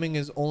release coming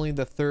is only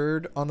the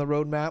 3rd on the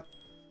roadmap.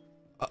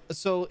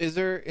 So is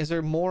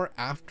there more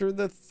after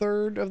the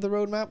 3rd of the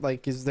roadmap?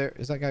 Like, is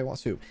that guy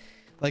wants to?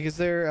 Like, is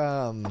there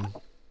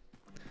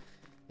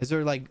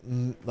like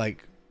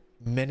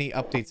many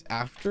updates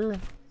after?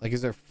 Like,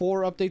 is there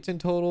 4 updates in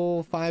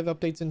total, 5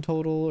 updates in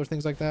total, or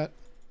things like that?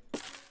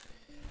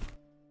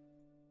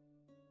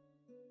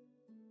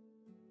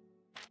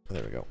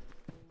 There we go.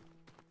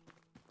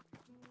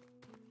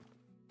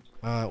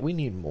 We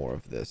need more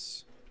of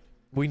this.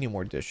 We need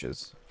more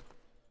dishes.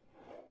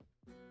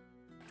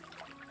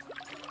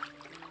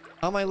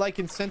 How am I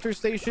liking Center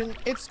Station?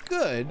 It's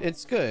good.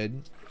 It's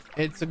good.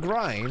 It's a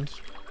grind.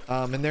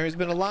 And there has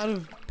been a lot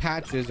of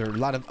patches or a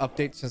lot of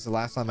updates since the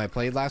last time I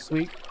played last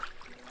week.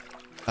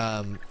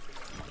 But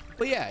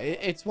yeah,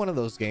 it's one of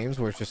those games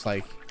where it's just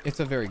like, it's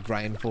a very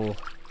grindful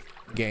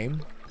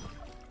game.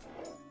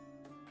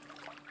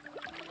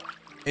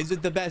 Is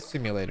it the best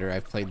simulator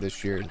I've played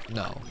this year?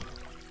 No.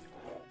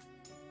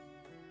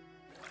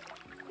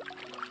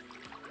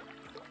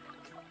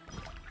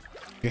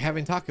 You're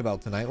having Taco Bell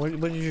tonight.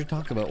 What is your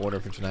Taco Bell order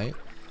for tonight?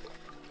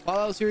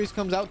 Fallout series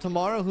comes out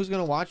tomorrow. Who's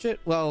gonna watch it?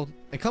 Well,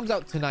 it comes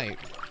out tonight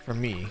for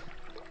me.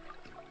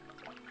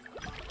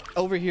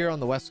 Over here on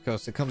the West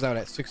Coast, it comes out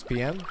at 6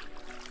 p.m.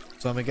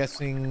 So I'm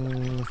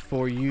guessing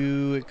for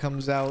you, it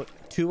comes out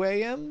 2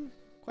 a.m.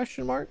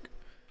 question mark?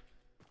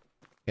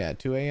 Yeah,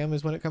 2 a.m.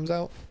 is when it comes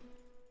out.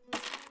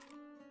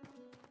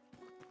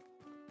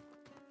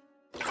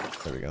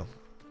 There we go.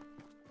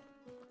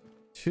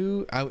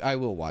 I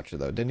will watch it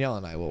though. Danielle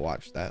and I will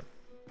watch that.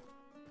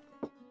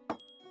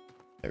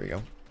 There we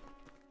go.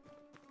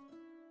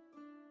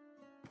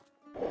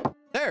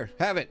 There,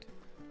 have it.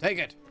 Take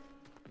it.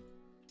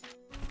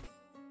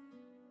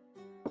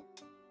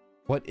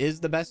 What is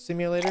the best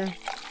simulator?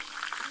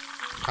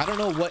 I don't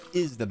know what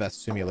is the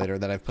best simulator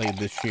that I've played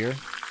this year.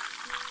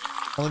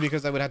 Only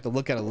because I would have to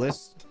look at a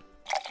list.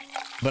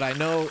 But I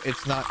know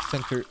it's not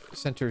Central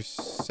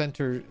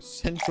Station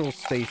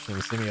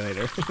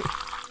Simulator.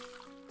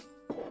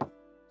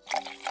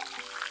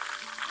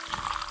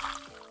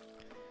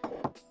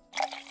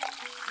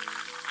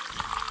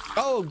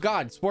 Oh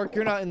God, Spork,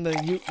 you're not in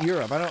the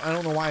Europe. I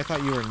don't know why I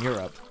thought you were in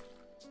Europe.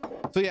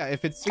 So yeah,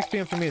 if it's 6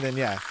 p.m. for me, then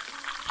yeah,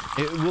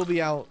 it will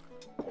be out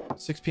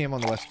 6 p.m.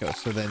 on the West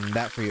Coast. So then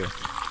that for you.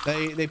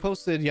 They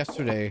posted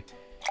yesterday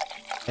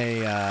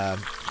a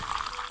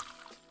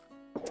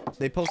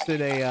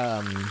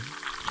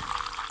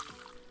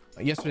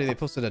yesterday they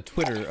posted a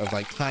Twitter of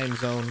like time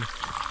zone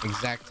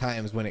exact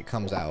times when it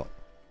comes out.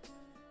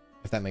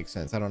 If that makes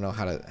sense. I don't know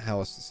how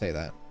else to say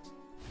that.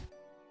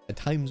 A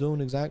time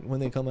zone exact when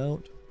they come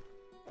out.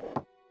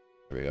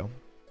 There we go.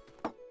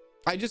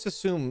 I just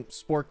assume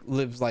Spork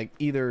lives like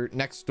either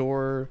next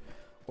door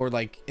or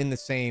like in the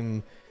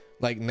same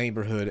like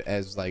neighborhood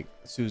as like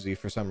Susie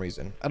for some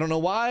reason. I don't know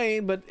why,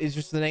 but it's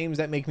just the names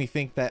that make me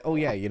think that, oh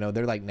yeah, you know,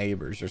 they're like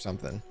neighbors or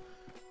something.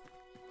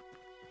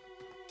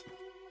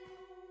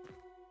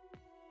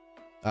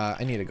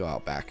 I need to go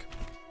out back.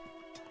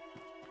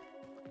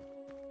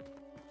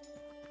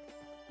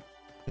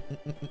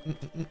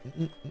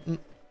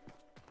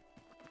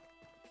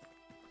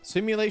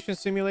 Simulation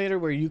simulator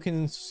where you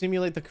can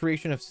simulate the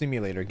creation of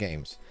simulator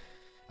games.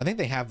 I think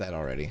they have that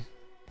already.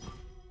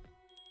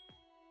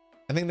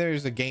 I think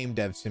there's a game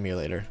dev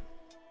simulator.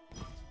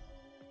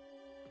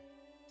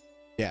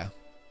 Yeah.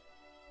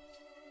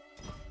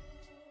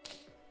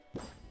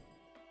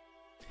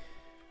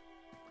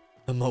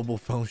 The mobile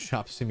phone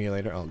shop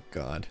simulator. Oh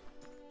God.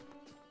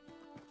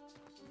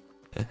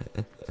 There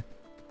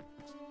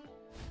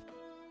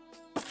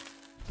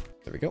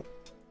we go.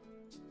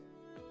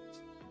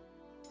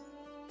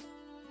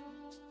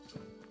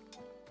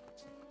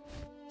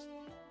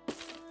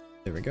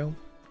 There we go.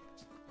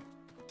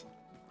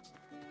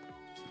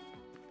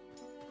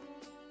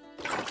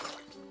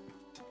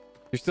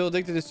 You're still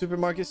addicted to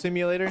Supermarket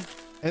Simulator?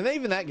 And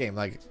even that game,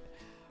 like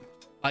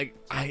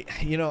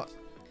you know,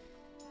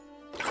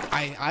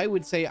 I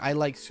would say I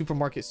like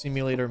Supermarket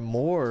Simulator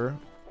more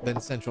than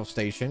Central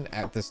Station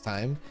at this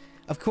time.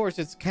 Of course,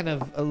 it's kind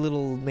of a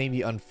little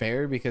maybe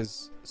unfair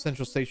because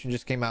Central Station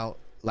just came out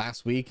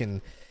last week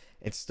and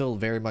it's still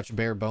very much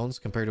bare bones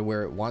compared to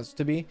where it wants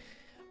to be.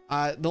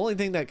 The only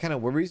thing that kind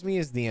of worries me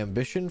is the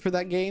ambition for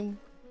that game.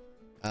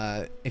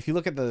 If you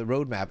look at the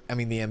roadmap, I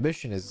mean, the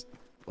ambition is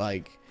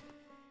like,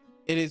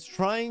 it is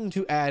trying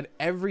to add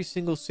every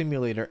single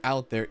simulator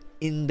out there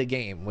in the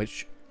game,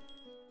 which,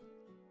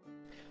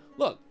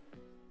 look,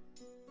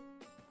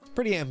 it's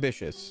pretty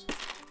ambitious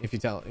if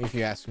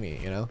you ask me,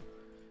 you know.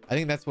 I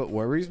think that's what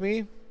worries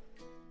me.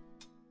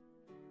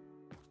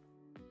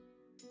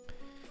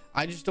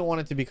 I just don't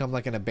want it to become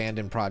like an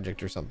abandoned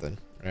project or something,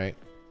 right?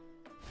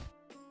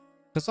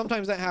 Because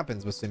sometimes that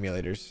happens with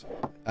simulators.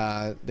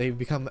 They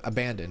become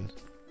abandoned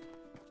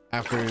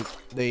after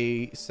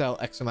they sell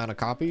X amount of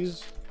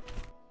copies.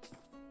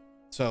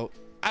 So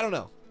I don't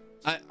know.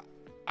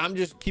 I'm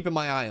just keeping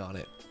my eye on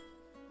it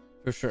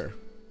for sure.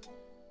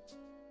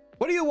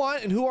 What do you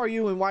want and who are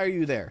you and why are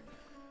you there?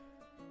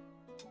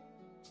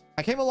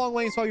 I came a long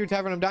way and saw your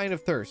tavern. I'm dying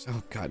of thirst.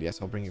 Oh god,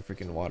 yes, I'll bring you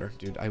freaking water,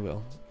 dude. I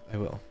will.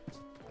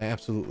 I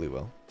absolutely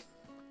will.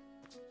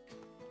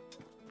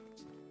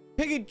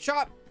 Piggy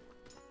Chop,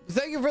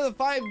 thank you for the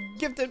 5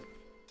 gifted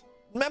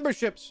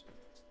memberships.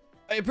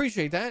 I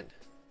appreciate that.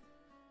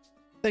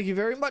 Thank you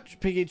very much,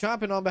 Piggy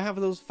Chop. And on behalf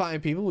of those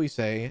 5 people, we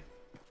say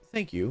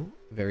thank you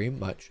very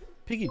much,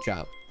 Piggy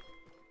Chop.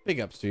 Big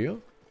ups to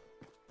you.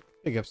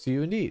 Big ups to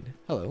you indeed.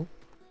 Hello.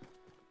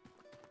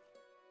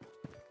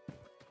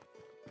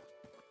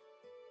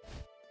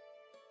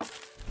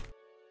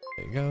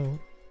 There you go.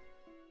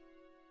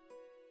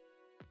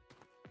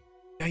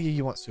 Yeah,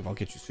 you want soup? I'll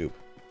get you soup.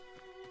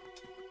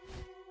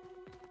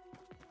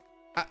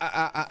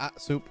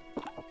 Soup.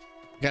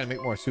 Gotta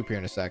make more soup here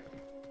in a sec.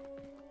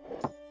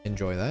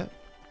 Enjoy that.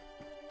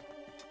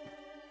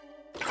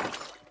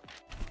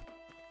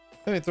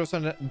 Let me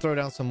throw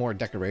down some more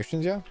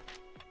decorations, yeah?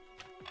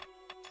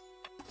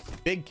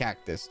 Big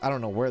cactus. I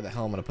don't know where the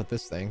hell I'm gonna put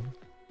this thing.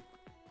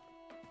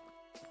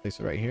 Place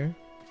it right here.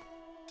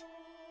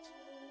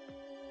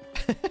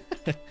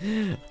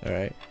 All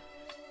right.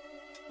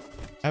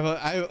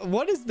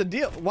 What is the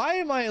deal? Why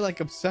am I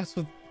like obsessed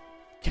with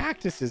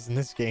cactuses in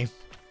this game?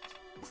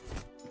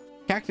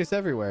 Cactus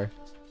everywhere.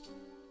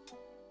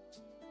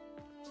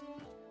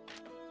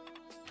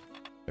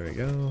 There we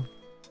go.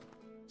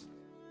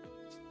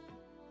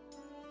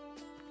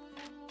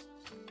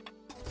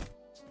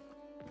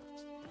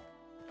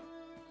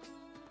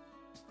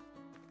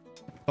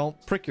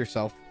 Don't prick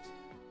yourself.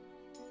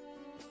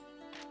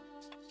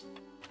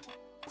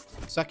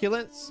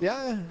 Succulents?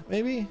 Yeah,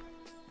 maybe.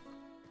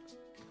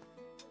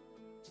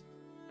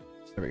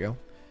 There we go.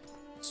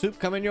 Soup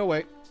coming your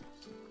way.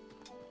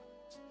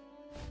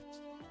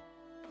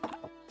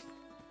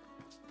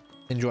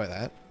 Enjoy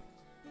that.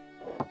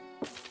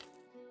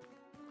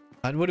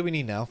 And what do we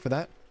need now for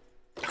that?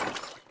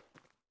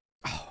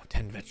 Oh,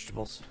 10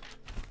 vegetables.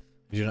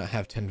 I do not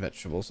have 10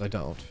 vegetables. I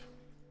don't.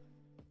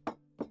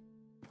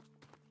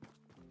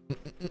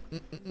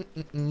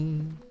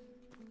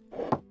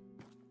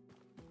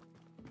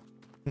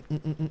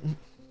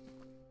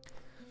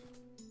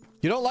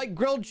 You don't like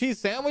grilled cheese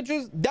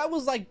sandwiches? That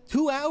was like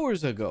 2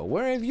 hours ago.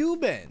 Where have you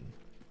been?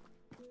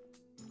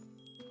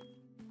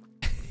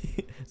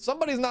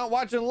 Somebody's not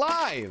watching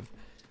live.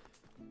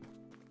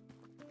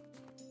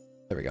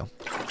 There we go.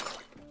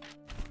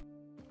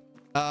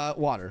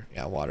 Water.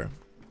 Yeah, water.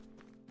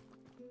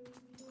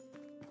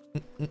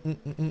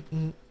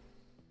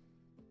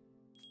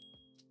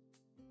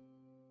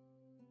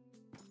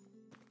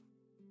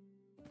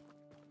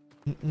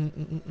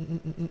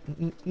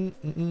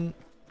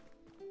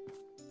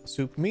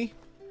 Soup me.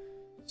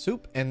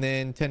 Soup and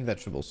then 10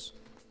 vegetables.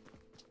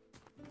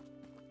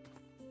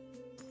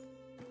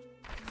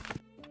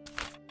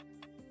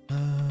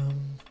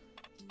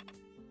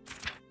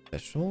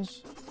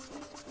 Vegetables.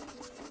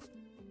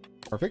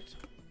 Perfect.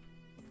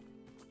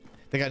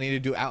 I think I need to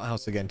do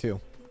outhouse again too.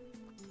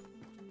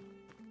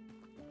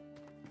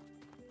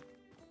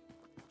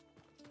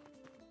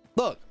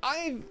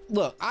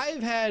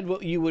 I've had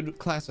what you would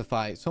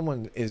classify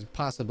someone is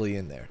possibly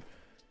in there.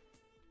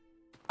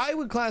 I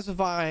would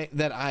classify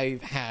that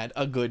I've had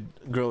a good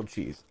grilled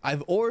cheese.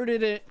 I've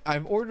ordered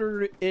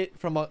it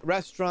from a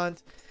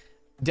restaurant.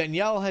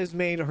 Danielle has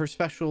made her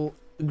special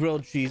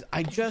grilled cheese.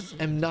 I just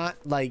am not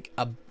like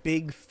a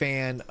big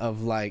fan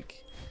of,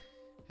 like,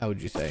 how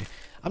would you say?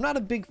 I'm not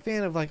a big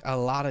fan of like a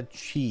lot of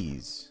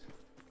cheese.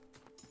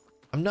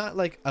 I'm not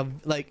like I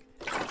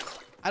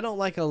don't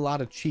like a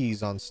lot of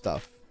cheese on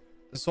stuff.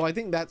 So I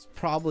think that's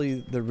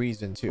probably the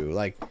reason too.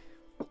 Like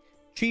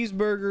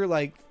cheeseburger,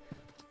 like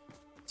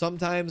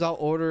sometimes I'll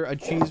order a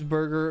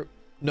cheeseburger,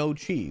 no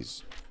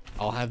cheese.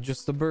 I'll have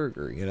just the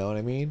burger, you know what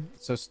I mean?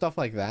 So stuff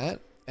like that.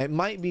 It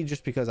might be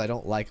just because I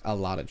don't like a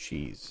lot of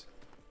cheese.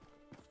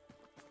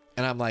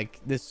 and I'm like,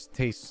 this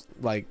tastes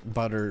like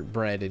butter,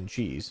 bread, and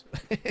cheese.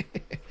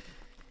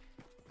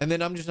 And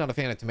then I'm just not a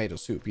fan of tomato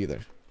soup either.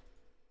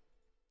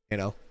 You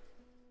know?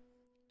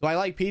 Do I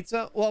like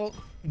pizza? Well,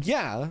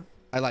 yeah,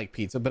 I like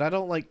pizza, but I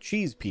don't like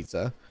cheese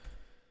pizza.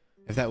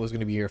 If that was going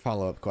to be your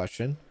follow-up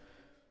question.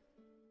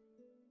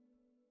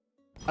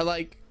 I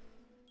like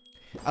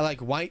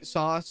white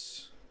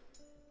sauce,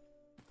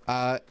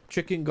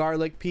 chicken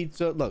garlic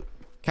pizza. Look,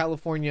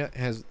 California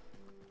has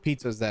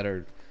pizzas that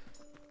are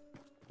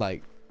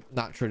like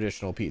not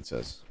traditional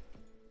pizzas.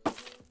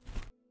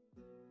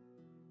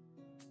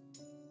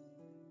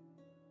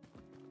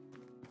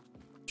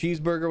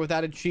 Cheeseburger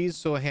without a cheese,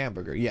 so a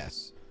hamburger.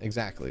 Yes,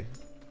 exactly.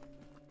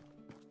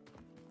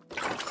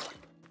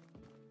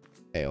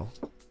 Ale.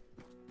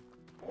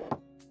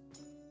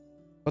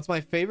 What's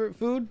my favorite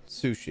food?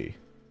 Sushi.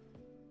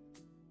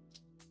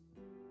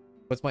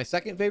 What's my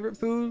second favorite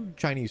food?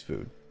 Chinese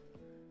food.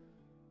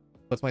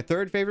 What's my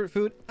third favorite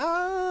food?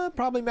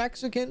 Probably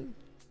Mexican.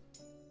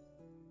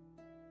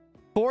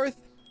 Fourth,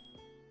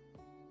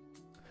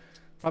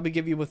 probably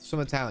give you with some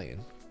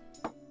Italian.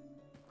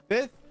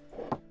 Fifth,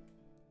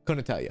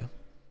 couldn't tell you.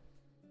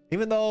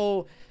 Even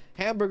though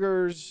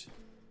hamburgers,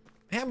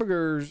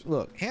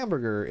 look,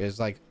 hamburger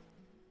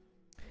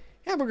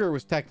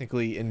was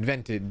technically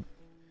invented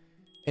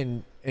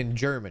in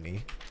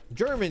Germany.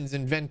 Germans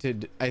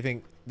invented, I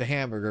think, the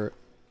hamburger.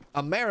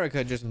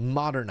 America just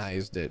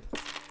modernized it,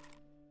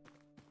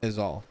 is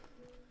all.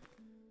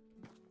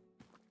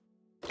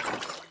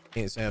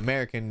 Is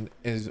American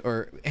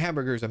or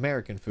hamburgers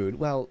American food?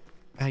 Well,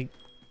 I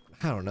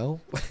don't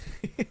know.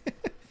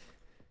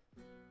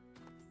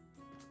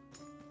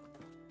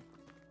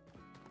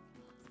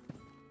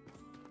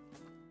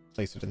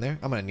 Place it in there.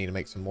 I'm gonna need to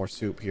make some more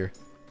soup here,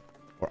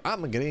 or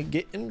I'm gonna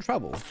get in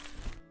trouble.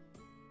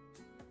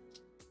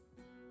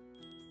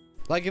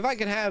 Like, if I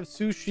could have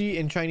sushi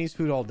and Chinese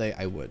food all day,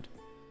 I would.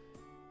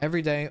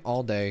 Every day,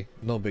 all day,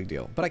 no big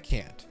deal. But I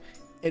can't.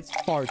 It's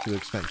far too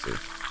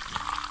expensive.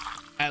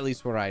 At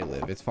least where I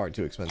live, it's far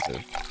too expensive.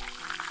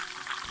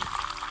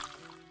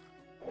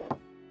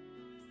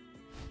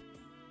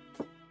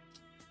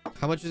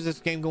 How much is this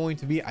game going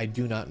to be? I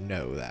do not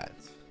know that.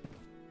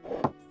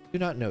 Do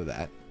not know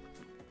that.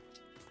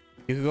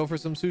 You could go for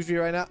some sushi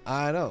right now?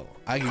 I know.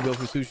 I could go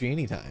for sushi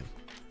anytime.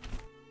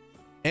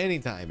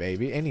 Anytime,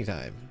 baby.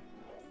 Anytime.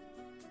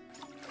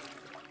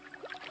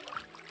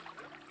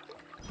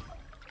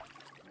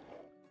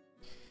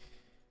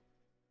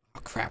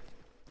 Oh, crap.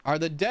 Are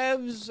the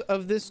devs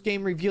of this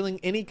game revealing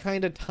any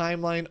kind of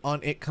timeline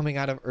on it coming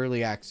out of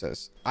early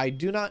access? I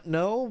do not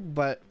know,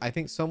 but I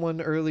think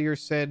someone earlier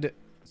said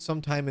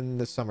sometime in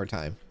the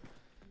summertime.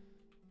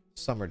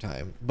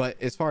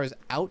 But as far as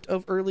out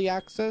of early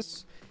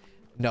access,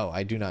 no,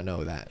 I do not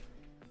know that.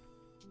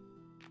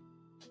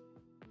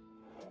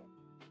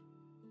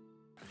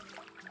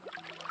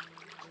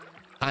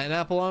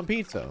 Pineapple on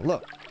pizza.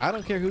 Look, I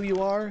don't care who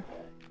you are.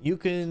 You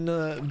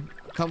can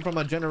come from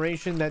a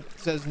generation that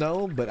says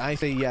no, but I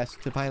say yes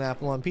to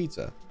pineapple on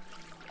pizza.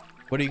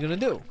 What are you gonna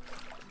do?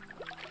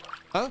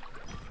 Huh?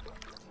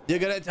 You're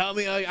gonna tell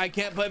me I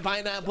can't put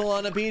pineapple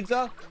on a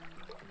pizza?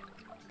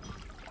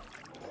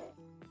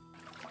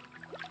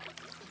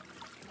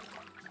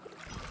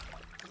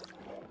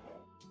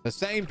 The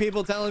same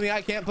people telling me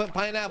I can't put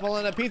pineapple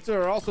on a pizza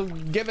are also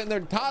giving their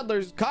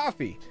toddlers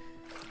coffee.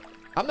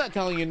 I'm not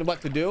telling you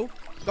what to do.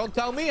 Don't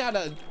tell me how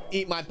to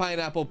eat my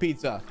pineapple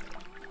pizza.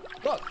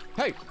 Look,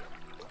 hey.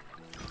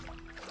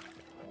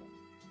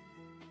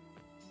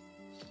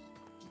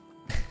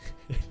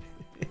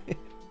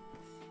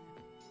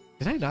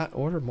 Did I not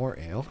order more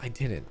ale? I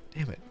didn't.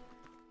 Damn it.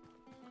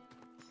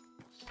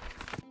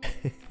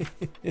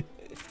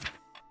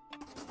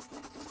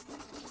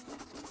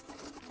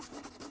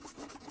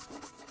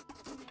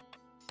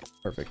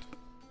 Perfect.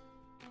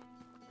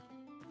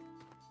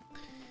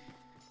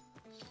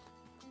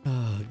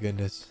 Oh,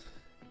 goodness.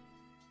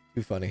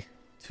 Too funny.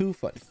 Too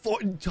fun.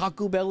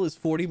 Taco Bell is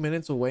 40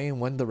 minutes away in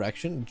one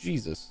direction?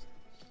 Jesus.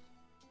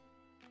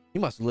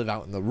 You must live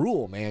out in the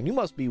rural, man. You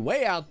must be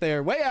way out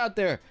there. Way out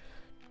there.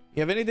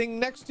 You have anything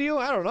next to you?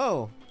 I don't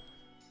know.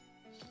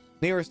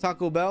 Nearest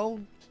Taco Bell?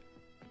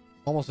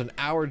 Almost an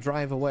hour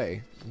drive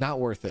away. Not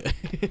worth it.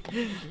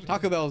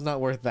 Taco Bell is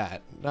not worth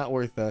that. Not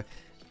worth the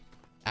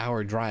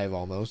hour drive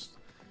almost.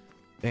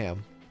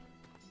 Damn.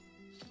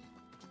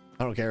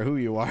 I don't care who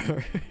you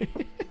are.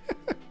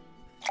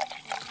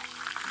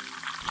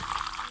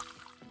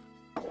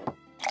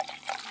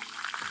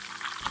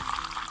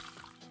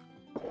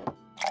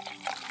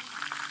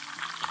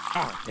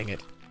 Oh, dang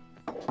it.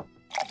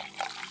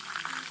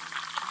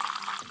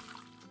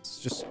 It's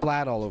just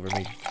splat all over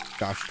me.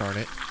 Gosh darn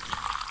it.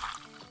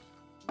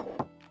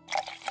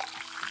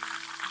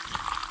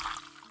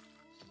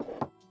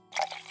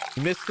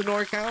 You missed the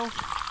NorCal?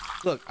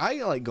 Look, I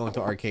like going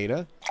to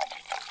Arcata.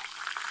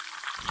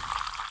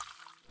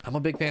 I'm a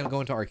big fan of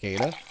going to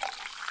Arcata.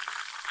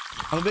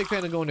 I'm a big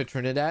fan of going to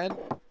Trinidad.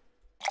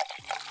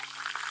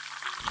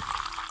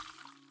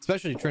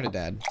 Especially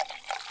Trinidad.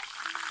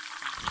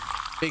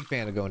 Big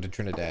fan of going to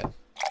Trinidad.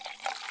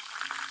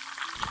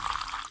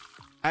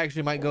 I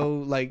actually might go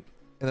like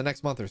in the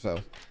next month or so.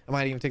 I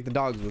might even take the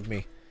dogs with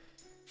me.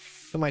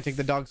 I might take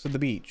the dogs to the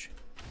beach.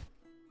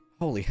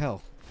 Holy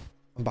hell.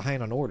 I'm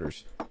behind on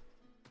orders.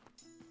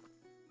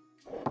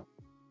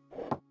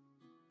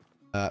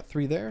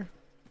 3 there.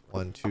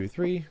 1, 2,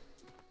 3.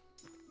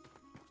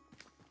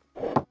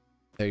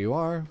 There you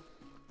are.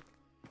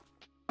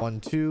 1,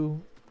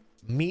 2.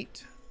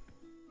 Meat.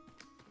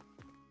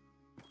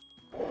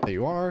 There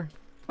you are.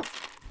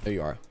 There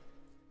you are.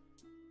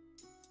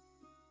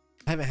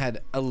 I haven't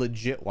had a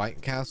legit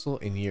White Castle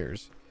in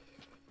years.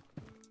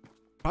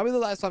 Probably the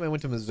last time I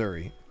went to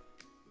Missouri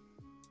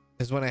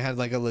is when I had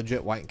like a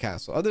legit White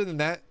Castle. Other than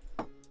that,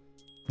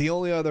 the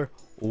only other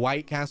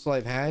White Castle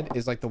I've had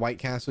is like the White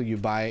Castle you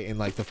buy in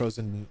like the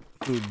frozen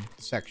food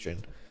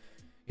section.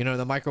 You know,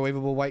 the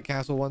microwavable White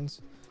Castle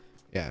ones?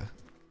 Yeah.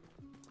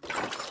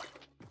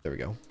 There we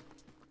go.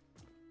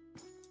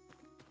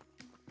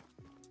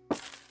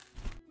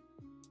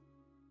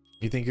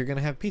 You think you're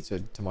gonna have pizza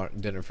tomorrow,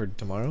 dinner for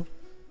tomorrow?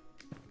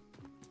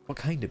 What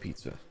kind of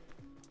pizza?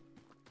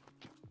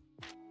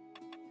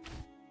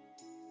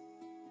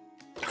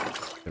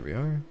 There we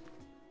are.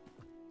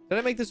 Did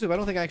I make the soup? I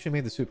don't think I actually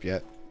made the soup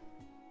yet.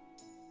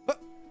 Ah.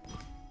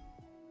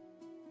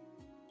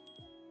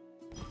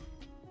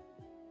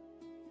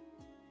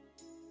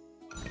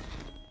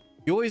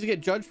 You always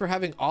get judged for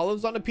having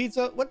olives on a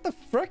pizza? What the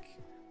frick?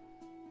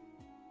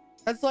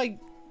 That's like...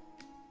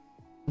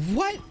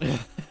 What?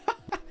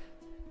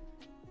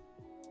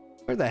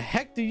 Where the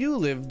heck do you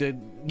live to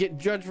get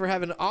judged for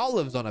having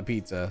olives on a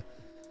pizza?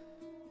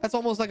 That's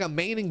almost like a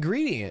main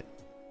ingredient.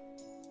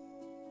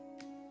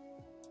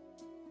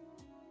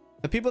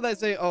 The people that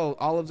say, oh,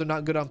 olives are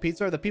not good on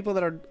pizza are the people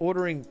that are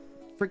ordering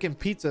freaking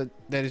pizza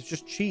that is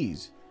just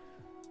cheese.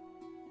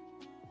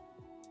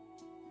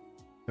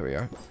 There we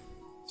are.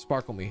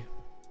 Sparkle me.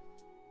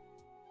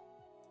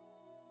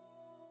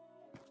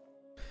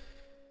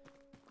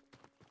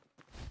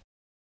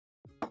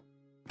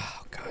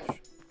 Oh, gosh.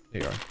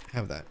 There you are.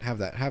 Have that. Have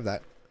that. Have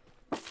that.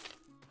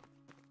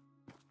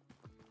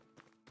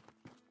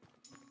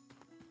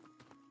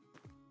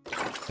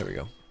 There we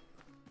go.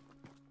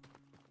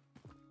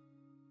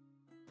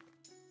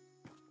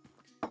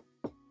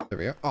 There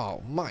we are.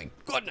 Oh my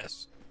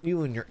goodness.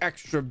 You and your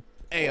extra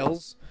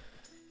ales.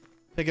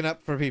 Picking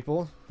up for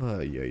people.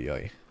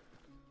 Ay.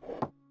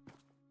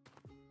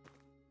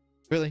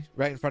 Really?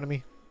 Right in front of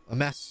me? A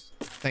mess.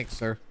 Thanks,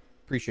 sir.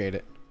 Appreciate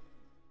it.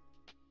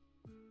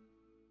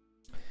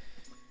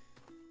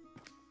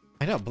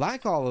 I know.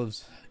 Black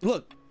olives.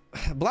 Look.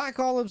 Black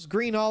olives,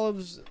 green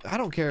olives. I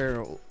don't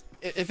care.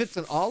 If it's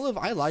an olive,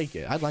 I like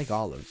it. I like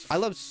olives. I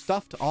love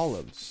stuffed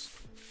olives.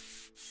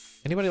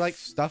 Anybody like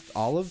stuffed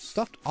olives?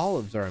 Stuffed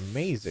olives are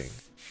amazing.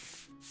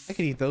 I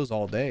could eat those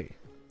all day.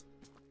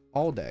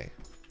 All day.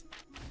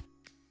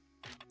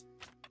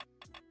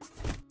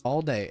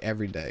 All day,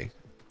 every day.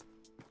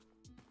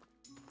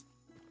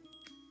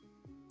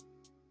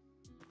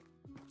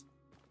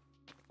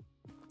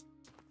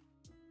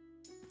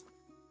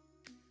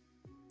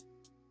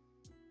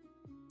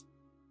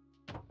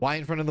 Why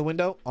in front of the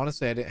window?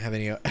 Honestly, I didn't have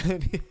any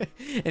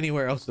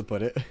anywhere else to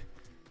put it.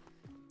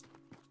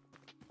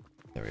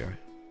 There we are.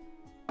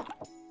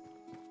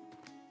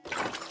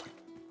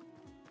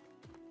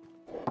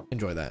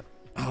 Enjoy that.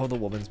 Oh, the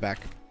woman's back.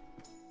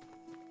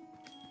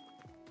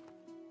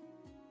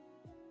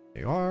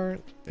 There you are.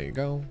 There you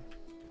go.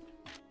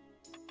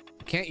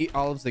 You can't eat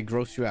olives, they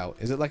gross you out.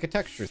 Is it like a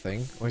texture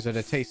thing or is it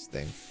a taste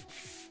thing?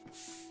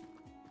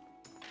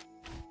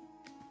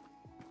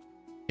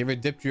 You ever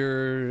dipped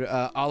your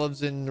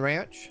olives in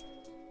ranch?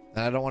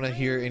 And I don't want to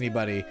hear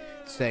anybody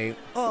say,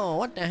 oh,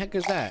 what the heck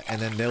is that?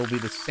 And then there'll be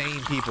the same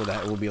people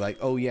that will be like,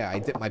 oh yeah, I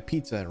dipped my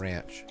pizza in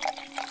ranch.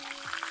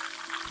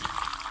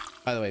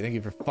 By the way, thank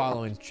you for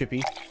following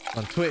Chippy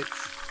on Twitch.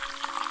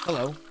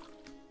 Hello.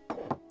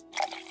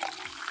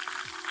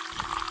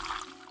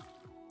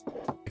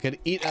 I could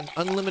eat an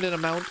unlimited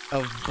amount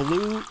of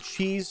blue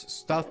cheese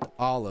stuffed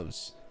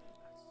olives.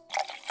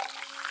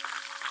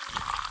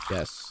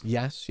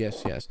 Yes.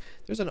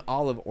 There's an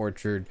olive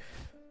orchard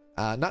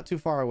not too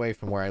far away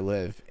from where I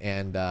live,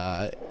 and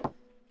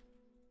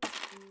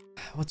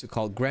what's it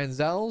called?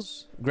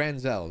 Granzels. I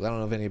don't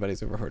know if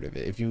anybody's ever heard of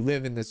it. If you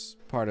live in this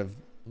part of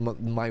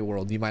my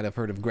world, you might have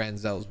heard of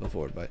Granzels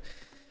before, but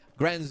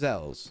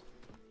Granzels,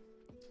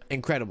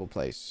 incredible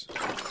place.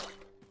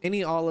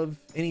 Any olive,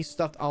 any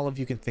stuffed olive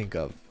you can think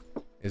of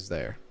is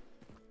there.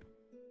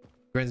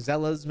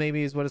 Granzellas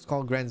maybe is what it's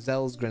called.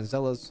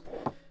 Granzellas,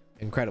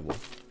 incredible.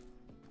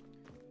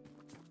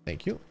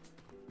 Thank you.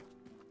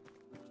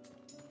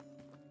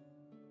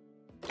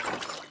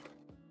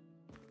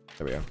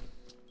 There we are.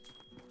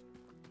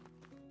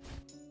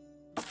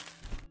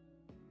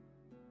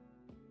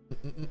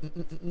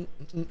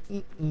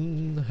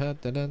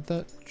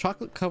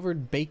 Chocolate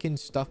covered bacon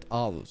stuffed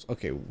olives.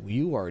 Okay,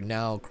 you are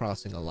now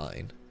crossing a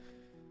line.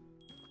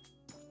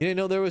 You didn't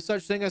know there was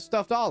such thing as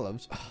stuffed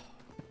olives?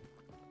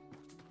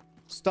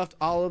 Stuffed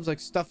olives, like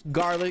stuffed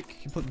garlic.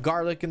 You put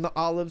garlic in the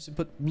olives, you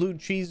put blue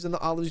cheese in the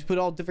olives, you put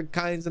all different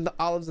kinds in the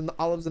olives and the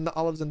olives and the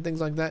olives and things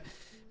like that.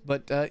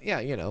 But yeah,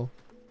 you know,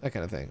 that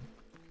kind of thing.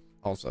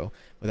 Also,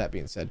 with that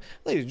being said,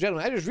 ladies and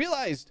gentlemen, I just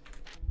realized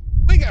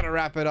we gotta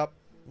wrap it up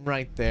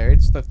right there.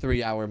 It's the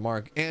 3-hour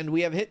mark, and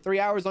we have hit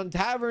 3 hours on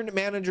Tavern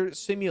Manager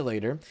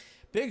Simulator.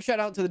 Big shout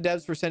out to the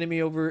devs for sending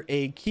me over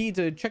a key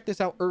to check this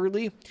out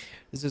early.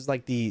 This is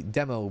like the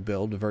demo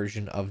build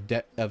version of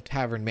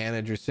Tavern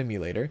Manager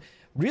Simulator.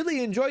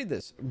 Really enjoyed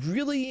this.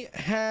 Really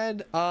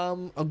had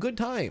a good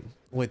time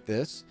with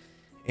this,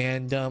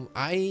 and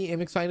I am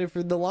excited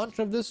for the launch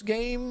of this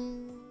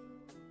game.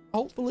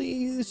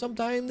 Hopefully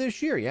sometime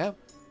this year. Yeah.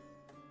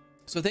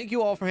 So thank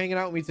you all for hanging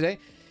out with me today.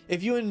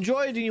 If you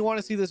enjoyed and you want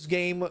to see this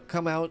game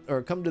come out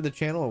or come to the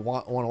channel or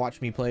want to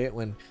watch me play it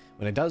when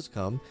it does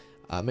come,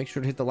 make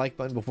sure to hit the like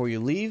button before you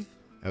leave.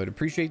 I would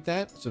appreciate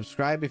that.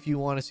 Subscribe if you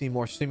want to see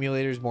more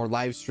simulators, more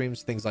live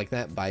streams, things like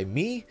that by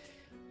me.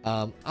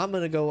 I'm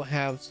gonna go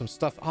have some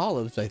stuffed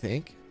olives, I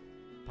think,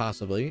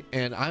 possibly,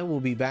 and I will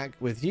be back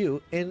with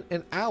you in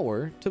an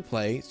hour to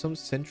play some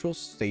Central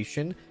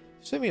Station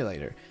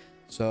Simulator.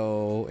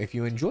 So if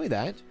you enjoy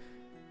that,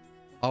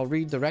 I'll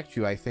redirect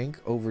you, I think,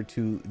 over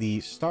to the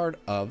start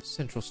of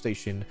Central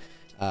Station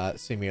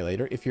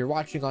Simulator. If you're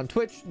watching on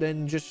Twitch,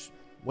 then just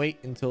wait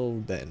until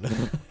then.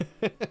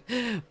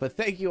 But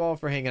thank you all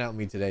for hanging out with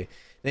me today.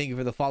 Thank you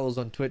for the follows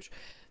on Twitch.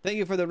 Thank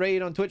you for the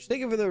raid on Twitch.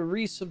 Thank you for the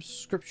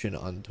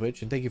resubscription on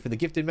Twitch. And thank you for the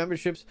gifted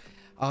memberships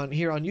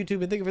here on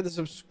YouTube. And thank you for the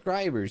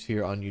subscribers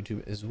here on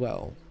YouTube as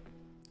well.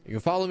 You can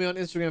follow me on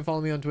Instagram,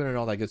 follow me on Twitter, and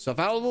all that good stuff.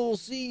 I will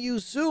see you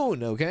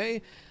soon,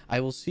 okay?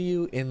 I will see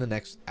you in the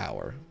next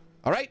hour.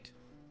 All right?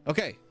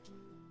 Okay.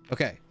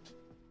 Okay.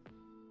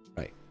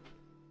 Right.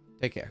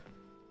 Take care.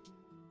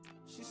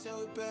 She said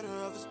we better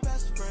off as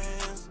best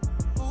friends.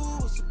 Ooh,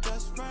 what's the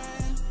best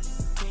friend?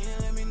 Can you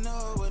let me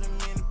know what it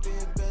mean to be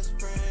a best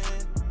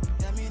friend?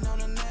 Let me know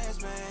the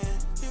next man.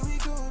 Here we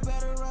go,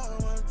 better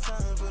off one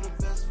time for the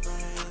best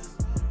friends.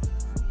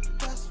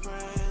 Best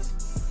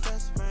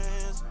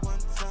friends, one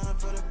time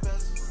for the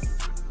best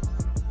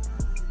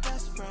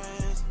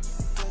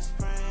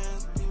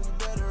friends. Think we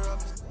better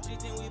off. She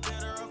think we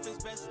better off as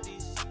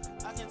besties.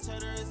 I can tell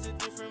her it's a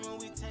different when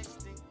we